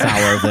up. It's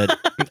not worth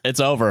it. It's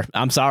over.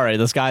 I'm sorry.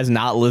 This guy's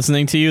not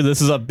listening to you.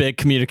 This is a big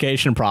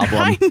communication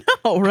problem. I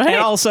know, right?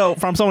 And also,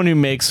 from someone who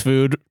makes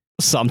food,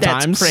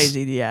 sometimes that's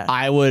crazy. Yeah,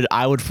 I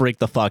would freak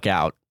the fuck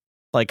out.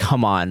 Like,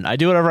 come on, I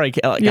do whatever I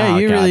can. Like, yeah,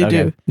 you really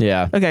do.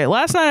 Yeah. Okay,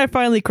 last night I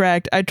finally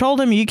cracked. I told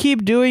him, you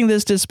keep doing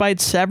this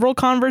despite several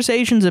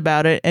conversations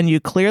about it, and you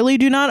clearly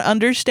do not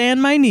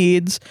understand my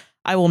needs.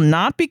 I will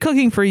not be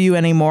cooking for you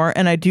anymore,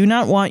 and I do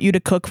not want you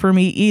to cook for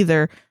me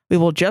either. We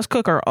will just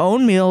cook our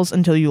own meals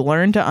until you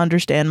learn to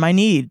understand my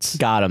needs.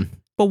 Got him.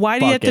 But why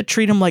do you have to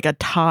treat him like a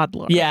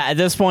toddler? Yeah, at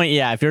this point,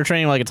 yeah, if you're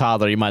treating him like a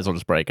toddler, you might as well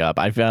just break up.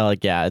 I feel like,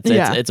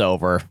 it's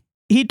over.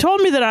 He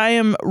told me that I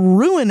am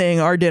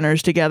ruining our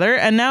dinners together,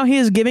 and now he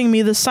is giving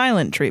me the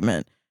silent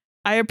treatment.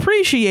 I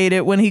appreciate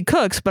it when he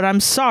cooks, but I'm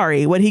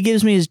sorry. What he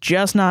gives me is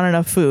just not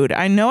enough food.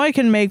 I know I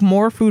can make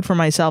more food for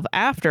myself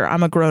after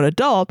I'm a grown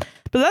adult,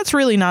 but that's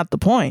really not the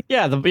point.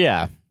 Yeah,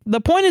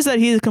 The point is that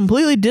he is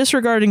completely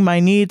disregarding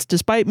my needs,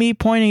 despite me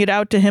pointing it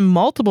out to him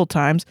multiple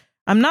times.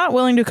 I'm not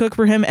willing to cook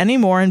for him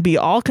anymore and be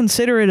all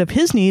considerate of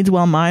his needs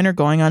while mine are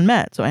going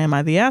unmet. So am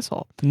I the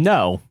asshole?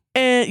 No.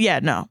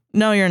 No,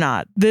 you're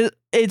not.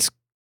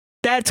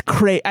 That's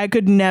crazy. I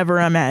could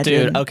never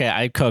imagine. Dude, okay,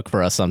 I cook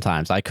for us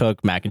sometimes. I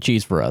cook mac and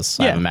cheese for us.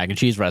 I have a mac and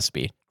cheese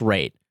recipe.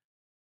 Great.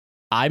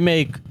 I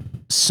make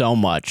so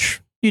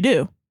much. You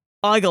do?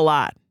 Like a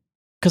lot.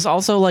 Because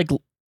also, like,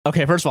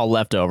 okay, first of all,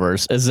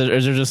 leftovers. Is there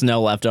just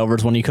no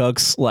leftovers when he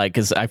cooks? Like,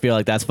 because I feel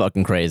like that's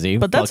fucking crazy.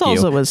 But that's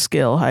also a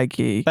skill, high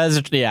key.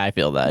 Yeah, I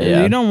feel that,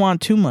 yeah. You don't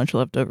want too much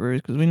leftovers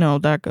because we know how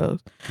that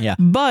goes. Yeah.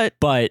 But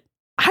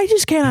I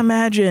just can't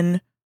imagine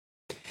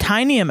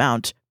tiny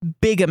amount,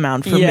 big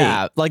amount for me.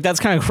 Yeah, like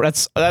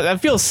that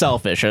feels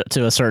selfish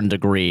to a certain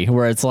degree,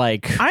 where it's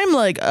like I'm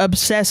like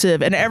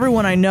obsessive, and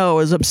everyone I know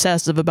is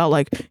obsessive about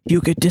like,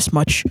 you get this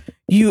much,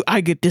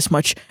 I get this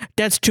much,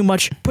 that's too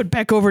much, put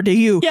back over to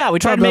you. Yeah, we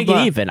try to make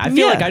it even. I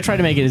feel like I try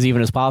to make it as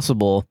even as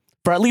possible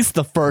for at least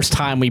the first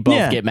time we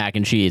both get mac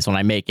and cheese when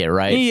I make it,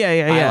 right?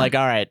 Yeah. I'm like,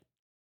 all right,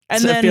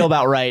 and then feel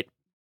about right,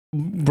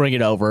 bring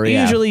it over.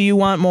 Usually you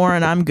want more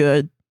and I'm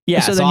good.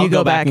 Yeah, so then I'll you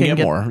go back and get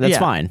more. That's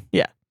fine.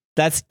 Yeah.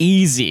 That's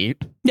easy.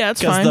 Yeah,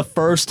 that's fine. Because the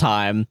first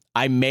time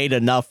I made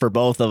enough for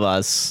both of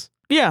us.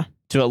 Yeah.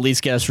 To at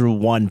least get us through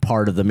one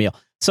part of the meal.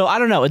 So I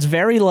don't know. It's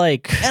very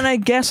like. And I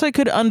guess I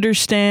could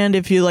understand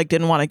if you like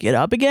didn't want to get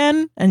up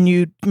again and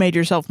you made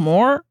yourself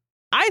more.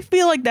 I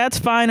feel like that's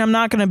fine. I'm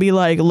not going to be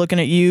like looking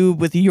at you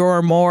with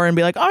your more and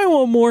be like, I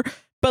want more.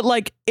 But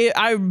like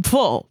I'm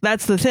full.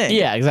 That's the thing.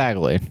 Yeah,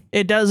 exactly.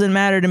 It doesn't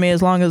matter to me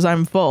as long as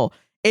I'm full.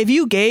 If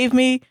you gave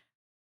me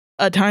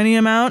a tiny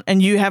amount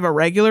and you have a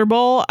regular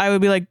bowl, I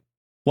would be like,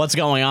 what's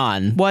going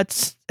on?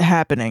 What's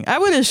happening? I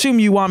would assume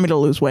you want me to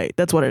lose weight.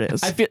 That's what it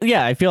is. I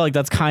feel like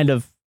that's kind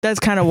of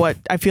what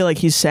I feel like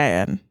he's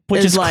saying.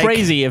 Which is like,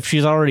 crazy if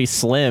she's already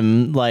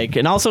slim. Like,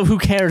 and also, who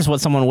cares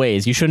what someone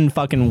weighs? You shouldn't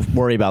fucking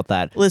worry about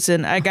that.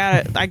 Listen, I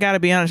gotta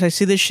be honest. I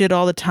see this shit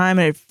all the time,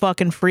 and it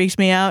fucking freaks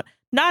me out.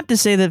 Not to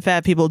say that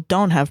fat people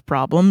don't have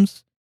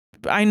problems.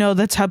 I know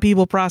that's how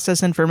people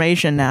process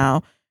information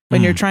now.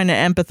 When you're trying to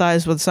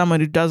empathize with someone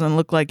who doesn't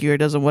look like you or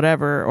doesn't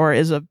whatever, or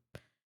is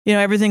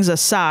everything's a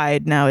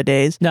side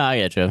nowadays. No, I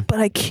get you.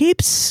 But I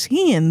keep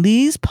seeing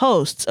these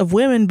posts of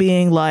women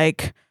being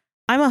like,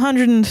 I'm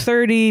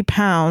 130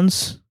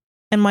 pounds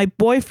and my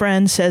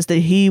boyfriend says that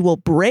he will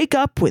break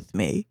up with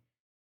me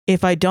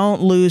if I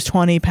don't lose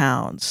 20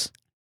 pounds.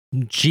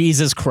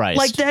 Jesus Christ.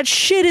 Like, that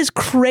shit is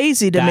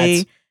crazy to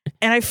me.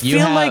 And I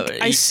feel like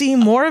I see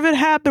more of it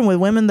happen with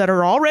women that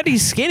are already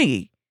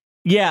skinny.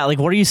 Yeah, like,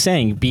 what are you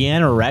saying? Be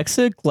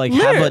anorexic? Like,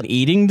 have an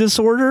eating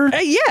disorder?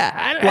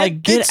 Yeah.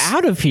 Get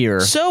out of here.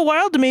 So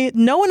wild to me.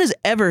 No one has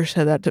ever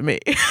said that to me.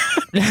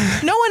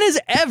 No one has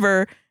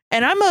ever,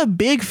 and I'm a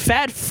big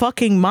fat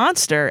fucking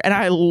monster, and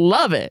I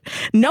love it.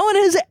 No one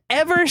has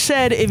ever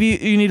said, if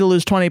you need to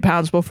lose 20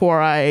 pounds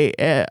before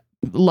I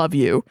love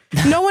you.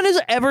 No one has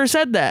ever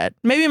said that.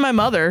 Maybe my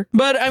mother,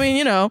 but I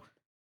mean,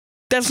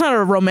 that's not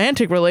a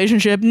romantic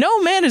relationship.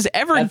 No man has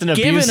ever given a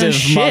shit. That's an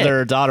abusive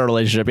mother-daughter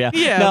relationship. Yeah.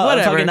 Yeah. No,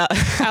 whatever.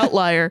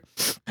 Outlier.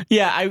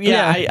 I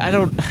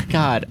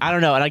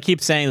don't know. And I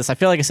keep saying this. I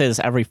feel like I say this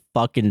every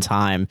fucking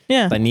time.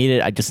 Yeah.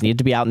 I just need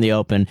to be out in the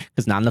open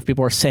because not enough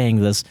people are saying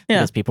this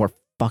because people are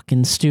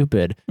fucking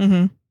stupid.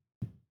 Mm-hmm.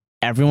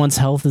 Everyone's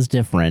health is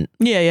different.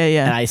 Yeah.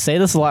 And I say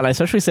this a lot. And I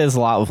especially say this a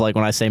lot with like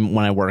when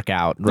I work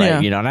out,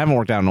 right? Yeah. And I haven't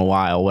worked out in a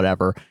while,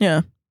 whatever.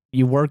 Yeah.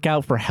 You work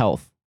out for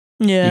health.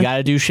 Yeah. You got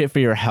to do shit for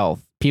your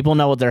health. People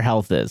know what their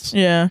health is.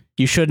 Yeah.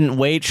 You shouldn't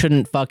weight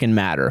shouldn't fucking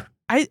matter.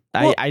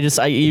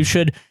 You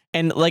should,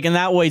 and like in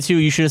that way too,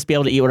 you should just be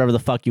able to eat whatever the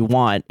fuck you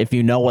want. If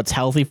you know what's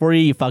healthy for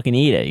you, you fucking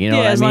eat it. You know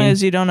what I mean? As long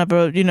as you don't have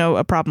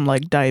a problem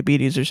like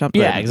diabetes or something.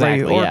 Yeah,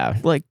 exactly. Or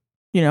like,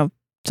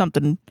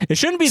 something. It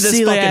shouldn't be this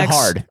celiacs, fucking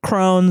hard.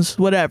 Crohn's,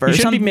 whatever. You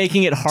shouldn't be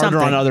making it harder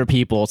on other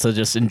people to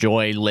just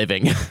enjoy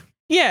living.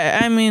 Yeah,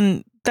 I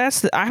mean,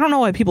 I don't know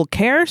why people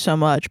care so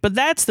much, but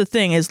that's the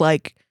thing is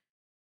like,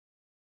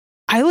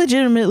 I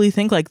legitimately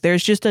think like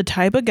there's just a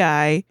type of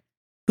guy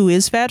who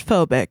is fat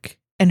phobic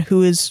and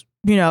who is,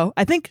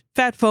 I think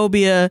fat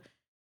phobia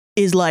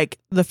is like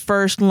the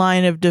first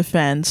line of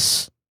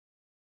defense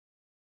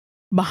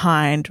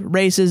behind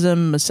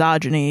racism,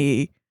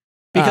 misogyny.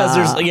 Because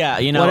there's,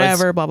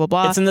 whatever, blah, blah,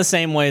 blah. It's in the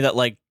same way that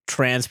like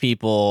trans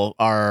people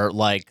are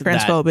like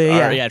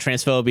transphobia.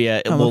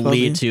 Transphobia will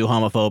lead to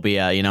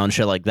homophobia, and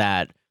shit like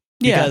that.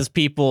 Because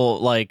people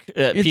like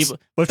people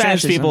with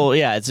trans people,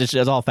 it's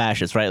all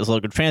fascist, right? It's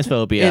like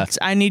transphobia. It's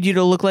I need you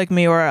to look like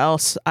me or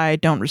else I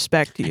don't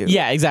respect you.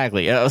 Yeah,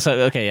 exactly. Well,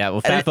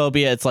 fat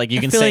phobia, it's like you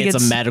can say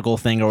it's a medical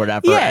thing or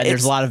whatever. Yeah, and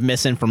there's a lot of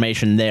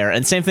misinformation there,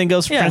 and same thing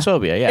goes for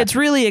transphobia. Yeah, it's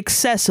really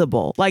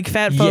accessible. Like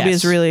fat phobia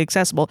is really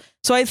accessible.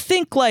 So I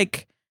think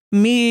like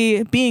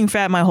me being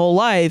fat my whole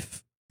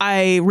life,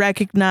 I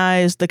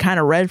recognize the kind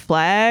of red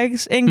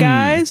flags in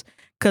guys.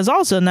 Because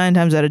also 9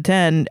 times out of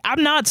 10,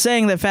 I'm not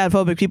saying that fat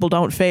phobic people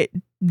don't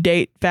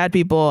date fat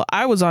people.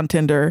 I was on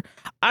Tinder.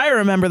 I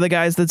remember the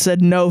guys that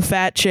said no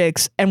fat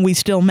chicks and we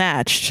still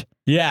matched.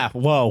 Yeah.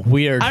 Whoa.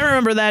 Weird. I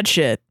remember that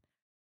shit.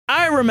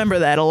 I remember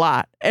that a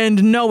lot.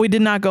 And no, we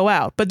did not go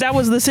out. But that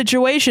was the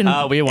situation.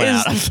 Oh, we went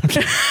out.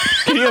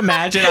 Can you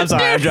imagine? I'm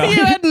sorry. I'm joking.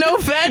 You had no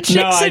fat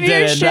chicks in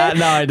your shit?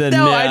 No, I didn't.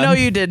 No, yeah. I know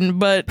you didn't.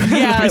 But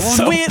yeah,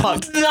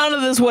 none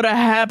of this would have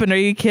happened. Are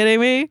you kidding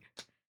me?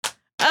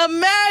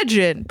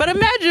 Imagine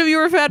if you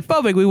were fat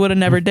phobic, we would have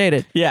never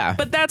dated. Yeah.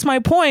 But that's my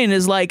point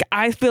is like,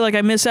 I feel like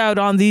I miss out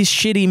on these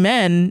shitty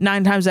men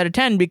 9 times out of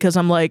 10 because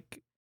I'm like,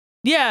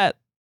 yeah,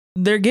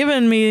 they're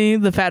giving me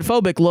the fat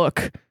phobic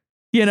look,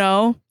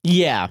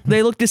 Yeah.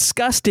 They look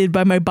disgusted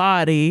by my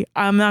body.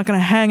 I'm not going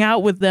to hang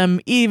out with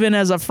them even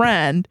as a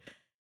friend.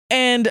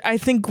 And I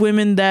think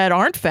women that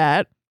aren't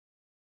fat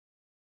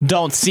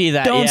don't see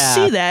that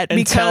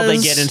until they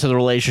get into the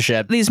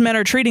relationship. These men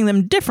are treating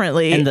them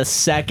differently. And the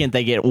second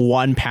they get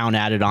 1 pound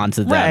added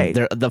onto them,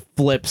 the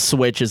flip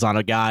switches on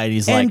a guy. And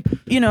he's like,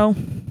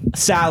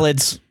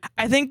 salads.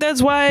 I think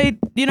that's why,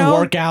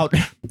 workout.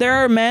 There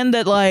are men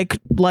that like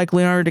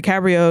Leonardo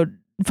DiCaprio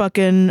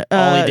fucking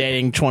only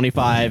dating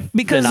 25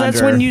 because that's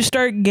under. when you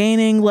start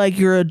gaining like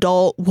your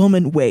adult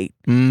woman weight.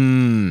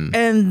 And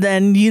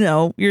then,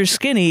 you're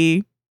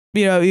skinny.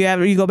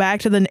 You go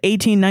back to the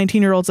 18,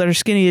 19-year-olds that are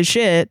skinny as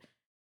shit,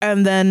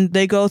 and then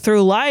they go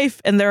through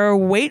life, and there are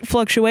weight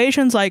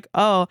fluctuations like,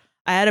 oh,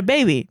 I had a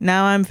baby,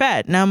 now I'm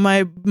fat. Now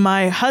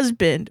my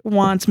husband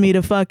wants me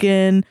to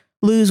fucking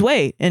lose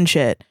weight and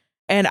shit.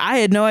 And I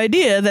had no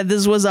idea that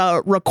this was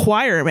a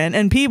requirement.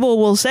 And people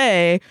will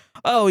say,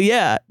 oh,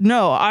 yeah,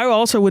 no, I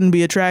also wouldn't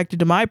be attracted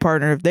to my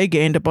partner if they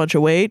gained a bunch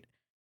of weight.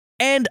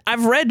 And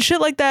I've read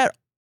shit like that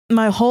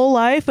my whole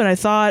life, and I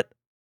thought,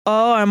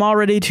 oh, I'm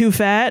already too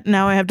fat.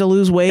 Now I have to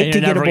lose weight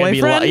to get a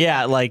boyfriend.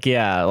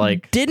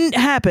 Didn't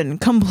happen.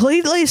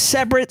 Completely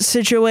separate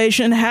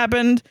situation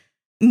happened.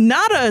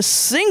 Not a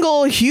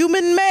single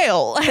human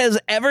male has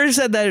ever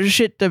said that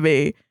shit to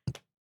me.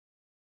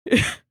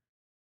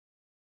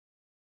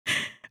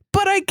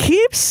 But I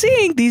keep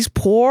seeing these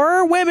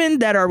poor women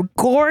that are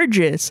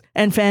gorgeous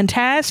and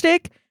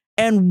fantastic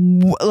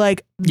and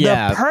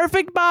the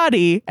perfect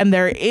body, and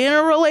they're in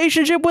a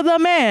relationship with a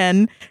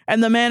man,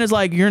 and the man is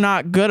like, you're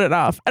not good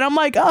enough. And I'm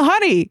like, oh,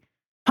 honey,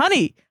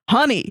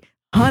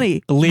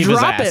 leave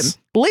drop his ass.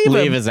 him.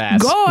 Leave his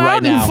ass. Go right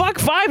out now. and fuck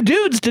 5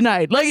 dudes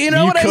tonight. Like, you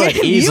know what I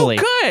mean? Easily.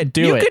 You could.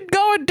 You could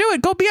go and do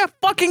it. Go be a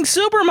fucking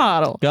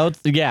supermodel.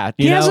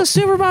 He has a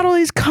supermodel.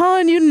 He's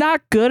calling you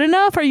not good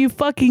enough. Are you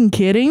fucking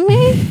kidding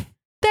me?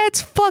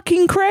 That's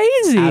fucking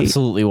crazy.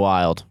 Absolutely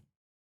wild.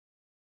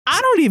 I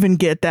don't even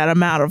get that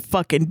amount of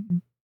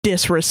fucking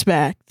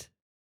disrespect.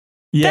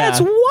 Yeah.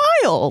 That's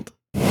wild.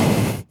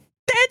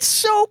 That's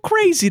so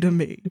crazy to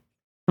me.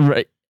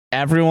 Right.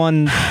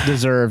 Everyone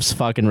deserves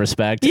fucking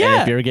respect. Yeah.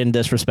 And if you're getting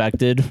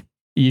disrespected,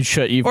 you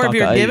should. Or if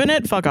you're giving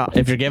it, fuck off.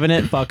 If you're giving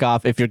it, fuck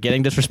off. If you're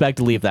getting disrespected,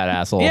 leave that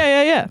asshole.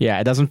 Yeah. Yeah,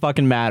 it doesn't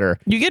fucking matter.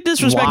 You get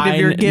disrespect if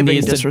you're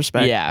giving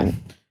disrespect. Yeah.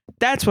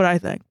 That's what I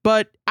think.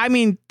 But, I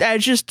mean,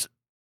 that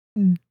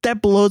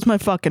blows my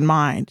fucking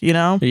mind,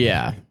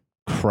 Yeah.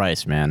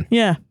 Christ, man.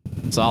 Yeah.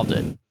 Solved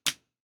it.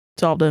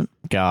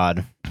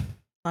 God.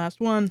 Last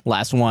one.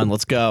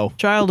 Let's go.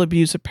 Child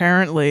abuse,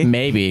 apparently.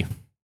 Maybe.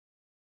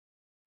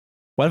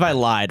 What if I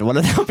lied? What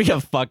if that would be a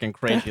fucking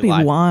crazy That'd be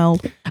lie?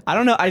 Wild. I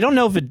don't know. I don't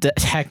know if it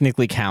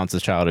technically counts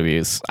as child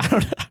abuse. I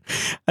don't know.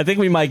 I think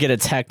we might get a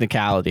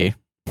technicality.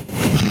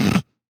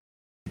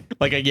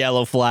 Like a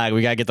yellow flag.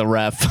 We gotta get the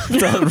ref.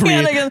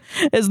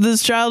 Is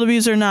this child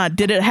abuse or not?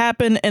 Did it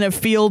happen in a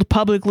field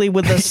publicly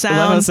with a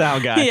sound?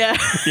 Sound guy. Yeah.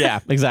 Yeah,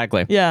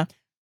 exactly. Yeah.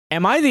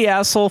 Am I the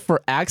asshole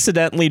for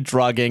accidentally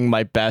drugging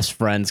my best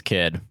friend's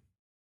kid?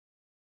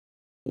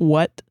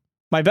 What?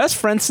 My best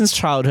friend since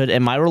childhood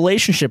and my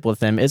relationship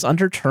with him is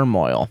under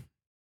turmoil.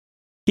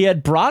 He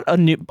had bought a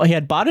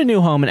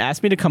new home and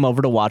asked me to come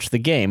over to watch the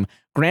game.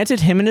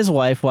 Granted, him and his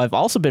wife, who I've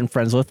also been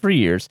friends with for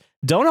years,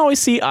 don't always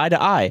see eye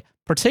to eye,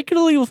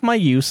 particularly with my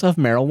use of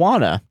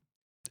marijuana.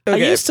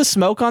 Okay. I used to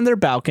smoke on their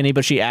balcony,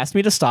 but she asked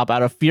me to stop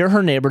out of fear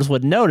her neighbors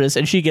would notice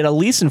and she'd get a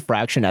lease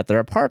infraction at their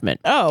apartment.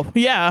 Oh,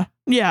 yeah.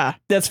 Yeah.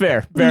 That's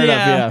fair. Fair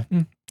enough,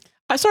 yeah.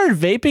 I started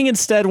vaping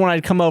instead when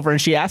I'd come over,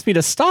 and she asked me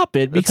to stop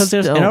it because it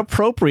was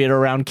inappropriate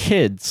around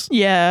kids.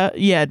 Yeah,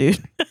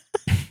 dude.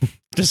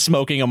 Just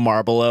smoking a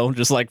Marlboro,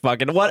 just like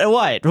fucking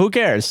what? Who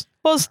cares?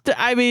 Well,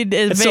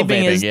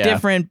 vaping is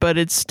different, but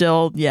it's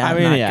still good.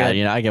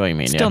 I get what you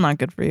mean. Still not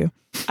good for you.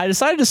 I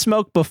decided to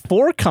smoke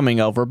before coming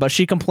over, but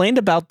she complained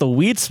about the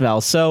weed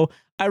smell, so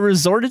I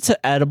resorted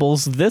to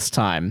edibles this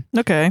time.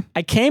 Okay.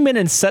 I came in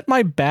and set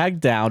my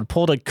bag down,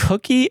 pulled a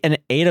cookie, and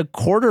ate a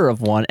quarter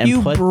of one,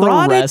 and put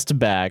the rest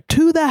back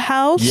to the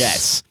house.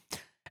 Yes.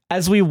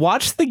 As we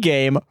watched the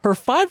game, her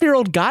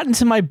 5-year-old got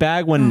into my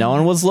bag when no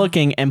one was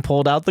looking and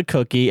pulled out the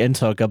cookie and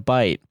took a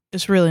bite.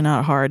 It's really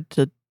not hard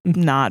to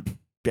not.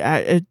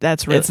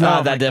 It's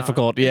not that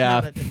difficult.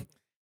 Yeah.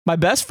 My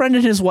best friend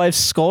and his wife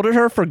scolded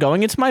her for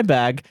going into my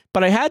bag,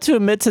 but I had to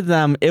admit to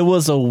them it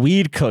was a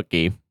weed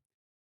cookie.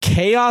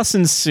 Chaos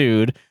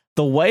ensued.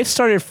 The wife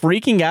started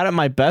freaking out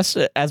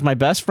as my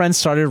best friend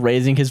started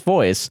raising his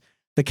voice.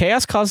 The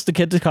chaos caused the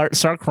kid to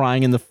start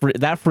crying, and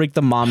that freaked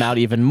the mom out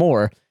even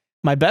more.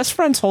 My best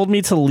friend told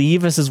me to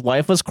leave as his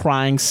wife was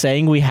crying,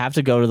 saying we have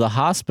to go to the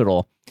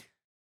hospital.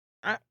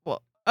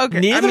 Okay.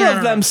 Neither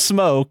of them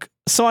smoke,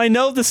 so I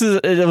know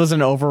it was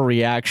an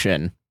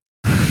overreaction.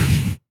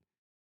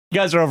 You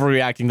guys are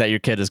overreacting that your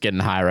kid is getting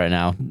high right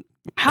now.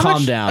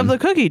 Calm down. How much of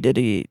the cookie did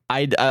he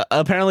eat?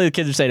 Apparently the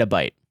kid just ate a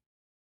bite.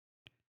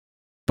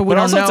 But we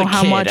don't know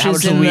how much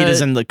weed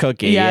is in the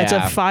cookie. Yeah, it's a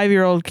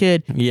 5-year-old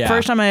kid. Yeah.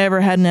 First time I ever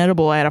had an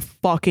edible, I had a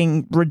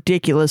fucking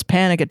ridiculous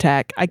panic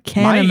attack. I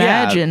can't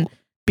imagine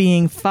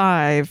being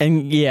 5.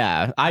 And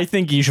yeah, I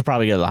think you should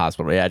probably go to the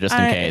hospital. Yeah, just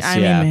in case. I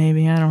mean,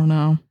 maybe. I don't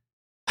know.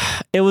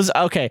 It was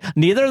okay.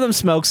 Neither of them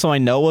smoked, so I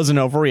know it was an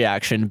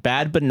overreaction.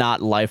 Bad, but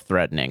not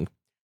life-threatening.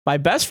 My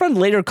best friend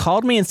later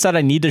called me and said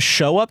I need to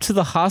show up to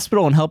the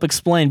hospital and help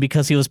explain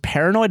because he was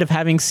paranoid of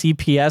having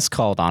CPS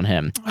called on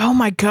him. Oh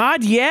my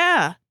God,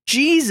 yeah.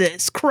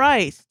 Jesus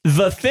Christ.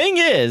 The thing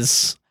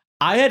is,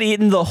 I had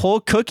eaten the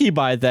whole cookie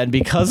by then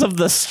because of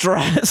the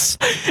stress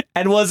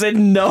and was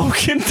in no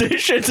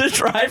condition to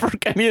try or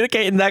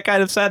communicate in that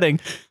kind of setting.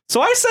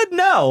 So I said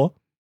no.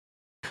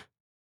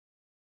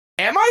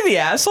 Am I the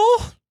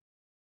asshole?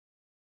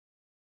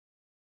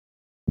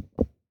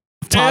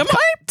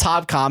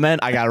 Top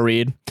comment I gotta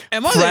read.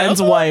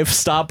 Friend's wife,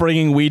 stop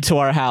bringing weed to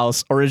our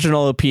house.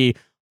 Original OP.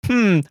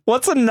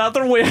 What's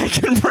another way I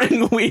can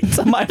bring weed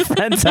to my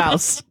friend's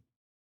house?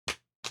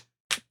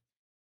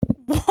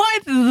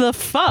 What the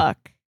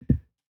fuck?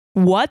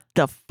 What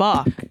the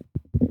fuck?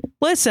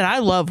 Listen, I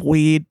love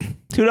weed.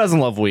 Who doesn't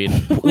love weed?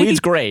 Weed's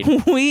great.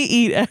 We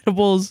eat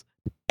edibles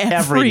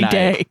every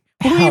day.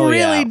 We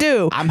really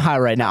do. I'm high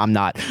right now. I'm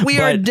not. We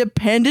are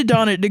dependent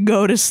on it to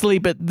go to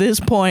sleep at this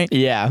point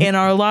in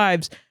our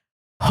lives.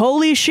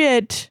 Holy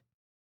shit.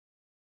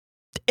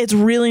 It's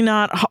really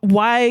not.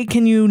 Why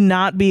can you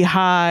not be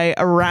high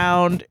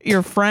around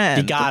your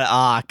friend? You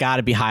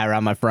gotta be high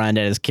around my friend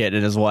and his kid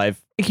and his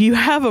wife. You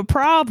have a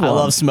problem. I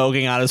love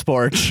smoking on his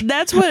porch.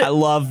 That's what I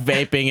love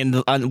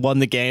vaping and when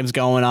the game's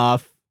going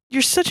off.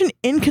 You're such an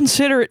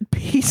inconsiderate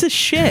piece of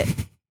shit.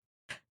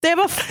 They have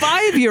a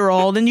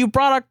 5-year-old and you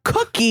brought a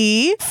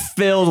cookie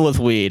filled with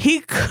weed.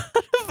 He could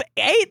have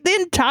ate the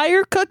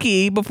entire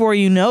cookie before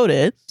you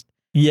noticed.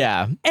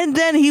 Yeah. And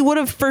then he would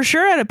have for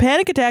sure had a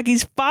panic attack.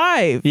 He's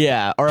 5.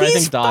 Yeah. Or I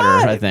think daughter,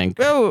 5. I think.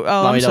 Oh,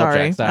 I'm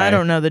sorry. I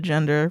don't know the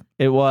gender.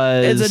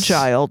 It's a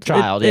child.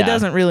 It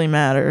doesn't really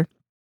matter.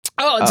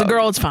 Oh, it's a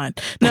girl. It's fine.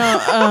 No,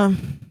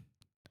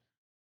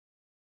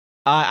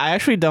 I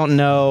actually don't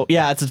know.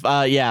 Yeah, it's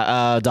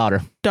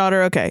daughter.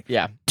 Daughter, okay.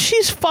 Yeah.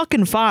 She's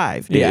fucking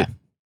 5, dude. Yeah.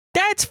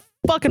 That's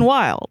fucking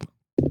wild.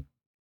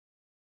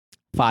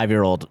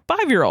 5-year-old.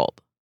 5-year-old.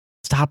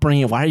 Stop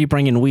bringing. Why are you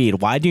bringing weed?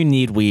 Why do you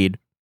need weed?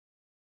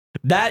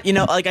 That,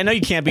 I know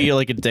you can't be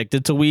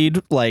addicted to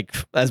weed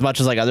as much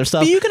as other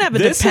stuff. But you can have a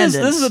dependence.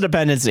 This is a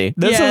dependency.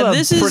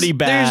 This is pretty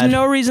bad. There's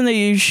no reason that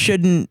you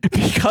shouldn't.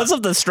 Because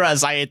of the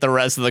stress, I ate the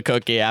rest of the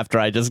cookie after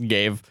I just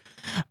gave.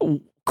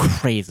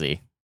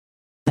 Crazy.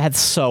 That's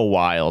so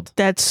wild.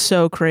 That's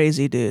so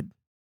crazy, dude.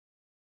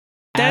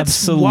 That's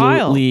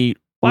absolutely wild.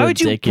 Why would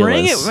you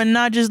bring it and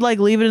not just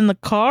leave it in the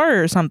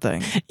car or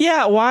something?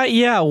 Yeah, why?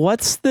 Yeah,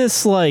 what's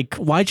this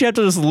why'd you have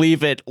to just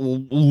leave it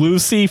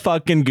loosey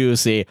fucking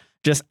goosey,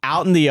 just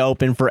out in the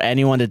open for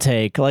anyone to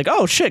take?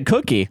 Oh shit,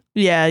 cookie.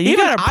 Yeah, you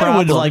got a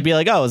problem. I would be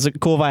oh, is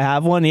it cool if I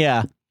have one?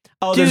 Yeah.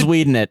 Oh, dude, there's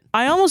weed in it.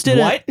 I almost did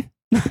what?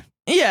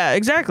 Yeah,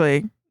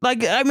 exactly.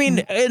 I mean,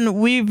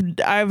 and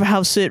I've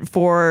house sit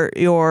for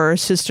your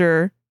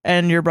sister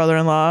and your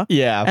brother-in-law.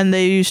 Yeah. And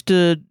they used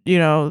to,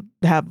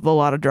 have a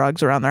lot of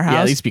drugs around their house.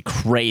 Yeah, they used to be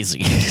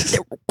crazy. They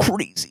were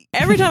crazy.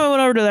 Every time I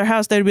went over to their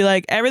house, they'd be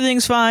like,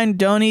 everything's fine.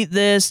 Don't eat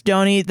this.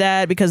 Don't eat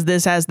that because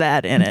this has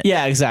that in it.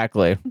 Yeah,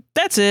 exactly.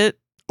 That's it.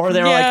 Or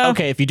they were like,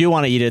 okay, if you do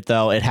want to eat it,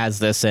 though, it has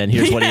this in.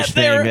 Here's what each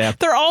thing.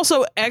 They're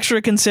also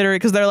extra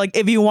considerate because they're like,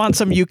 if you want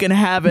some, you can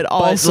have it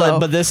also.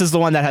 But this is the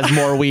one that has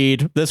more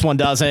weed. This one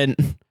doesn't.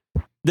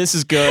 This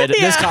is good.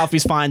 Yeah. This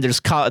coffee's fine.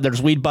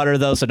 There's weed butter,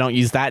 though, so don't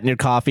use that in your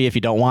coffee if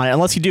you don't want it,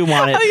 unless you do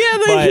want it.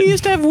 Oh, yeah, he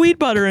used to have weed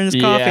butter in his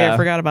coffee. I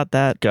forgot about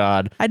that.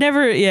 God. I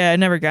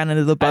never got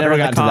into the butter in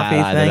the coffee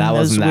thing. That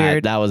was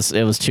weird.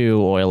 It was too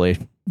oily.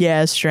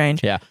 Yeah, it's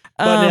strange. Yeah.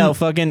 But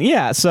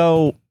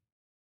so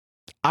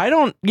I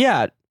don't,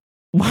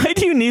 why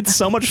do you need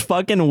so much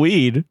fucking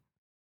weed?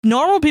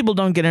 Normal people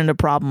don't get into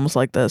problems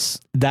like this.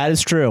 That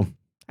is true.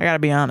 I gotta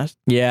be honest.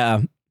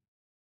 Yeah.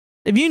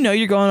 If you know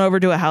you're going over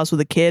to a house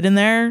with a kid in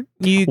there,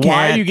 you can't.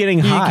 Why are you getting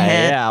high?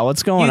 Yeah,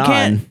 what's going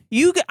on?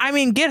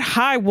 Get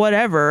high,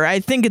 whatever.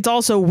 I think it's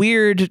also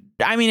weird.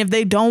 I mean, if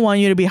they don't want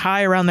you to be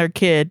high around their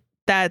kid,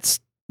 that's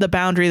the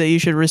boundary that you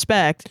should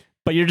respect.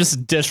 But you're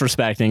just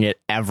disrespecting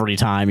it every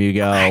time you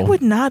go. I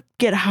would not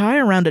get high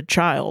around a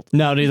child.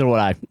 No, neither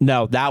would I.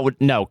 No,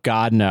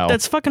 God, no.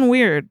 That's fucking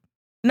weird.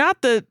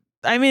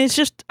 It's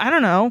just, I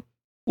don't know.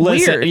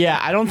 Listen, weird. Yeah,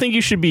 I don't think you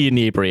should be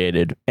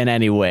inebriated in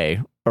any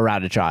way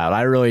around a child.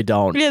 I really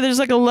don't. Yeah, there's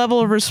like a level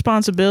of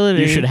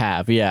responsibility. You should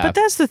have, yeah. But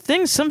that's the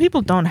thing. Some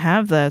people don't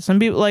have that. Some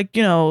people,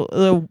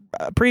 the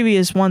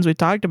previous ones we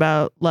talked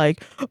about,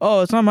 like,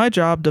 oh, it's not my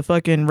job to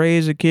fucking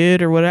raise a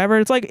kid or whatever.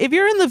 It's like, if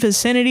you're in the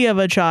vicinity of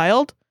a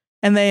child,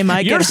 and they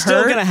might get hurt. You're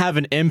still going to have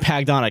an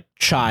impact on a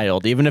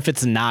child, even if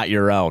it's not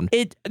your own.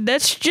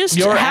 That's just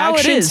your how it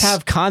is. Your actions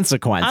have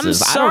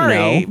consequences. I'm sorry.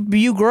 I don't know.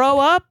 You grow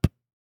up,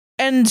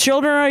 and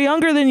children are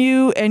younger than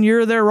you, and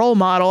you're their role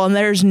model, and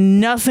there's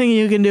nothing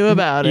you can do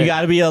about it. You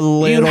got to be a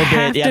little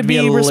bit. You have to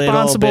be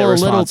responsible a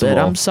little bit.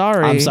 I'm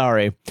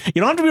sorry.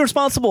 You don't have to be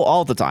responsible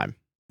all the time.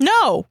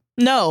 No.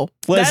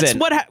 Listen,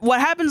 that's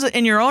what happens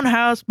in your own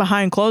house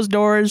behind closed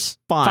doors.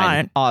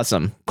 Fine.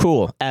 Awesome.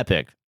 Cool.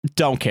 Epic.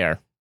 Don't care.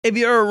 If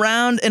you're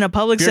around in a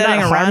public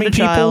setting around a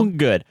child, people,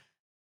 good.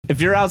 If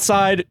you're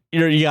outside,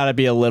 you got to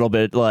be a little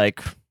bit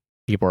like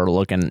people are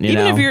looking.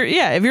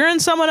 If you're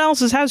in someone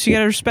else's house, you got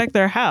to respect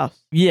their house.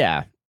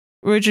 Yeah,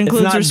 which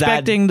includes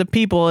respecting the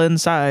people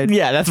inside.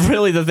 Yeah, that's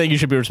really the thing you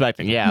should be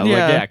respecting.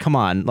 Yeah, come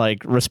on,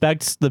 like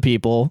respect the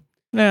people.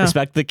 Yeah.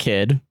 Respect the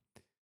kid.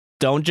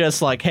 Don't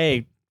just like,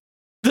 hey,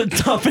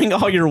 dumping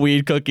all your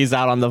weed cookies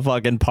out on the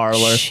fucking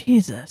parlor.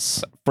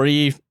 Jesus,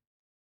 free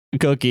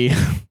cookie.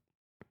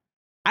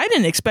 I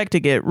didn't expect to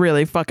get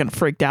really fucking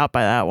freaked out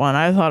by that one.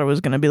 I thought it was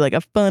going to be like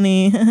a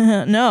funny...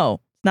 No,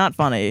 not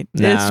funny.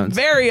 It's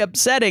very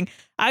upsetting.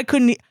 I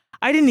didn't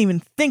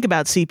even think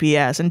about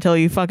CPS until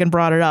you fucking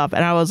brought it up.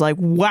 And I was like,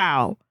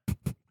 wow.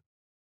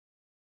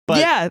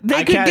 But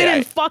they could get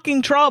in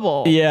fucking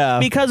trouble. Yeah.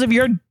 Because of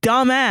your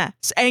dumb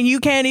ass. And you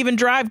can't even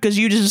drive because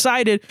you just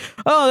decided,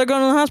 oh, they're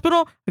going to the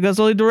hospital? I guess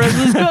I'll eat the rest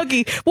of this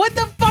cookie. What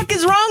the fuck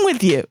is wrong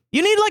with you?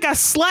 You need like a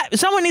slap.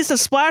 Someone needs to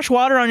splash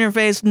water on your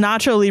face,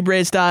 Nacho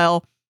Libre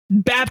style.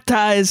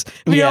 Baptize,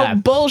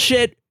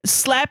 bullshit,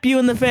 slap you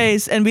in the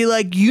face and be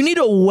like, you need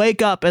to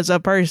wake up as a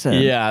person.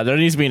 Yeah, there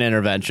needs to be an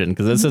intervention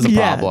because this is a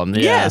problem.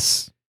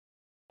 Yes.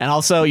 And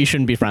also, you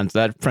shouldn't be friends.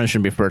 That friend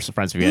shouldn't be friends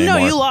with you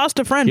anymore. No, you lost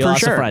a friend for sure. You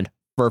lost a friend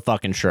for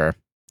fucking sure.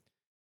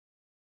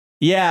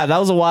 Yeah, that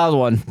was a wild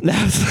one.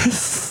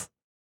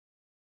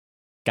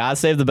 God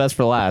save the best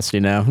for last,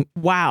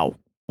 Wow.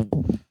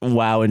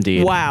 Wow,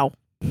 indeed. Wow.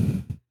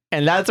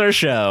 And that's our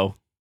show.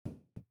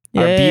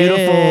 Our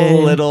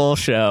beautiful little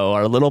show,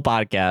 our little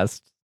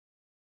podcast.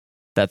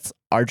 That's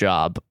our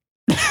job.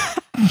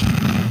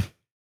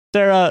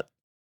 Sarah,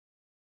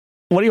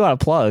 what do you want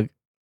to plug?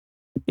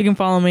 You can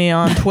follow me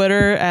on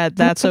Twitter at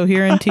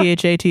thatsoheron,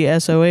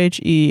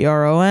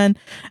 ThatSoheron,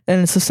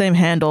 and it's the same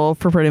handle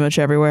for pretty much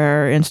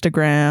everywhere.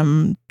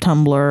 Instagram,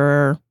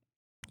 Tumblr,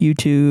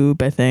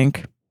 YouTube, I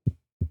think.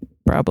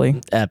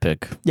 Probably.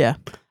 Epic. Yeah.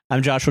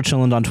 I'm Joshua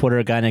Chilland on Twitter,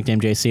 a guy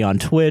nicknamed JC on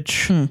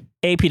Twitch.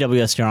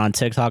 APWSTR on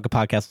TikTok. A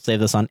podcast will save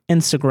this on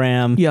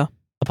Instagram. Yeah.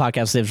 A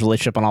podcast saves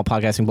relationship on all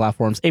podcasting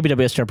platforms.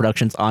 APWSTR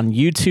Productions on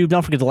YouTube.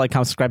 Don't forget to like,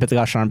 comment, subscribe, hit the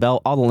gosh darn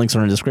bell. All the links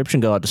are in the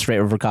description. Go out to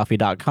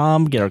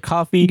straightrivercoffee.com. Get our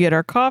coffee. Get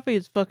our coffee.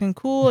 It's fucking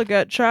cool. I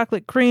got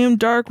chocolate cream,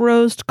 dark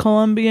roast,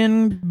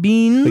 Colombian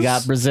beans. We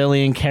got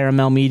Brazilian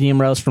caramel medium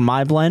roast from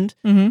my blend.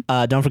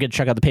 Mm-hmm. Don't forget to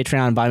check out the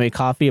Patreon and buy me a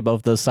coffee at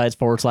both those sites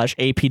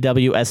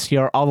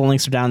 /APWSTR. All the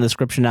links are down in the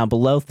description down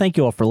below. Thank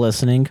you all for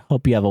listening.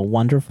 Hope you have a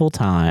wonderful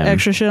time.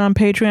 Extra shit on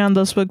Patreon.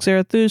 Those books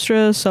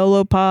Zarathustra,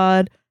 Solo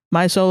Pod.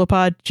 My solo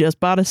pod,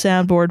 just bought a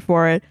soundboard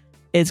for it.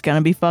 It's going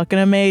to be fucking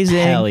amazing.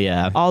 Hell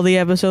yeah. All the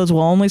episodes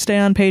will only stay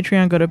on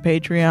Patreon. Go to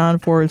Patreon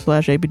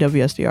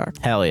 /APWSTR.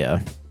 Hell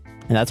yeah.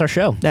 And that's our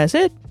show. That's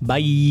it.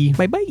 Bye.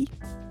 Bye-bye.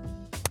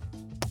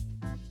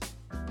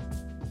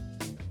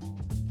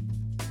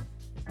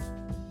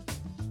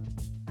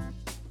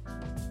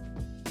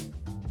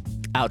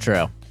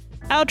 Outro.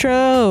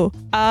 Outro.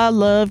 I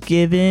love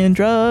giving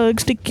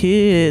drugs to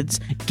kids.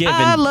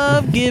 I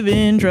love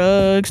giving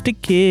drugs to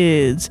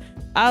kids.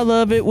 I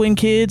love it when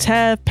kids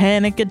have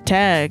panic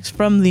attacks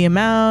from the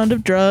amount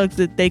of drugs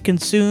that they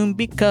consume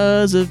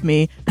because of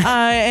me.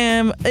 I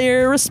am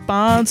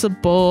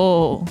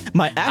irresponsible.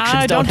 My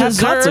actions don't have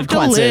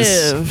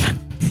consequences.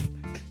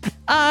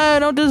 I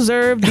don't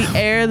deserve the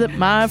air that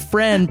my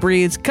friend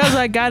breathes because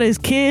I got his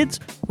kids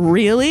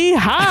really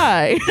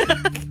high.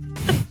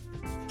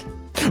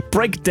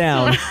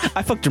 Breakdown.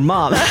 I fucked your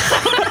mom.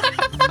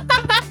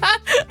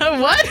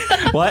 What?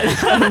 What?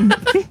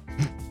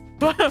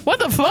 What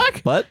the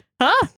fuck? What? Huh?